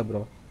 அவர் கேட்கல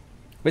ப்ரோ.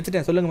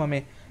 வச்சுட்டேன். சொல்லுங்கள்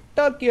மாமே.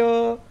 டோக்கியோ.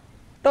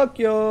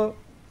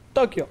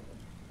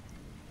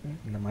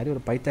 இந்த மாதிரி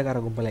ஒரு பைத்தியக்கார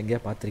கும்பல் எங்கேயா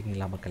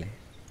பார்த்துருக்கீங்களா மக்களே?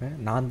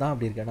 நான் தான்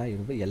அப்படி இருக்கேன்னா,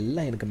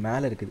 எல்லாம் எனக்கு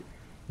மேலே இருக்குது.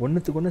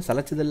 ஒன்றுத்துக்கு ஒன்று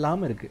சலைச்சது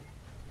இல்லாமல் இருக்குது.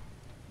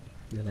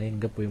 இதெல்லாம்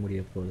எங்கே போய்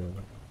முடிய போகுது?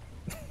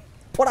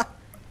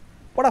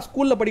 போடா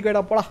ஸ்கூலில் படிக்க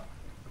வேடா. போடா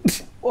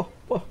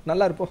போ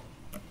நல்லா இருப்போ.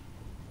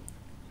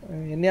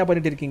 என்னையா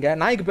பண்ணிட்டு இருக்கீங்க?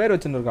 நாய்க்கு பேர்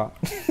வச்சுருக்கான்.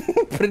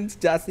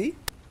 Prince Jassi.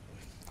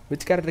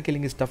 Which character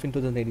killing is tough in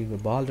 2018?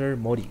 Palter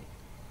Modi.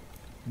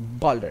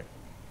 Palter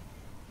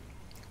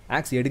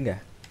aux எடுங்க.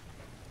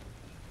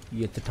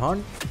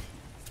 எத்துட்டான்.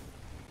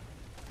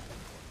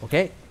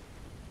 ஓகே,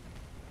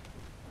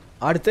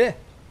 அடுத்து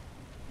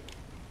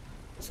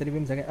சரி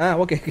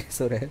ஓகே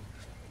சார்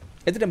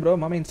எடுத்துட்டேன் ப்ரோ.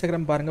 மாமா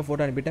இன்ஸ்டாகிராம் பாருங்கள்,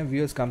 ஃபோட்டோ அனுப்பிட்டேன்,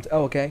 வியூஸ் காமிச்சு.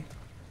 Okay,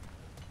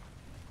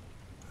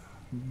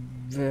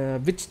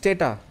 which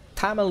ஸ்டேட்டா?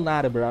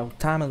 Tamil Nadu bro.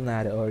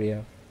 Tamil Nadu. ஓடியா,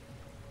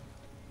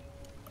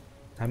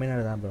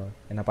 தமிழ்நாடு தான் ப்ரோ.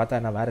 என்னை பார்த்தா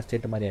என்ன வேறு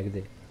ஸ்டேட்டு மாதிரி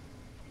ஆகுது.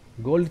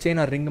 கோல்டு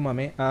செயின் ஆர் ரிங்கு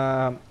மாமே?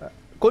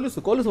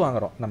 கொலுசு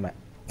வாங்குகிறோம் நம்ம.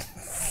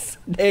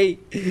 டேய்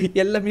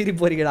எல்லாம் மீறி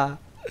போறீங்கடா.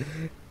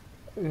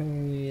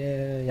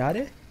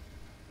 யாரு?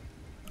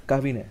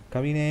 கவினே.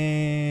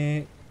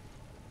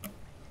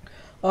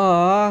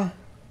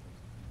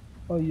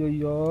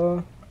 ஐயோ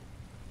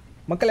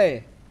மக்களே,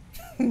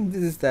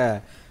 திஸ்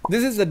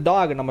இஸ் த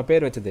டாக் நம்ம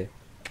பேர் வச்சது.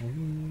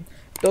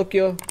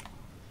 டோக்கியோ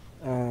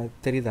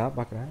தெரியுதா?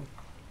 பார்க்குறேன்.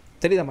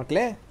 தெரியுதா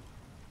மக்களே?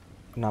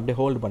 நான் அப்படியே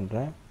ஹோல்டு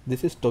பண்ணுறேன்.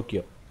 This is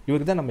Tokyo.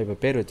 இவருக்கு தான் நம்ம இப்போ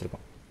பேர்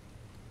வச்சுருக்கோம்.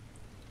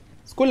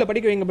 ஸ்கூலில்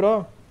படிக்க வைங்க ப்ரோ,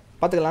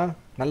 பார்த்துக்கலாம்.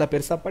 நல்லா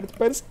பெருசாக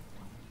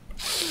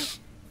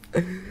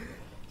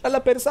நல்லா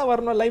பெருசாக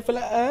வரணும்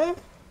லைஃப்பில்.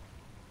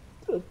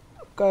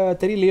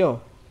 தெரியலையோ?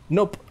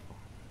 நோப்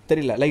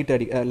தெரியல.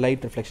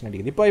 லைட் ரிஃப்ளெக்ஷன்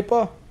அடிக்குது. இப்போ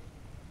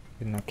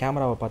நான்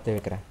கேமராவை பார்த்தே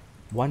வைக்கிறேன்.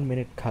 1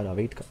 minute காலா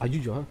வெயிட்.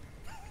 ஐயோ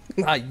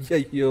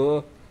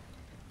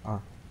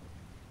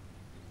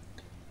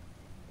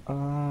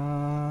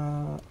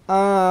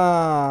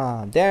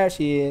there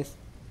she is.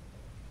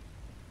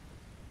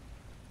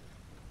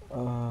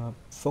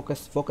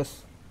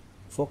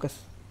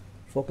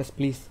 Focus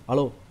please.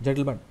 Hello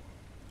gentlemen.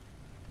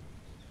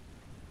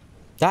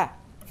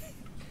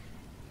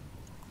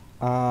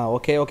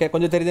 Okay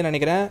கொஞ்சம் தெரியுதுன்னு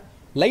நினைக்கிறேன்.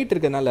 லைட்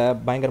இருக்கிறதுனால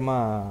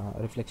பயங்கரமாக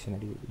ரிஃப்ளெக்ஷன்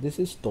அடிக்குது. This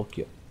is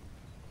Tokyo.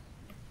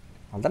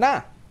 அதுதானா?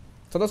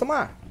 சந்தோஷமா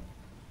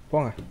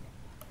போங்க.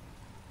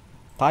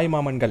 தாய்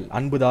மாமன்கள்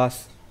அன்புதாஸ்,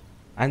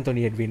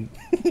 ஆந்தோனி எட்வின்.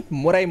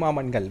 முறை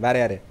மாமன்கள் வேறு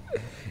யார்?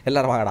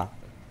 எல்லோரும் வாங்கடா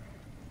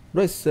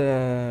ப்ரோ. இஸ்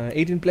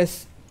 18+.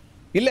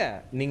 இல்லை,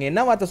 நீங்கள் என்ன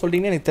வார்த்தை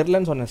சொல்கிறீங்கன்னு எனக்கு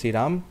தெரிலன்னு சொன்னேன்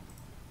ஸ்ரீராம்.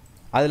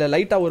 அதில்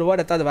லைட்டாக ஒரு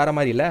வேர்டு எத்தாவது வேறு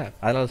மாதிரி இல்லை,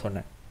 அதனால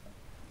சொன்னேன்.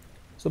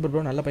 சூப்பர்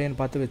ப்ரோ, நல்ல பையன்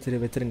பார்த்து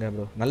வச்சுருங்க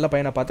ப்ரோ. நல்ல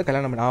பையனை பார்த்து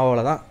கல்யாணம் பண்ண.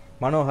 அவ்வளோதான்.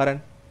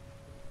 Manoharan.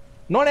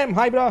 No name.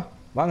 Hi bro.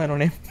 வாங்க நோ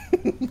நேம்.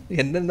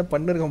 என்னென்ன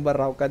பண்ணிருக்கோம்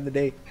பாரு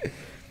உட்காந்துட்டே.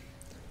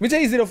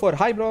 விஜய் 04.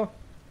 Hi bro.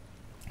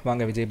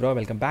 வாங்க விஜய் ப்ரோ,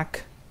 வெல்கம் பேக்.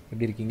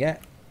 எப்படி இருக்கீங்க?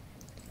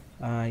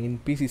 இன்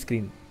பிசி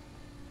ஸ்க்ரீன்.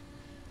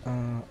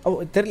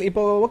 தெரியல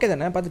இப்போ. ஓகே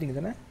தானே? பார்த்துட்டீங்க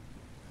தானே?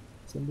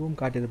 சிம்புவும்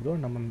காட்டுது ப்ரோ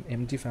நம்ம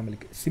எம்ஜி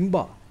ஃபேமிலிக்கு.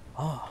 சிம்பா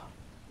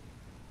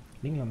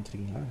நீங்களும்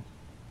அமைச்சிருக்கீங்களா?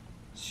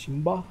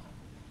 சிம்பா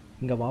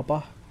இங்கே வாப்பா.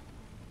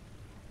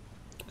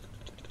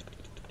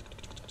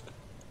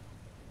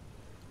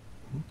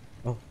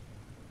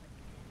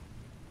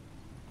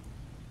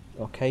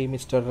 Okay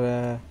mister.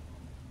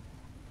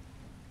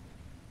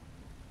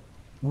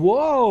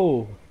 Wow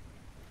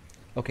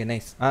okay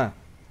nice.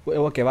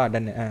 ஓகேவா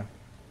டன்னு.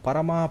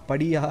 பரமா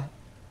படியா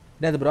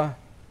என்னது bro?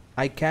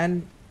 I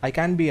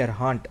can be your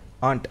and.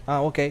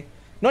 Okay.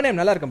 No name.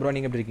 நல்லா இருக்கேன் ப்ரோ.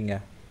 நீங்கள் எப்படி இருக்கீங்க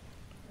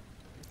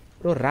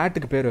ப்ரோ?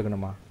 ரேட்டுக்கு பேர்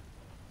வைக்கணுமா?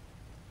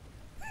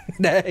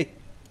 டேய்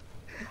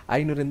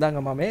 500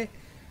 இருந்தாங்க மாமே.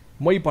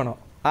 மொய்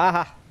பணம்.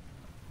 ஆஹா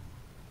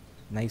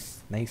நைஸ்.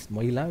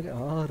 மொய்லாம்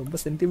ரொம்ப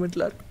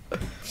சென்டிமெண்ட்லாக இருக்கு.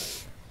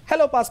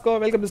 Hello Bosco,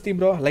 welcome to steam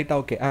bro. லைட்டா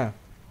ஓகே.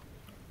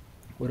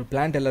 ஒரு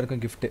பிளான்ட்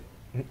எல்லாருக்கும் gift.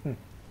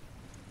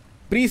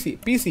 பிசி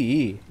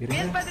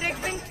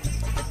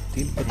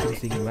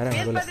தீல்பத்ரிசிங் வேற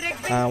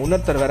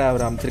இன்னொருத்தர் வேற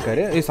அவர்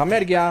அமைச்சிருக்காரு. செம்மையா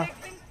இருக்கியா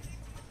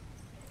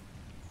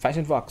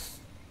ஃபேஷன் ஃபாக்ஸ்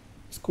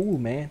ஸ்கூல்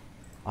மே.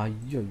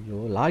 ஐயோ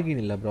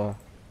லாகின் இல்லை ப்ரோ.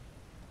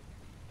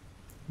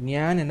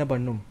 ஞான் என்ன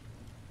பண்ணும்?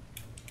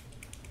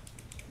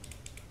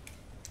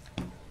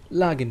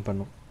 லாகின்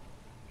பண்ணும்.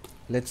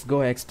 Let's go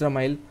extra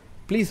mile.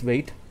 Please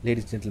wait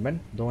ladies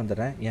gentleman. தோ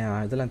வந்துடுறேன். ஏன்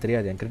இதெல்லாம்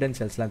தெரியாது, என்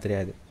க்ரெடென்ஷியல்ஸ்லாம்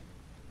தெரியாது.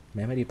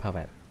 மெமரி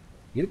பவர்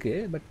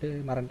இருக்குது பட்டு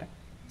மறந்துட்டேன்.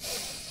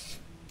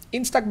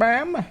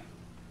 இன்ஸ்டாகிராம்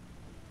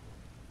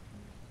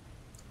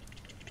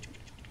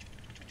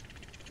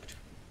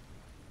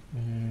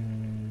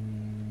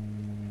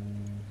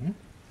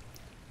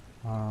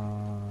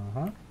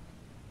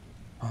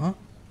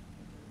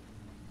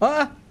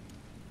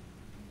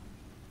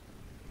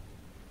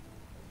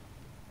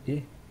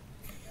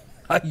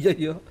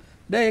ஐயோ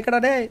டே எக்கடா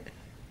டே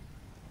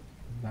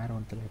வேற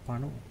ஒருத்தர்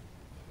வைப்பானோ.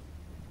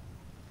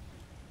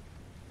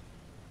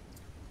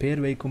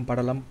 பேர் வைக்கும்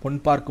படலம், பொன்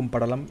பார்க்கும்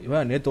படலம்.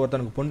 இவன் நேற்று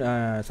ஒருத்தனுக்கு பொண்ணு,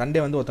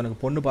 சண்டே வந்து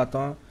ஒருத்தனுக்கு பொண்ணு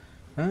பார்த்தோம்.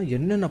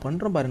 என்னென்ன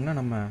பண்ணுறோம் பாருங்களேன்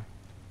நம்ம.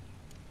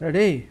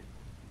 டேய்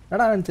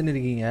என்னடா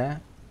நினச்சிருக்கீங்க?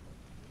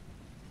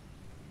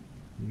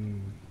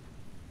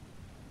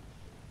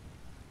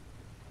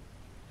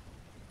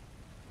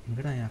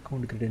 எங்கடா என்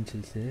அக்கௌண்ட்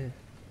க்ரெடென்ஷியல்ஸு?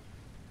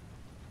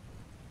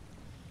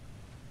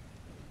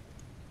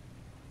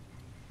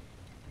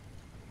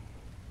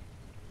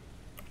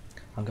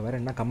 அங்கே வேறு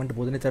என்ன கமெண்ட்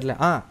போகுதுன்னு தெரில.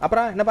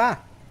 அப்புறம் என்னப்பா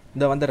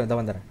இந்த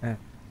வந்துடுறேன்.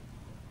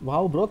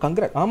 Wow bro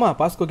congrats. ஆமாம்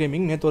பாஸ்கோ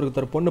கேமிங் நேற்று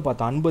ஒருத்தர் பொண்ணு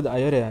பார்த்தோம்.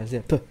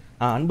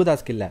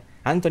 அன்புதாஸ்க்கு இல்லை,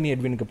 ஆந்தனி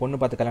எட்வினுக்கு பொண்ணு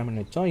பார்த்து கல்யாணம்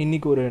பண்ணி வச்சோம்.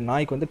 இன்றைக்கி ஒரு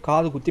நாய்க்கு வந்து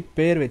காது குத்தி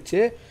பேர் வச்சு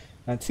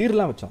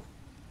சீரெலாம் வச்சோம்.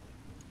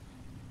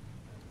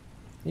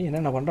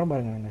 என்னென்ன பண்ணுறோம்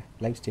பாருங்க நாங்கள்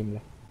லைவ்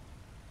ஸ்ட்ரீமில்.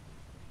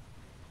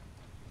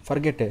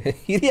 ஃபர்கெட்டு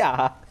இரியா,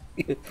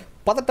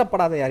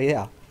 பதட்டப்படாத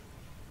யாரையா.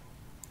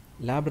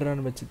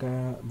 லேப்ரடான்னு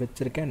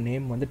வச்சுருக்கேன்.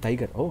 நேம் வந்து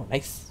டைகர். ஓ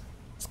நைஸ்.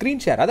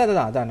 ஸ்க்ரீன் ஷேர்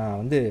அதான் நான்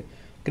வந்து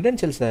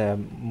க்ரெடென்ஷியல்ஸை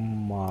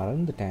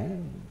மறந்துட்டேன்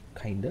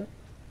கைண்டு.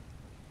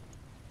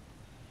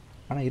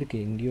 ஆனால்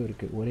இருக்குது, எங்கேயோ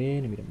இருக்குது. ஒரே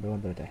நிமிடம்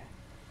வந்துட்டேன்.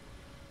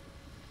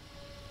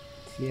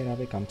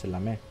 கிளியராகவே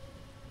காமிச்சிடலாமே.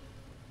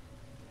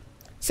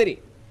 சரி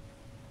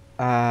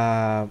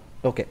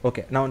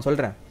ஓகே நான் ஒன்று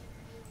சொல்கிறேன்.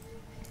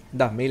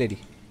 Mail ID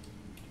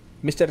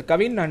mister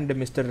Kavin and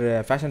mister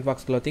fashion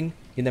Fox clothing.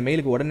 இந்த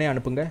மெயிலுக்கு உடனே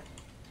அனுப்புங்க.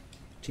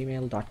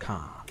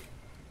 gmail.com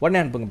உடனே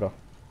அனுப்புங்க ப்ரோ,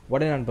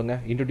 உடனே அனுப்புங்க.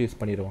 இன்ட்ரடியூஸ்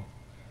பண்ணிடுவோம்.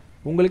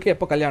 உங்களுக்கு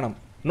எப்போ கல்யாணம்?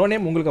 நோ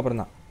நேம் உங்களுக்கு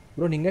அப்புறம் தான்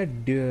ப்ரோ. நீங்கள்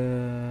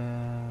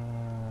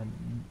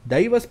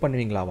டைவர்ஸ்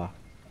பண்ணுவீங்களாவா?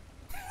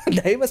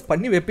 டைவர்ஸ்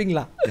பண்ணி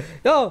வைப்பீங்களா?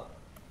 யோ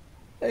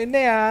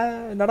என்னையா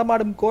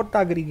நடமாடும் கோர்ட்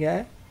ஆகுறீங்க?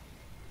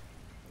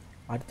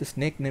 அடுத்து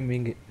ஸ்னேக் நேம்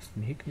வீங்க.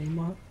 ஸ்னேக்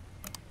நேமா?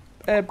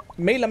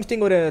 மெயில்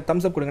அமிச்சிங்க, ஒரு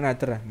தம்ஸ் அப் கொடுங்க, நான்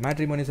எடுத்துறேன்.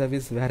 மேட்ரிமோனி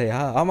சர்வீஸ் வேறையா?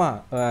 ஆமாம்,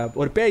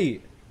 ஒரு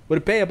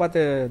பேயை பார்த்து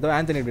ஏதோ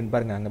ஆந்தனி அப்படின்னு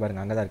பாருங்கள், அங்கே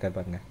பாருங்கள், அங்கே தான் இருக்கார்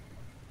பாருங்கள்.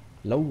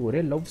 லவ்,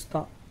 ஒரே லவ்ஸ்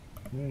தான்.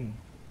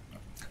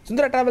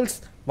 சுந்தரா ட்ராவல்ஸ்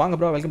வாங்க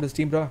bro, welcome to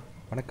stream bro.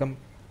 வணக்கம்.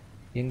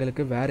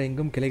 எங்களுக்கு வேறு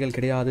எங்கும் கிளைகள்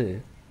கிடையாது.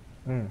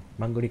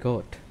 மங்குடி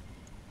கோட்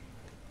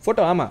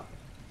ஃபோட்டோ. ஆமாம்,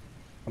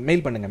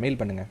 மெயில்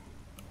பண்ணுங்கள்.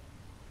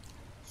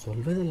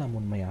 சொல்வதெல்லாம்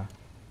உண்மையா?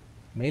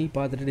 மெயில்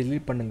பார்த்துட்டு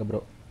டிலீட் பண்ணுங்க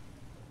ப்ரோ.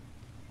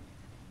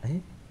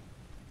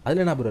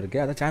 அதில் என்ன ப்ரோ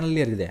இருக்குது? அதான்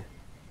சேனல்லே இருக்குதே.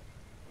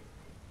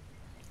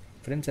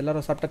 ஃப்ரெண்ட்ஸ்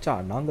எல்லோரும் சாப்பிட்டாச்சா?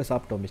 நாங்கள்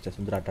சாப்பிட்டோம் மிஸ்டர்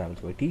சுந்தரா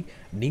ட்ராவல்ஸ் போய்ட்டி.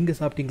 நீங்கள்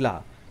சாப்பிட்டீங்களா?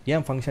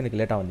 ஏன் ஃபங்க்ஷனுக்கு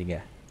லேட்டாக வந்தீங்க?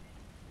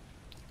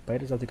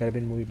 Pirates of the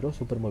Caribbean movie bro,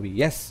 super movie.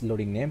 S,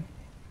 loading name.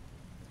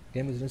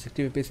 Game is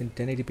 60 FPS in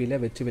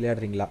 1080p வச்சு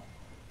விளையாடுறீங்களா?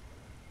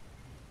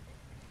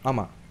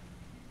 ஆமாம்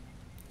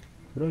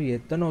ப்ரோ.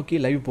 எதை நோக்கி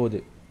லைவ் போகுது?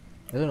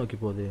 எதை நோக்கி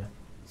போகுது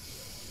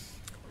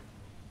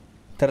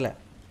தெரில,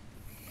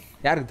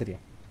 யாருக்கு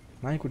தெரியும்?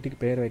 நாய்க்குட்டிக்கு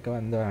பேர் வைக்க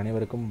வந்த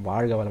அனைவருக்கும்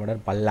வாழ்க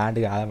வளமுடன்,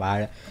 பல்லாண்டு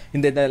வாழ.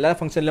 இந்த எல்லா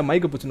ஃபங்க்ஷனில்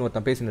மைக்கு பிடிச்சின்னு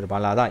ஒருத்தன் பேசின்னு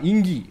இருப்பாள். அதான்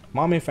இங்கி,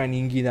 மாமே ஃபேன்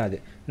இங்கி தான் அது.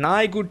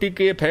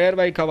 நாய்க்குட்டிக்கு பெயர்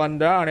வைக்க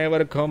வந்த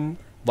அனைவருக்கும்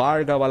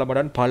வாழ்க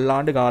வளமுடன்,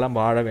 பல்லாண்டு காலம்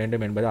வாழ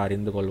வேண்டும் என்பதை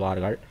அறிந்து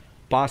கொள்வார்கள்.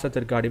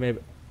 பாசத்திற்கு அடிமை.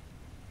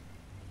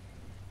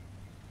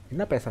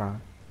 என்ன பேசுகிறான்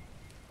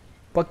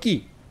பக்கி?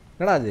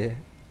 என்னடா அது?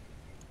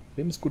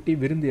 விம்ஸ் குட்டி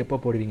விருந்து எப்போ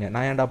போடுவீங்க?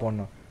 நான் ஏன்டா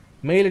போடணும்?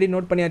 மெயில் ஐடி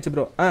நோட் பண்ணியாச்சு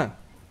ப்ரோ.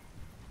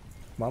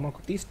 மாமா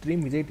குட்டி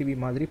ஸ்ட்ரீம் விஜய் டிவி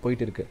மாதிரி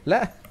போயிட்டு இருக்கு இல்லை?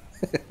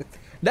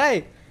 டேய்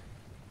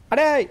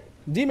அடே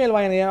ஜிமெயில்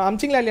வாங்க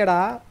அமிச்சிங்களா இல்லையாடா?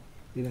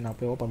 இது நான்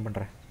போய் ஓப்பன்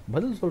பண்ணுறேன்.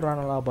 பதில்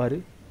சொல்கிறானுங்களா பாரு.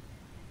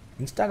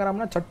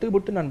 இன்ஸ்டாகிராம்னா சட்டு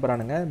புட்டுன்னு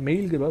அனுப்புகிறானுங்க.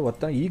 மெயிலுக்கு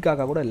ஒருத்தன்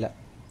ஈக்காக்கா கூட இல்லை.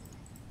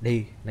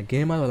 டேய் நான்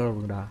கேமாக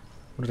விளாடுங்கடா.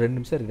 ஒரு 2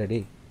 நிமிஷம் இருக்குடா.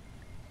 டேய்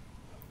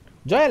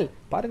ஜோயல்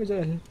பாருங்க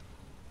ஜோயல்.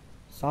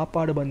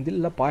 சாப்பாடு பந்தில்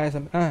இல்லை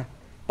பாயசம்.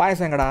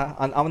 பாயசம் எங்கடா?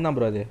 அவன் தான்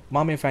ப்ரோ. அது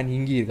மாமே ஃபேன்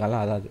இங்கி இருக்கால,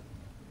 அதாவது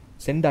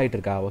சென்ட் ஆகிட்டு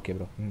இருக்கா. Okay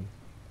bro.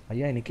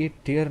 ஐயா இன்றைக்கி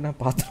டியர்னா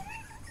பார்த்தோம்.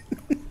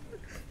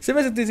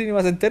 சிவசக்தி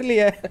சீனிவாசன்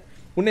தெரியலையே,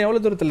 இன்னும்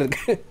எவ்வளோ தூரத்தில்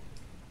இருக்கு?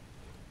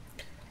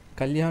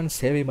 கல்யாண்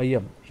சேவை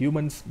மையம்,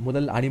 ஹியூமன்ஸ்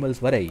முதல்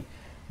அனிமல்ஸ் வரை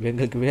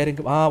எங்களுக்கு வேற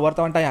எங்கே?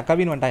 ஒருத்த வந்துட்டாயா?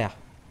 கவின் வந்துட்டாயா?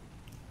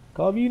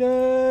 கவினே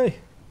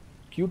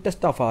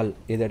cutest of all.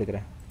 எதை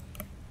எடுக்கிறேன்?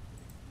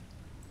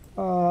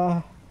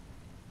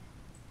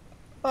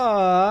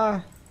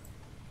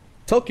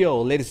 Tokyo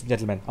ladies and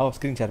gentleman.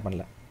 Screen share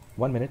பண்ணல.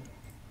 1 minute.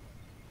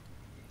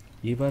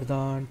 இவர்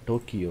தான்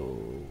டோக்கியோ.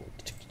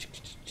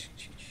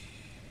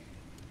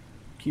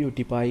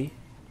 கியூட்டி பாய்.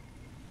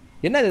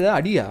 என்ன இது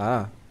அடியா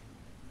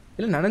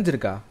இல்லை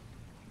நனைஞ்சிருக்கா?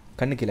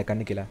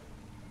 கண்ணுக்கீழே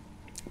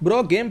ப்ரோ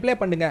கேம் ப்ளே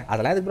பண்ணுங்க.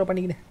 அதெல்லாம் எதுக்கு ப்ரோ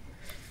பண்ணிக்கினேன்?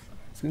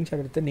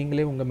 ஸ்க்ரீன்ஷாட் எடுத்து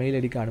நீங்களே உங்கள் மெயில்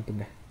ஐடிக்கு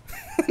அனுப்புங்க.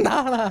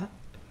 நானா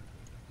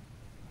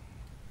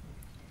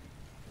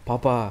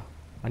பாப்பா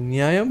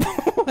அநியாயம்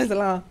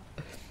இதெல்லாம்.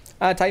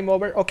 Time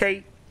over. ஓகே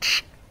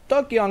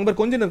டோக்கியோ அங்கே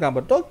கொஞ்சம் இருக்கான்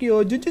பார். டோக்கியோ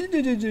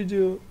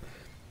ஜு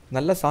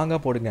நல்ல சாங்காக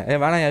போடுங்க.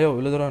 வேணாயாயோ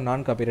இவ்வளோ தூரம்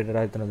நான்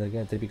காப்பிரைட்டடாக எடுத்துன்னு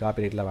வந்திருக்கேன். திருப்பி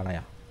காப்பிரைட்டில்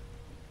வேணாயா.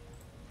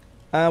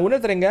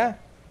 உணர்த்துறேங்க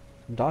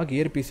டாக்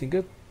இயர் பீஸிங்கு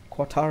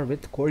கோட்டார்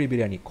வித் கோழி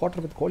பிரியாணி.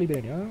 கோட்டர் வித் கோழி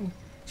பிரியாணியா?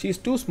 She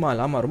is two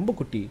small. ஆமாம் ரொம்ப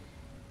குட்டி.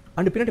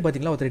 அண்டு பின்னாடி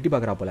பார்த்தீங்களா ஒருத்தர் எட்டி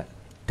பார்க்குறா போல.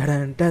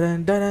 டடன்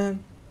டடன் டடன்.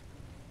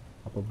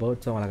 அப்போ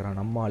பேர்ட்ஸும் வளர்க்குறான்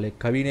நம்ம ஆளு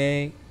கவினே.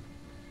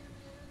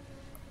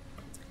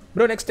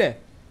 Bro next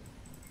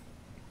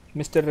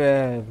mister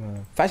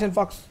fashion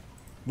Fox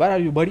where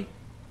are you படி?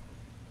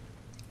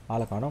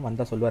 ஆளை காணோம்.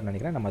 வந்தால் சொல்லுவார்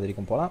நினைக்கிறேன். நம்ம அது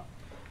வரைக்கும் போகலாம்.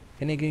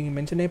 இன்றைக்கி இங்கே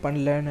மென்ஷனே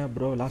பண்ணலன்னு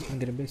ப்ரோ. லாஸ்ட்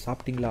டைம் திரும்பி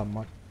சாப்பிட்டீங்களா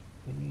அம்மா?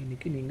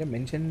 இன்றைக்கி நீங்கள்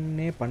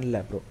மென்ஷனே பண்ணல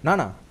ப்ரோ.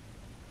 நானா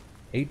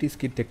 80s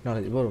கிட்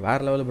டெக்னாலஜி ப்ரோ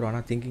வேறு லெவலில் ப்ரோ.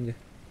 ஆனால் திங்கிங்கு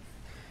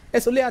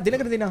சொல்லியா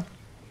தினகரதினா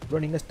ப்ரோ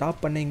நீங்கள்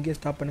ஸ்டாப் பண்ண இங்கே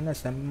ஸ்டாப் பண்ணுங்க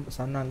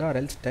சொன்னாங்க.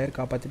 ரெல்ஸ் டயர்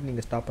காப்பாற்றிட்டு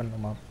நீங்கள் ஸ்டாப்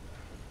பண்ணணுமா?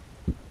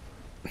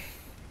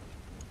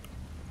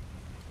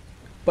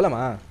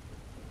 போகலாமா?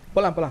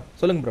 போகலாம்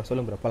சொல்லுங்கள்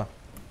ப்ரோ போகலாம்.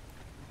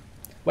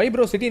 வை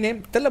ப்ரோ சிட்டி நேம்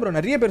தெரில ப்ரோ.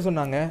 நிறைய பேர்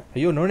சொன்னாங்க.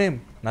 ஐயோ நோ நேம்.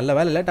 நல்ல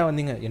வேலை லேட்டாக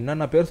வந்தீங்க.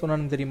 என்னென்ன பேர்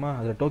சொன்னான்னு தெரியுமா?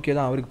 அதில் டோக்கியோ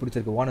தான் அவருக்கு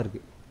பிடிச்சிருக்கு.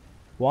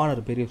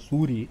 வானர் பெரிய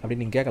சூரி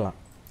அப்படின்னு நீங்கள் கேட்கலாம்.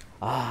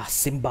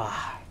 சிம்பா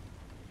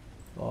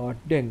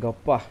அட்டே எங்கள்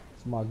அப்பா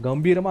சும்மா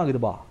கம்பீரமாக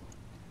இருக்குதுபா.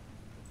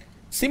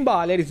 Simba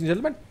ladies and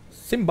gentleman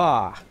Simba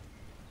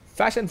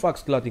fashion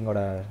Fox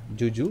கிளாத்திங்கோட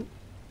ஜூஜு.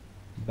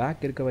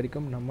 Back இருக்க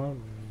வரைக்கும் நம்ம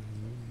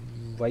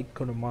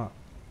வைக்கணுமா?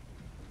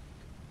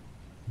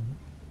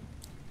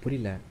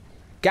 புரியல.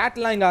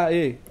 கேட்லாம் இங்கே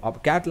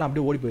கேட்லாம்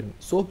அப்படியே ஓடி போயிருங்க.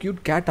 ஸோ க்யூட்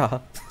கேட்டா.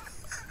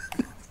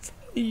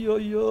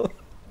 ஐயோ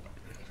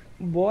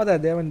போதா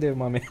தேவன்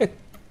தேவ் மாமே.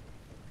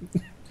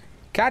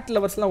 கேட்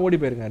லவர்ஸ்லாம் ஓடி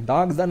போயிருங்க.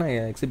 டாக்ஸ் தான் நான்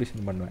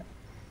எக்ஸிபிஷன் பண்ணுவேன்.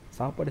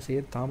 சாப்பாடு செய்ய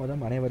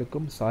தாமதம்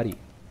அனைவருக்கும் சாரி.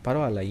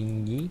 பரவாயில்ல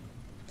இங்கி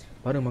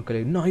பாருங்க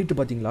மக்கள் இன்னும் ஹைட்டு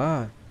பார்த்தீங்களா?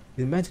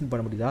 இது இமேஜின்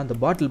பண்ண முடியுதா? அந்த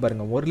பாட்டில்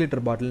பாருங்கள் 1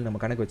 லிட்டர் பாட்டில் நம்ம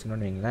கணக்கு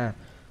வச்சுக்கணும்னு வைங்களேன்.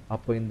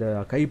 அப்போ இந்த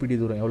கைப்பிடி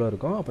தூரம் எவ்வளோ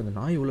இருக்கும்? அப்போ இந்த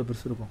நாய் எவ்வளோ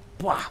பெருசு இருக்கும்?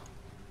 வா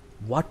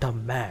வாட் அ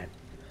மேன்.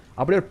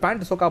 அப்படியே ஒரு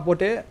பேண்ட் சொக்கா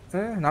போட்டு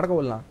நடக்க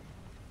விடலாம்.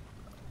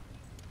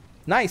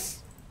 Nice.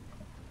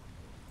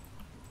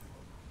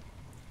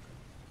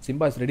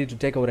 Simba is ready to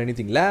take over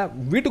anything. இல்லை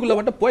வீட்டுக்குள்ளே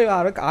மட்டும் போய்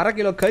 1/2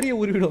 கிலோ கறியை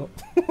உருவிடும்.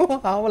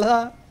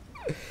 அவ்வளோதான்.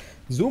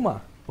 ஜூமா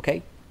ஓகே.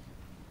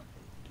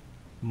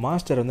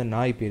 மாஸ்டர் வந்து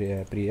நாய்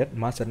பிரியர்.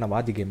 மாஸ்டர்னா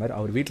வாதி கேமர்.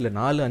 அவர் வீட்டில்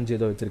 4-5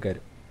 ஏதோ வச்சுருக்காரு.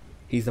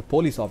 He is a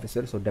police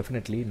officer. So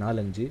definitely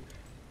 4-5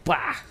 பா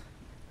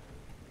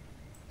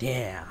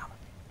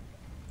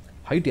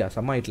ஹைட்டியா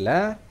செம்ம ஹைட்டில்.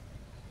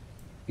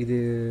 இது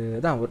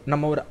தான்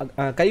நம்ம ஒரு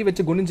கை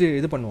வச்சு குனிஞ்சு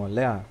இது பண்ணுவோம்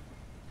இல்லையா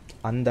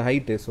அந்த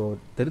ஹைட்டு. ஸோ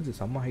தெரிஞ்சு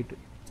செம்ம ஹைட்டு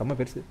செம்ம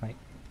பெருசு நாய்.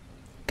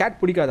 கேட்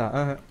பிடிக்காதா?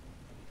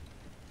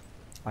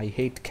 ஐ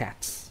had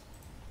Gates.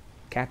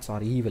 Gates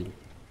R evil.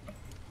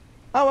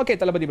 Okay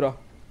Thalapathy bro.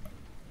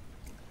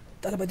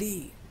 தளபதி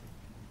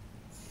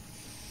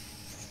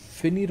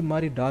ஃபெனீர்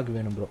மாதிரி டாக்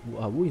வேணும் ப்ரோ.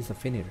 Who is a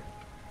ஃபெனீர்.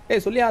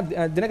 சொல்லியா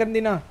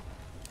தினகரந்தினா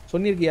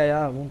சொன்னிருக்கியா?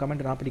 உன்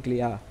கமெண்ட் நான்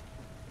பிடிக்கலையா?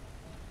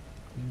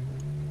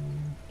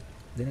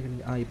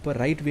 தினகரந்தி இப்போ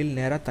ரைட் வீல்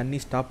நேராக தண்ணி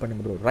ஸ்டாப்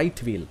பண்ணுங்க ப்ரோ.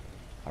 Right wheel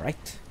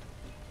right.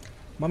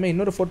 மாமா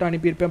இன்னொரு ஃபோட்டோ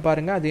அனுப்பியிருப்பேன்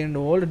பாருங்கள். அது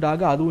என்னோட ஓல்டு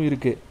டாக் அதுவும்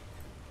இருக்குது.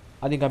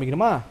 அதையும்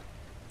காமிக்கணுமா?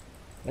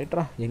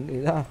 ரைட்ரா எங்கே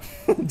இதான்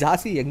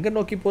ஜாஸ்தி எங்கே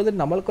நோக்கி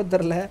போகுதுன்னு நம்மளுக்கும்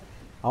தெரில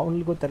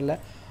அவங்களுக்கும் தெரில.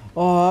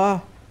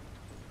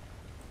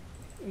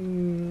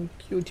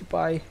 கியூட்டி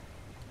பாய்.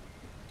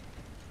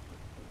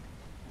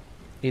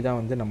 இதான்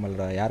வந்து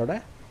நம்மளோட யாரோட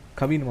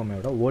கவின்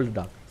மாமையோட ஓல்டு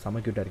டாக்.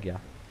 செம்ம க்யூட்டாக இருக்கியா?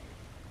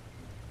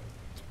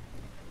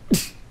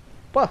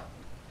 பா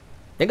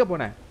எங்கே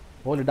போனேன்?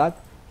 ஓல்டு டாக்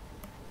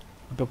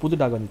இப்போ புது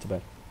டாக் வந்துச்சு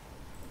பார்.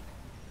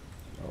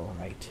 ஓ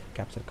right.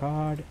 Capture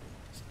card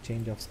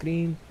change off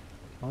screen.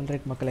 All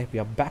right மக்களை வி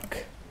ஆர் பேக்.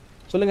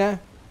 சொல்லுங்கள்.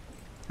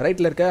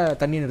 ரைட்டில் இருக்க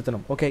தண்ணியை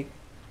நிறுத்தணும். ஓகே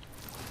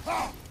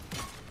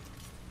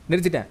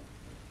நிறுத்திட்டேன்.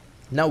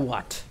 Now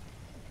what?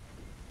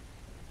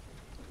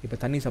 இப்போ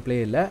தண்ணி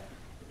சப்ளையே இல்லை.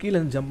 கீழே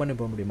இருந்து ஜம்ப் பண்ணி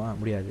போக முடியுமா?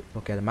 முடியாது.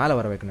 ஓகே அதை மேலே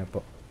வர வைக்கணும்.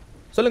 இப்போ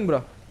சொல்லுங்கள்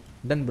ப்ரோ.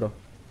 Ton bro.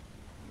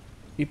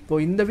 இப்போ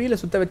இந்த வீலை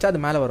சுற்ற வச்சா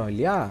அது மேலே வரும்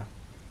இல்லையா?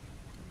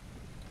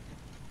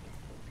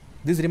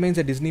 This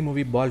remains a Disney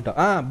movie fault.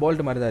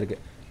 Fault மாதிரி தான்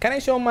இருக்குது. Can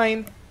I show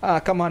mine?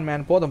 Come on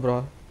man போதும் ப்ரோ.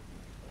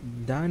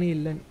 தானி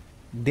இல்லை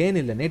தேன்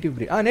இல்லை நேட்டிவ்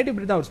ப்ரீட். நேட்டிவ்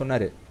ப்ரீட் தான் அவர்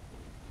சொன்னார்.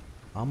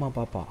 ஆமாம்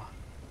பாப்பா.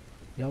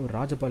 யார்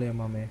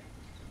ராஜபாளையமாமே?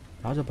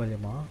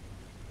 ராஜபாளையமா?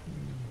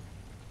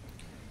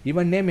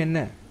 இவன் நேம் என்ன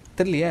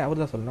தெரியலையே.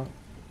 அவர் தான் சொல்லணும்.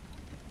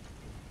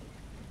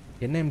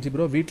 என்ன எம்ஜி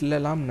ப்ரோ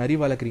வீட்டிலலாம் நரி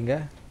வளர்க்குறீங்க?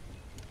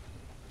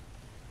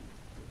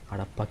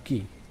 அட பக்கி.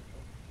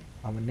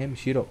 அவன் name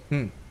ஷீரோ.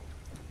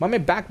 Mummy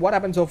back what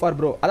happen so for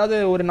bro. அதாவது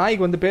ஒரு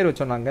நாய்க்கு வந்து பேர்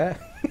வச்சோன்னாங்க.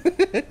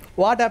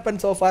 வாட்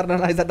ஹேப்பன் சோ ஃபார்னா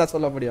நான் இதை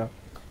சொல்ல முடியும்.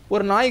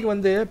 ஒரு நாய்க்கு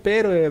வந்து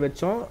பேர்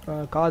வச்சோம்,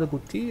 காது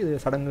குத்தி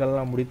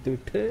சடங்குகள்லாம் முடித்து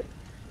விட்டு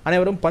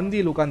அனைவரும்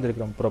பந்தியில்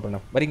உட்கார்ந்துருக்கிறோம் ப்ரோ. பண்ண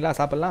வரீங்களா,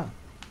 சாப்பிட்லாம்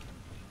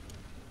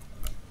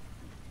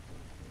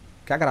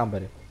கேட்குறான்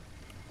பாரு.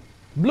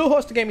 Blue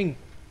host gaming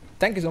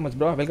thank you so much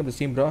bro, welcome to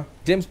stream bro.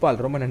 James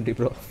பால் ரொம்ப நன்றி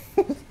bro.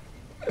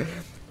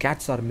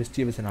 Gates R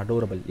mischievous and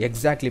adorable.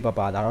 Exactly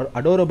பாப்பா, அது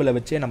அடோரபிளை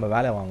வச்சே நம்ம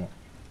வேலை வாங்கும்.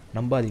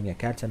 நம்பாதீங்க,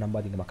 கேட்ஸை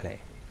நம்பாதீங்க மக்களே.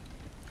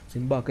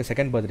 சிம்பாவுக்கு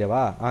செகண்ட்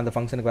பர்த்டேவா? அந்த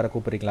ஃபங்க்ஷனுக்கு வேறு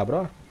கூப்பிட்றீங்களா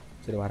ப்ரோ?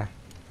 சரி வரேன்.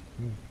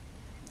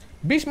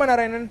 Bhishma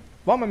Narayanan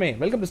வாமமே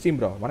welcome to stream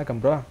bro. வணக்கம்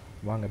ப்ரோ,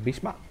 வாங்க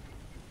பீஷ்மா.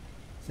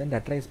 சென்ட்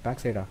அட்ரைஸ்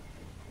பேக் சைடா?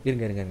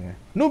 இருங்க.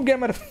 Noob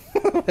gamer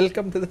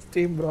welcome to the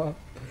stream bro.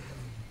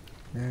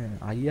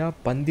 ஐயா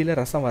பந்தியில்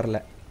ரசம் வரல.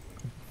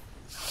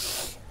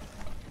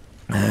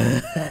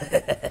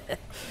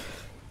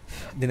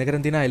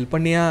 தினகரந்தினா ஹெல்ப்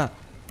பண்ணியா?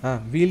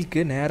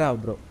 வீலுக்கு நேராக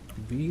ப்ரோ,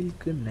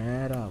 வீலுக்கு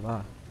நேராவா?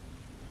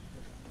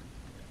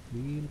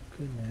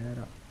 வீலுக்கு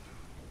நேராக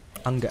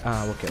அங்கே.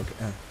 ஓகே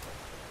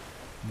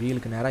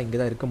வீலுக்கு நேராக இங்கே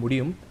தான் இருக்க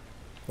முடியும்.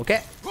 ஓகே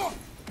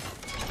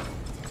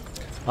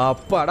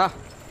அப்பாடா,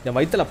 என்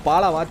வயிற்றில்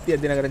பாலா வாத்திய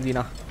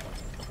தினகரஞ்சினா.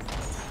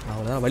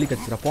 அவ்வளோதான், வலி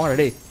கச்சிடா. போடா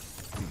டே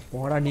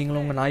போடா,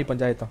 நீங்களும் உங்கள் நாய்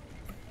பஞ்சாயத்தம்.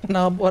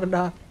 நான்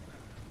போகிறேன்டா.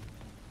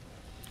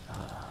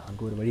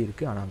 அங்கே ஒரு வழி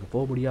இருக்குது, ஆனால் அங்கே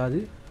போக முடியாது.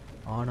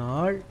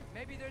 ஆனால்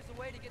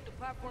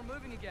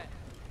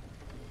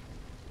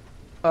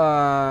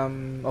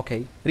ஓகே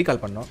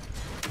ரீகால் பண்ணோம்.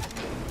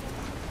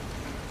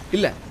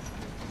 இல்லை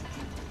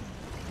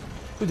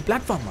இது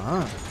பிளாட்ஃபார்மா?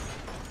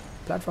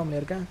 பிளாட்ஃபார்மில்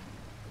இருக்கேன்.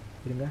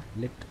 இருங்க,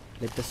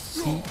 லெட் அஸ்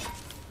see.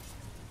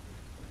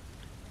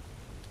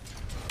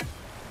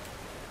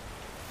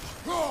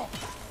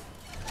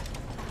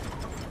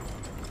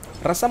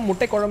 ரசம்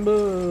முட்டை குழம்பு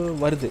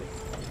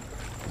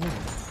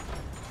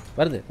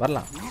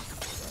வரலாம்.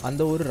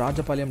 அந்த ஒரு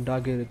ராஜபாளையம்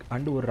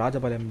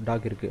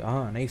டாக் இருக்கு.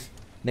 நைஸ்.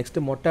 நெக்ஸ்ட்டு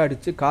மொட்டை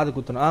அடித்து காது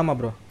குத்தணும். ஆமாம்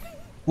ப்ரோ,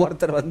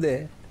 ஒருத்தர் வந்து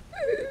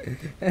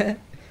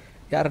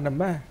யார்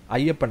நம்ம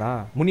ஐயப்பனா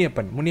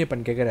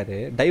முனியப்பன் கேட்குறாரு,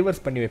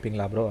 டைவர்ஸ் பண்ணி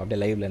வைப்பீங்களா ப்ரோ அப்படியே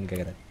லைவ்லன்னு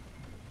கேட்குறாரு.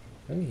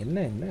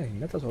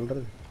 என்னத்த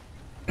சொல்கிறது.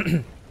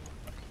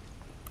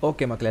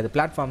 ஓகே மக்களே, அது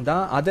பிளாட்ஃபார்ம்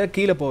தான், அதை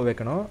கீழே போக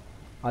வைக்கணும்.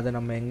 அதை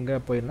நம்ம எங்கே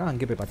போயிருந்தா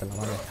அங்கே போய்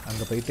பார்த்துடலாம் வாங்க.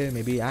 அங்கே போயிட்டு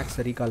மேபி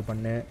ஆக்ஸை ரீகால்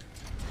பண்ணு.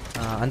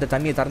 அந்த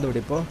தண்ணியை திறந்து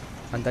விடு. இப்போ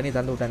அந்த தண்ணியை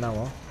திறந்து விட்டா என்ன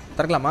ஆகும்?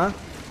 திறக்கலாமா?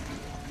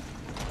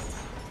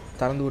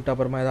 திறந்து விட்ட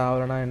அப்புறமா எதாவது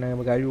ஆகலைன்னா என்ன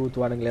நமக்கு அழிவு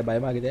ஊற்றுவானுங்களே,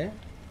 பயமாகுதே.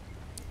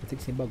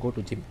 Simba go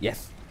to gym.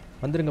 S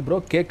வந்துருங்க ப்ரோ.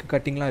 கேக்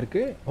கட்டிங்லாம்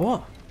இருக்குது.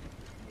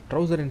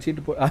 ட்ரௌசர் அண்ட்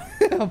ஷீட்டு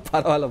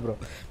பரவாயில்ல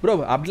ப்ரோ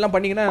அப்படிலாம்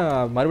பண்ணிங்கன்னா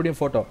மறுபடியும்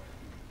ஃபோட்டோ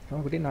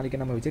நம்மக்கிட்டே.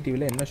 நாளைக்கு நம்ம விஜய்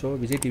டிவியில் என்ன show?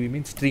 Vijay TV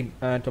means stream.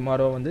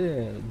 Tomorrow வந்து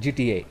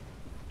GTA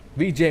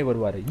விஜய்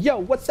வருவார்.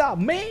 வாட்ஸ்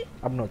அப் மே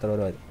அப்படின்னு ஒருத்தர்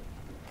வருவார்.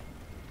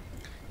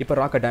 இப்போ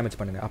ராக்கெட் டேமேஜ்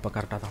பண்ணுங்கள். அப்போ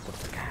கரெக்டாக தான்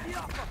கொடுத்துருக்கேன்.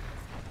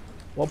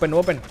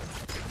 Open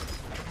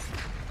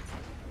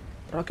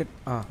rocket.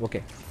 Okay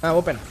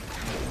open.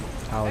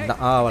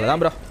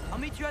 அவ்வளோதான் ப்ரோ.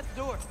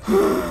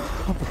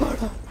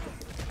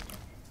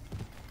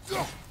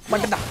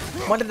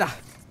 மாட்டேன்டா.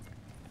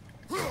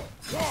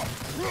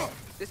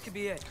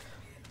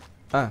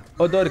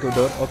 டோர் இருக்கு,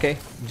 டோர். ஓகே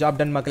ஜாப்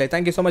டன் மக்களே.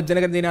 Thank you so much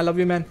Dinakaran. I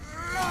love you man.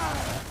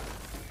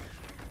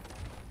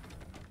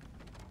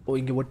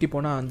 இங்கே ஒட்டி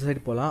போனால் அந்த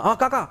சைடு போகலாம்.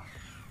 காக்கா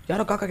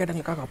யாரோ காக்கா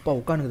கேட்டாங்க. காக்கா அப்பா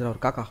உட்காந்துக்குதுரா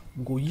ஒரு காக்கா.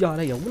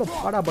 கொய்யால எவ்வளோ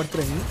பாடா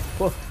படுத்துற நீ.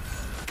 ஓ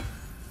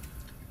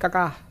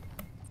காக்கா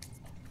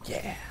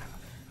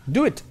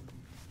do it.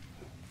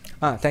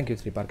 Thank you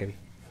Sri Parkavi.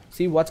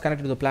 See what's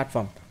connected to the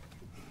platform.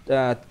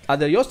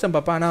 அதை யோசிச்சேன்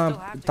பாப்பா, ஆனால்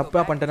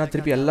தப்பாக பண்ணிட்டேன்னா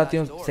திருப்பி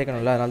எல்லாத்தையும்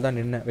சேர்க்கணும்ல, அதனால தான்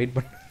நின்று வெயிட்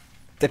பண்ண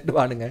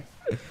திட்டுவானுங்க.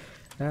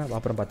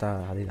 அப்புறம் பார்த்தா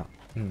அதுதான்.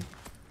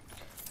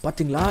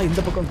 பார்த்தீங்களா இந்த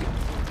பக்கம்.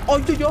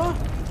 ஐயோ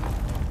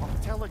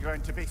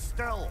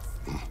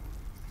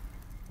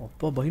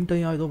அப்போ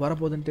பயன்ட்டையா ஏதோ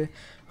வரப்போகுதுன்ட்டு.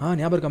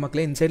 ஞாபகம் இருக்கா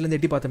மக்களே, இந்த சைட்லேருந்து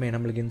எட்டி பார்த்தோமே,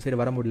 நம்மளுக்கு இந்த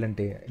சைடு வர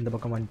முடியலன்ட்டு இந்த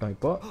பக்கம் வந்துட்டோம்.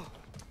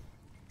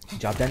 இப்போது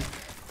job ton.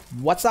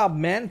 What's up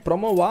man?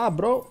 ப்ரொமோவா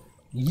bro?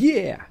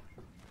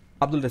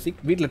 Abdul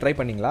Rasik வீட்டில் ட்ரை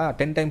பண்ணிங்களா?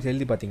 10 times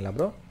எழுதி பார்த்தீங்களா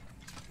bro?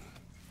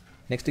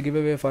 Next give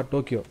away for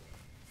Tokyo.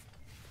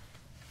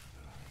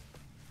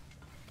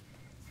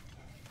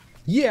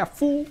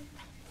 ஃபூ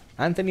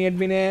Anthony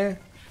எட்வினே,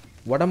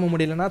 உடம்பு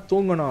முடியலன்னா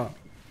தூங்கணும்.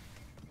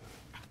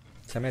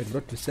 செமையாக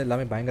ப்ரோ. ட்விஸ்ட்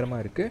எல்லாமே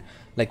பயங்கரமாக இருக்குது.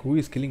 Like who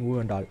is killing who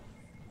and all.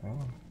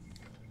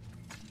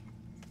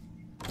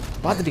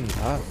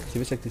 பார்த்துட்டிங்களா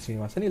Sivasakthi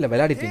Srinivasan? இல்லை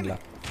விளையாடிட்டீங்களா?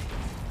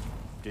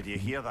 Did you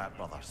hear that,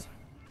 brothers?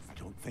 I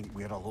don't think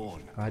we're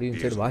alone. Are you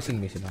inside washing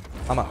machine?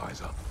 ஆமா.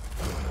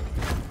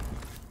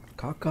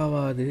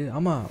 காக்காவா அது?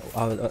 ஆமா.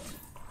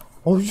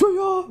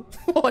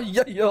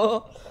 ஐயோ.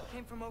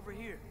 Came from over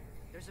here.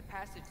 There's a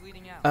passage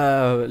leading out.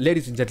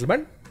 Ladies and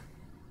gentlemen,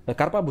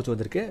 கரப்பா பூச்சி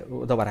வந்திருக்கு.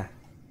 இதோ வரேன்.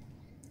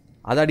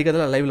 அதை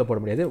அடிக்கிறதுல லைவ்ல போட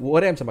முடியாது.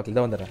 ஒரே நிமிஷம் மக்கள்,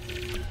 இதை வந்துடுறேன்.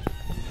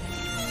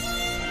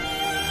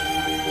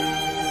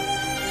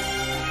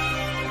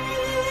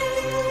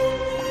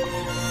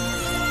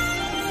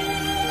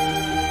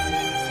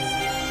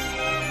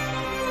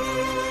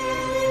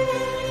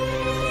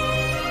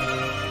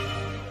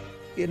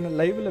 என்ன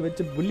லைவில்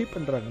வச்சு புள்ளி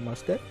பண்ணுறாங்க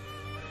மாஸ்டர்.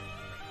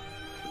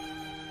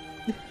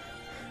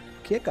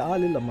 கேட்க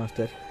ஆள் இல்லை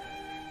மாஸ்டர்.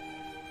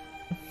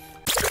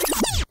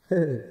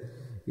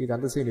 இது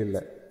அந்த சீன்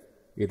இல்லை,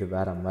 இது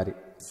வேற மாதிரி.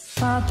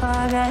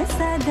 பபக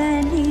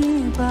சதனி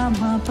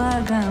பம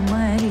பக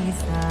மரி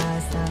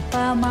சாசா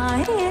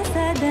பமாரி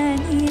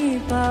சதனி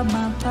பம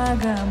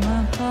பக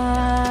மப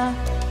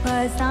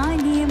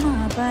பசானி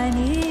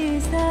மபனி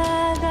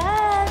சக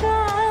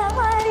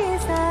மரி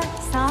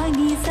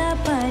சாகி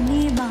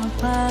சபனி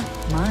மப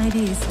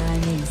மரி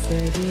சனி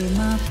சரி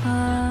மப.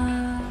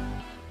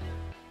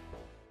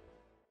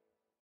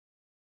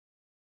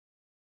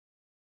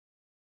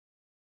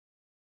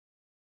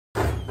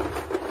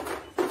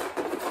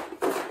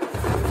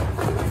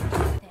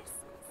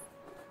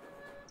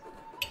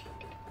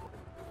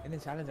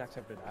 Challenge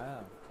accepted.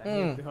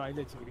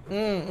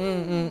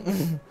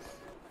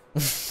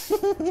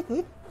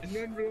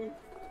 bro.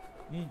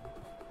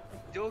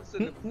 Jokes.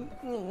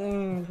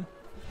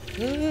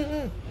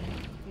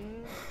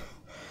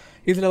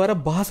 இதில் வர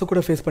பாஸை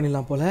கூட ஃபேஸ்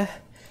பண்ணிடலாம் போல.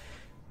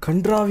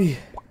 கன்றாவி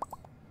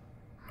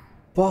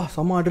பா,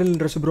 செம்ம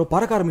அட்ரினலின் ரஷ் ப்ரோ.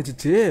 பறக்க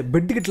ஆரம்பிச்சிச்சு,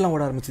 பெட்டுக்கிட்டலாம்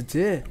ஓட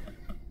ஆரம்பிச்சிச்சு.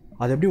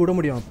 அது எப்படி விட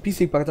முடியும்?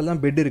 பிசிக்கு பக்கத்தில்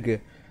தான் பெட்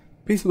இருக்குது.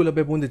 பிசிக்குள்ளே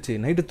போய் பூந்துச்சு.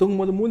 நைட்டு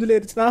தூங்கும் போது மூஞ்சில்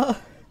ஏறிச்சுன்னா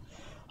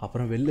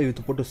அப்புறம் வெளில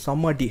இழுத்து போட்டு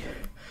சம்மாட்டி.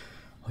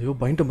 ஐயோ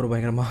பயன்ட்டோம் ப்ரோ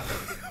பயங்கரமா.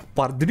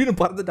 திடீர்னு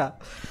பறந்துட்டா.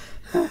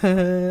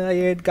 ஐ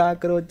ஹேட்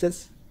காக்ரோச்சஸ்.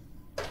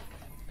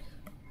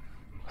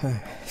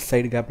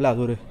 சைடு கேப்பில்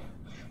அது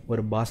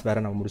ஒரு பாஸ்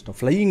வேறு நம்ம முடிச்சிட்டோம்.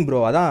 ஃப்ளையிங் ப்ரோ,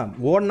 அதான்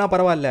ஓடனா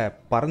பரவாயில்ல,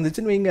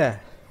 பறந்துச்சுன்னு வைங்க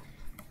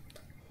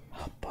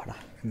அப்பாடா.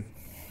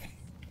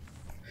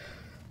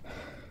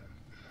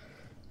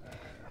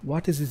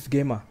 வாட் இஸ் திஸ்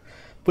கேமா?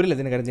 புரியல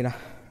தின கரைஞ்சினா.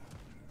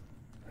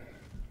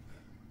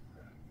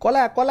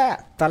 கொலை கொலை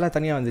தலை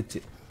தனியாக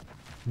வந்துச்சு.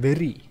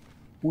 வெறி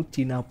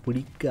பூச்சினா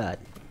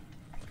பிடிக்காது.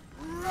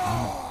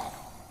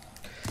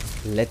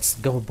 Let's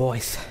go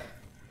boys.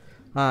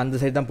 அந்த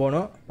சைடு தான்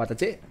போகணும்,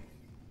 பார்த்தாச்சு.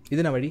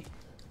 இது என்ன வழி?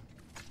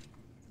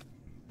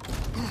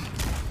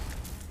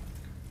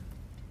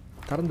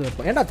 திறந்து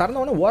வைப்போம். ஏன்டா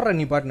திறந்தவொடனே ஓடுற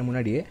நீ பாட்டுன்னு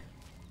முன்னாடியே?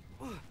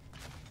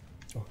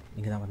 ஓ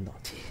இங்கே தான் வந்தோம்.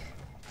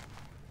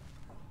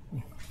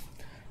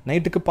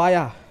 நைட்டுக்கு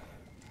பாயா,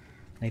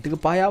 நைட்டுக்கு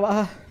பாயாவா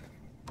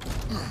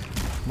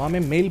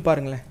மாமே? மெயில்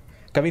பாருங்களேன்.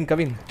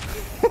 கவின்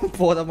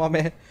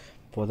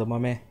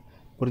போதமாமே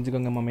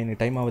புரிஞ்சுக்கோங்க மாமே,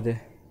 எனக்கு டைம் ஆகுது.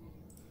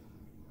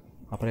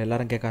 அப்புறம்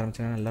எல்லாரும் கேட்க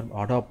ஆரம்பிச்சேன்னா எல்லாரும்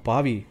அடா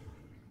பாவி.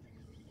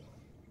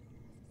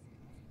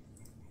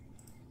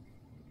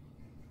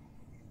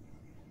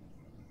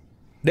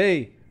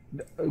 டேய்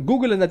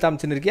கூகுளில் இருந்தால்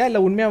காமிச்சுன்னு இருக்கியா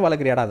இல்லை உண்மையாக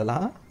வளர்க்குறியாடா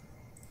அதெல்லாம்?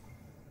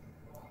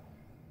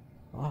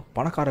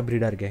 பணக்கார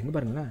ப்ரீடாக இருக்கே. எங்கே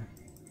பாருங்களேன்,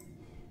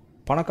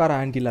 பணக்கார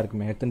ஆன்டிலாம்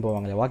இருக்குமே, எடுத்துன்னு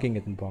போவாங்களே, வாக்கிங்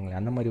எடுத்துன்னு போவாங்களே,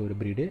 அந்த மாதிரி ஒரு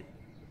ப்ரீடு.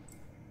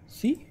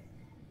 C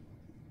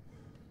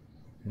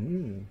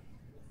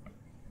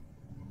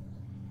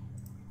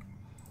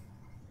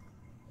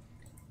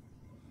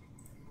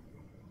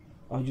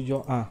அஜிஜோ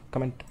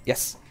comment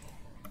S.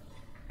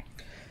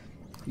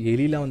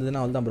 எலிலாம்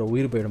வந்ததுன்னா அவள் தான் ப்ரோ,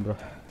 உயிர் போயிடும் bro.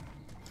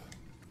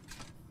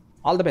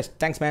 All the best,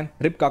 thanks man.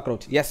 Rib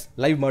cockroach S.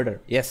 Live murder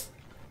yes.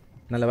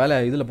 நல்ல வேலை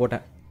இதில்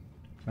போட்டேன்,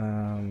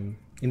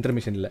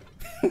 இன்டர்மிஷனில்.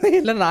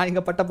 இல்லை நான்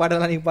இங்கே பட்ட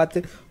பாடலாம் நீங்கள்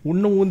பார்த்து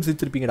இன்னும் ஊந்து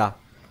சிரிச்சிருப்பீங்கடா.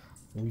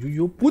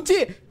 ஐயோ பூச்சி.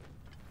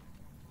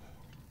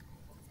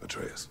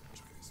 Atreus,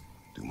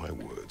 do my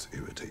words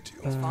irritate you?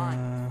 It's fine.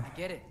 I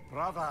get it.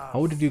 Brother.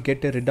 How did you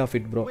get rid of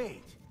it, bro?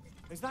 Wait.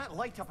 Is that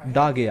light up ahead?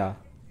 Daga.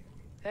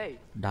 Hey,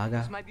 Daga.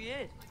 this might be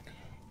it.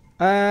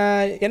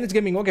 NH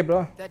Gaming, okay bro.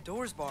 That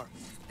door's barred.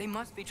 They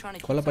must be trying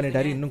to கொலை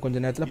பண்ணிட்டாரு. இன்னும் கொஞ்ச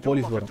நேரத்துல You don't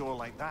police lock a வரும். door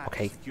like that.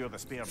 Okay. Secure the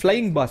spare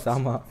Flying boss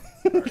ஆமா.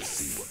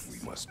 See what we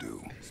must do.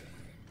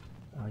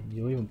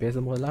 ஐயோ இவன்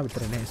பேசும்போதெல்லாம்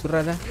விட்டுறேனே.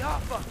 சுடுறாத.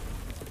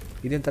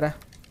 இதையும் தர.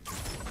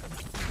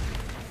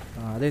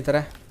 அதையும் தர.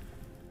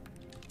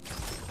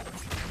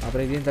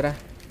 அப்புறம் இதையும் தர.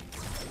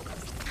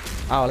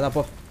 அவ்வளோதான்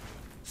போ.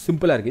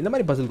 சிம்பிளாக இருக்குது. இந்த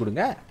மாதிரி பசில்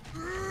கொடுங்க.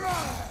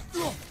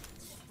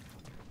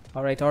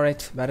 Alright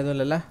alright. வேறு எதுவும்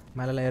இல்லைல்ல?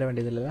 மேலெல்லாம் ஏற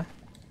வேண்டியது இல்லைல்ல?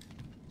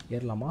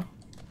 ஏறலாமா?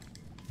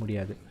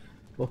 முடியாது.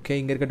 ஓகே,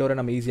 இங்கே இருக்க டோரை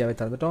நம்ம ஈஸியாகவே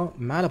திறந்துட்டோம்.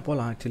 மேலே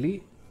போகலாம். ஆக்சுவலி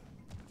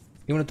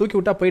இவனை தூக்கி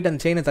விட்டா போயிட்டு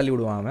அந்த செயினை தள்ளி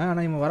விடுவான் அவன்.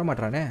 ஆனால் இவன்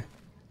வரமாட்டானே.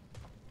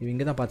 இவன்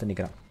இங்கே தான் பார்த்து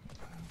நிற்கிறான்.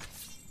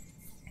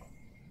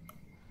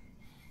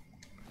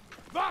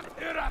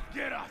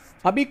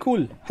 அபி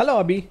cool. Hello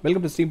Abhi,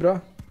 welcome to stream bro.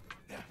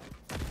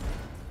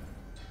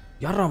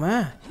 யாரா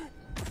அவன்?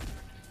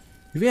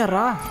 இவன்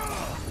யாரா?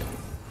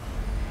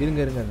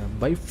 இருங்க.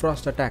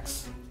 Bifrost attacks.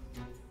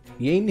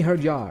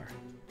 Einherjar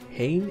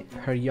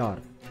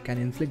can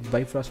inflict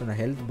Bifrost on a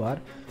health bar.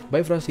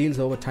 Bifrost heals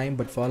over time,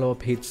 but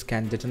follow-up hits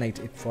can detonate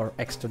it for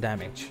extra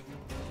damage.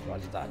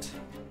 What's that?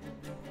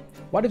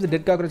 What if the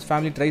dead cockroach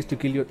family tries to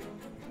kill you?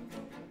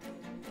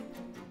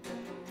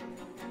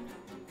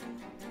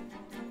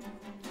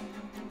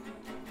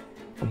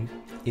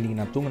 இன்னைக்கு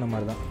நான் தூங்கின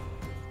மாதிரி தான்.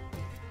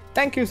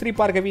 Thank you Sri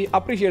Parkavi,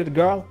 appreciate it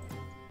girl.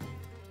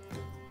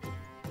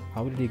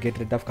 How did you get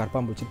rid of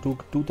கர்ப்பாம்பூச்சி?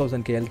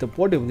 2000k health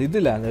போடு.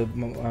 இதில் அந்த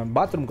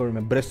bathroom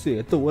கழுவுமே brush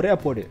எடுத்து ஒரே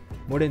போடு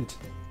முடிஞ்சு.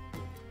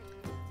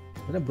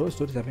 அதான் ப்ரோ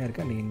ஸ்டோரி செம்மையாக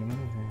இருக்கா நீங்கள்?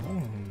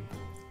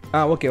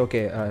 Okay okay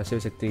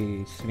Sivasakthi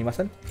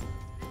Srinivasan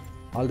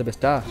all the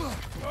பெஸ்ட்டா.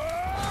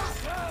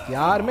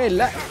 யாருமே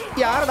இல்லை,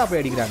 யாரடா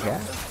போய் அடிக்கிறாங்க?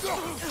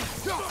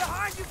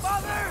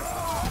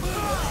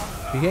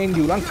 பிஹைண்ட்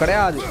யூலாம்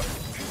கிடையாது.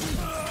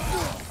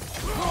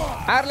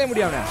 ஏர்லேயே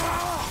முடியாம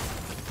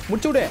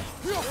முடிச்சு விடு.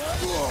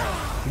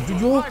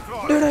 ஐயோ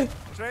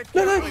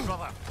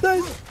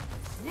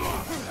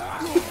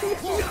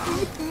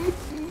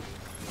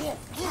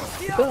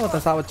இப்போ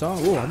ஒருத்தன் சாவச்சோம்.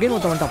 ஓ அகைன்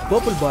ஒருத்தன் வந்துட்டான்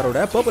பர்பிள் பாரோட.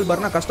 பர்பிள்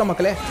பார்னா கஷ்டம்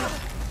மக்களே.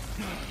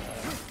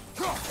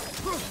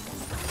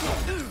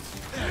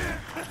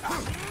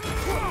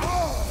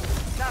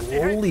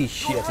 Holy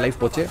shit, life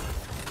போச்சு.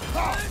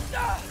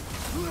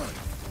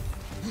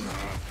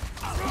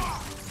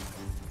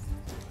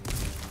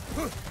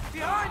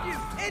 Behind you!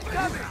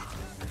 Incoming!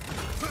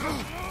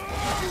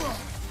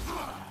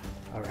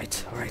 Alright.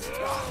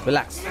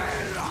 Relax.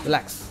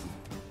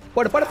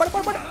 போடு.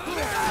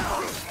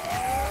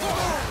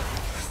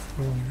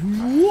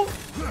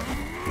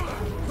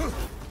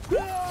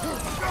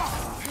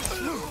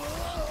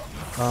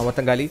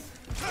 ஒத்தங்காலி.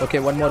 Okay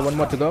one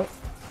more to go.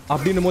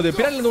 அப்படின்னும் போது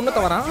பின்னாடி இருந்து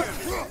உன்னத்த வரான்.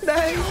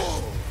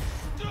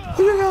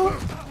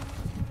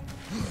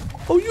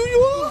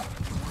 ஐயோ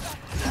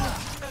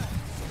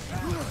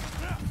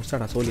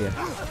ஸ்டார்டா சோலியா.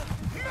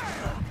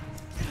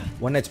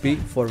 1 HP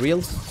for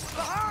reals.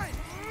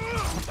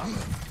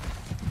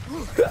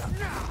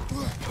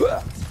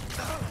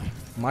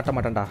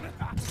 மாட்டேன்டா.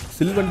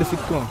 சில்வண்டு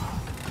சிக்கும்.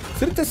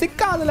 சிரிச்ச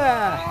சிக்காதுல.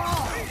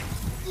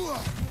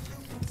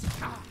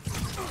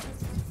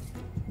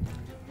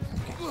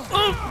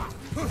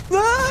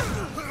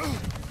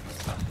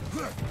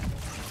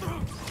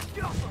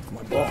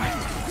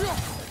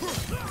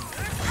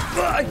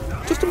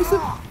 Just a miss.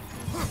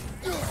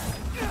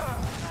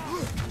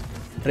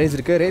 ரேஜ்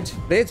இருக்கு.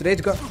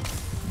 ரேஜ் கோ.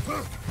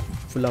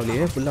 ஃபுல்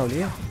ஆவலியே.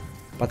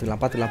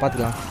 பாத்துக்கலாம்.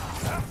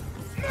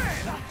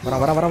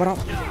 வர.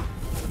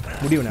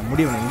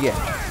 முடிவுன இங்கே.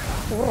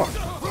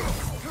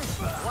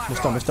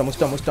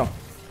 முஸ்டம்.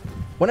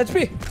 1 HP.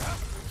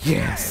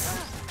 Yes.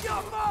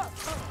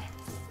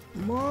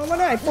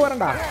 மாமனே இப்போ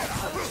வரேன்டா.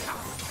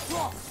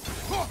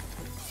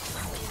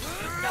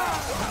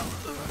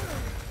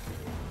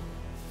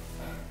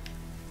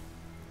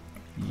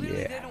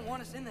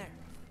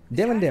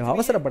 தேவன்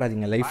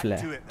அவசரப்படாதீங்க லைஃப்ல.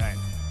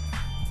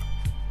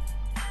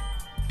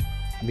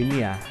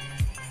 வில்லியா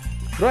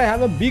bro, I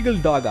have a beagle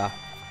dog.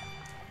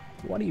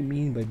 What do you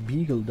mean by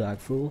beagle dog,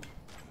 fool?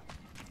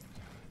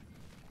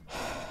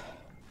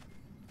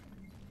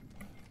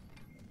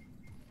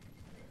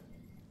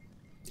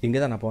 இங்க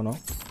தான் நான் போனோம்.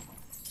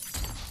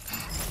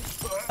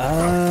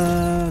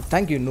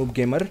 thank you noob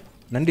gamer.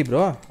 நன்றி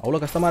ப்ரோ.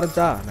 அவ்வளோ கஷ்டமா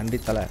இருந்துச்சா? நன்றி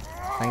தலை.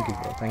 thank you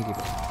bro.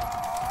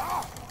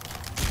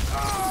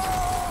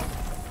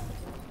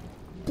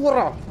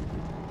 பூரா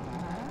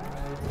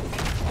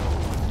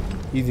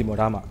easy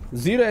mode. ஆமா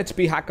 0 HP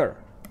hacker.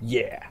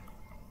 Yeah.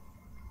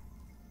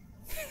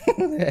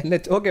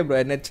 NH. Okay bro,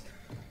 NH.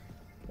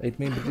 It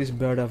means British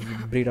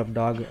breed of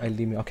dog. I'll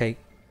leave me. Okay.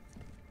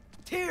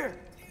 Here.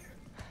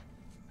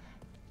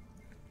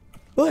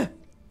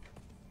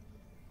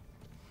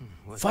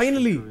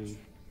 Finally.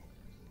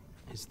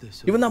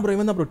 Even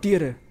though bro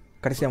tier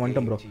கடைசியா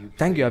வந்துட்டோம் bro.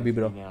 Thank you Abi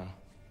bro.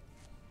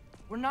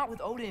 We're not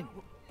with Odin.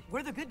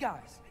 We're the good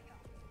guys.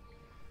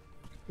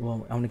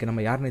 அவனுக்கு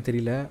நம்ம யாருன்னே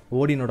தெரியல.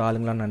 ஓடினோட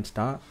ஆளுங்களான்னு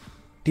நினச்சிட்டான்.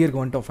 டியருக்கு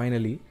வந்துட்டோம்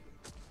finally.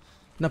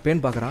 என்ன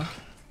pan பார்க்குறான்?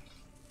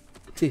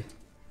 C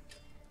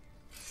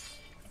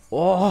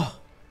O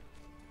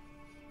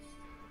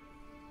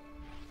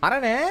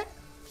அரணே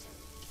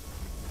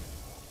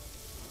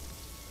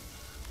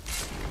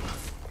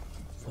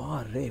வா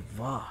ரே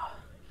வா.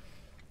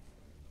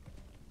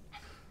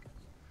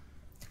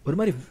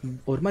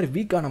 ஒரு மாதிரி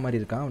வீக்கான மாதிரி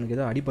இருக்கான். அவனுக்கு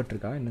ஏதோ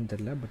அடிபட்டிருக்கா என்னன்னு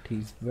தெரியல. But he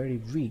is very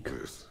weak.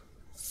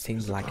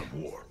 Seems like it.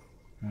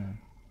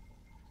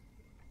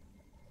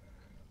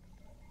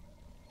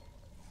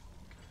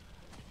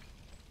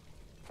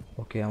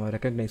 Okay அவன்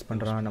ரெகக்னைஸ்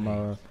பண்றான் நம்ம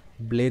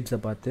பிளேட்ஸை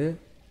பார்த்து.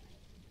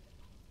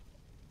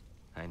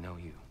 I know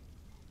you.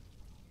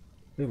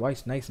 Hey,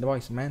 voice, nice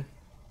voice, man.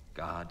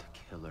 God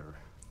killer.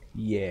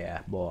 Yeah,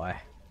 boy.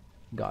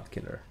 God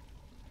killer.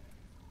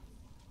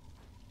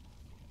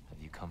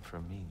 Have you come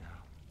from me now?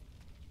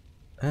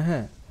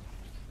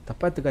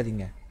 தப்பா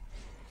எடுத்துக்காதீங்க.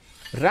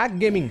 Rack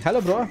Gaming.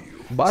 Hello bro.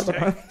 பார்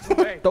பண்றான்.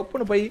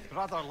 டொப்புன்னு போய்.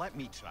 Brother, let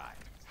me try.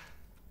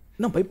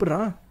 நான்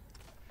பயப்படுறான்.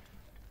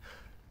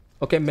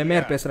 Okay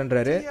மெமேர்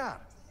பேசுறேன்றாரு.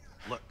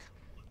 Look.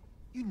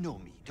 You know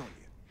me, don't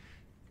you?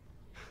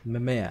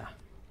 மெமேயா.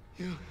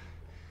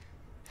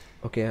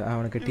 Okay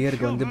அவனுக்கு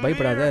டியருக்கு வந்து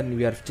பயப்படாத.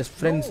 we are just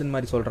friends ன்னு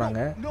மாதிரி சொல்றாங்க.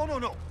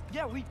 No.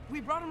 Yeah, we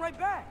brought him right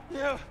back.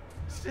 Yeah.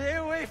 Stay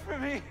away from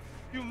me,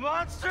 you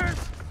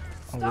monsters.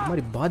 அவன் ஒரு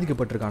மாதிரி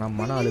பாதிக்கப்பட்டிருக்கானா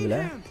மன அளவுல.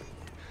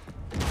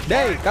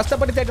 டேய்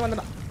கஷ்டப்பட்டு தேடி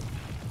வந்தடா.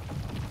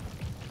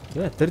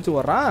 தெரிச்சு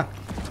வர்றான்.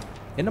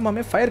 என்ன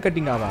மாமே ஃபயர்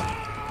கட்டிங் ஆவா?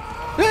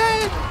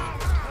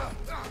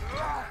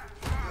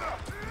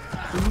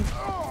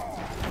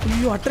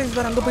 ஐயோ அட்ரஸ்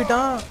வேற அங்க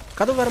போயிட்டான்.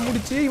 கதவு வேற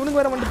மூடிச்சு. இவனுக்கு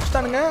வேற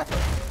வந்துட்டானுங்க.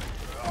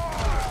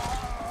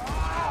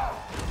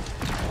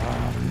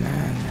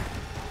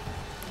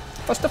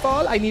 First of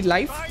all, I need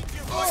life.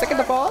 Second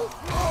of all,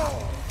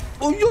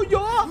 oh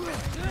yo.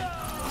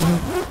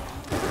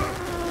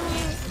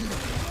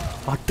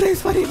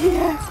 Atreus வரலையே.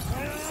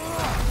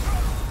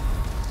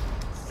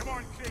 Come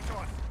on,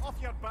 Kratos, off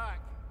your back.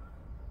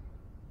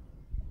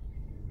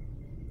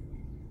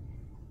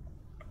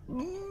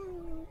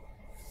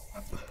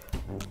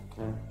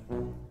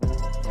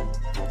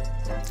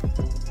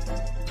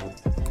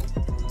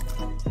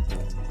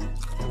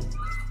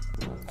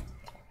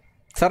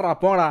 சர்ரா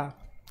போடா.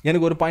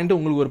 எனக்கு ஒரு பாயிண்ட்,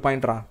 உங்களுக்கு ஒரு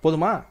பாயிண்ட்ரா.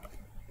 போதுமா?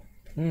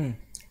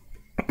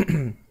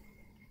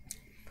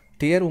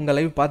 டியர் உங்கள்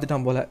லைவ்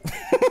பார்த்துட்டான் போல.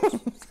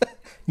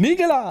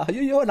 நீங்களா?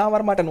 ஐயோ நான்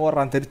வரமாட்டேன்னு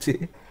ஓடுறான் தெரிச்சு.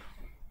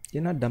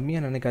 ஏன்னா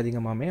டம்மியாக நினைக்காதீங்க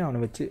மாமே அவனை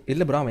வச்சு.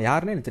 இல்லை ப்ரோ அவன்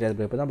யாருன்னே எனக்கு தெரியாது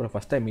ப்ரோ. இப்போ தான் ப்ரோ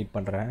ஃபஸ்ட் டைம் மீட்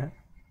பண்ணுறேன்.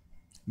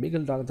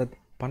 பீகல் டாக் தட்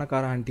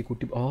பணக்கார ஆண்டி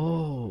குட்டி. ஓ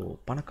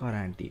பணக்கார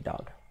ஆண்டி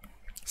டாக்.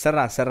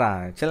 சர்ரா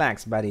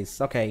சிலாக்ஸ் பேரிஸ்.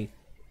 ஓகே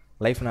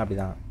லைஃப்னா அப்படி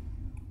தான்.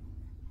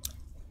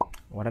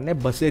 உடனே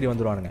பஸ் ஏறி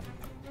வந்துடுவானுங்க.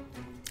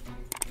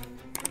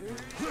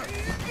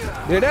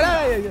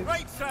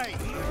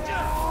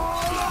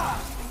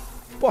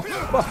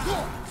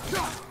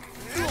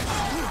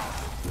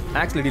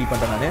 ஆக்ஸ்ல டீல்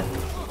பண்றேன் நானு.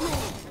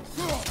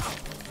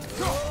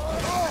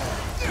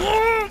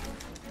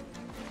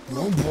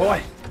 Oh boy.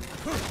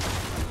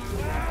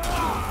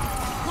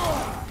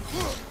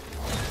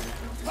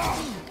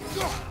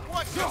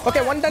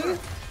 Okay, one done.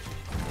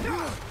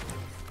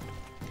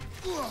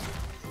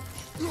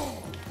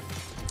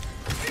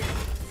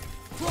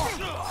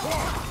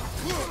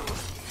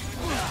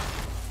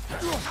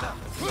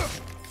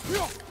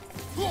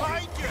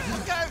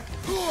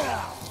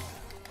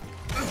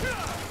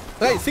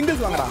 Hey,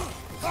 singles வாங்கடா.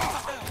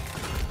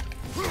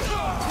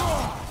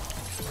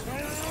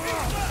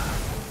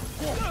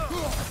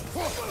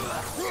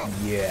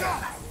 Yeah.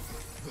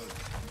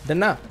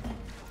 தென்னா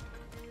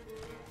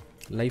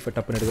லைஃப்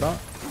டப்னு எடுக்கிறோம்.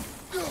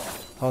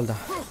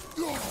 அவ்வளோதான்.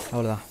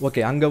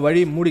 ஓகே அங்கே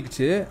வழி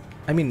மூடிக்குச்சு.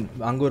 ஐ மீன்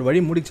அங்கே ஒரு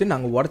வழி மூடிக்குச்சு.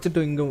 நாங்கள்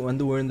உடச்சிட்டு இங்கே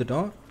வந்து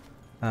விழுந்துட்டோம்.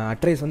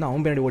 அட்ரைஸ் வந்து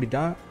அவன் பின்னாடி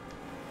ஓடிட்டான்.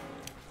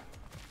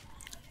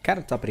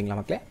 கேரட் சாப்பிட்றீங்களா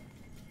மக்களே?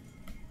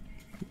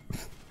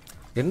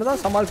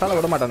 என்னதான் சமாளிச்சாலும்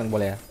விட மாட்டானுங்க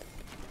போலையா.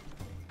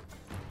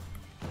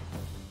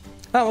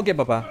 ஓகே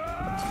பாப்பா.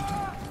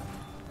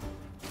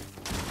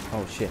 Oh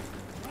shit.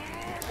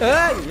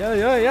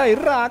 ஏய்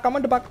இருடா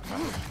கமெண்ட் பாக்.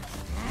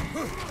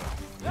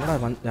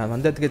 என்னடா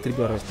வந்ததுக்கே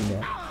திருப்பி வர வச்சிட்டீங்க.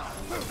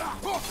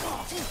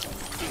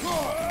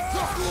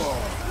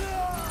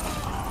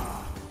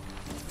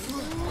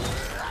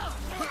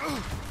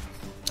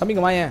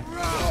 தம்பிங்க வாயேன்.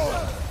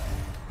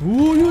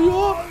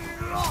 ஓய்யோ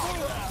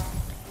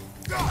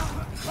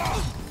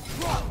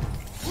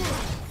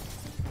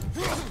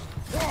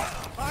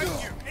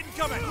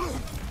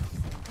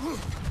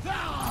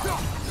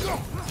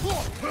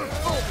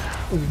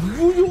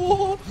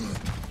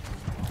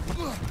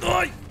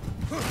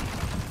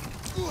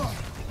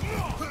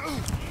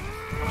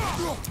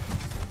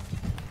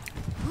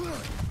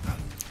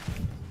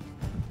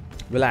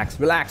Relax,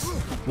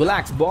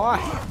 boy.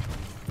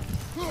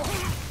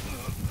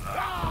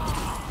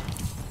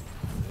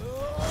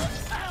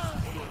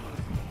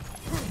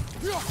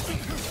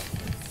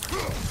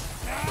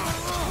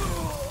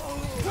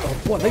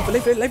 Oh, life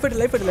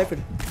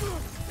it.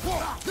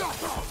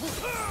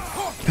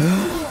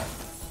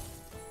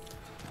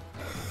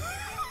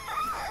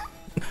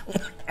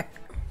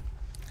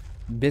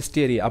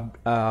 Bestiary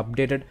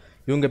updated.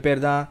 இவங்க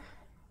பேர் தான்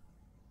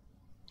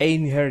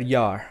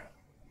ஐன்ஹெர்யார்.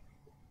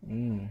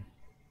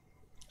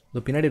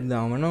 இது பின்னாடி இருந்த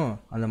அவனும்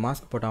அந்த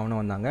மாஸ்க் போட்ட அவனும்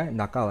வந்தாங்க.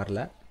 இந்த அக்கா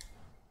வரல.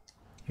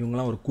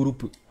 இவங்களாம் ஒரு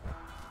group.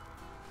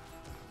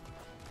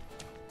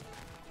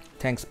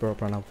 Thanks bro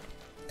Pranav.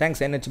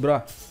 Thanks NH bro.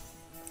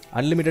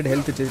 Unlimited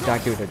health check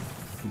activated.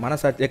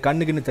 மனசாட்சி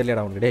கண்ணுக்குன்னு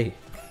தெரியலடா உனக்கு டேய்.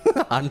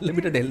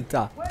 அன்லிமிட்டட்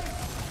ஹெல்த்தா?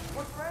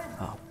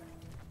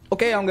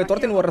 ஓகே அவங்க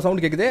துரத்தின்னு ஓடுற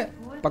சவுண்ட் கேட்குது.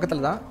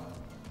 பக்கத்தில் தான்.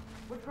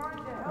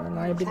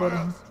 நான் எப்படி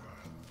போகிறேன்?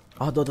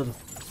 அதோ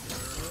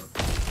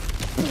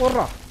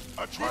ஓடுறான்.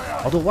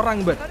 அது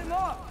ஓடுறாங்க பேர்.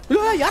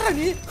 இல்லை யாரா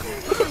நீ?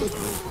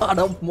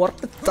 அட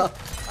மொரட்டா.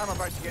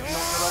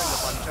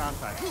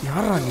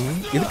 யாரா நீ?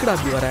 எதுக்குடா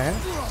அப்படி வர?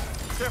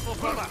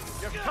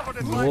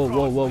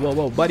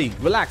 Whoa, buddy,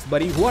 relax,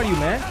 buddy. Who are you,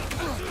 man?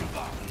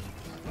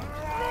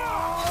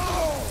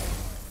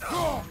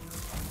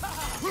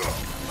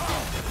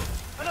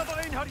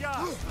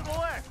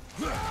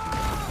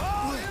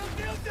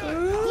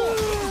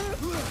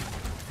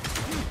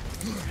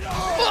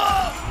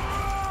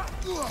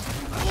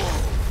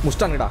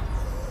 முஸ்டாங்கடா.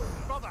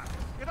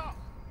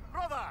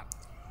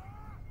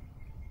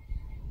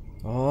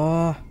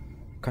 Oh,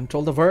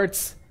 control the words.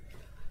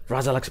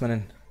 Raja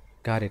Lakshmanan.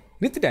 Got it.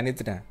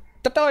 நிறுத்திட்டேன்.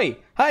 டட்டாய்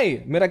ஹாய்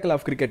மிராக்கிள்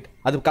ஆஃப் கிரிக்கெட்.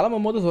 அது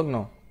கிளம்பும் போது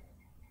சொல்லணும்.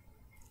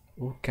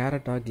 ஓ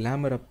கேரட்டா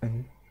கிளாமர் அப்.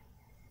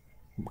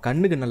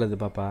 கண்ணுக்கு நல்லது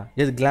பாப்பா.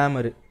 எது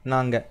கிளாமரு?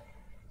 நாங்கள்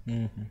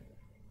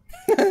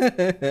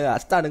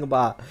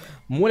அஸ்தானுங்கப்பா.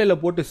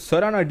 மூளையில் போட்டு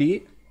சொரானாடி.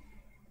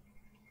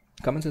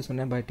 கமெண்ட்ஸை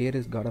சொன்னேன். By dear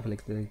is God of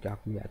like.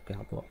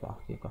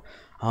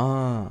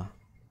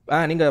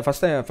 நீங்கள்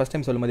ஃபஸ்ட்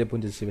டைம் சொல்லும் போதே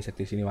புரிஞ்சிச்சு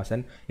சிவசக்தி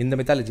சீனிவாசன். இந்த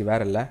மெத்தாலஜி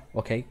வேறு இல்லை.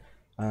 ஓகே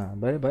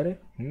பாரு பாரு.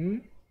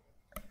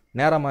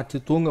 நேரமாச்சு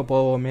தூங்க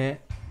போவோமே,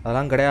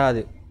 அதெல்லாம்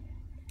கிடையாது.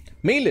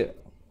 Mail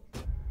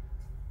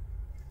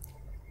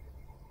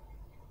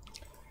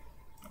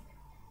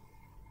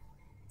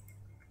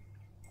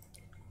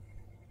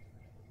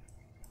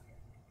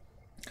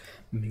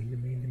mail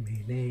mail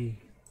மெயிலே.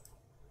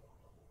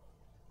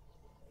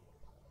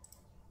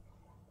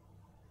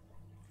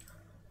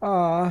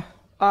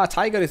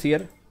 Tiger is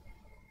here.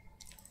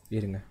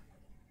 இருங்க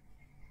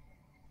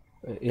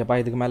எப்பா,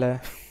 இதுக்கு மேலே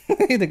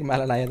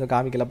நான் எதுவும்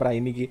காமிக்கல. அப்புறம்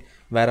இன்னைக்கு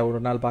வேற ஒரு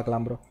நாள்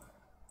பார்க்கலாம் ப்ரோ.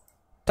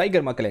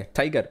 டைகர் மக்களே,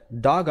 டைகர்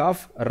டாக்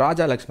ஆஃப்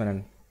ராஜா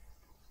லக்ஷ்மணன்.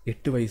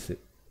 8 வயசு.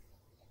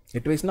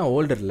 8 வயசுனா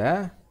ஓல்டரில்.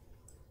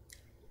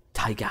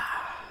 டைகர்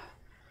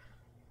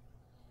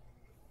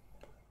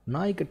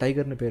நாய்க்கு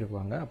டைகர்னு பேர்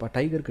வைப்பாங்க, அப்போ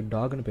டைகருக்கு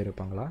டாக்னு பேர்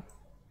வைப்பாங்களா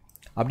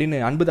அப்படின்னு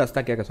அன்புதாஸ்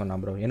தான் கேட்க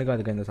சொன்னான் ப்ரோ. எனக்கு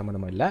அதுக்கு எந்த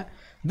சம்மந்தமும் இல்லை.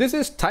 This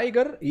is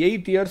tiger.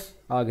 8 இயர்ஸ்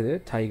ஆகுது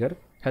டைகர்.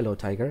 Hello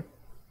tiger.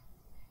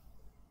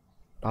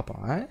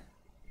 பார்ப்போம்,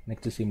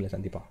 next ஸ்ட்ரீமில்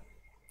சந்திப்பான்.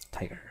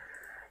 Tiger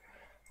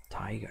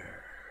tiger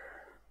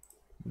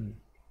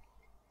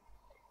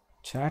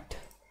chat.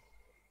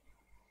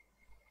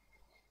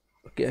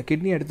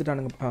 Kidney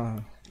எடுத்துட்டானுங்க.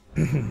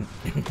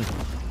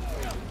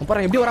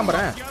 அப்புறம் எப்படி வரான்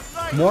பாரு,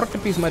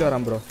 மொரட்டு பீஸ் மாதிரி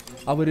வரான் ப்ரோ.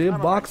 அவர்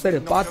பாக்ஸர்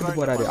பார்த்துட்டு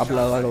போகிறாரு,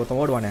 அப்போ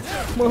ஒருத்தன் ஓடுவானே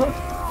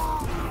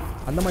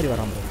அந்த மாதிரி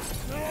வரான் ப்ரோ.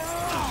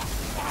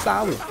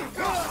 சாவு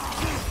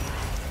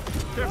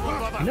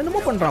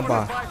என்னென்னமோ பண்ணுறான்ப்பா,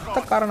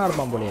 காரனாக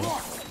இருப்பான் போலே.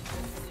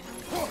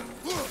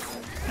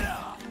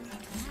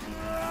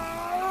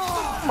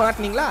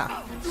 மாட்டினீங்களா?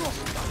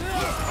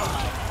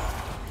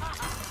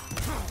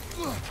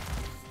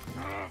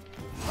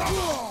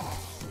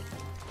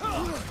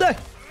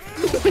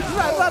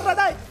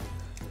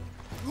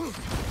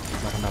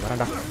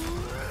 வரண்டா.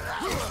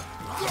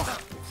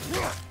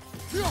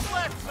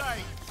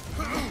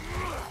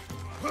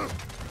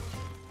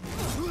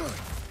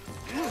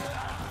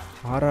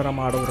 ஆறாரம்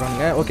ஆட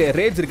விடுறாங்க. ஓகே,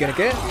 ரேஜ் இருக்கு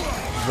எனக்கு.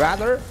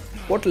 ராதர்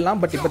போட்டலாம்,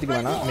 பட் இப்போதைக்கு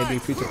வேணாம். மேபி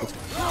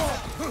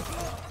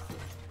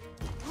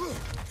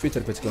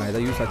ஃபியூச்சர் வச்சுக்கலாம்.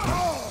 ஏதாவது யூஸ் ஆச்சுன்னா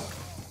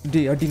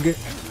டி அடிங்க.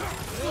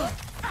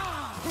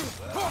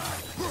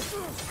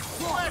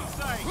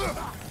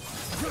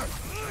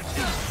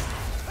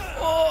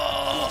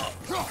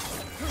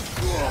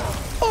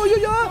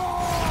 ஓய்யோ,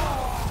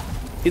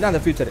 இதான்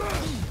அந்த ஃபியூச்சர்.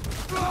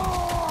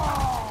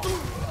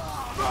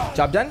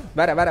 Job ton.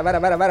 வேற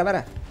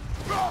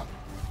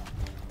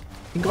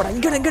இங்க வாடா,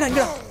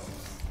 இங்கடா.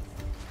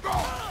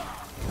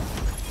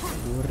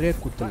 ஒரே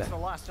குத்துல.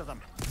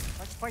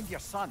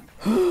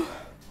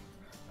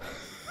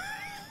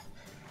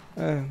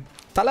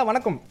 தலை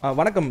வணக்கம்.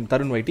 வணக்கம்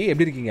தருண் வைட்டி,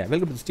 எப்படி இருக்கீங்க?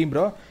 Welcome to stream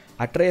bro.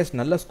 Address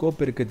நல்ல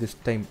ஸ்கோப் இருக்குது திஸ்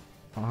டைம்.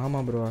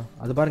 ஆமாம் ப்ரோ,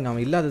 அது பாருங்க,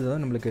 அவன் இல்லாதது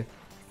தான் நம்மளுக்கு.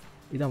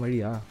 இதான்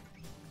வழியா?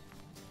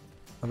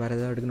 வேறு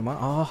எதாவது எடுக்கணுமா?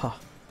 ஆஹா,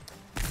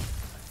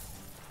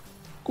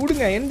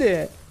 கொடுங்க. எந்த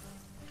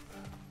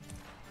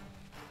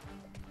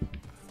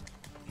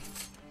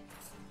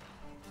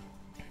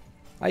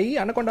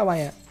அனகொண்டா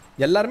வாயன்,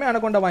 எல்லாருமே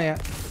அனகொண்டா வாயன்.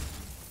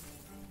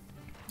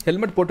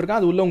 ஹெல்மெட் போட்டிருக்கான்,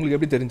 அது உள்ள உங்களுக்கு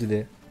எப்படி தெரிஞ்சுது?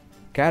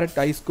 Carrot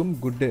ஐஸ்க்கும்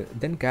good.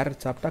 தென்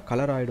கேரட் சாப்பிட்டா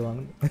கலர்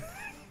ஆகிடுவாங்க.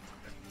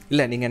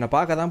 இல்லை, நீங்கள் என்னை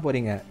பார்க்க தான்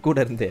போகிறீங்க கூட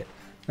இருந்து.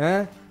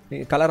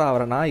 கலர்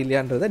ஆகிறனா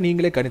இல்லையான்றதை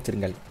நீங்களே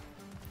கணிச்சிருங்கள்.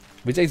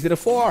 Vijay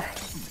 04.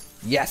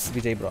 S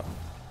Vijay bro.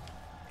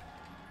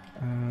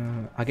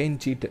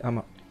 Again சீட்டு.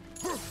 ஆமாம்,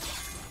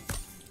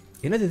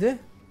 என்னது இது?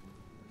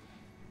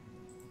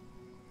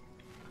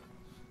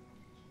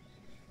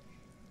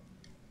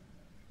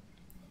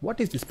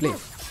 What is this play?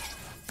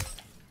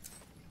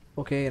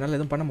 Okay, என்னால்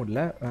எதுவும் பண்ண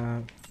முடியல.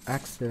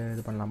 ஆக்ஸ்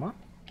இது பண்ணலாமா?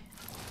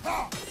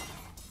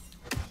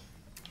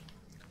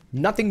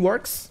 Nothing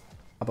works.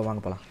 அப்போ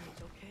வாங்க போகலாம்.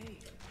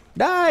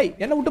 டாய்,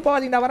 என்ன விட்டு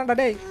போகாதீங்கடா, வரேன்டா.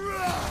 டேய்,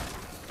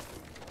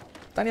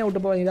 தனியாக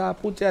விட்டு போவாதீங்கடா,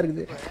 பூச்சியாக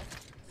இருக்குது.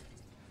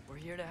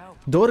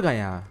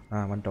 தோர்காயா?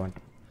 வந்துட்டோம்.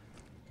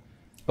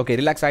 ஓகே,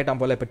 ரிலாக்ஸ்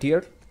ஆகிட்டான் போல இப்போ.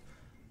 டியர்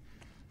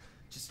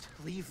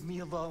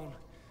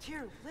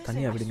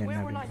தனியாக விடுங்க.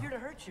 என்ன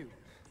அப்படின்னு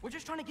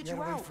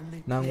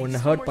நாங்கள்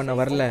ஒன்று ஹர்ட் பண்ண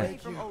வரல.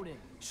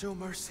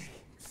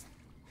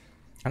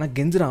 ஆனால்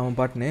கெஞ்சுறான் அவன்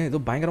பாட்டுன்னு. ஏதோ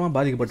பயங்கரமாக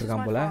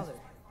பாதிக்கப்பட்டிருக்கான் போல.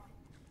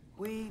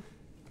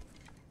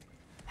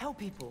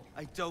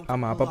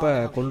 ஆமாம், அப்பப்போ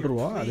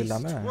கொண்டுருவோம். அது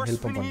இல்லாமல்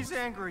ஹெல்ப் பண்ணுவோம்.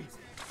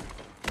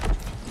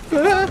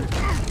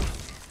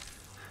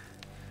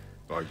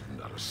 Are you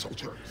not a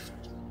soldier?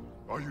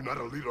 Are you not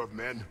a leader of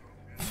men?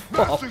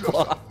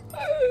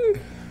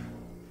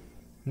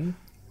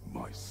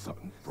 My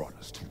son brought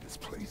us to this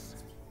place.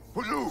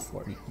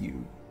 For you.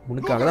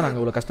 உனக்காக தான்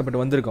நாங்கள் இவ்வளோ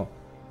கஷ்டப்பட்டு வந்திருக்கோம்.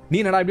 நீ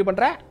என்னடா இப்படி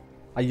பண்ணுற?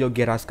 ஐயோ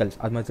கே ராஸ்கல்ஸ்.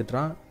 அது மாதிரி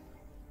திட்டுறான்.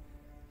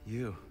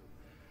 You.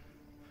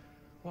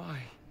 Why?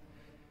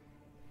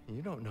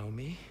 You don't know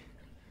me.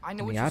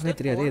 யாருனே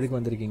தெரியாது, எதுக்கு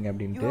வந்திருக்கீங்க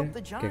அப்படின்ட்டு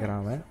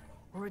கேட்குறான் அவன்.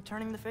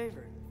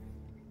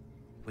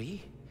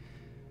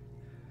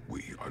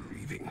 We are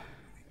leaving.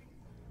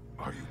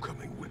 Are you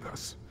coming with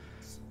us?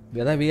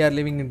 ஏதா we are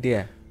leaving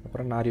ன்ட்டியே,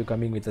 அப்புறம் are you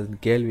coming with us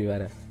கேள்வி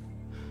வேற.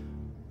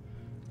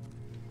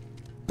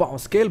 பா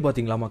ஸ்கேல்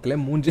பாத்தீங்களா மக்களே?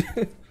 மூஞ்சி.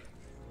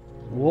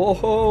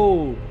 ஓஹோ,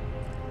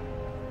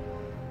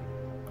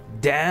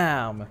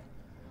 டேம்.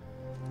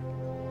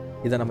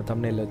 இதான் நம்ம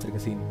thumbnail வச்சிருக்க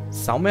சீன்.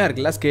 செமையா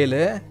இருக்குல்ல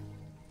scale.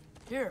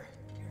 Here.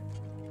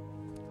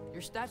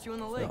 Your statue in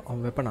the lake.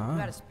 அவன் வெப்பனா?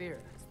 You got a spear.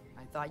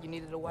 I thought you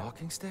needed a weapon.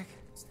 Walking stick?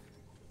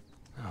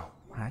 No.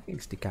 Walking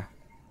stick.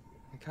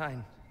 I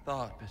kind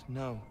thought, but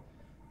no.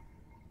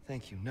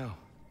 Thank you, no.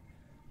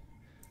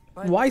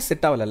 Voice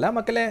set ஆகல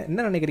மக்களே,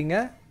 என்ன நினைக்கிறீங்க?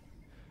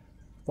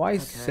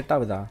 Voice set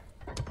ஆகுதா?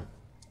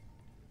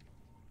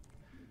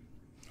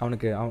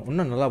 அவனுக்கு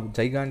இன்னும் நல்லா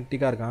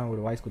ஜைகான்டிக்கா இருக்கான்,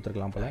 ஒரு வாய்ஸ்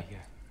கொடுத்துருக்கலாம் போல.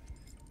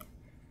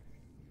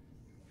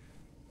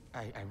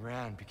 I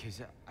ran because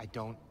I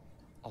don't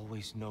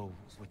always know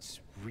what's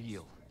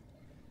real.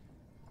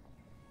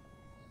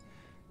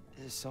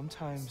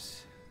 Sometimes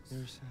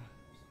there's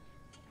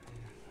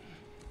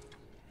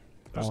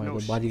அவன்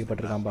ஏதோ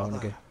பாதிக்கப்பட்டிருக்கான்பா.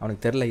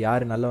 அவனுக்கு தெரியல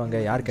யார் நல்லவங்க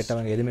யார்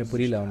கெட்டவங்க எதுவுமே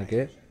புரியல. அவனுக்கு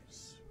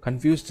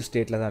கன்ஃபியூஸ்ட்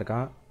ஸ்டேட்டில் தான்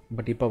இருக்கான்.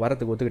 பட் இப்போ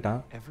வரத்துக்கு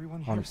ஒத்துக்கிட்டான்.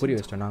 அவனுக்கு புரிய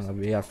வச்சிட்டோம் நாங்கள்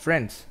we are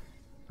friends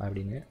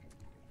அப்படின்னு,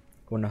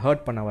 உன்னை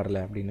ஹர்ட் பண்ண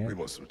வரல அப்படின்னு.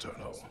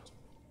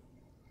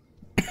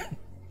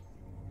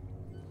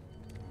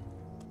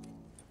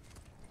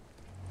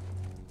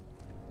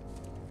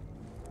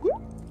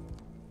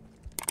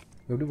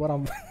 எப்படி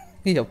போகிறான்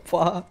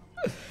எப்பா.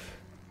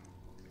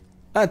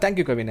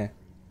 தேங்க்யூ கவினே.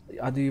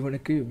 அது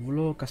இவனுக்கு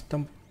இவ்வளோ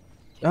கஷ்டம்.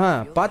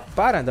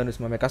 பாரு தனுஷ்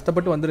மாமே,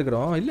 கஷ்டப்பட்டு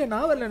வந்திருக்கிறோம். இல்லை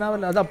நான்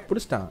வரல அதான்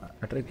பிடிச்சிட்டான்.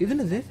 இது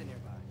என்னது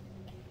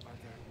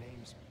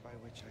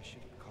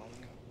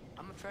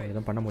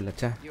எதுவும் பண்ண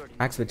முடியலச்சா.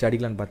 மேக்ஸ் வச்சு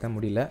அடிக்கலான்னு பார்த்தேன்,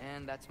 முடியல.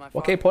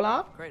 ஓகே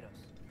போகலாம்.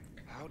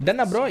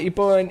 டன்னா ப்ரோ,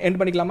 இப்போ எண்ட்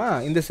பண்ணிக்கலாமா?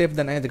 இந்த சேஃப்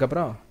தானே.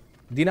 இதுக்கப்புறம்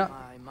Dheena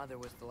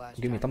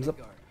give me Thums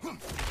up.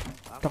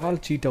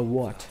 Doll cheetah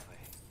what?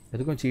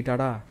 எதுக்கும்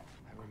சீட்டாடா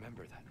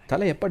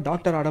தலை. எப்போ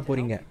டாக்டர் ஆட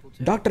போகிறீங்க?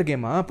 டாக்டர்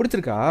கேமா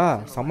பிடிச்சிருக்கா?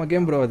 செம்ம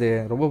கேம் ப்ரோ, அது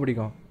ரொம்ப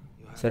பிடிக்கும்.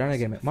 சரியான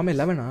கேமு மாமே.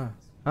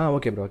 11ஆ?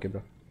 Okay bro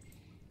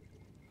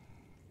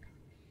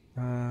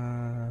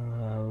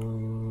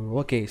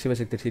okay.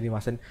 Sivasakthi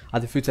Srinivasan,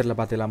 அது ஃபியூச்சரில்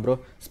பார்த்துக்கலாம் ப்ரோ,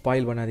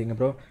 ஸ்பாயில் பண்ணாதீங்க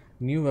ப்ரோ.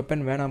 நியூ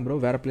வெப்பன் வேணாம் ப்ரோ,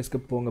 வேறு பிளேஸ்க்கு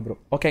போங்க bro.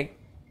 Okay.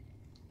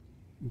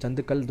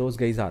 ஜந்துக்கல் those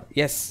guys are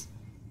S.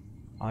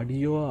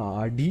 அடியோ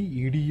அடி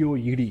இடியோ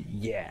இடி.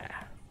 ஏ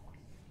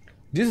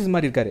ஜீசஸ்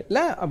மாதிரி இருக்காரு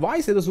இல்லை?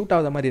 வாய்ஸ் ஏதோ சூட்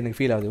ஆகாத மாதிரி எனக்கு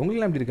ஃபீல் ஆகுது.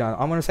 உங்களுக்குலாம் எப்படி இருக்கா?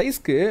 அவனோட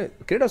சைஸ்க்கு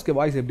கிரேட்டோஸ்க்கு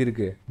வாய்ஸ் எப்படி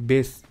இருக்குது?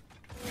 பேஸ்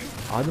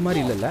அது மாதிரி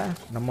இல்லைல்ல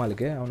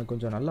நம்மளுக்கு. அவனுக்கு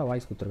கொஞ்சம் நல்லா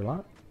வாய்ஸ்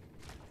கொடுத்துருக்கலாம்.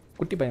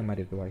 குட்டி பையன்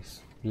மாதிரி இருக்குது வாய்ஸ்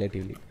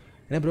ரிலேட்டிவ்லி.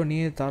 என்ன ப்ரோ நீ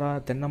தாரா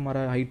தென்னை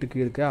மரம் ஹைட்டுக்கு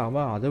இருக்க,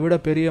 அவன் அதை விட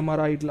பெரிய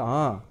மரம் ஹைட்டில்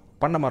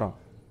பண்ண மரம்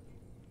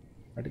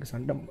அதுக்கு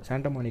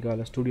சாண்டா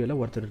மானிகாவில் ஸ்டூடியோவில்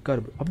ஒருத்தர்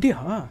இருக்கார். அப்படியா?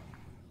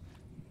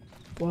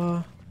 வா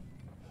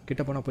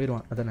கிட்ட போனால்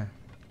போயிடுவான். அதானே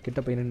கிட்ட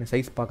போய் நின்று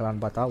சைஸ்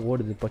பார்க்கலான்னு பார்த்தா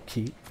ஓடுது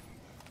பக்கி.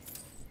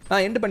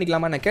 எண்டு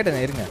பண்ணிக்கலாமா? நான்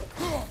கேட்டேன். இருங்க,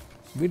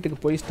 வீட்டுக்கு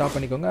போய் ஸ்டாப்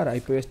பண்ணிக்கோங்க.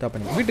 இப்போவே ஸ்டாப்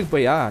பண்ணிக்கோங்க. வீட்டுக்கு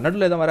போயா?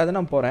 நடுவில் எதுவும் வராது,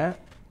 நான் போகிறேன்.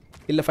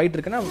 இல்லை ஃபைட்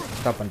இருக்குன்னா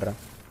ஸ்டாப் பண்ணுறேன்.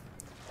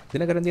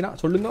 தினகரந்தினா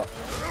சொல்லுங்க.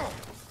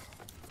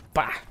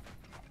 பா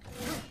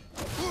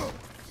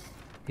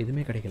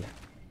எதுவுமே கிடைக்கல.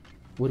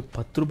 ஒரு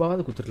 10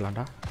 ரூபாவது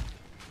கொடுத்துருக்கலாம்டா.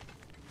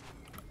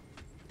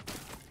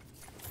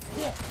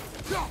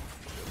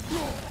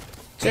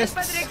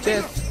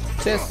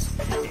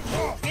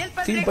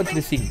 Steel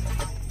Patri Singh.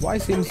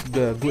 Voice seems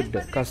good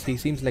because he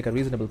seems like a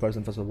reasonable person,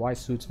 so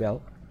voice suits well.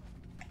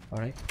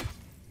 Alright.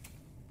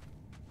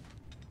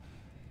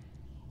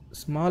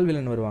 Small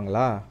villain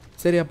வருவாங்களா?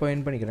 சரி அப்போ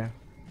என் பண்ணிக்கிறேன்.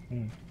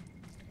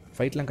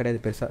 ஃபைட்லாம் கிடையாது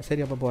பெருசா.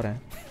 சரி அப்போ போகிறேன்.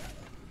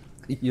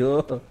 ஐயோ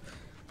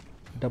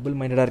டபுள்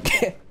மைண்டடாக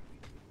இருக்கே.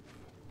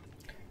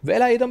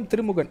 Velayutham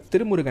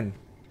Thirumurugan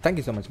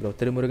thank you so much bro.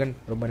 Thirumurugan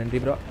ரொம்ப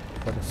நன்றி ப்ரோ.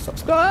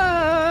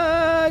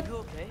 சப்ஸ்கிரைப்.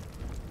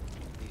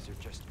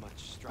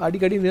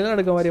 அடிக்கடி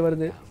நிலநடுக்க மாதிரி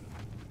வருது.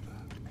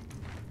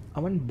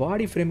 அவன்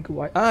பாடி ஃப்ரேமுக்கு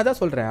அதான்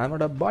சொல்கிறேன்,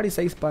 அவனோட பாடி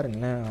சைஸ்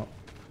பாருங்களேன்,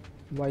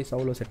 வாய்ஸ்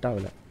அவ்வளோ செட்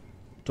ஆகலை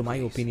டு மை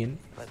ஒப்பீனியன்.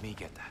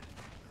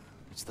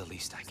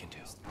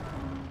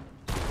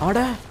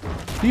 ஆடா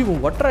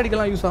இவன் ஒற்றை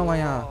அடிக்கலாம் யூஸ்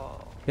ஆவாயா?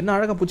 என்ன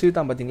அழகாக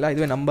பிடிச்சிருத்தான் பார்த்தீங்களா?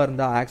 இதுவே நம்ம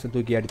இருந்தால் ஆக்ஸை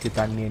தூக்கி அடித்து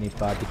தண்ணியை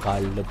நிப்பாட்டி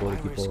காலில்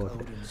போக்கி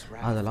போட்டு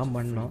அதெல்லாம்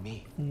பண்ணோம்.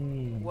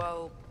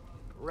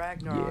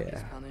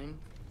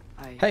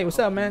 Hey, what's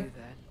up, man?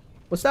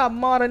 What's up,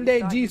 modern day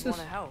Jesus?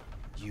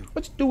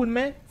 What you doing,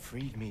 man?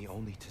 Freed me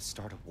only to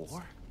start a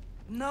war?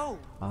 No.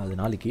 அது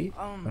நாளைக்கு.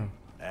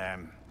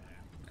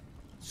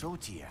 So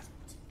TYR,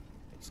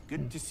 it's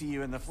good to see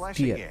you in the flesh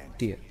again.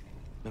 TYR.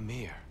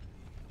 Mimir,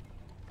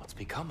 what's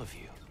become of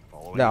you?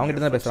 இல்லை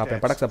அவங்ககிட்ட தான்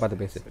பேசுகிறேன். படக்ஸை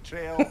பார்த்து பேசு.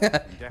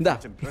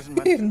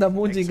 இந்த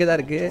மூஞ்சி இங்கே தான்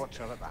இருக்கு.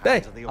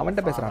 டேய்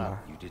அவன்கிட்ட பேசுகிறாங்க.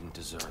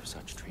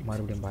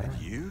 மறுபடியும் பாரு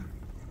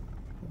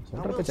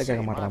சொல்கிற பேச்சை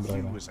கேட்க மாட்டான் bro.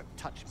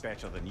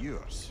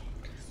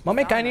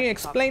 Mame, can you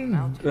explain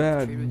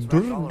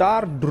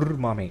dur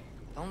mame?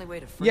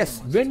 Yes,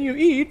 when you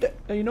eat,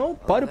 you know,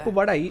 paruppu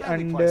vadai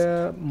and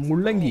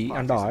mullangi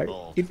and all,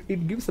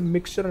 it gives a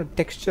mixture and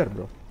texture,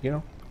 bro. You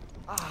know,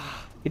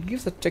 it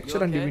gives a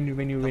texture, and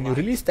when you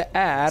release the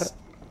air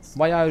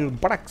via your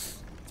buttocks,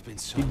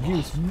 it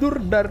gives dur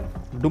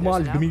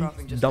dumal dumi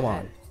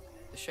damal.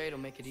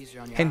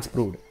 Hence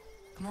brewed.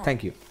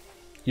 Thank you.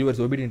 Yours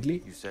obediently.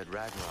 You said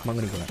Ragnarok,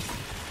 Manguni.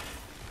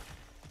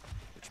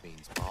 which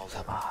means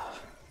Baldur.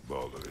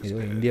 Baldur is இது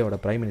dead. இந்தியாவோட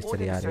prime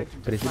minister யாரு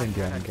president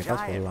யாருன்னு கேட்டா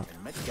சொல்லலாம்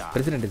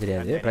president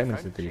தெரியாது prime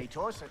minister தெரியும்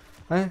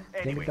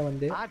என்கிட்ட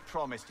வந்து I'd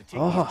promised to take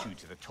you two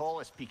to the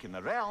tallest peak in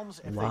the realms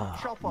if they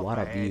chop up what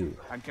a my head view.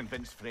 and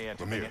convince Freya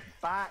to bring it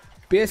back.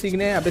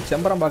 பேசிக்கினே அப்படியே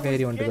செம்பரம் பாக்க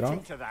ஏறி வந்துக்கிறோம்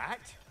Getting to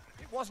that,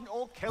 it wasn't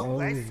all kill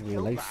this,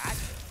 kill life. that.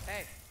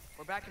 Hey,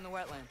 we're back in the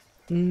wetlands.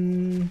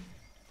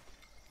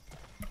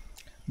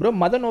 Bro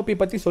Madan OP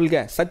பற்றி சொல்க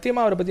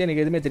சத்தியமாக அவரை பற்றி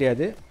எனக்கு எதுவுமே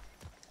தெரியாது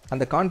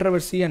அந்த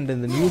கான்ட்ரவர்சி அண்ட்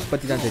இந்த நியூஸ்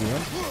பற்றி தான்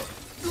தெரியும்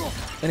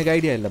எனக்கு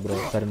ஐடியா இல்லை ப்ரோ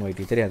தருண்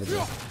வைட்டி தெரியாது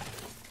ப்ரோ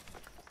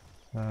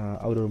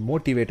அவர் ஒரு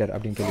மோட்டிவேட்டர்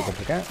அப்படின்னு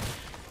கேள்விப்பட்டிருக்கேன்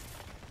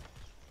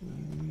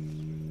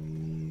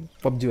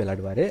பப்ஜி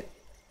விளையாடுவார்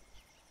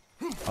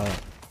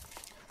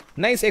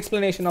nice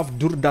explanation of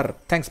துர்டர்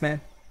thanks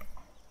man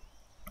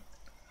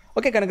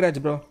okay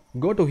Kanagaraj bro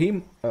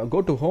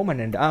go to home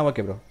and end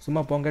okay bro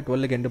சும்மா போங்க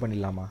 12க்கு எண்டு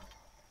பண்ணிடலாமா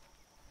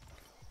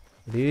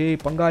டேய்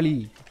பங்காளி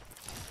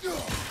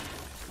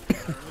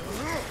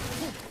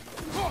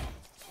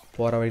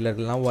போகிற வழியில்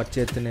இருக்கலாம் வச்சு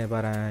எடுத்துன்னு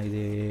பாரு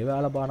இது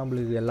வேலைப்பா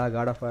நம்மளுக்கு எல்லா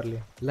காட் ஆஃப்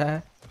வார்லையும் இல்லை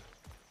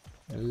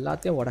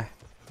எல்லாத்தையும் ஓட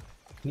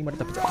நீ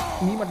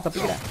மட்டும்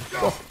தப்பிக்கிற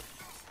ஓ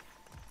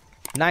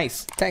நைஸ்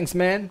தேங்க்ஸ்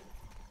மேன்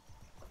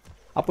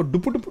அப்போ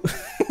டுப்பு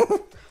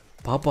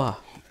பாப்பா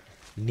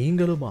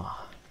நீங்களுமா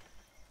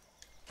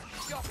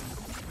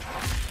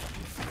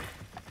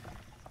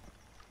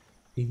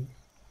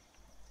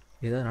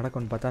ஏதாவது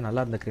நடக்கும்னு பார்த்தா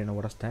நல்லா இருந்த கிரேனை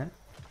உடச்சிட்டேன்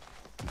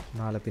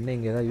நாளை பின்ன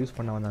இங்கே ஏதாவது யூஸ்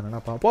பண்ண வந்தாங்கன்னா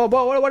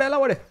போ ஓட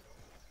எல்லாம் ஓடு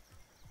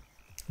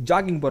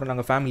ஜாகிங் போகிறோம்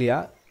நாங்கள்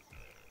ஃபேமிலியாக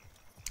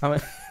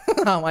அவன்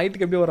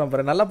ஹைட்டுக்கு எப்படி வரான்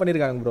பாரு நல்லா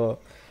பண்ணியிருக்காங்க ப்ரோ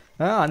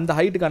அந்த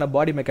ஹைட்டுக்கான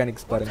பாடி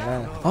மெக்கானிக்ஸ் பாருங்க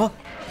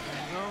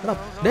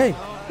டேய்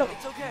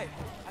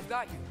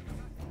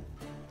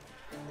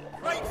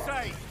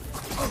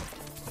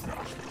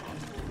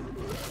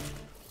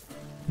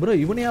ப்ரோ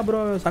இவனையா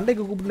ப்ரோ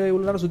சண்டைக்கு கூப்பிட்டு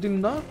இவ்வளோ நேரம் சுற்றி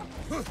இருந்தான்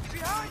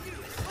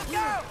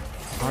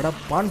அட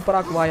பான்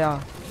பராக் வாயா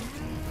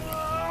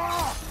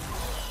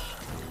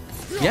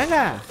ஏங்க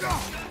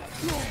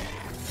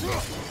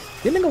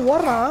என்னங்க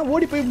ஓடுறான்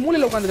ஓடி போய்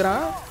மூலையில்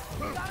உட்காந்துக்கிறான்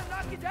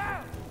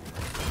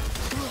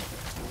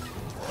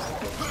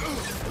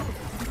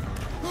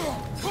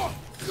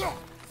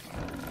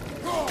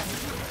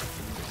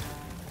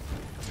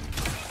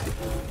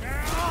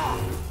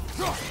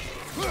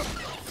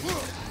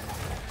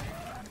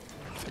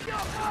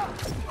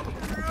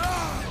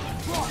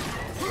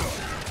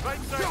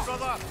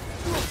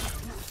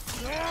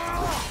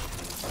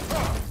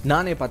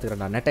நானே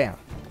பார்த்துக்கிறேன்டா நெட்டையா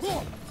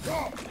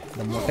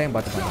இந்த மொட்டையும்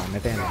பார்த்துக்கிறேன்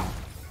நெட்டையா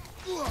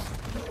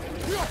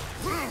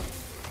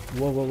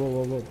ஓ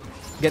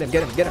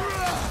கெரம்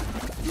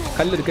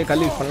கல் இருக்கு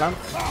கல் யூஸ் பண்ணலாம்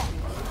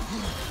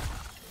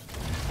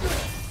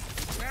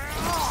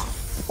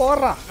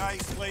போடுறா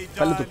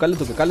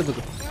கல்லு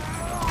தூக்கு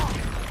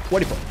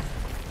ஓடிப்போ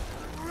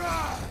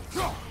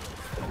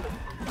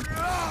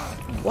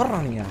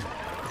ஓடுறான் நீங்க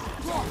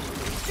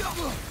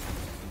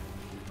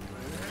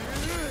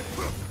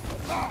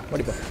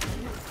ஓடிப்போ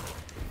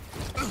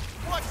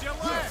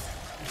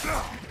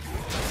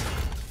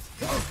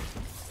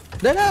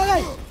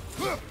டேய்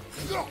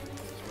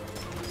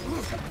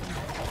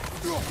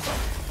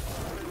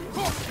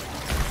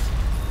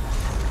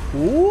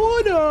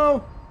ஓடோ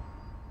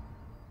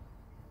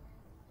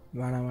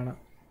வேணாம்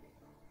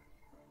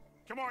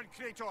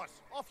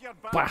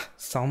பா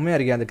செம்மையா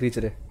இருக்கே அந்த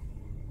கிரீச்சரு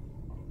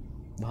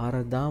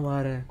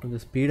வார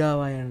கொஞ்சம் ஸ்பீடாக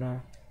வாயேண்டா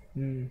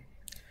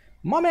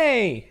மாமே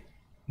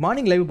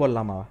மார்னிங் லைவ்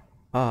போடலாமா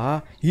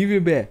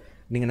ஈவிபே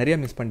நீங்கள் நிறையா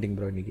மிஸ் பண்ணிட்டீங்க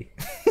ப்ரோ இன்றைக்கி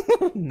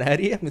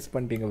நிறைய மிஸ்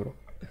பண்ணிட்டீங்க ப்ரோ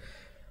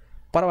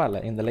பரவாயில்ல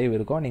இந்த லைவ்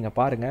இருக்கும் நீங்கள்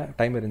பாருங்கள்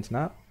டைம்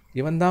இருந்துச்சுன்னா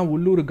இவன் தான்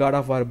உள்ளூர் காட்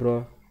ஆஃப் வார் ப்ரோ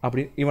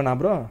அப்படி இவனா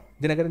ப்ரோ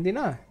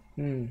தினகரந்தினா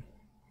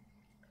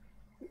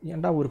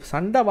ஏன்டா ஒரு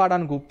சண்டை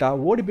வாடான்னு கூப்பிட்டா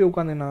ஓடி போய்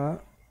உட்காந்துன்னா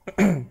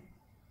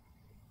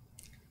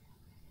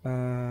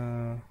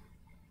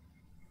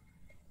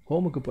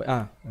ஹோமுக்கு போய்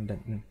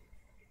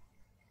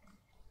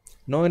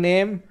no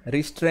name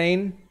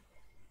restrain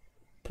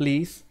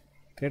please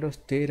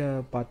Kratos தேரை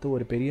பார்த்து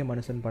ஒரு பெரிய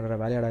மனுஷன் பண்ணுற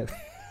வேலையாடா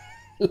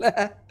இல்லை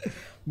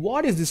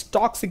what is this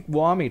toxic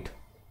vomit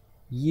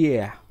A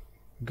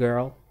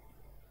girl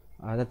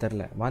அதான்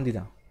தெரில வாந்தி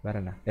தான் வேற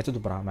என்ன எச்ச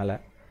துப்புறான் மேலே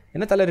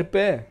என்ன தலை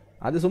ரிப்பு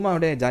அது சும்மா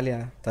அப்படியே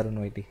ஜாலியாக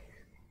தருண் வைட்டி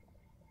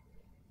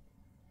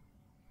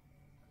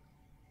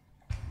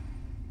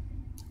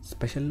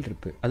ஸ்பெஷல்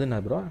ரிப்பு அது என்ன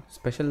ப்ரோ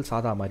ஸ்பெஷல்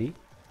சாதா மாதிரி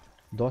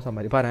தோசை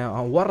மாதிரி பாரு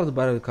ஓடுறது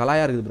பாரு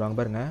கலாயாக இருக்குது ப்ரோ அங்கே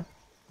பாருங்க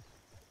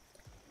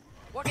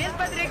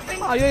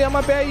ஐயோ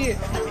ஏமா பேய்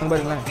அங்கே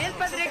பாருங்களேன்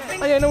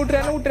ஐயோ என்ன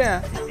விட்டுறேன்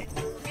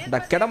இந்த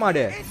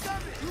கிடமாடு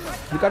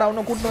இது கடை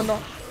ஒன்றும் கூட்டின்னு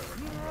வந்தோம்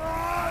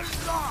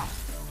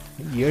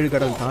 7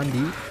 கடல்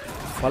தாண்டி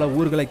பல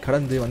ஊர்களை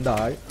கடந்து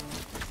வந்தால்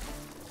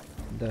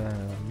இந்த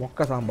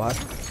மொக்க sambar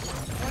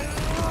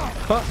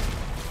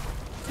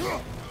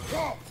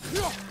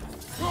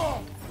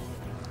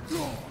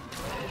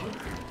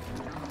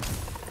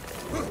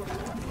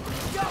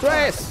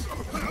Trace!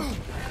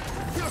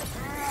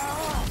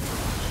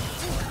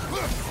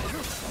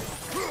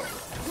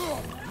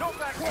 Knock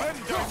that grim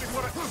down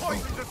before it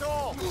poisons us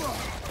all!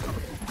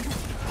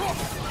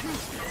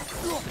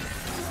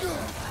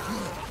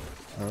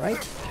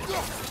 Alright.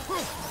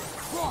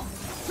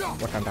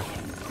 Whatanda?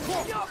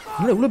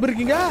 என்ன இவ்வளவு பேர்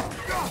இருக்கீங்க?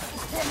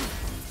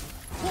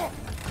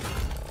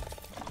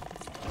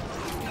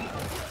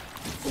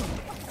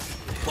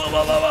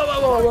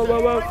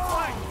 வா.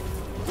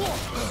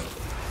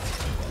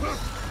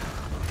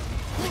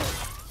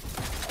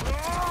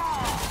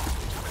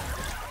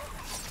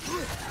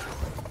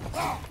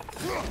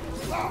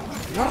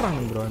 வர்றாங்க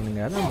ப்ரோ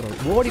நீங்க அதான் ப்ரோ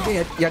ஓடி போய்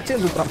எச்சே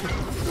சுத்துறான்.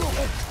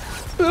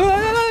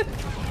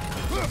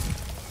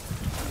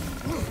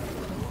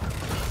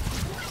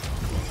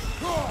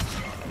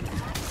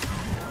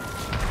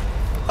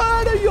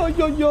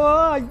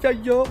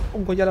 ஐயோ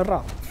உங்க ஜலறா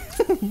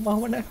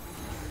மாவனே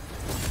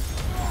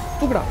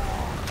தூக்குடா.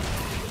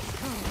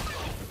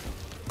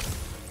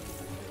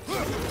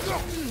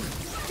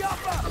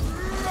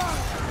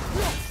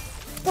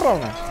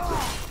 போறாங்க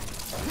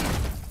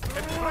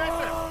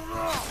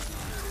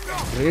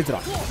ரேஜ்ரா.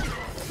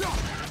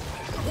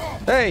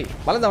 ஏய்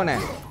வலந்தவனே.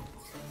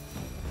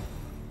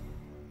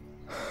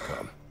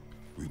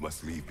 We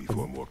must leave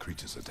before more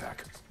creatures attack.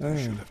 You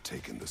should have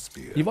taken the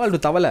spear. இவால்டு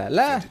தவளை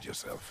இல்ல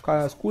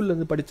ஸ்கூல்ல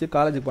இருந்து படிச்சு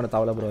காலேஜுக்கு போன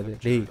தவளை ப்ரோ அது.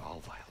 டேய்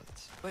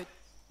But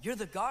you're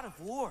the god of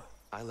war.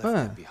 I left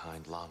that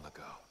behind long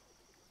ago.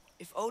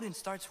 If Odin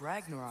starts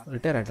Ragnarok,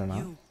 retire ஆயிட்டானா?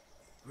 you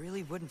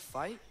really wouldn't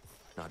fight?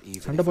 Not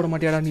even. சண்டை போட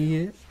மாட்டியாடா நீ?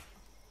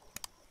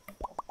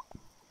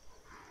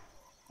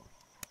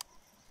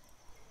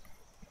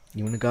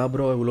 இவனுக்கா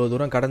ப்ரோ இவ்வளோ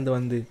தூரம் கடந்து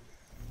வந்து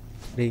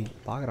டேய்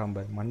பார்க்குறான்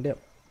பாரு மண்டே.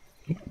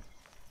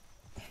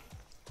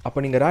 அப்போ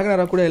நீங்கள்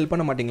ராக்னராக் கூட ஹெல்ப்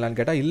பண்ண மாட்டீங்களான்னு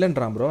கேட்டால்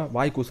இல்லைன்றான் ப்ரோ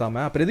வாய்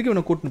கூசாமல். அப்புறம் எதுக்கு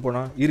இவனை கூட்டின்னு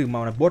போனான்? இருக்குமா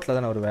அவனை போட்டில்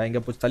தானே வருவேன்.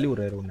 இங்கே போய் தள்ளி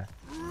விடுறாரு உன்னை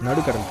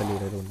நடுக்கடல் தள்ளி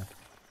விடுறாரு உன்னை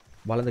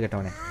வளர்ந்து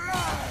கேட்டவனே.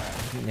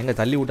 எங்கே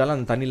தள்ளி விட்டாலும்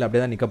அந்த தண்ணியில்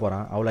அப்படியே தான் நிற்க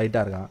போகிறான். அவ்வளோ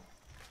ஹைட்டாக இருக்கான்.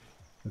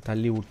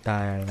 தள்ளி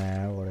விட்டான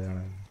ஒரு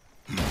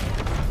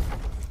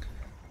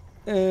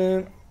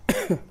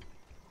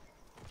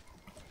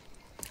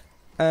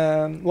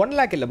 1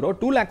 lakh இல்லை bro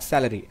 2 lakhs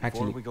salary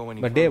actually.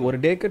 But ஒரு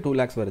டேக்கு 2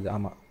 lakhs வருது.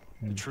 ஆமாம்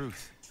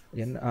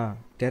என்ன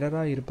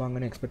டெரராக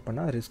இருப்பாங்கன்னு எக்ஸ்பெக்ட்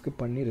பண்ணால் ரிஸ்க்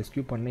பண்ணி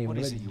ரெஸ்கியூ பண்ணி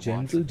இவங்க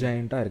ஜென்டில்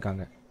ஜெயண்ட்டாக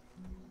இருக்காங்க.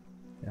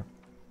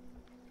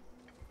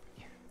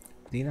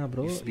 தீனா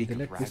ப்ரோ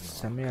இதில் ட்விஸ்ட்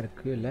செம்மையாக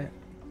இருக்குது இல்லை?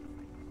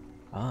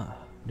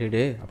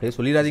 டே அப்படியே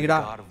சொல்லிடாதீங்கடா.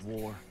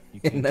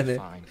 என்னது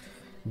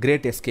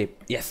great escape?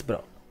 S bro.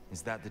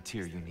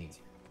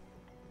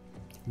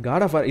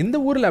 God of வார் இந்த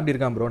ஊரில் அப்படி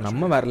இருக்கான் ப்ரோ.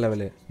 நம்ம வேற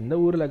லெவலு. இந்த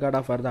ஊரில் காட்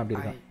ஆஃப் வார் தான் அப்படி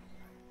இருக்கான்.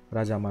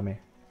 ராஜா மாமே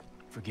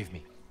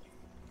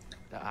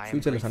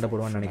ஃபியூச்சரில் சண்டை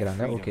போடுவான்னு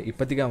நினைக்கிறாங்க. ஓகே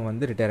இப்போதைக்கு அவன்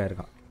வந்து ரிட்டையர்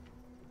ஆயிருக்கான்.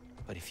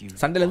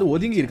 சண்டையிலேருந்து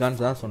ஒதுங்கி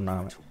இருக்கான்னு தான் சொன்னான்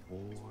அவன்.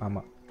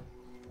 ஆமாம்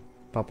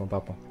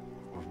பார்ப்போம்.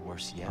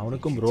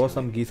 அவனுக்கும்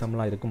ரோசம்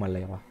கீசம்லாம் இருக்கும்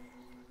இல்லையா?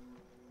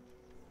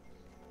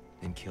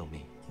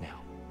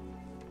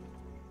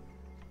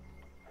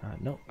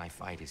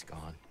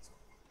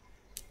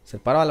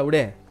 சரி பரவாயில்ல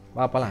விடு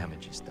வாப்பலாம்.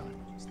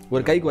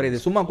 ஒரு கைக்கு வரையுது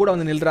சும்மா கூட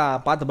வந்து நில்றா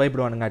பார்த்து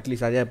பயப்படுவானுங்க.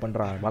 அட்லீஸ்ட் அதே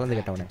பண்ணுறான் வளர்ந்து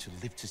கேட்டவனே.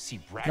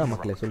 என்ன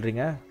மக்களே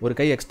சொல்கிறீங்க? ஒரு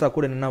கை எக்ஸ்ட்ரா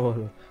கூட நின்னா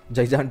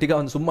ஜைஜான்டிக்காக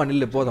வந்து சும்மா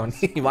நில்லு போதும்.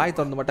 நீ வாய்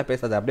திறந்து மட்டும்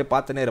பேசாத அப்படியே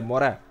பார்த்துனே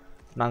முறை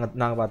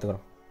நாங்கள்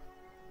பார்த்துக்குறோம்.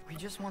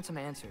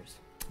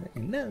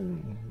 என்ன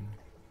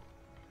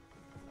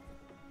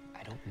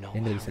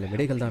எங்களுக்கு சில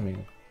விடைகள் தான்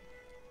வேணும்.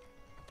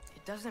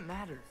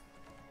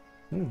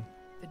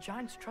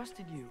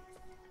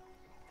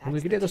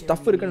 உங்ககிட்ட ஏதோ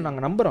ஸ்டஃப் இருக்குன்னு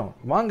நாங்கள் நம்புகிறோம்.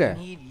 வாங்க.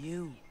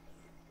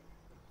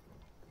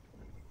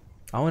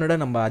 அவனோட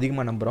நம்ம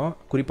அதிகமாக நம்புகிறோம்.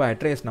 குறிப்பாக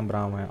அட்ரேஸ்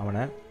நம்புகிறான்.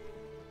 அவனை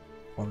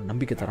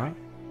நம்பிக்கை தரான்.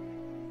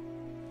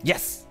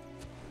 S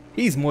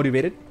he is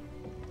motivated.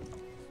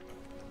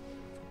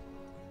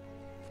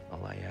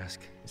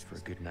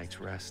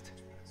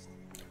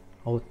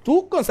 அவன்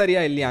தூக்கம்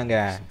சரியா இல்லையாங்க.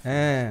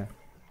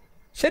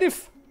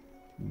 Sharif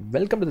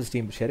welcome to the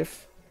stream. Sharif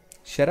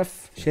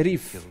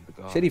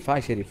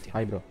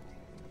hi bro.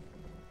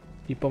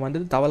 இப்போ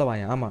வந்தது தவளை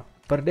வாயன். ஆமாம்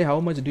per day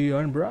how much to you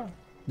earn bro?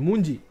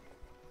 மூஞ்சி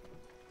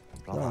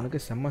அவனுக்கு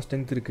செம்ம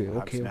ஸ்ட்ரென்த் இருக்கு.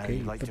 ஓகே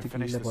இப்போதைக்கு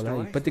இல்லை போல.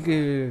 இப்போதைக்கு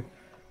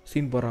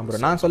சீன் போடுறான் ப்ரோ.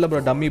 நான் சொல்ல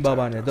ப்ரோ டம்மி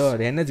பாபான்னு ஏதோ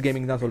என்ஹெச்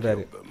கேமிங் தான்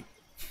சொல்கிறாரு.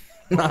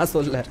 நான்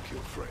சொல்ல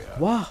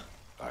வா.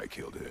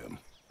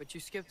 But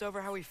you skipped over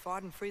how we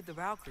fought and freed the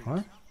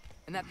Valkyries.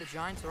 And that the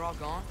giants are all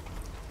gone.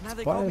 Now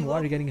they go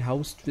are getting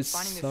house twist.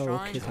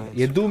 Okay.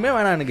 எதுவுமே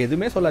வேணாம் எனக்கு.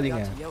 எதுவுமே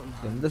சொல்லாதீங்க.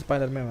 எந்த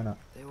ஸ்பாயிலருமே வேணாம்.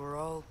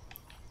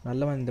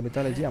 நல்லவன் இந்த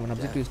mythology அவன்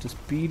objective is to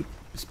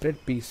spread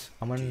peace.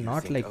 அவன்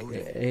not like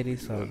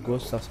Ares or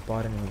ghosts of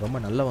Spartan. ரொம்ப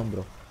நல்லவன்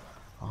ப்ரோ.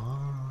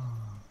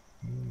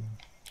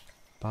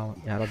 பாவம்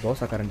யாரோ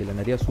தோசை கரண்டியில்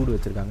நிறைய சூடு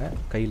வச்சிருக்காங்க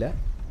கையில்.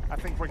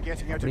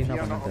 அப்படின்னா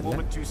பண்ண தெரியல.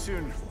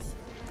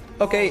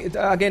 ஓகே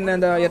அகைன்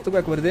அந்த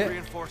எர்த்குவேக் வருது.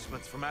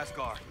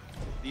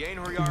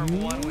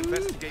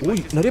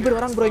 ஓய் நிறைய பேர்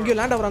வராங்க ப்ரோ. எங்கேயோ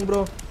லேண்ட் ஆகுறாங்க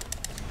ப்ரோ.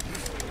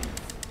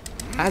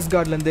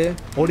 ஆஸ்கார்ட்லேருந்து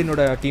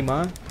ஓடினோட டீமா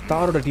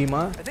தாரோட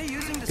டீமா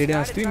டேடி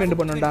நான் stream end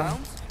பண்ணோம்டா.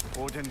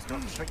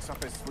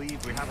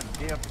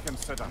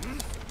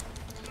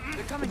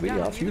 We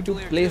have you to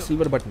play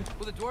silver button.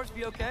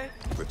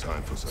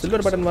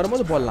 Silver button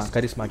வரும்போது போடலாம்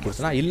கரிஸ்மா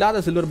கேஸ்னா.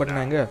 இல்லாத சில்வர்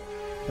பட்டன் எங்க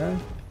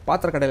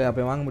பாத்திர கடையில்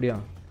போய் வாங்க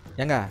முடியும்?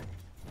 ஏங்க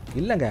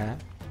இல்லைங்க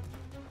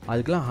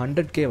அதுக்கெல்லாம்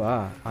 100K வா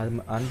அது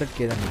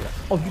 100K தான் நினைக்கிறேன்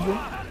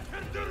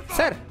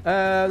சார்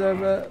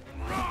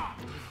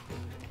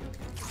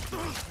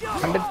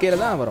 100K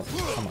தான் வரும்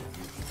ஆமாம்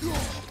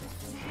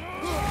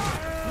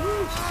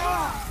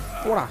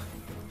போடா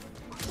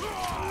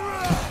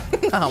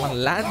அவன்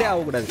லேண்டே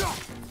ஆகக்கூடாது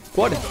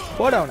போடு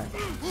போடு அவனை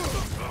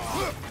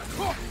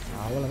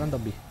அவ்வளோதான்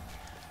தம்பி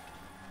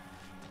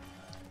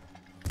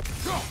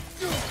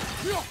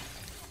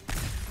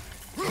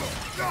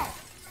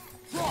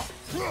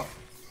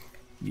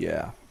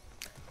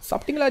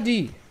சாப்பிட்டீங்களா ஜி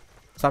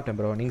சாப்பிட்டேன்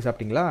ப்ரோ நீங்கள்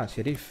சாப்பிட்டீங்களா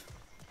ஷெரீஃப்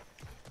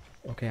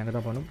ஓகே அங்கே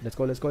தான் போகணும்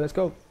லெட்ஸ்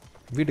கோ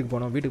வீட்டுக்கு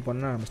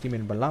போனோம்னா நம்ம ஸ்டீம்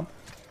இன் பண்ணலாம்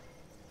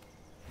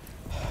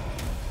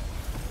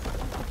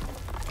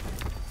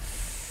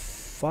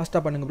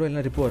ஃபாஸ்ட்டாக பண்ணுங்க ப்ரோ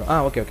இல்லை ரிப்போ வரும்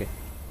okay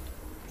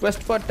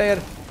first for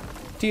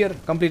dear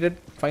completed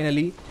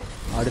finally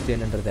அடுத்து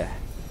என்னன்றத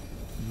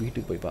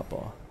வீட்டுக்கு போய்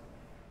பார்ப்போம்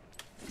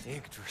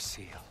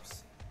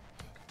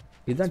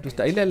இதுதான்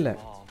ட்விஸ்ட் இல்லை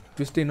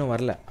ட்விஸ்ட் இன்னும்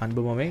வரல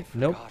அனுபவமே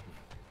நோ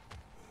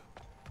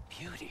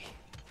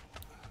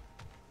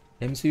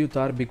MCU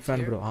தார் பிக்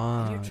ஃபேன் ப்ரோ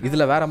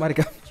இதில் வேற மாதிரி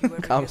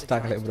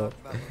காமிச்சிட்டாங்களே ப்ரோ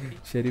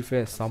ஷெரீஃபே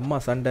செம்ம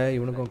சண்டை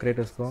இவனுக்கும்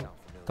கிரேட்டஸ்க்கும்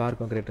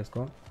தாருக்கும்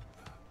கிரேட்டஸ்க்கும்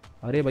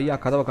அரே பையா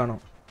கதவை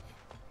காணோம்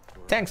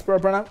thanks bro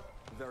Pranam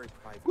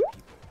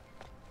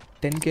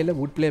 10Kல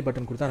would play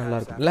button கொடுத்தா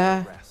நல்லாயிருக்கும் இல்லை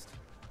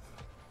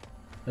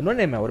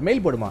இன்னொன்று ஒரு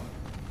மெயில் போடுமா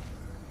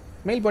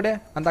மெயில் போடு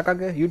அந்த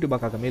அக்காவுக்கு யூடியூப்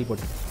அக்காவுக்கு மெயில்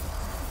போடு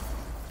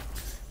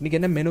இன்றைக்கி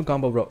என்ன மெனு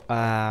காம்போ ப்ரோ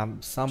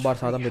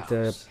சாம்பார் சாதம் வித்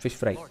ஃபிஷ்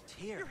ஃப்ரை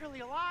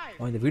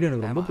இந்த வீடியோ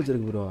எனக்கு ரொம்ப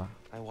பிடிச்சிருக்கு ப்ரோ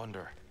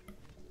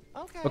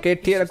ஓகே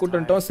டியரை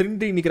கூட்டிட்டோம்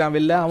சிரிண்டி நிற்கிறான்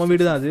வெளில அவன்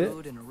வீடு தான் அது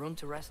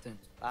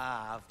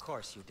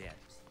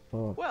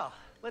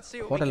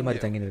ஹோட்டல் மாதிரி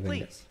தங்கி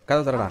நிற்கிறீங்க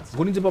கதை தரடா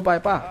குனிஞ்சு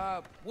பாப்பா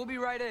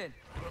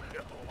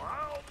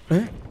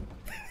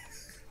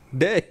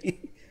டேய்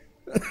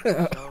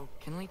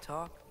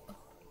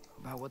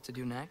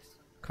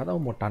கதவை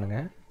போட்டானுங்க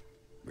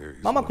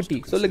மாமா குட்டி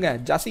சொல்லுங்க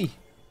ஜாசி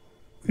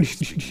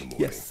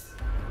எஸ்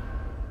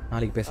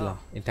நாளைக்கு பேசலாம்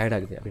டயர்ட்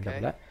ஆகுது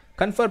அப்படின்றதுல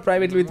கன்ஃபர்ம்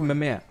பிரைவேட்லி வித்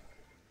மெம்மே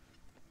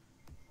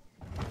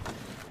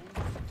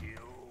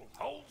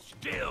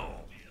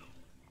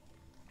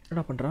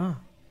என்ன பண்றான்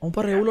அவன்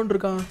பாரு எவ்வளோன்னு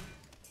இருக்கான்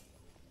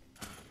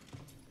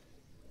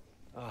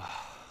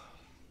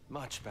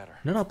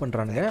என்னடா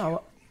பண்றானுங்க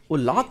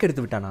ஒரு லாக்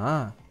எடுத்து விட்டானா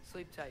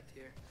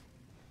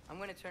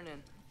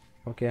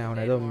ஓகே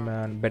அவனை ஏதோ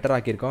பெட்டர்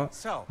ஆக்கியிருக்கோம்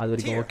அது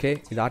வரைக்கும் ஓகே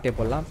இது ஆட்டே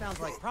போடலாம்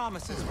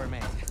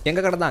எங்க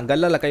கடை தான்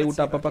கல்லில் கை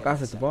விட்டு அப்பப்போ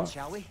காசு வச்சுப்போம்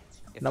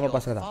நம்ம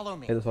பசங்க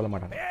தான் எதுவும் சொல்ல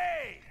மாட்டாங்க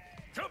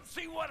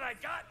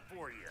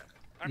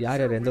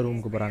யார் எந்த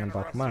ரூமுக்கு போகிறாங்கன்னு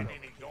பார்க்குமா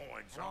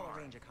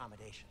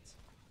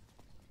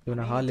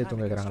இவனை ஹாலில்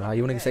தூங்க வைக்கிறாங்களா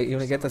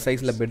இவனுக்கு ஏற்ற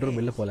சைஸில் பெட்ரூம்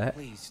இல்லை போல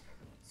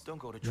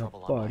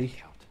அப்பாடி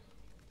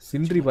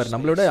சின்றி பாரு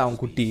நம்மளோட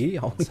அவன் குட்டி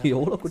அவனுக்கு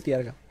எவ்வளோ குட்டியாக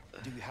இருக்கான்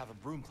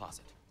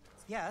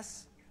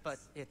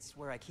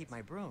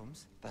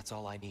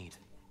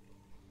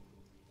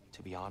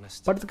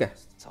படுத்துக்க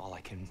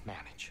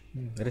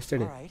ரெஸ்ட்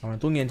எடு அவனை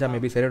தூங்கி எஞ்சா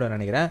மேபி சரியோட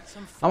நினைக்கிறேன்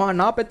அவன்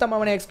நான் பெத்தம்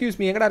அவனை எக்ஸ்கியூஸ்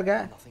மீ எங்கடா இருக்க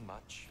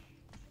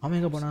அவன்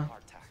எங்கே போனா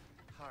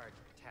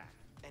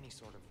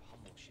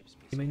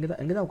இவன் இங்கே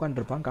தான்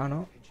உட்காந்துருப்பான்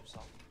காணோம்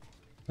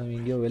அவன்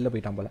எங்கேயோ வெளில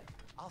போயிட்டான் போல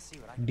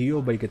டியோ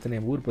பைக் எத்தனை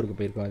ஊர் பொறுக்கு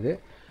போயிருக்கோம் அது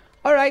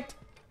ஆல்ரைட்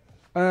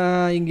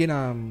இங்கே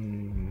நான்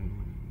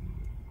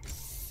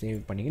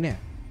சேவ் பண்ணிக்கினேன்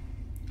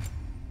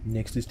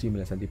நெக்ஸ்ட்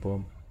ஸ்ட்ரீமில்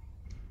சந்திப்போம்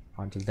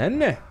until then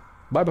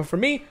bye bye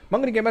from me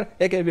Manguni gamer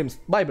aka Vims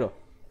bye bro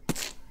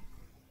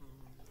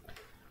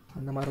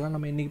அந்த மாதிரிலாம்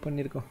நம்ம இன்னைக்கு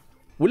பண்ணியிருக்கோம்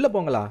உள்ளே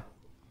போங்களா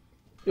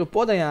ஐயோ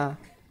போதையா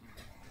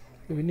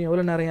இன்னும்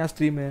எவ்வளோ நிறையா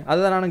ஸ்ட்ரீமு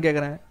அதுதான் நானும்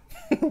கேட்குறேன்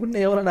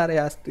இன்னும் எவ்வளோ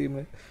நிறையா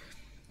ஸ்ட்ரீமு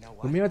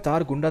உண்மையாக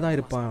தார் குண்டா தான்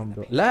இருப்பான்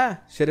ப்ரோ இல்லை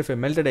ஷெரீஃப்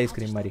மெல்டட்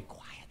ஐஸ்கிரீம் மாதிரி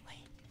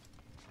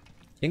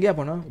எங்கேயா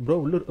போனோம் ப்ரோ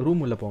உள்ள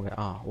ரூம் உள்ளே போங்க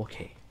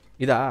ஓகே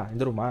இதா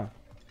இந்த ரூமா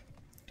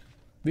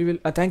we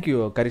will thank you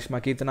Karishma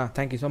Keerthana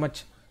thank you so much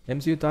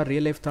MCU தார்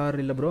ரியல் லைஃப் தார்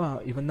இல்லை ப்ரோ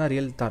இவன் தான்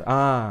ரியல் தார்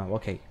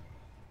okay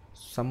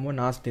someone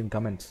asked in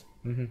comments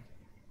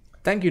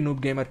thank you noob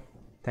gamer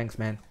thanks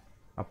man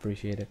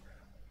appreciate it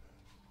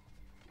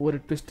ஒரு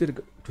ட்விஸ்ட்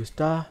இருக்கு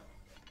ட்விஸ்டா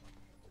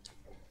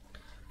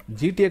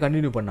ஜிடிஏ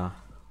கண்டினியூ பண்ணா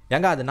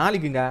ஏங்க அது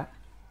நாளைக்குங்க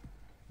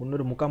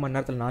இன்னொரு 3/4 மணி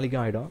நேரத்தில்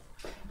நாளைக்கும் ஆகிடும்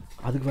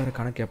அதுக்கு வேறு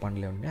கணக்கு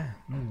கேட்பான்ல அவங்க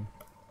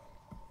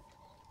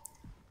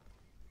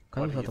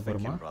கதவு சாத்த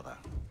போகிறோமா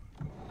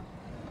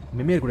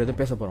மெமேர் கூட ஏதோ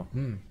பேச போகிறோம்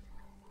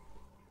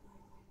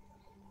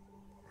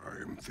I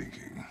am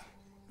thinking.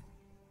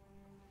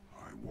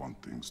 I want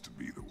things to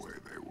be the way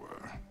they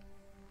were.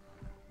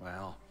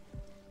 Well,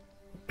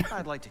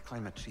 I'd like to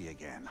climb a tree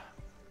again.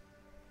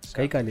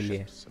 Kai kaal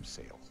liye. Some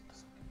sails.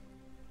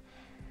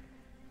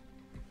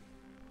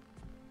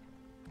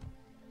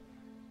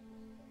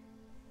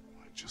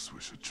 I just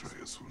wish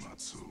Atreus were not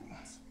so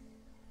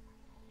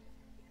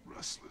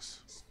restless.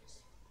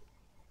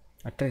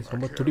 அட்ரைஸ்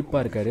ரொம்ப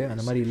துடிப்பாக இருக்காரு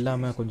அந்த மாதிரி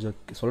இல்லாமல் கொஞ்சம்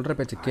சொல்கிற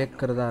பேச்சு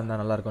கேட்குறதா இருந்தால்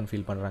நல்லாயிருக்கும்னு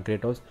ஃபீல் பண்ணுறான்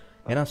கிரேட்டோஸ்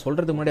ஏன்னா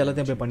சொல்கிறதுக்கு முன்னாடி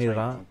எல்லாத்தையும் போய்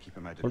பண்ணிடுறான்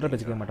சொல்கிற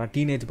பேச்சு கேட்க மாட்டான்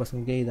டீனேஜ்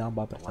பசங்க இதான்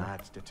பார்ப்பேன்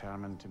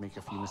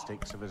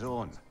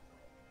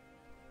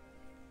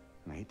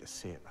I hate to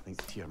say it, I think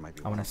TYR might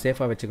be அவனை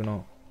சேஃபா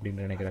வெச்சுக்கணும்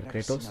அப்படினு நினைக்கிறார்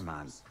Kratos. a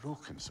man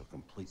broken so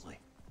completely.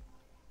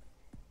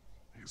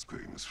 His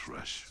pain is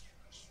fresh.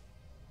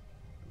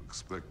 You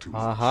expect too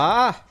ஆஹா.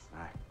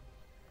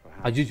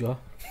 அஜிஜோ.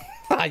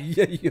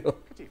 ஐயோ.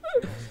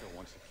 Still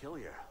wants to kill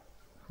you.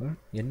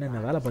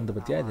 என்னென்ன வேலை பண்ணது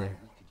பத்தியா இது?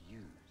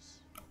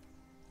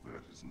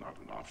 That is not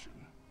an option.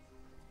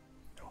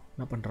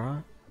 என்ன பண்றான்?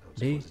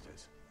 டேய்.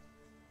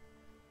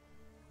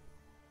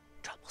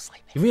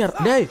 இவன் யார்?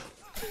 டேய்.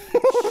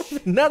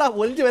 என்னடா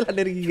ஒளிஞ்சு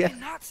விளையாண்டு இருக்கீங்க?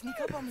 Not sneak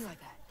up on me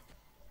like that.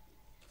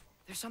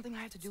 There's something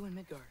I have to do in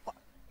Midgard.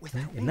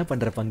 என்ன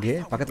பண்ற பங்கு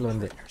பக்கத்துல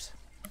வந்து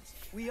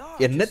We are.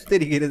 என்ன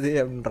தெரிகிறது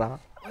அப்படின்றான்.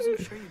 I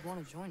wasn't sure you'd want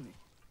to join me.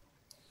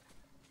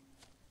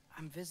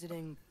 I'm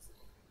visiting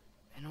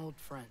an old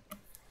friend.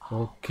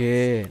 Okay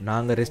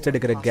நாங்க rest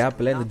எடுக்கிற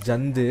கேப்ல இந்த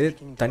ஜந்து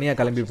தனியா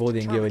கிளம்பி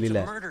போகுது எங்கேயோ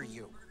வெளியில.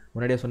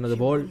 முன்னாடியே சொன்னது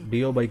போல்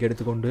டியோ பைக்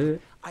எடுத்துக்கொண்டு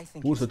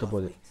ஊர் சுத்த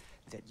போகுது.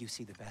 That you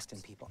see the best in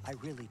people. I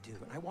really do.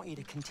 And I want you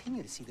to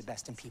continue to see the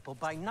best in people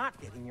by not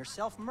getting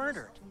yourself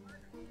murdered.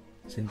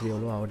 Sentry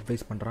எவ்வளோ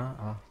அட்வைஸ் பண்றான்.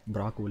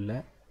 பிராக் உள்ள.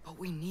 But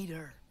we need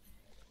her.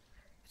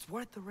 It's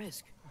worth the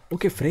risk.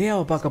 Okay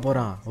ஃப்ரேயாவை பார்க்க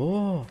போறான். ஓ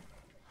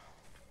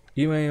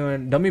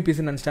இவன் dummy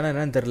piece நினச்சிட்டானா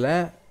என்னன்னு தெரியல.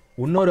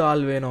 இன்னொரு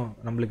ஆள் வேணும்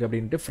நம்மளுக்கு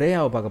அப்படின்ட்டு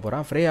ஃப்ரேயாவை பார்க்க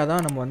போகிறான். ஃப்ரேயா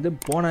தான் நம்ம வந்து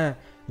போன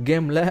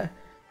கேமில்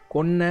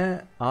கொன்ன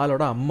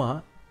ஆளோட அம்மா.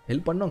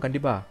 ஹெல்ப் பண்ணோம்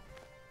கண்டிப்பாக.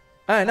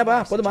 என்னப்பா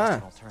போதுமா?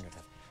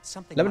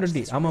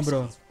 11:20. ஆமாம் ப்ரோ.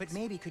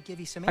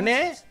 அண்ணே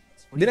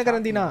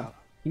தினகரன் தீனா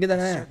இங்கே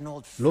தானே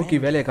லோக்கி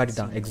வேலையை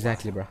காட்டிட்டான்.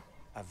 Exactly bro.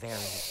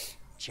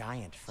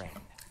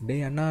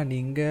 டேய் அண்ணா நீ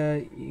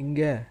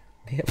இங்கே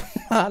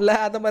அல்ல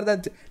அந்த மாதிரி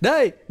தான்.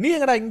 டேய் நீ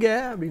எங்கடா இங்கே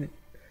அப்படின்னு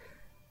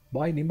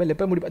பாய் நிம்பல்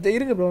எப்போ முடிப்பா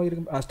இருங்க ப்ரோ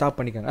இருக்கு. ஸ்டாப்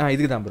பண்ணிக்கோங்க.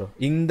 இதுக்கு தான் ப்ரோ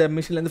இந்த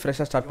மிஷின்லேருந்து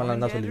ஃப்ரெஷ்ஷாக ஸ்டார்ட்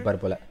பண்ணலான்னு தான்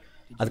சொல்லியிருப்பார் போல்.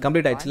 அது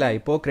கம்ப்ளீட் ஆயிடுச்சுல.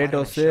 இப்போது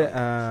கிரேட்டோஸு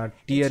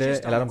டியரு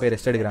எல்லாரும் போய்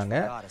ரெஸ்ட் எடுக்கிறாங்க.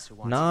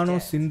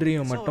 நானும்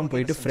சின்ரியும் மட்டும்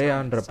போயிட்டு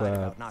ஃப்ரேயான்ற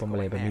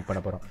பொம்பளை இப்போ மீட் பண்ண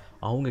போகிறோம்.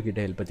 அவங்கக்கிட்ட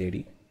ஹெல்ப்பை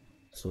தேடி.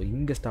 ஸோ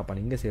இங்கே ஸ்டாப்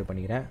பண்ணி இங்கே சேவ்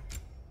பண்ணிக்கிறேன்.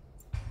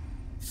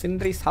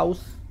 சின்ரிஸ்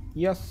house.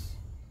 S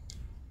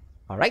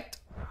right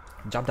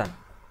job ton.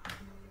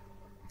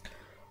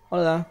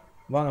 அவ்வளோதான்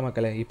வாங்க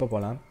மக்களே இப்போ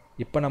போகலாம்.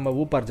 இப்போ நம்ம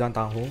ஊப்பார் ஜான்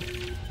ஆகும்.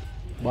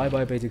 பாய்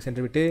பாய் பேஜுக்கு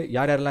சென்று விட்டு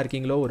யார் யாரெல்லாம்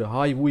இருக்கீங்களோ ஒரு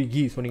ஹாய் ஊய்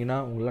கீ சொன்னீங்கன்னா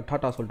உங்களெலாம்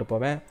டாட்டா சொல்லிட்டு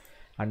போவேன்.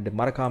 அண்டு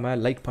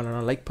மறக்காமல் லைக்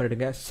பண்ணலாம் லைக்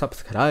பண்ணிடுங்க.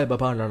 சப்ஸ்கிரைப்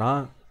பண்ணலனா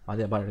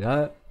அதே பாருங்க.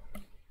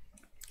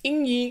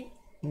 இங்கி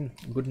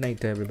குட்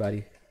நைட்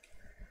எவ்ரிபாடி.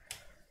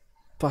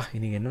 பா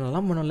இன்னைக்கு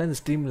என்னென்னலாம் பண்ணல இந்த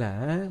ஸ்ட்ரீமில்.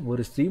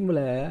 ஒரு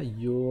ஸ்ட்ரீமில்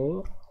ஐயோ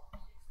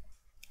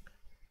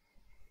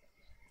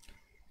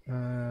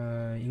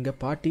இங்கே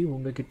பாட்டி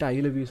உங்ககிட்ட ஐ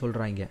லவ் யூ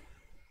சொல்கிறாங்க.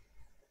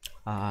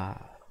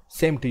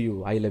 Same to you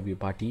I love you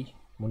பாட்டி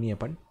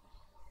முனியப்பன்.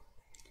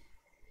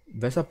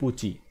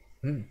 வெசப்பூச்சி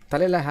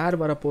தலையில் ஹேர்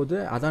வரப்போகுது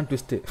அதான்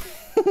ட்விஸ்ட்டு.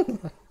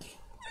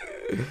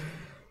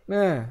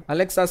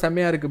 அலெக்ஸா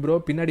செம்மையாக இருக்குது ப்ரோ.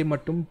 பின்னாடி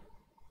மட்டும்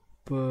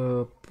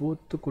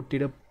பூத்து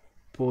குட்டிட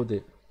போகுது.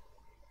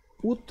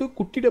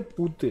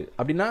 பூத்து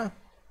அப்படின்னா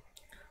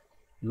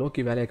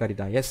லோக்கி வேலையை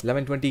காட்டிட்டான். எஸ்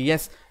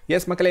 11:20.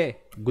 எஸ் மக்களே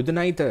குட்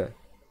நைட்டு.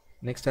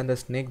 நெக்ஸ்ட் அந்த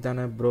ஸ்னேக்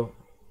தானே ப்ரோ.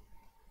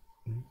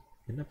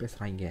 என்ன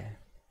பேசுகிறாங்க?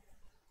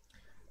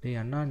 டேய்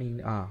அண்ணா நீ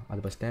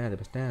அது பஸ்ட்டேன்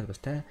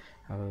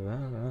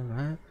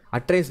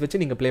அட்ரைஸ்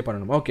வச்சு நீங்கள் ப்ளே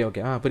பண்ணணும். ஓகே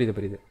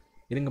புரியுது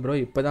இருங்க ப்ரோ.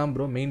 இப்போ தான்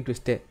ப்ரோ மெயின்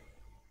ட்விஸ்ட்டே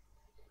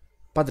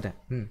பார்த்துட்டேன்.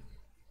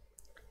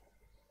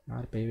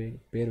 யார்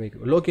பேர்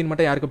வைக்க லோக்கின்னு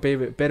மட்டும் யாருக்கும்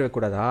பேர்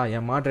வைக்கக்கூடாதா?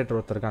 என் மாட்ரேட்டர்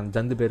ஒருத்தர் இருக்கான் அந்த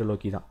ஜந்து பேர்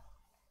லோக்கி தான்.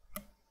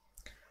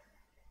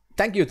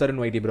 தேங்க்யூ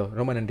தருண் வைட்டி ப்ரோ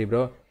ரொம்ப நன்றி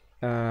ப்ரோ.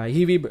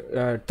 ஹீவீப்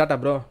tata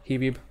bro.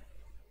 ஹீவீப்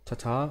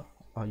சச்சா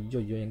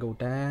ஐயோ எங்கே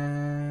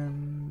விட்டேன்?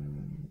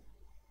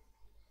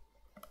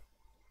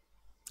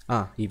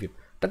 ஹீவீப்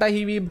டாட்டா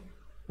ஹீவீப்.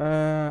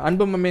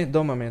 அன்பு மம்மே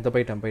தோ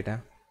போயிட்டேன்.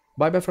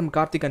 பாய் bye from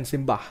Karthik and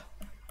Simba.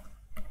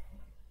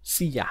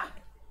 Chia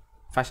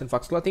Fashion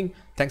Fox Clothing,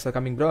 thanks for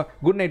coming bro.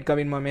 Good night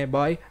Kavin mame,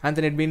 bye.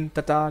 Anthony Edwin,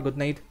 tata, good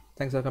night,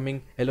 thanks for coming.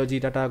 Hello G,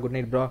 tata, good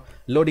night bro.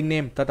 Loading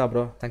name, tata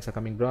bro, thanks for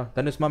coming bro.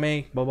 Dhanush mame,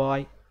 bye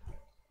bye.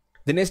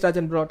 Dinesh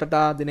Rajan bro,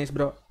 tata, Dinesh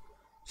bro.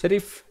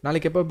 Sharif,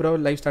 நாளைக்கு எப்போ bro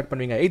live start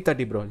பண்ணுவீங்க?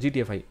 8:30 bro,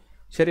 GTA 5.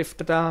 Sharif,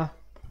 tata.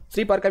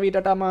 Sri Parkavi,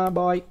 tata ma,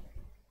 bye.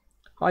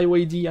 Hi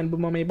YG, அன்பு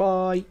mame,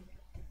 bye.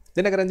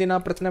 தினகரஞ்சினா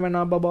பிரச்சனை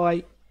வேணா, bye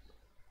bye.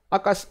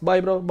 Akash, bye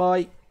bro,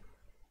 bye.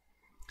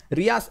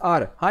 Riyas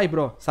R, hi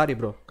bro, sorry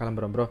bro,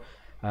 கிளம்புறோம் bro.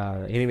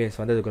 Anyways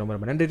வந்ததுக்கு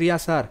ரொம்ப நன்றி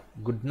Riyaz sir.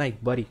 Good night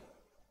Pari.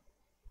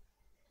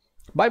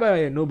 பாய்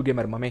பாய் noob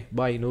gamer மாமே.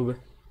 பாய் noob.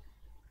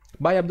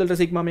 பாய் அப்துல்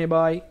ரசிக் மாமே.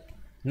 பாய்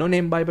no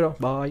name. Bye bro.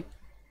 பாய்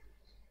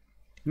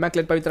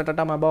Immaculate Pavithra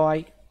டாட்டாமா.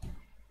 பாய்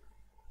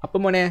அப்போ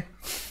மோனே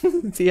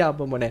சியா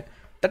அப்போ மோனே.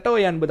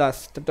 டட்டோய்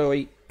Anbudas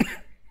டட்டோய்.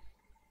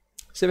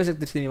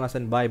 Sivasakthi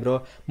Srinivasan bye bro.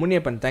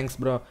 Muniyappan thanks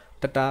bro.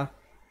 Ta-ta.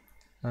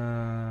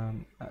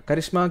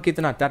 Karishma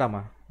Keerthana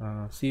டாடாமா.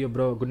 see you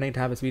bro. good night,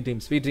 have a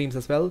sweet dreams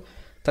as well.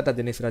 Tata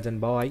Dinesh Rajan,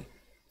 bye.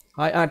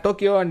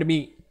 Tokyo and me.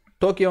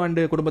 Tokyo and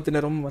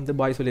குடும்பத்தினரும் வந்து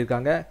பாய்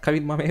சொல்லியிருக்காங்க.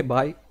 கவின் மாமே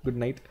பாய். Good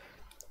night.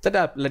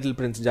 Tata Little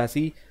Prince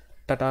Jasi.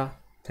 Tata.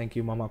 Thank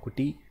you Mama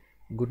Kutti.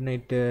 Good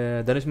night.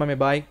 Dhanush மாமே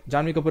பாய்.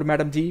 Janvi Kapoor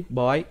Madam Ji,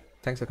 bye.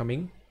 Thanks for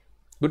coming.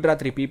 Good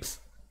ராத்திரி peeps.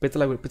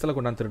 பித்தளை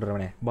கொண்டாந்து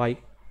திருடுறவனே பாய்.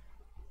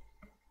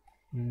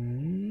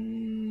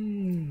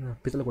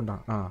 பித்தளை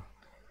கொண்டான்.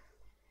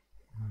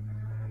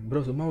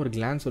 ப்ரோ சும்மா ஒரு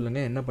கிளான்ஸ்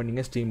சொல்லுங்கள், என்ன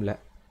பண்ணீங்க ஸ்ட்ரீமில்?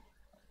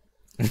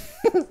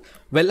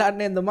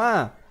 வெள்ளாடினே இருந்தோமா,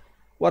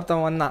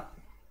 ஒருத்தன் வந்தான்.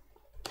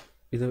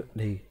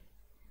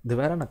 இது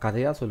வேற நான்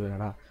கதையாக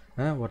சொல்லுவேன்டா.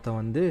 ஒருத்தன்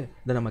வந்து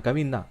இது நம்ம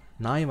கவின் தான்,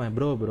 நாய்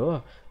ப்ரோ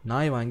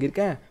நாய்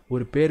வாங்கியிருக்கேன்,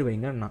 ஒரு பேர்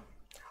வைங்கன்னா.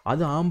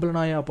 அது ஆம்பளை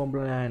நாயா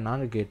பொம்பளை நாயா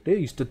நாங்கள் கேட்டு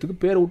இஷ்டத்துக்கு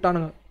பேர்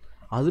விட்டானுங்க.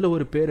 அதில்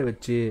ஒரு பேரை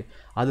வச்சு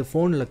அது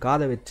ஃபோனில்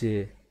காதை வச்சு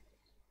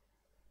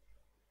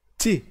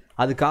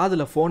அது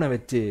காதில் ஃபோனை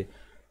வச்சு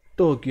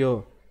டோக்கியோ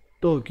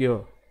டோக்கியோ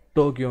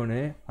டோக்கியோன்னு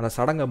அந்த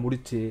சடங்கை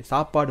முடித்து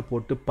சாப்பாடு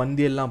போட்டு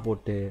பந்தியெல்லாம்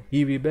போட்டு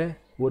ஈவிபே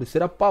ஒரு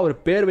சிறப்பாக ஒரு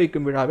பேர்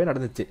வைக்கும் விழாவே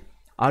நடந்துச்சு.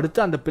 அடுத்து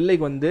அந்த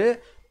பிள்ளைக்கு வந்து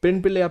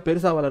பெண் பிள்ளையாக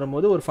பெருசாக வளரும்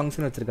போது ஒரு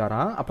ஃபங்க்ஷன்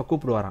வச்சுருக்காராம். அப்போ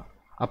கூப்பிடுவாராம்.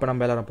 அப்போ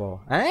நம்ம எல்லோரும்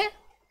போவோம்.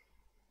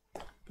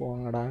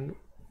 போங்கடாங்க.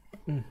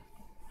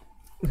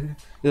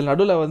 இதில்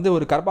நடுவில் வந்து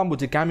ஒரு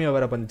கரப்பாம்பூச்சி கேமியோ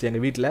வேறு பண்ணிச்சு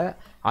எங்கள் வீட்டில்.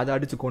 அதை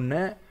அடித்து கொண்டு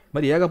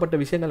மாதிரி ஏகப்பட்ட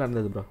விஷயங்கள்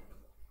நடந்தது bro.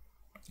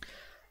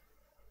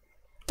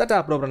 Tata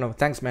bro Pranav,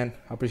 thanks man,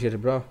 appreciate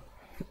bro.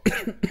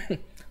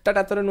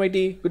 Tata Tarun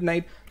வைட்டி, good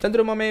night.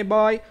 Chandru மாமே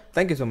பாய்,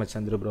 thank you so much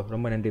Chandru bro,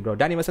 ரொம்ப நன்றி bro.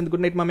 Danny Vasanth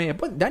good night மாமே.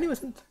 டேனி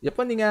வசந்த் எப்போ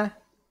வந்தீங்க?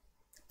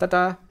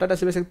 Tata Tata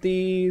Sivasakthi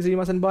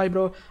Srinivasan bye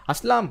bro.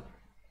 அஸ்லாம்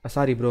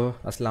சாரி ப்ரோ,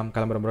 அஸ்லாம்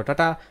கிளம்புறோம் ப்ரோ.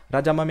 டாடா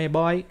ராஜா மாமே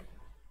பாய்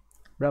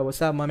ப்ரோ.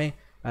 ஒசா மாமே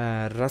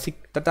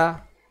ரசிக் டாடா.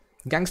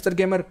 கேங்ஸ்டர்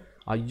கேமர்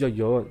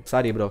ஐயோ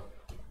சாரி ப்ரோ,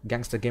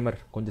 கேங்ஸ்டர் கேமர்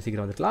கொஞ்சம்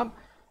சீக்கிரம் வந்துடலாம்,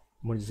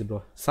 முடிஞ்சிச்சு ப்ரோ,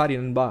 சாரி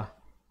நண்பா.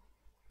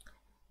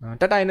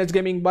 Tata NH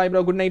gaming bye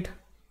bro, good night.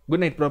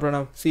 Good night bro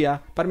Pranav, chia.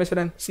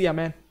 Parameswaran chia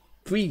man,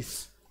 please.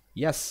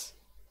 S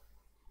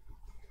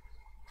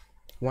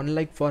 1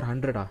 like for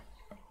 100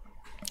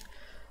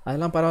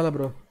 அதெல்லாம் பரவாயில்ல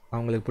ப்ரோ,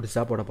 அவங்களுக்கு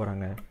பிடிச்சா போட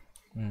போகிறாங்க.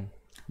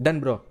 Ton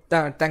bro,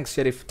 thanks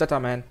Sharif. Tata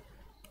man.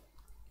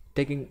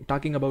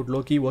 Talking about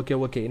Loki,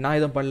 okay நான்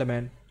எதுவும் பண்ணல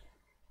மேன்.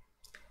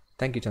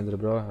 தேங்க்யூ சந்திர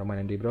ப்ரோ, ரொம்ப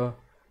நன்றி ப்ரோ.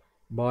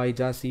 பாய்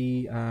ஜாசி.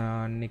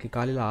 இன்னைக்கு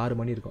காலையில் 6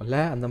 மணி இருக்கும்ல,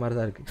 அந்த மாதிரி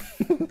தான்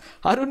இருக்குது.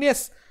 Arun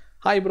yes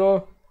hi bro.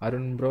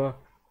 Arun bro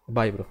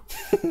bye bro.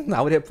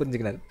 அவரே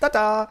புரிஞ்சுக்கினார்.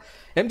 Tata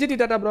MGT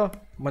Tata bro.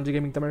 மஞ்சு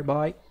கேமிங் தமிழ்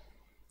பாய்.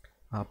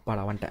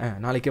 அப்பாடா வந்துட்டேன்.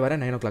 நாளைக்கு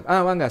வரேன் 9 o'clock.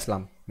 வாங்க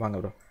அஸ்லாம், வாங்க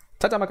ப்ரோ.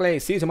 டாடா மக்களே,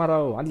 see you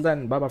tomorrow. Until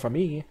then, bye bye from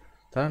me.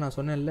 தரா நான்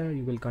சொன்னேன்ல,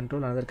 you will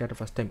control another character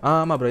first time.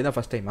 ஆமாம் ப்ரோ, இதான்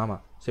ஃபஸ்ட் டைம்.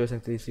 ஆமாம்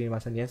Sivasakthi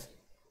Srinivasan S.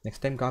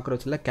 Next time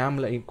காக்ரோச்சில்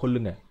கேமில்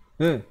கொல்லுங்க.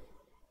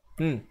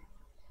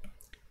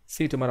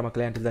 See you tomorrow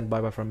மக்களே. Until then, bye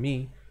bye from me,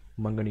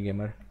 Manguni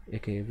gamer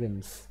aka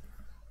Vims.